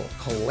beautiful,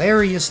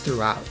 hilarious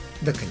throughout.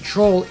 The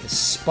control is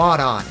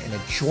spot on and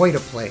a joy to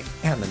play,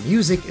 and the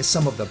music is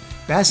some of the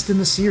best in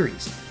the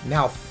series,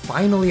 now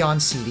finally on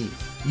CD.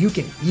 You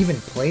can even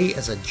play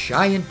as a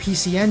giant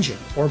PC engine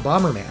or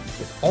Bomberman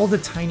with all the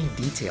tiny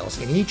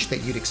details in each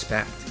that you'd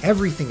expect.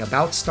 Everything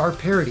about Star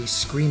Parody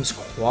screams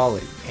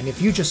quality, and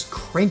if you just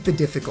crank the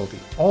difficulty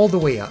all the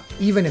way up,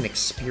 even an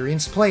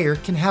experienced player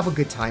can have a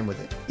good time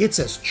with it. It's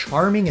as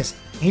charming as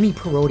any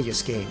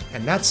Parodius game,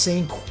 and that's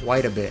saying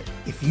quite a bit.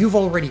 If you've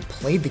already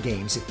played the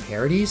games it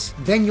parodies,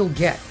 then you'll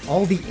get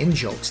all the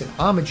in-jokes and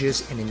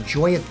homages and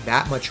enjoy it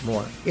that much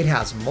more. It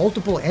has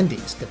multiple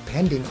endings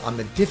depending on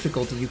the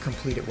difficulty you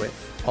complete it with,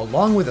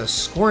 along with a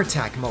score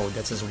attack mode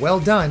that's as well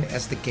done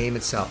as the game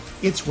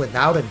itself. It's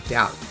without a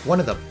doubt one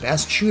of the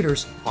best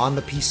shooters on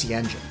the PC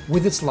Engine,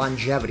 with its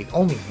longevity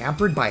only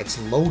hampered by its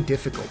low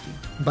difficulty.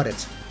 But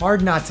it's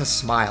hard not to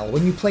smile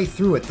when you play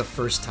through it the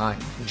first time,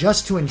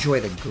 just to enjoy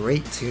the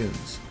great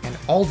tunes and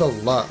all the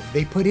love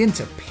they put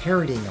into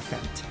parodying a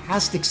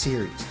fantastic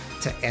series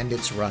to end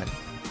its run.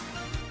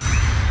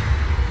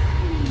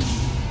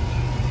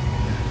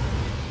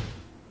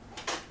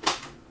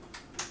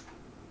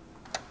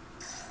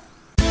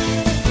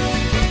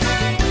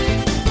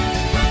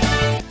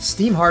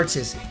 Steam Hearts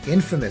is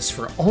infamous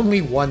for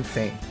only one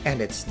thing,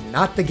 and it's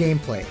not the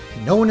gameplay.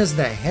 Known as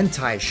the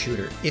hentai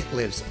shooter, it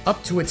lives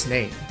up to its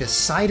name,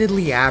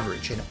 decidedly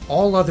average in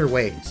all other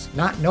ways.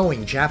 Not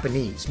knowing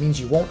Japanese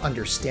means you won't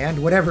understand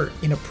whatever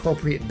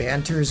inappropriate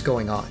banter is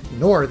going on,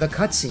 nor the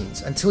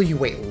cutscenes until you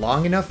wait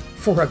long enough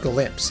for a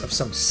glimpse of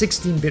some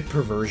 16-bit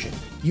perversion.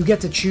 You get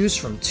to choose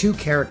from 2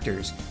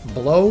 characters,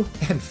 Blow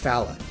and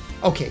Fala.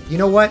 Okay, you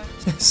know what?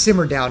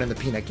 Simmer down in the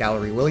peanut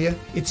gallery, will ya?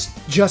 It's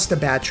just a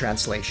bad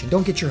translation,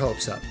 don't get your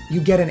hopes up. You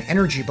get an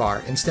energy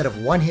bar instead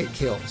of one-hit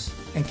kills,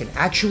 and can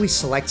actually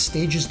select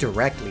stages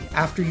directly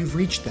after you've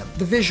reached them.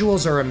 The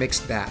visuals are a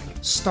mixed bag,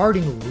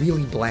 starting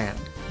really bland,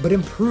 but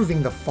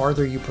improving the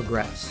farther you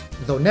progress,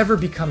 though never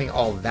becoming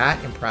all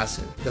that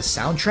impressive. The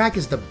soundtrack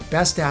is the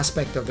best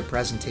aspect of the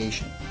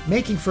presentation,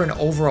 making for an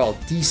overall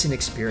decent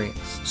experience.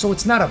 So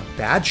it's not a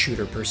bad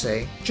shooter per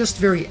se, just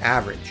very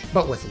average,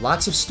 but with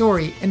lots of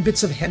story and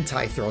bits of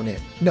hentai thrown in.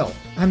 No,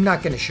 I'm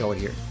not going to show it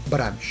here, but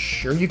I'm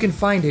sure you can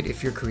find it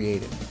if you're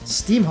creative.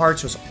 Steam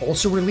Hearts was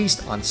also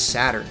released on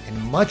Saturn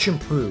and much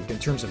improved in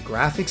terms of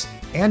graphics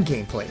and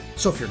gameplay,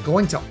 so if you're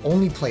going to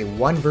only play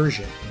one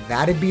version,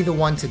 that'd be the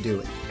one to do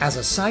it. As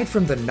aside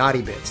from the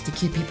naughty bits to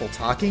keep people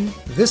talking,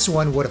 this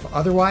one would have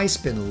otherwise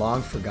been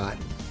long forgotten.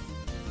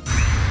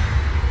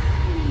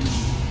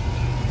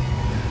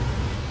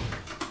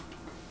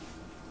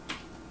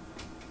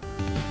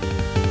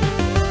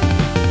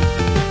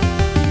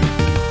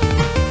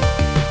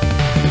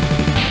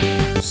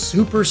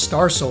 Super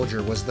Star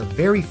Soldier was the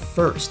very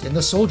first in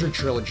the Soldier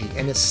trilogy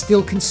and is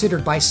still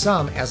considered by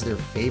some as their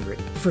favorite,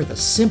 for the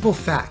simple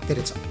fact that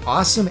it's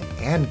awesome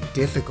and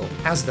difficult.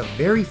 As the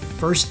very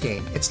first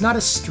game, it's not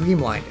as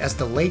streamlined as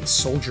the late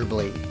Soldier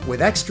Blade,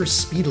 with extra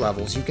speed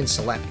levels you can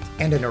select,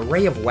 and an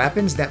array of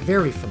weapons that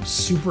vary from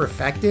super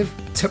effective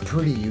to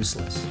pretty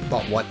useless.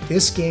 But what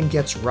this game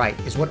gets right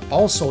is what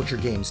all Soldier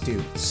games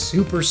do.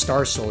 Super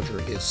Star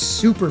Soldier is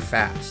super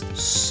fast,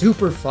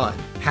 super fun,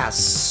 has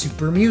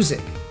super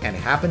music, and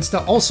happens to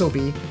also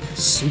be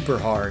super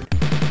hard.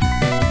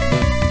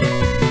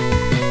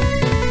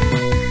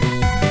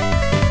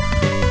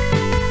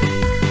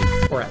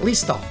 Or at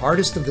least the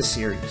hardest of the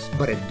series,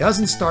 but it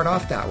doesn't start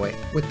off that way,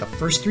 with the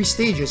first 3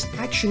 stages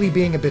actually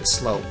being a bit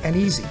slow and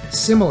easy,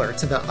 similar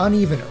to the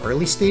uneven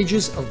early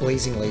stages of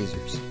Blazing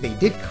Lasers. They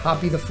did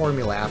copy the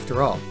formula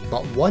after all,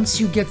 but once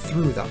you get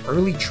through the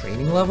early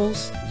training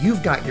levels,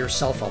 you've got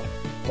yourself a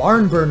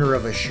barn burner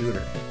of a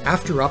shooter.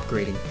 After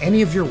upgrading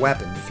any of your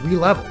weapon 3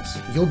 levels,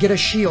 you'll get a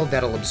shield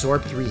that'll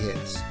absorb 3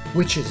 hits.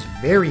 which is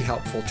very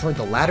helpful toward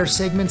the latter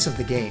segments of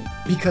the game,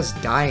 because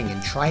dying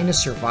and trying to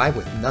survive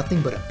with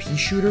nothing but a pea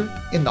shooter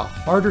in the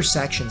harder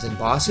sections and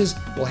bosses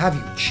will have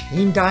you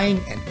chain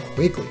dying and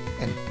quickly,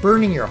 and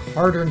burning your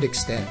hard-earned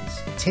extends.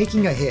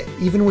 Taking a hit,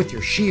 even with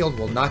your shield,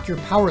 will knock your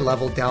power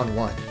level down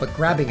 1, but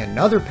grabbing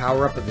another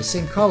power-up of the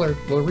same color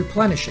will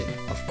replenish it.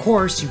 Of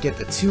course, you get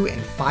the 2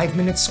 and 5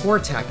 minute score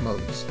attack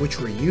modes, which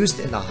were used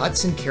in the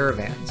Hudson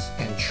Caravans,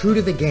 and true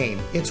to the game,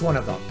 it's one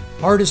of the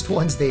hardest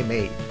ones they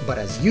made, but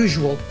as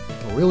usual,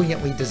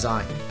 brilliantly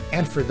designed.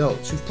 And for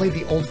those who've played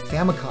the old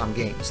Famicom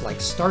games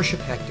like Starship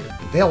Hector,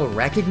 they'll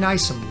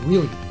recognize some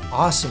really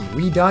awesome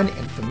redone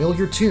and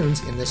familiar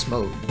tunes in this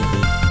mode.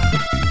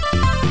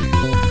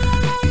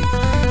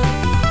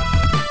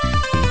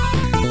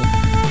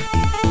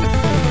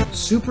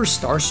 Super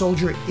Star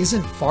Soldier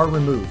isn't far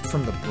removed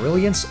from the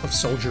brilliance of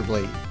Soldier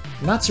Blade.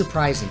 Not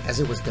surprising, as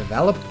it was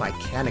developed by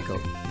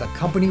Kaneko, the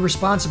company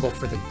responsible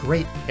for the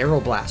great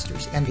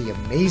Aeroblasters and the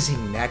amazing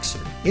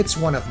Nexer. It's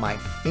one of my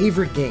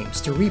favorite games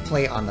to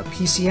replay on the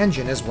PC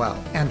Engine as well,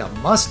 and a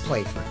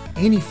must-play for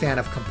any fan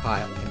of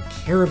Compile and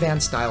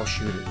Caravan-style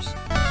shooters.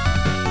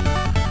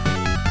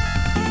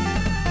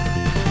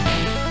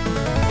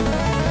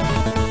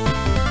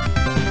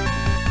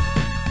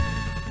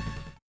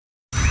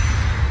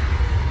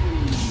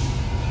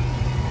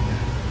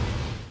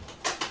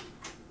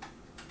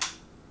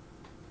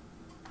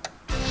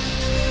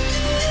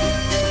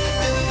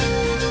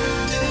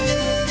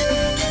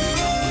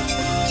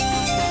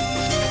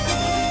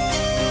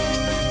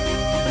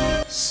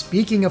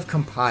 Speaking of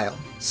Compile,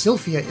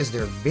 Sylphia is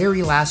their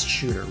very last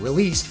shooter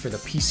released for the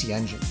PC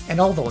Engine,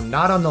 and although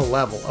not on the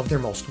level of their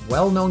most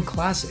well-known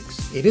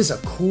classics, it is a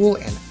cool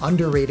and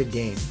underrated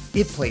game.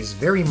 It plays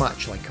very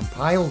much like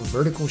Compile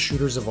vertical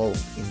shooters of old,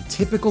 in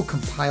typical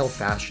Compile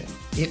fashion.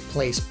 It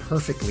plays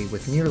perfectly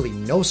with nearly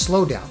no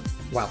slowdown,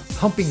 while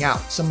pumping out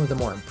some of the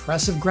more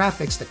impressive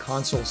graphics the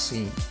console's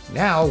seen.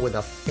 Now with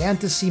a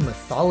fantasy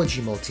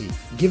mythology motif,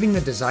 giving the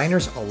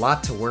designers a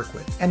lot to work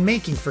with, and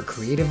making for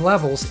creative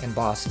levels and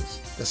bosses.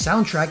 The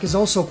soundtrack is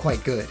also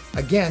quite good,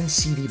 again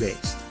CD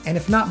based, and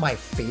if not my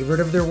favorite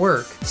of their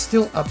work,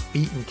 still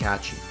upbeat and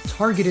catchy,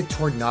 targeted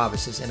toward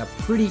novices and a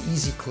pretty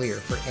easy clear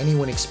for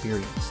anyone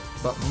experienced.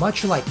 But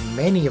much like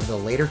many of the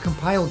later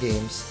Compile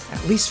games,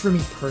 at least for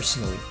me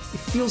personally, it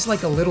feels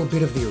like a little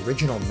bit of the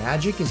original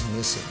magic is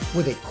missing,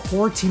 with a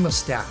core team of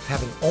staff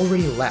having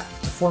already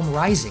left to form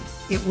Rising.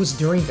 It was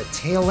during the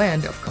tail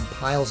end of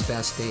Compile's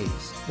best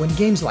days, when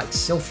games like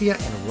Sylphia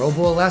and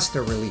Robo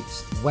Alesta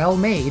released. Well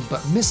made,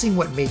 but missing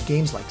what made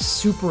games like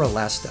Super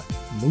Alesta,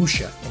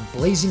 Musha, and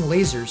Blazing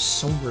Lasers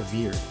so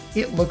revered.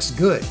 It looks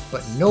good,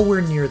 but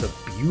nowhere near the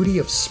beauty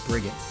of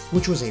Spriggan,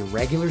 which was a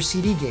regular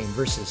CD game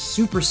versus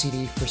Super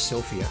CD for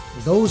Sylphia.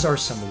 Those are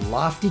some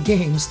lofty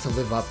games to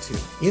live up to.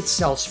 It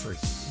sells for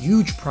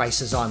huge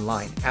prices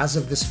online as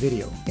of this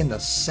video, in the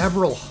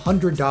several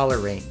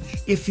 $100 range.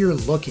 If you're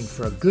looking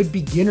for a good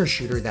beginner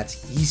shooter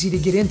that's easy to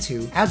get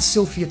into, add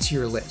Sylphia to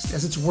your list,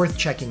 as it's worth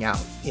checking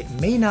out. It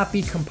may not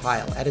be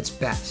Compile at its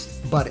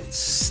best, but it's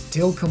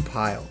still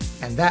Compile,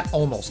 and that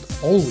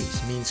almost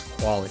always means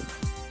quality.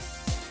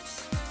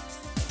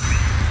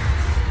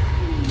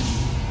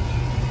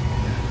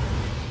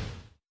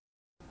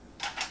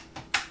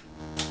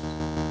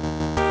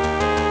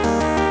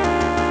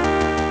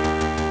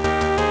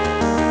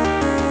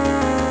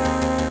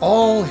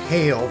 All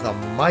hail the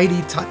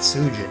mighty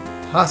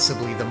Tatsujin,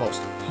 possibly the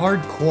most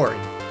hardcore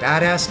and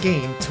badass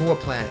game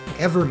Toaplan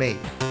ever made.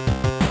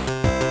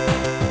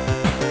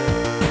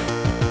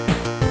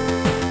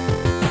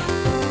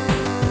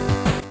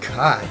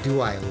 God,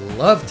 do I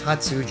love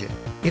Tatsujin.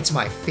 It's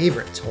my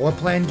favorite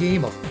Toaplan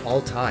game of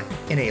all time,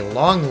 in a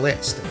long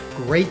list of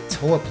great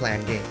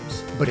Toaplan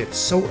games. But it's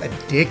so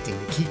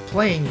addicting to keep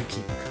playing, you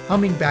keep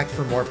coming back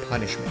for more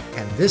punishment.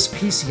 And this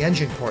PC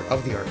Engine port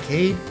of the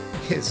arcade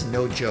is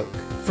no joke.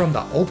 From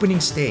the opening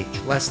stage,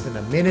 less than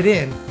a minute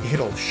in,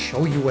 it'll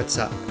show you what's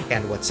up.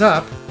 And what's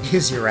up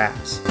is your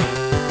ass.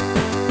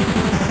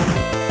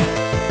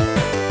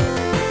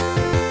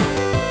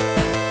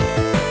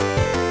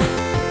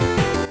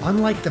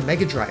 Unlike the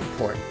Mega Drive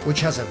port,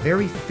 which has a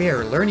very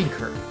fair learning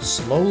curve,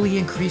 slowly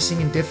increasing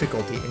in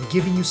difficulty and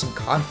giving you some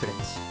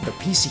confidence, the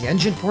PC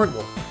Engine port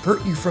will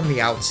hurt you from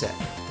the outset.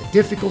 The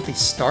difficulty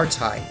starts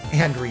high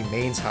and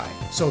remains high.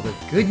 So the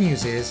good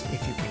news is,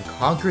 if you can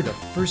conquer the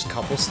first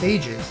couple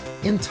stages,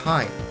 in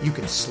time you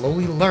can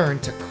slowly learn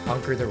to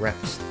conquer the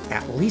rest,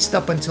 at least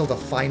up until the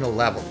final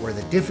level where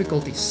the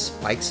difficulty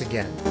spikes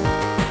again.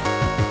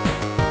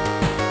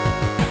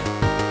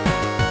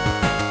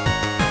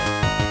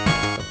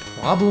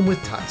 The problem with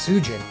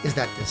Tatsujin is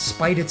that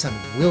despite its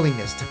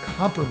unwillingness to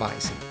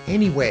compromise in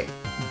any way,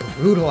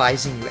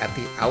 brutalizing you at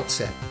the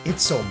outset,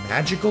 it's so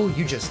magical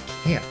you just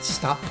can't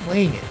stop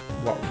playing it.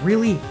 What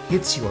really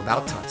hits you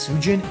about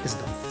Tatsujin is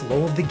the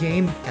flow of the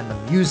game and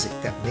the music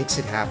that makes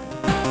it happen.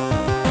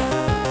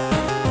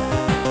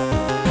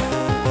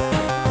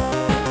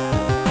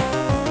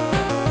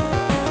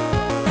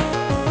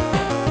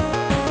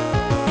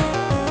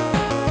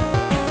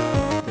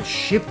 The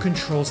ship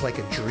controls like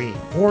a dream,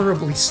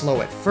 horribly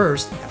slow at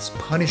first as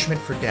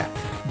punishment for death,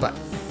 but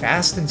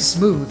fast and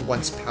smooth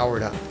once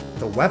powered up.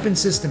 The weapon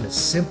system is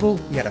simple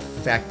yet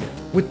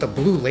effective, with the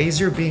blue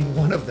laser being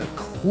one of the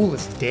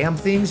coolest damn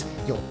things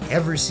you'll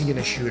ever see in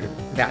a shooter.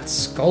 That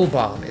skull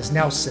bomb is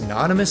now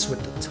synonymous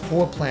with the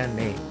Toa Plan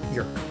name.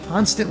 You're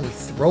constantly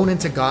thrown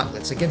into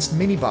gauntlets against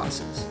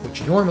mini-bosses,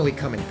 which normally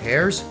come in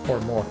pairs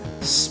or more,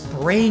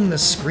 spraying the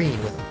screen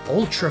with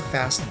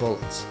ultra-fast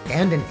bullets,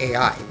 and an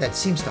AI that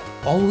seems to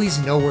always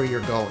know where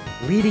you're going,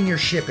 leading your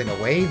ship in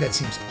a way that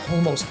seems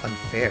almost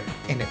unfair.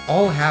 And it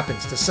all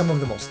happens to some of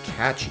the most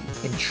catchy,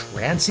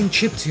 entrancing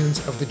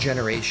chiptunes of the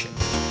generation.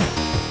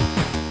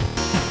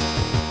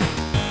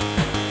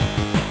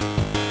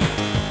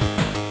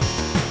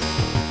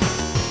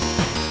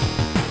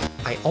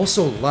 I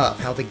also love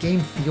how the game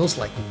feels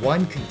like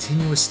one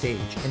continuous stage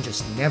and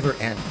just never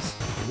ends.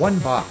 One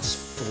boss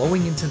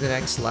flowing into the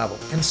next level,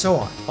 and so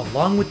on,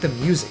 along with the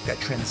music that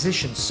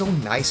transitions so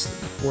nicely,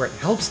 where it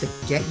helps to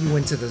get you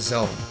into the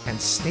zone and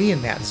stay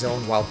in that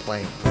zone while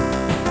playing.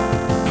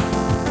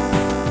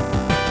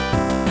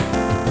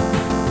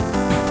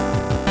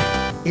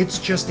 It's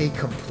just a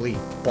complete,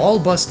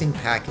 ball-busting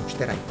package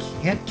that I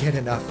can't get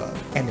enough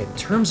of, and in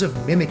terms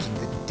of mimicking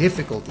the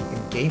difficulty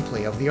and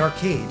gameplay of the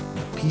arcade,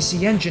 the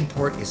PC Engine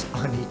port is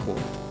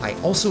unequaled. I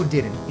also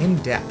did an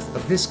in-depth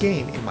of this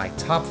game in my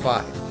top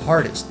 5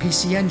 hardest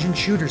PC Engine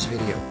shooters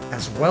video,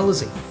 as well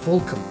as a full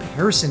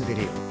comparison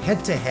video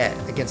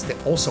head-to-head against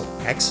the also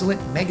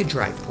excellent Mega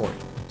Drive port.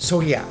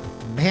 So yeah,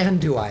 man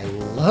do I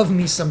love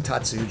me some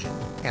Tatsujin,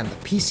 and the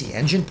PC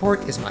Engine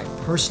port is my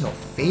personal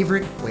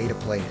favorite way to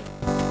play it.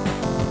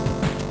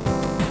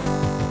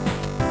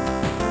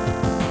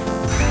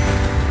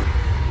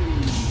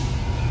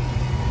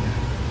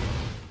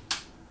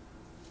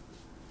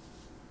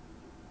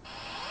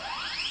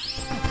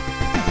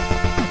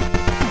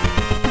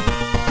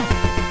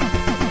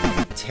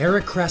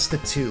 Terra Cresta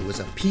 2 was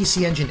a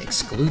PC Engine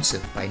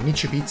exclusive by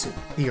Nichibitsu.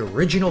 The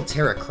original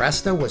Terra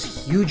Cresta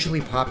was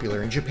hugely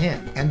popular in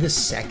Japan, and this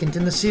second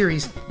in the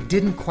series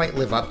didn't quite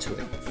live up to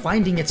it,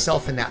 finding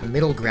itself in that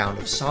middle ground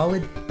of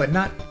solid, but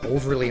not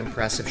overly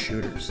impressive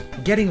shooters,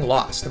 getting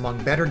lost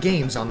among better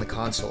games on the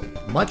console.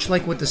 Much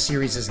like what the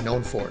series is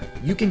known for,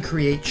 you can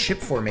create ship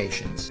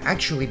formations,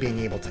 actually being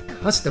able to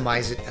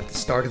customize it at the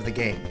start of the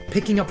game.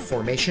 Picking up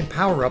formation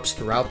power-ups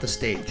throughout the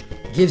stage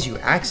gives you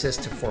access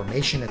to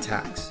formation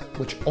attacks,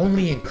 which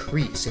only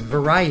increase in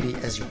variety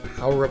as you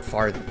power up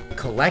farther.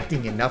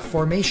 Collecting enough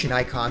formation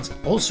icons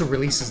also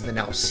releases the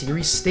now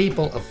series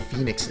staple of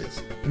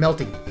phoenixes,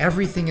 melting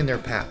everything in their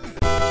path.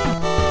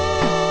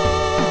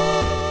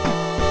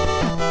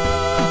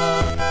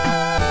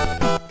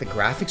 The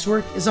graphics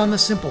work is on the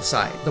simple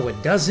side, though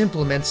it does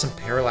implement some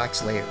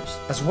parallax layers,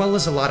 as well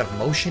as a lot of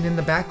motion in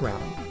the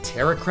background.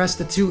 Terra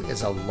Cresta 2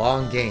 is a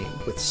long game,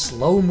 with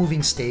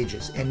slow-moving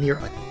stages and near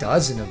a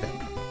dozen of them.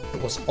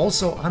 It was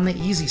also on the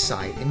easy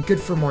side and good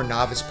for more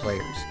novice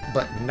players,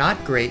 but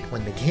not great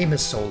when the game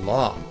is so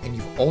long and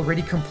you've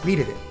already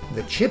completed it.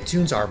 The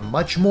chiptunes are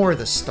much more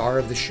the star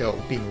of the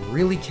show, being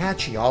really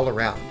catchy all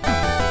around.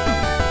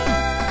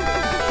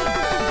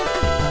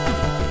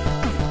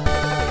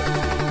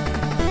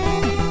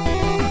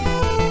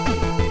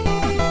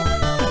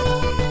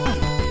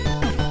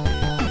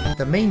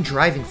 The main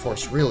driving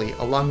force really,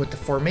 along with the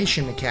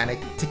formation mechanic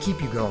to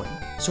keep you going.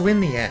 So in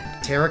the end,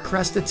 Terra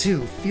Cresta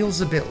 2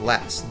 feels a bit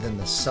less than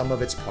the sum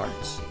of its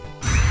parts.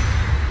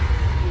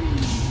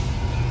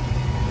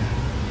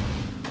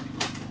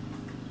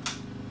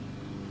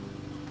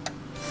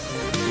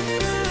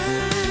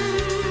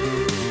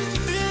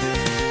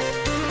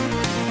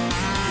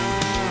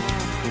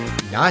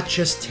 Not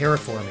just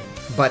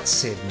terraforming, but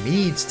Sid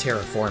Mead's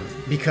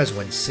terraforming. Because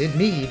when Sid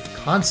Mead,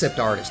 concept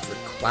artist for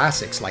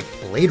classics like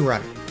Blade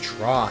Runner,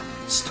 Tron,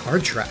 Star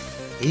Trek,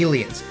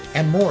 Aliens,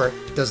 and more,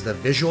 does the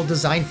visual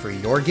design for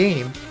your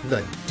game,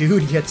 the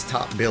dude gets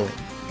top billing.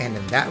 And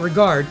in that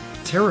regard,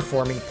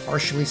 terraforming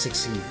partially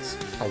succeeds.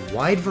 A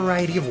wide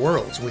variety of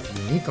worlds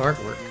with unique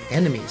artwork,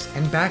 enemies,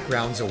 and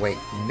backgrounds await,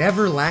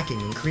 never lacking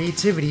in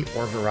creativity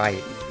or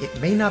variety. It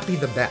may not be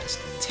the best,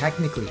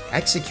 technically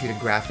executed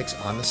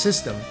graphics on the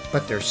system,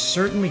 but they're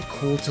certainly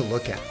cool to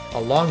look at,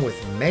 along with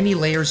many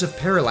layers of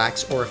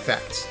parallax or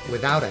effects,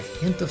 without a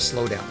hint of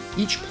slowdown.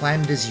 Each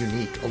planet is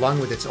unique, along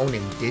with its own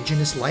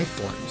indigenous life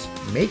forms,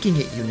 making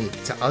it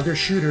unique to other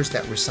shooters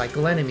that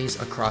recycle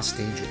enemies across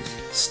stages.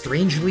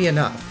 Strangely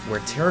enough, where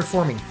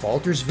terraforming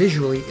falters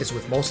visually is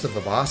with most of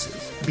the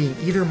bosses, being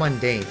either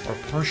mundane or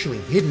partially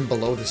hidden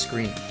below the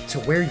screen, to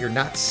where you're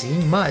not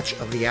seeing much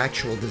of the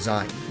actual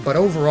design. But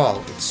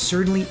overall, it's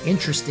certainly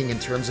interesting in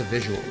terms of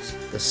visuals.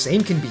 The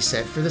same can be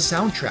said for the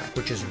soundtrack,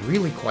 which is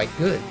really quite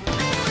good.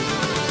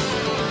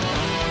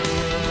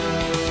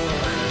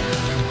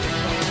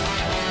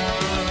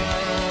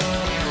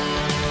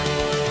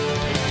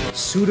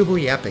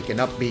 Suitably epic and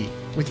upbeat,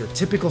 with your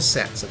typical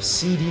sets of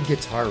CD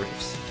guitar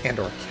riffs and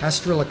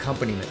orchestral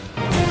accompaniment.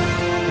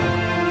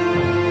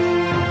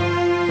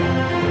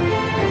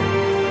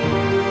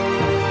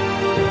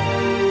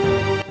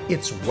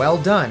 It's well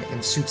done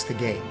and suits the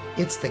game,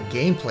 It's the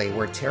gameplay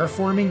where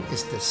terraforming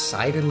is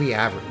decidedly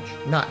average,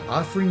 not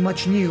offering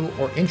much new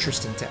or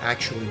interesting to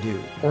actually do,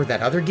 or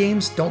that other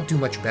games don't do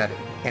much better.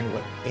 And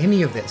what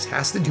any of this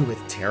has to do with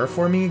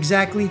terraforming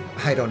exactly,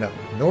 I don't know,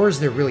 nor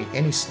is there really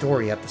any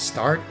story at the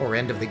start or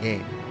end of the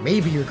game.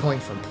 Maybe you're going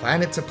from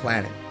planet to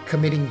planet,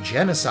 committing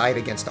genocide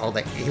against all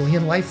the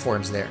alien life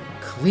forms there,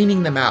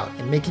 cleaning them out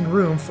and making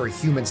room for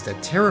humans to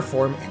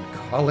terraform and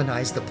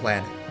colonize the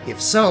planet. If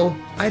so,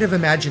 I'd have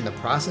imagined the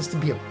process to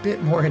be a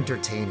bit more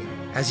entertaining,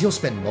 as you'll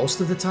spend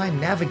most of the time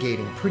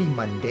navigating pretty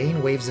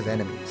mundane waves of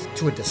enemies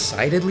to a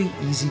decidedly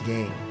easy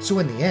game. So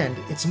in the end,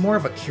 it's more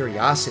of a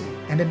curiosity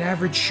and an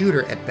average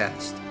shooter at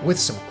best, with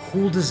some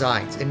cool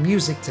designs and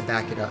music to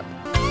back it up.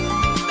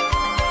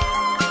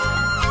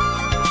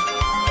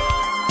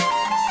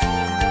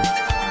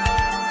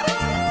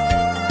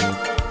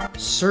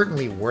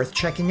 Certainly worth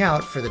checking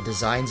out for the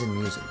designs and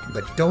music,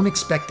 but don't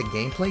expect the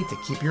gameplay to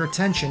keep your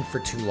attention for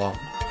too long.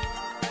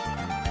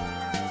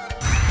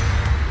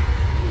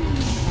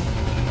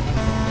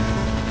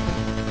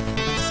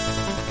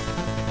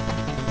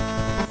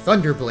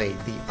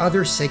 Thunderblade, the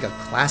other Sega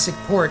classic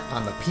port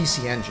on the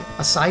PC Engine,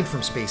 aside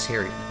from Space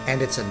Harrier,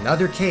 and it's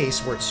another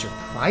case where it's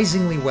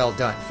surprisingly well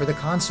done for the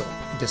console,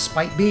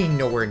 despite being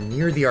nowhere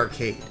near the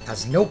arcade,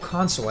 as no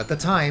console at the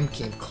time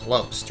came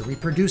close to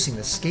reproducing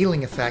the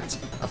scaling effects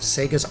of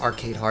Sega's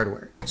arcade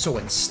hardware. So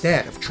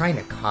instead of trying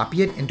to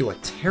copy it and do a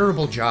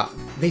terrible job,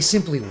 they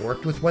simply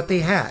worked with what they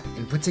had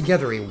and put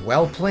together a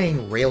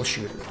well-playing rail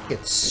shooter.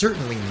 It's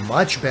certainly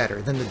much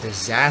better than the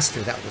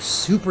disaster that was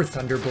Super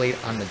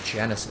Thunderblade on the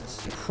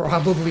Genesis,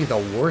 probably the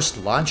worst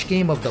launch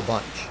game of the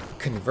bunch.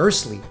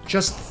 Conversely,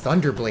 just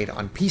Thunderblade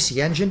on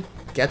PC Engine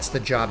gets the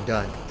job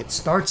done. It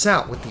starts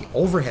out with the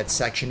overhead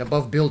section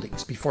above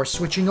buildings before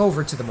switching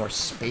over to the more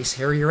Space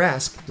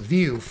Harrier-esque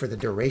view for the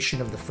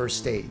duration of the first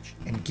stage.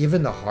 And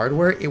given the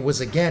hardware, it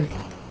was again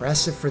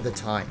impressive for the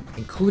time,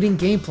 including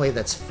gameplay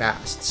that's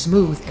fast,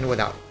 smooth, and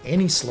without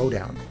any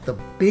slowdown. The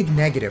big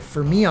negative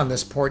for me on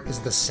this port is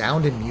the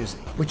sound and music,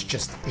 which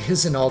just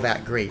isn't all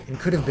that great and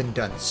could have been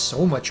done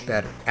so much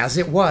better, as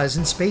it was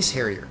in Space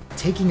Harrier,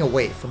 taking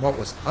away from what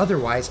was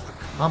otherwise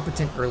a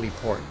competent early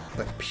port.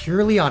 But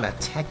purely on a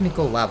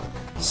technical level,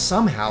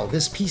 somehow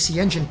this PC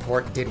Engine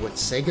port did what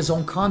Sega's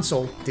own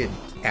console didn't,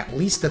 at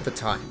least at the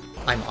time.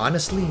 I'm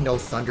honestly no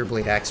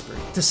Thunderblade expert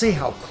to say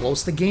how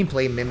close the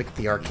gameplay mimicked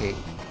the arcade,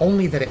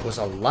 only that it was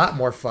a lot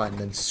more fun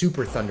than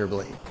Super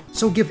Thunderblade.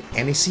 So give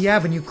NEC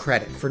Avenue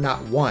credit for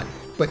not one,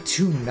 but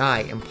two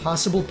nigh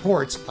impossible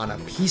ports on a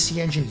PC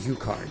Engine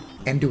HuCard,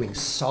 and doing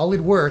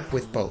solid work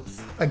with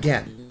both.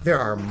 Again, there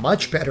are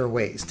much better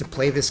ways to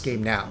play this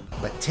game now,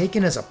 but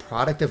taken as a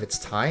product of its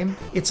time,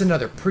 it's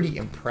another pretty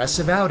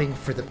impressive outing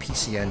for the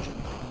PC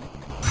Engine.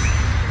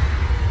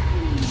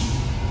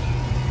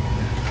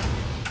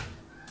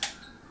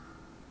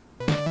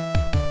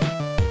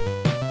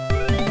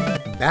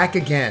 Back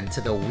again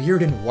to the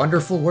weird and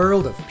wonderful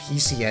world of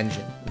PC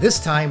Engine, this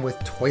time with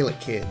Toilet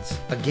Kids,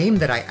 a game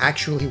that I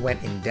actually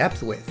went in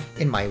depth with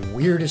in my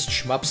weirdest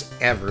shmups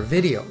ever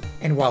video.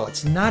 And while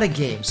it's not a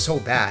game so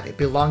bad it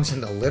belongs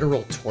in the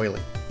literal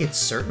toilet, it's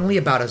certainly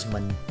about as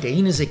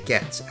mundane as it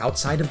gets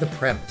outside of the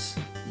premise.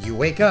 You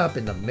wake up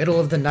in the middle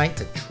of the night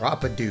to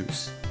drop a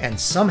deuce, and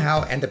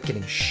somehow end up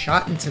getting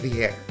shot into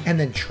the air, and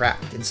then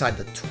trapped inside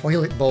the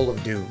toilet bowl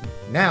of doom.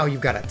 Now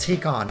you've got to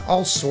take on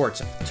all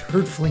sorts of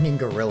turd-flinging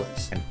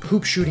gorillas and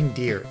poop-shooting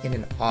deer in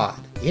an odd,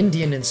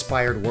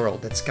 Indian-inspired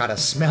world that's got a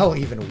smell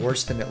even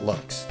worse than it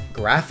looks.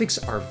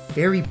 Graphics are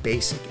very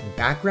basic and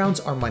backgrounds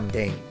are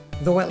mundane,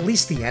 though at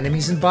least the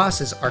enemies and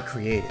bosses are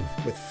creative,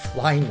 with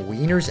flying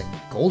wieners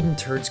and golden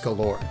turds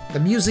galore. The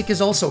music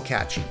is also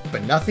catchy,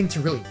 but nothing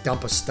to really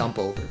dump a stump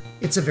over.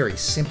 It's a very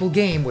simple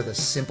game with a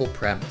simple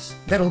premise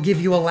that'll give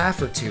you a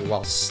laugh or two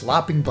while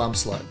slopping bum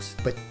slugs,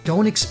 but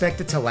don't expect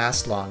it to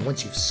last long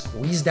once you've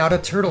squeezed out a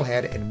turtle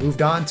head and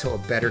moved on to a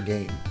better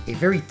game. A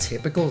very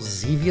typical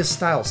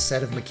Xevious-style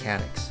set of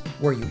mechanics,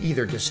 where you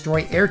either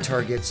destroy air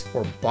targets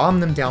or bomb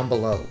them down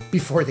below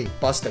before they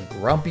bust a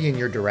grumpy in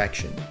your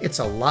direction. It's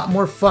a lot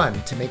more fun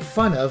to make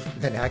fun of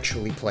than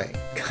actually play.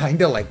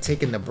 Kinda like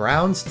taking the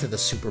Browns to the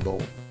Super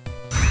Bowl.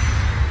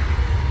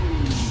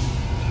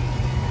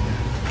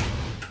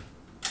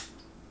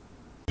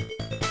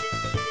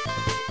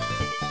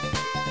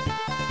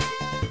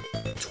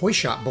 Toy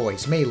Shop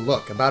Boys may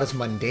look about as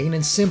mundane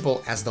and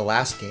simple as the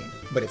last game,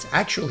 but it's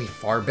actually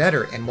far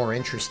better and more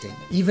interesting,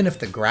 even if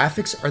the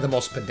graphics are the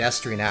most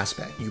pedestrian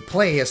aspect. You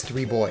play as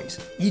three boys,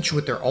 each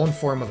with their own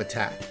form of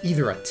attack,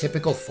 either a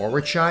typical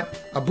forward shot,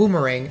 a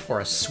boomerang,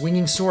 or a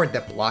swinging sword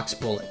that blocks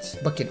bullets,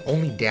 but can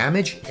only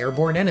damage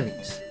airborne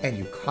enemies, and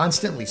you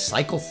constantly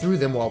cycle through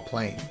them while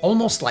playing,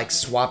 almost like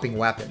swapping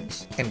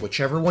weapons, and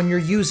whichever one you're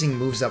using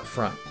moves up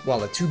front, while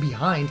the two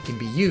behind can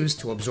be used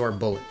to absorb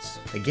bullets.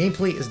 The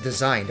gameplay is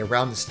designed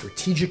around the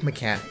strategic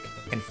mechanic,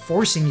 and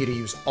forcing you to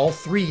use all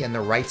three in the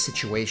right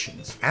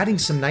situations, adding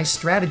some nice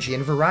strategy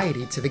and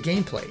variety to the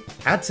gameplay.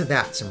 Add to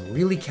that some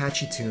really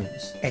catchy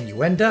tunes, and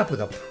you end up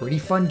with a pretty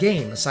fun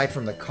game aside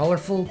from the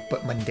colorful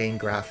but mundane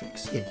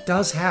graphics. It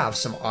does have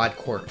some odd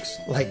quirks,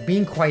 like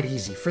being quite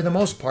easy for the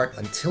most part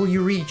until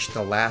you reach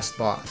the last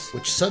boss,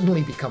 which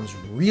suddenly becomes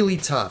really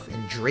tough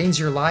and drains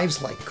your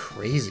lives like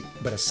crazy.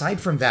 But aside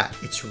from that,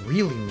 it's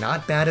really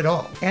not bad at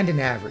all, and an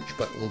average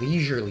but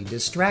leisurely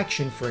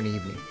distraction for an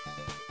evening.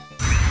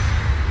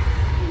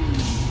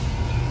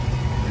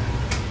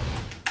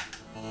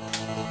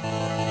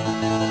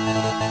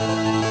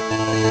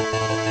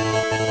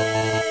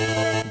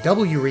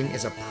 W-Ring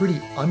is a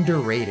pretty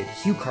underrated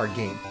HuCard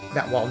game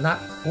that, while not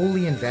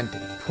wholly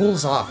invented,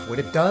 pulls off what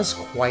it does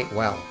quite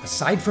well,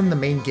 aside from the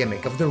main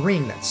gimmick of the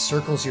ring that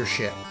circles your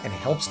ship and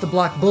helps to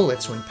block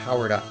bullets when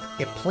powered up.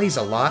 It plays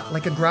a lot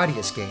like a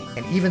Gradius game,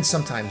 and even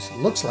sometimes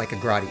looks like a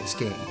Gradius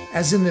game,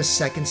 as in this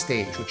second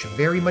stage, which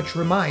very much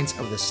reminds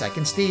of the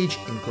second stage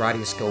in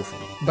Gradius Gopher.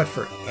 But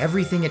for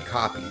everything it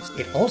copies,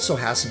 it also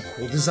has some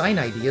cool design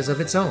ideas of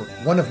its own.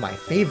 One of my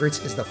favorites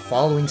is the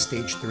following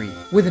Stage 3,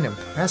 with an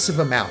impressive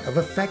amount of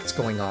effects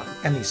going on,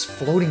 and these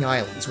floating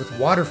islands with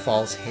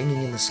waterfalls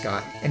hanging in the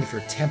sky. And if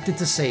you're tempted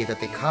to say that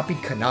they copied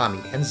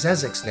Konami and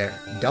Zezix there,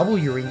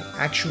 W-Ring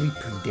actually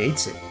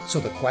predates it. So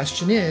the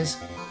question is,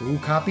 who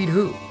copied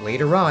who?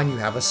 Later on, you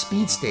have a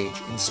speed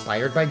stage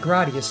inspired by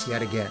Gradius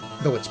yet again,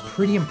 though it's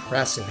pretty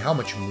impressive how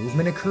much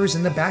movement occurs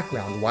in the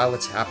background while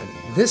it's happening.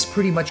 This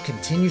pretty much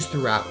continues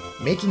throughout,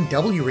 making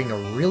W-Ring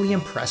a really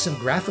impressive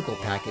graphical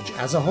package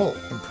as a whole,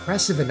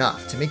 impressive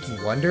enough to make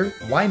you wonder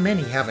why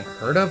many haven't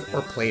heard of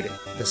or played it.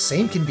 The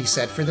same can be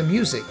said for the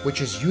music, which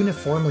is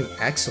uniformly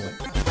excellent.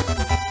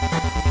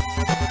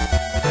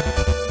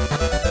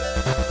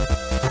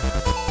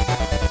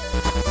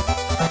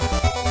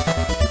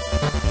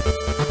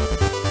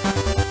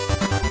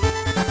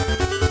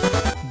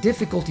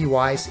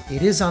 Difficulty-wise,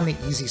 it is on the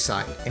easy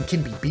side and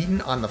can be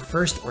beaten on the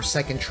first or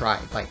second try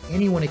by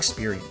anyone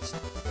experienced.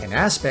 An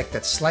aspect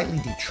that slightly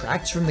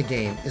detracts from the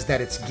game is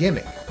that its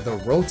gimmick, the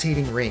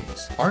rotating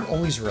rings, aren't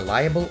always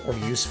reliable or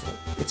useful.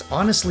 It's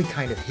honestly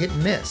kind of hit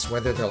and miss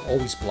whether they'll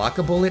always block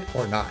a bullet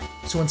or not.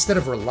 So instead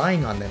of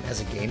relying on them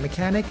as a game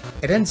mechanic,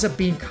 it ends up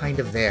being kind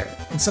of there,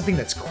 and something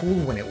that's cool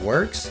when it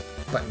works,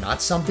 but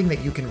not something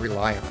that you can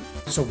rely on.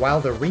 So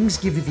while the rings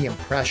give you the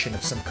impression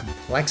of some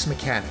complex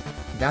mechanic,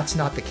 that's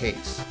not the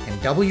case,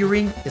 and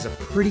W-Ring is a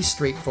pretty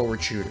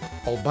straightforward shooter,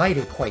 albeit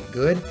a quite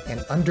good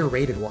and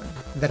underrated one,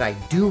 that I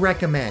do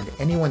recommend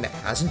anyone that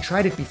hasn't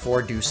tried it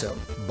before do so,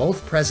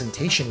 both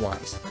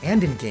presentation-wise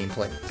and in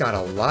gameplay. Got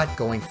a lot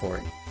going for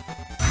it.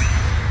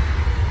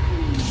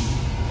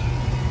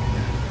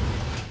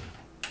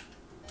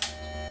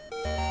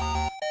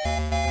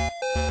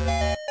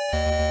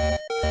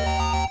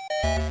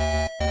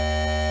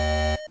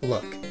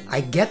 Look, I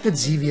get that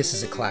Xevious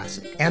is a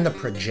classic, and the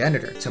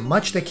progenitor to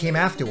much that came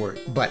afterward,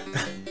 but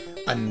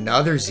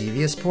another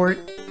Xevious port?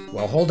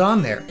 Well, hold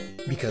on there,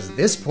 because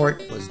this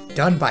port was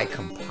done by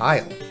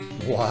Compile.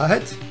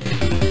 What?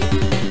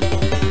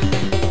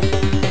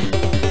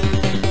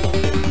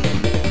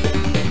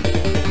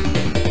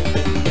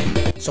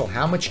 So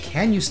how much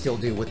can you still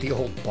do with the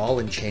old ball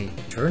and chain?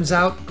 Turns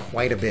out,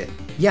 quite a bit.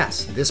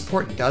 Yes, this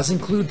port does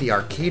include the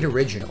arcade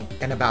original,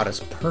 and about as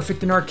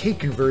perfect an arcade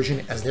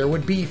conversion as there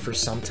would be for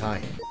some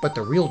time. But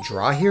the real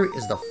draw here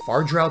is the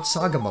Farther Out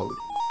Saga mode.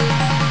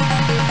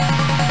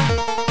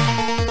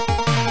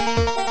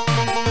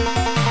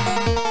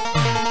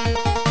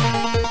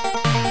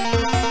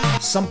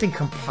 Something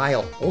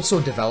Compile also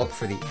developed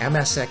for the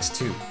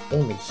MSX2,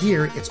 only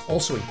here it's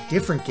also a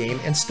different game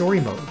and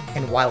story mode.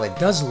 And while it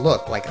does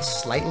look like a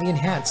slightly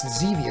enhanced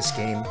Xevious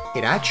game,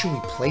 it actually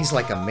plays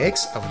like a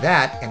mix of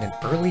that and an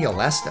early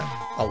Alesta,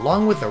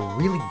 along with a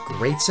really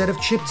great set of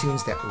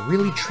chiptunes that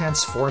really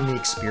transform the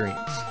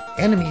experience.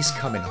 Enemies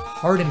come in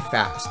hard and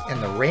fast,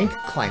 and the rank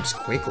climbs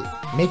quickly,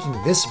 making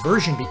this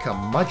version become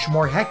much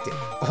more hectic.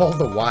 All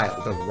the while,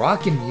 the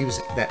rockin'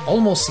 music that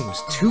almost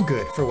seems too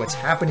good for what's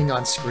happening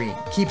on screen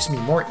keeps me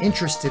more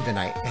interested than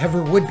I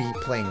ever would be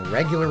playing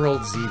regular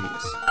old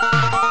Xevious.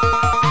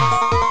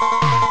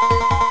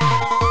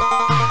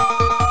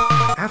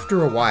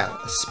 After a while,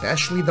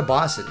 especially the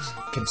bosses,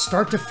 can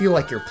start to feel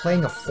like you're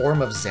playing a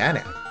form of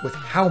Xanath, with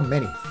how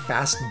many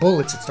fast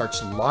bullets it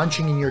starts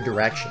launching in your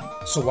direction.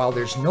 So while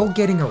there's no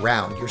getting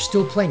around, you're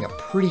still playing a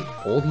pretty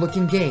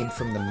old-looking game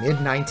from the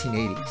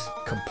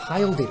mid-1980s.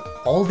 Compile did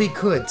all they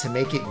could to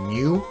make it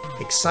new,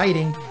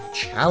 exciting,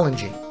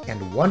 challenging,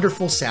 and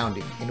wonderful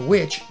sounding, in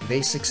which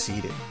they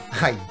succeeded.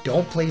 I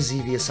don't play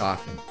Xevious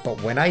often,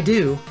 but when I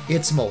do,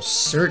 it's most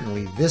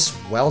certainly this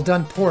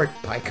well-done port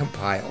by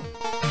Compile.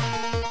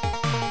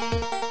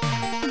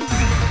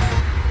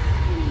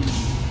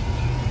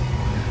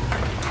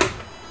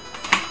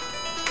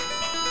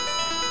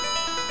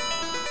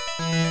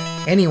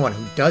 Anyone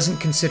who doesn't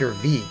consider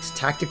V's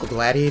Tactical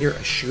Gladiator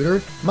a shooter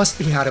must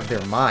be out of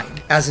their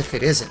mind, as if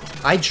it isn't.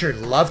 I'd sure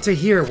love to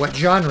hear what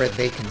genre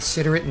they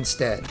consider it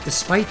instead.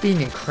 Despite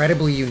being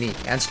incredibly unique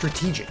and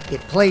strategic,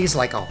 it plays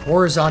like a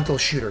horizontal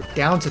shooter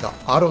down to the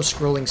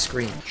auto-scrolling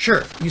screen.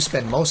 Sure, you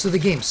spend most of the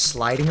game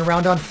sliding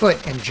around on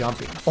foot and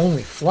jumping,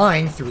 only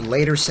flying through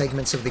later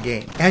segments of the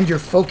game. And your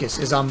focus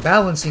is on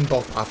balancing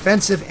both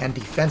offensive and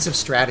defensive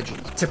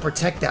strategies to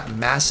protect that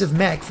massive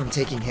mech from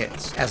taking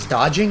hits, as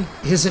dodging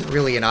isn't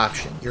really an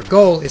option. Your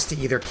goal is to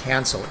either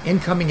cancel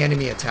incoming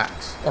enemy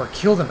attacks or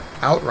kill them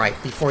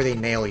outright before they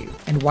nail you.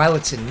 And while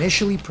it's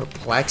initially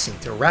perplexing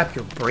to wrap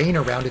your brain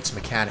around its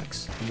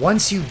mechanics,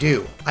 once you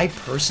do, I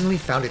personally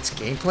found its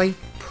gameplay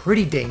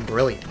pretty dang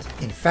brilliant.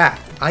 In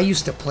fact, I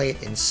used to play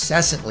it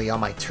incessantly on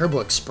my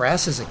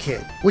TurboExpress as a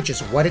kid, which is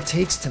what it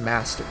takes to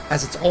master,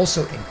 as it's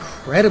also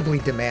incredibly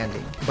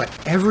demanding. But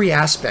every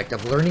aspect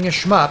of learning a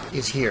shmup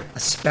is here,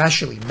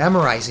 especially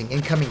memorizing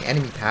incoming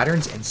enemy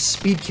patterns and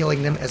speed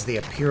killing them as they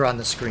appear on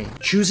the screen.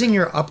 Choosing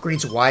your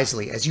upgrades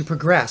wisely as you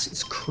progress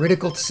is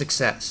critical to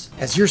success,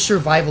 as your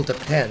survival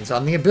depends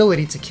on the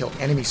ability to kill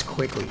enemies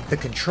quickly. The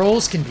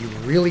controls can be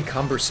really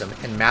cumbersome,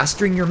 and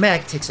mastering your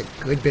mech takes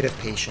a good bit of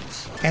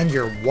patience. And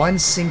your one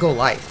single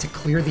life to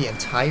clear the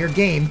entire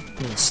game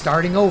means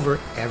starting over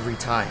every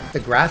time. The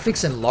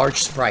graphics and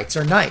large sprites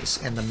are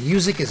nice, and the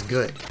music is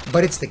good,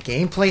 but it's the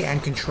gameplay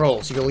and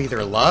controls you'll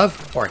either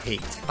love or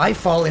hate. I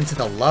fall into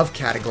the love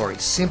category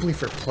simply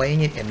for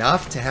playing it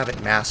enough to have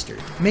it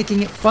mastered,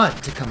 making it fun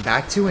to come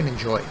back to and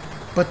enjoy.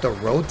 But the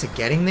road to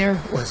getting there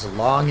was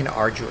long and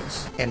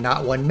arduous, and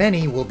not one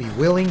many will be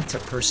willing to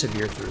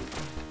persevere through.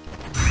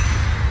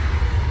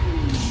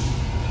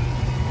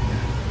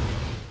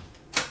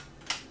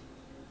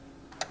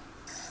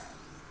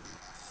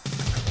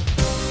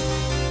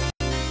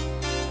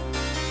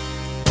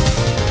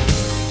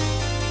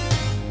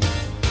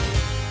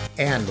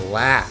 And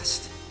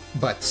last,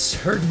 but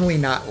certainly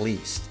not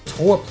least,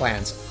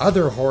 Toaplan's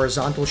other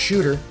horizontal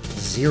shooter,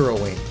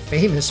 Zeroing,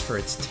 famous for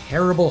its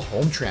terrible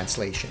home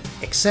translation.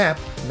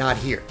 Except, not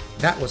here.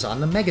 That was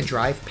on the Mega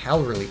Drive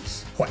PAL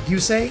release. What you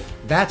say?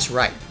 That's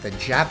right, the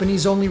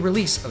Japanese-only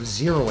release of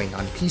Zeroing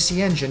on PC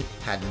Engine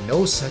had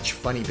no such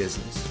funny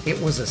business. It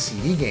was a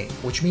CD game,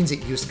 which means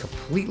it used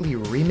completely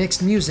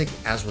remixed music,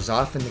 as was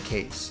often the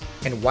case.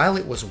 And while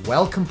it was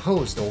well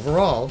composed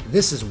overall,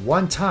 this is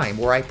one time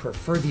where I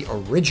prefer the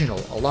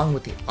original along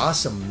with the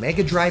awesome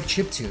Mega Drive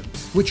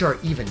chiptunes, which are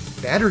even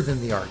better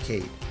than the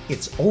arcade.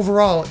 It's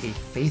overall a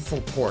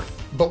faithful port,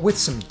 but with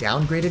some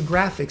downgraded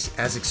graphics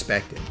as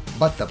expected.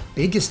 But the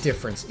biggest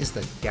difference is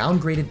the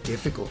downgraded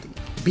difficulty,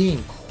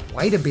 being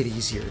quite a bit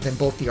easier than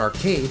both the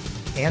arcade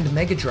and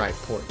Mega Drive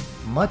port.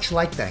 Much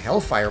like the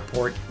Hellfire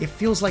port, it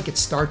feels like it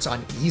starts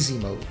on easy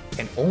mode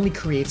and only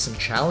creates some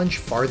challenge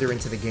farther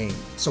into the game.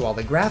 So while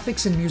the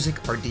graphics and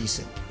music are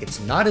decent, it's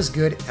not as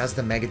good as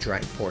the Mega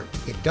Drive port.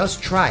 It does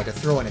try to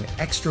throw in an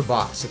extra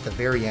boss at the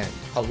very end,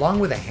 along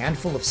with a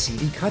handful of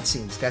CD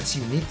cutscenes that's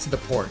unique to the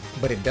port,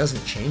 but it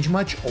doesn't change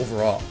much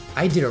overall.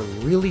 I did a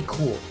really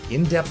cool,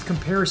 in-depth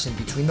comparison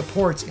between the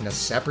ports in a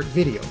separate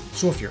video,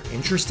 so if you're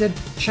interested,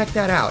 check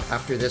that out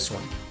after this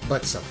one.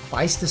 But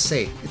suffice to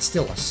say, it's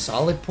still a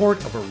solid port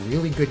of a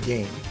really good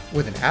game,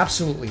 with an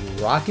absolutely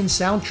rockin'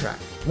 soundtrack,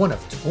 one of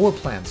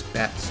Toaplan's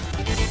best.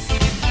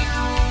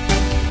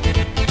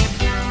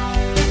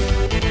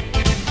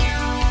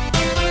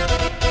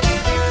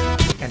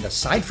 And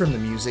aside from the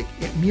music,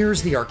 it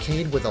mirrors the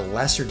arcade with a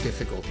lesser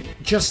difficulty,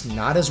 just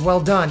not as well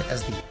done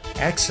as the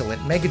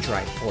excellent Mega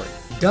Drive port,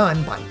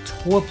 done by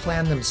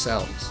Toaplan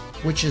themselves,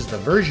 which is the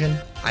version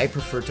I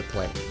prefer to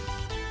play.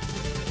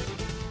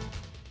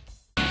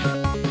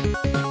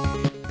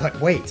 But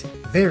wait,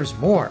 there's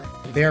more!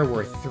 There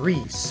were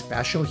 3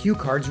 special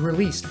HuCards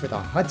released for the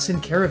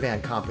Hudson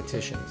Caravan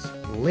competitions.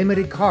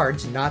 Limited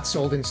cards not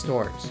sold in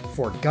stores.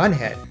 For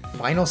Gunhed,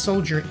 Final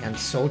Soldier, and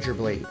Soldier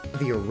Blade.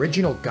 The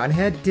original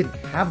Gunhed didn't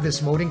have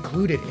this mode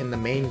included in the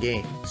main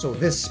game, so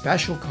this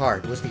special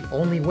card was the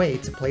only way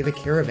to play the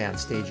Caravan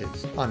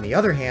stages. On the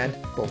other hand,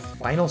 both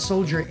Final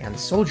Soldier and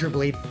Soldier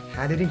Blade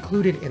had it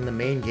included in the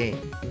main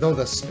game, though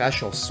the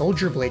special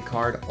Soldier Blade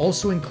card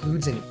also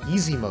includes an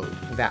easy mode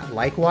that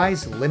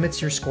likewise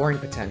limits your scoring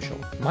potential.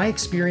 My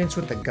experience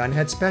with the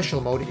Gunhed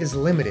special mode is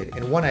limited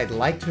and one I'd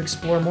like to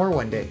explore more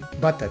one day,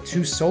 but the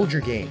 2 Soldier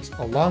games,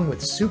 along with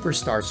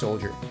Superstar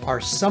Soldier,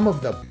 are some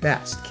of the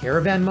best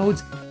Caravan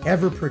modes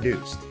ever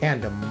produced,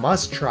 and a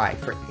must-try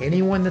for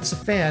anyone that's a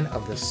fan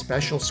of the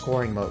special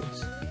scoring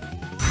modes.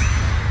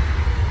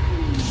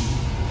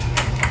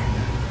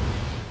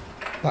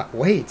 But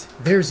wait,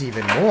 there's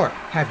even more!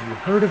 Have you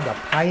heard of the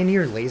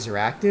Pioneer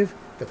LaserActive?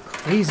 The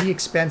crazy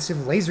expensive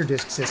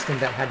Laserdisc system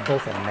that had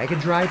both a Mega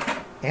Drive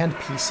and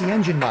PC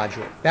Engine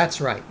module. That's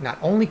right, not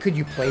only could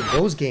you play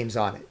those games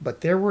on it,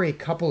 but there were a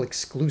couple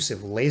exclusive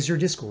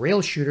Laserdisc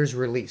rail shooters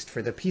released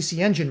for the PC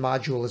Engine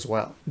module as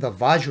well, the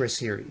Vajra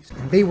series,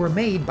 and they were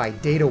made by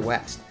Data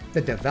West,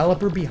 the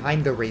developer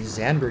behind the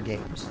Razanber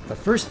games. The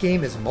first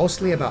game is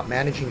mostly about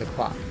managing the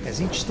clock,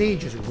 as each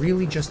stage is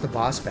really just a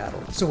boss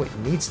battle, so it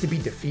needs to be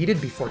defeated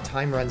before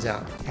time runs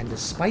out. And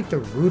despite the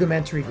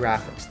rudimentary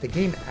graphics, the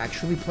game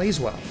actually plays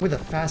well, with a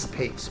fast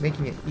pace,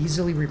 making it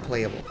easily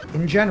replayable.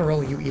 In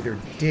general, you either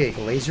dig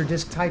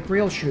Laserdisc type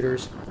rail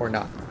shooters or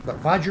not,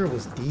 but Vajra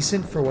was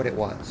decent for what it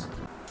was.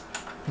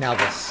 Now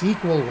the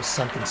sequel was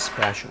something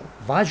special.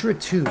 Vajra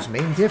 2's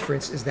main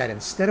difference is that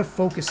instead of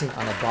focusing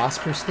on a boss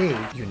per stage,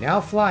 you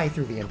now fly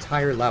through the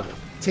entire level,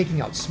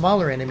 taking out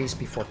smaller enemies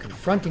before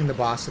confronting the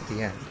boss at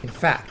the end. In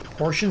fact,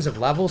 portions of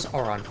levels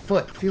are on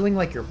foot, feeling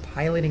like you're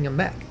piloting a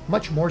mech,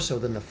 much more so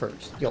than the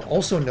first. You'll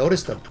also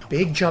notice the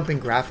big jump in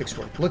graphics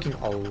work, looking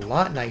a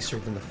lot nicer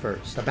than the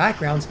first. The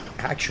backgrounds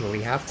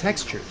actually have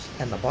textures,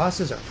 and the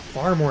bosses are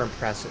far more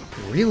impressive.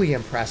 Really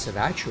impressive,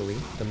 actually.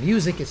 The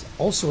music is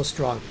also a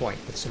strong point,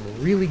 with some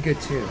really good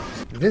tunes.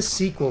 This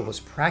sequel was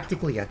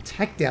practically a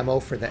tech demo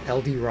for the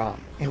LD-ROM,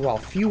 and while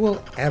few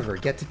will ever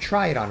get to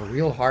try it on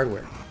real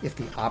hardware, if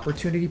the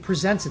opportunity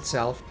presents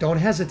itself, don't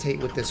hesitate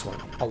with this one,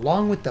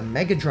 along with the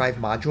Mega Drive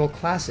module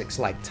classics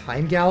like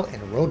Time Gal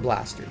and Road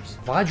Blasters.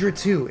 Vajra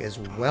 2 is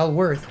well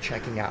worth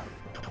checking out.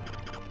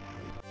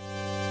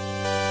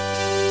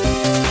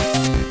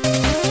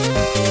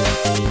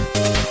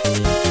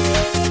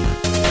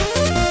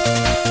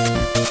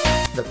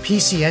 The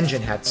PC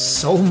Engine had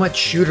so much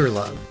shooter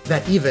love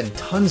that even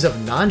tons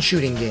of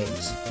non-shooting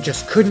games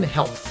just couldn't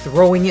help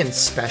throwing in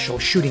special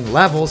shooting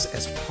levels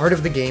as part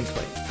of the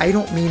gameplay. I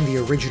don't mean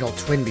the original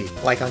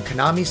Twinbee, like on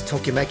Konami's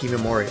Tokimeki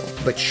Memorial,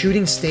 but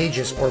shooting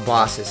stages or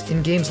bosses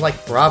in games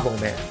like Bravo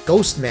Man,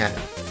 Ghost Man,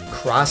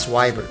 Cross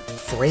Wyber,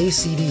 Fray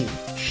CD,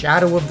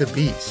 Shadow of the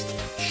Beast,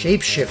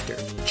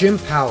 Shapeshifter, Jim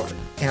Power,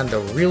 and the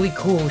really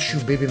cool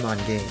Shubibimon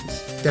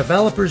games.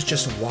 Developers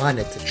just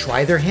wanted to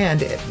try their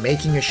hand at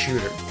making a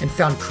shooter, and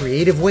found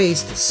creative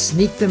ways to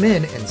sneak them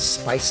in and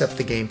spice up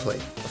the gameplay.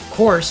 Of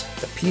course,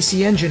 the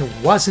PC Engine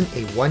wasn't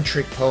a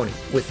one-trick pony,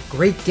 with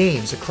great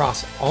games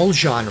across all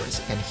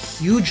genres and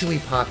hugely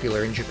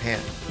popular in Japan,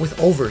 with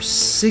over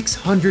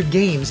 600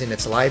 games in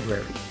its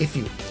library. If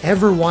you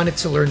ever wanted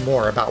to learn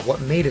more about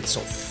what made it so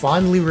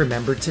fondly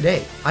remembered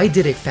today, I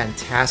did a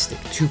fantastic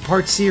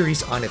two-part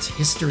series on its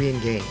history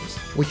and games,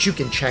 which you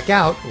can check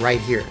out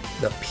right here.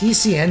 The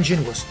PC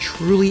Engine was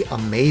truly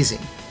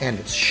amazing, and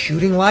its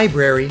shooting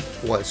library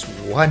was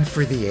one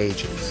for the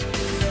ages.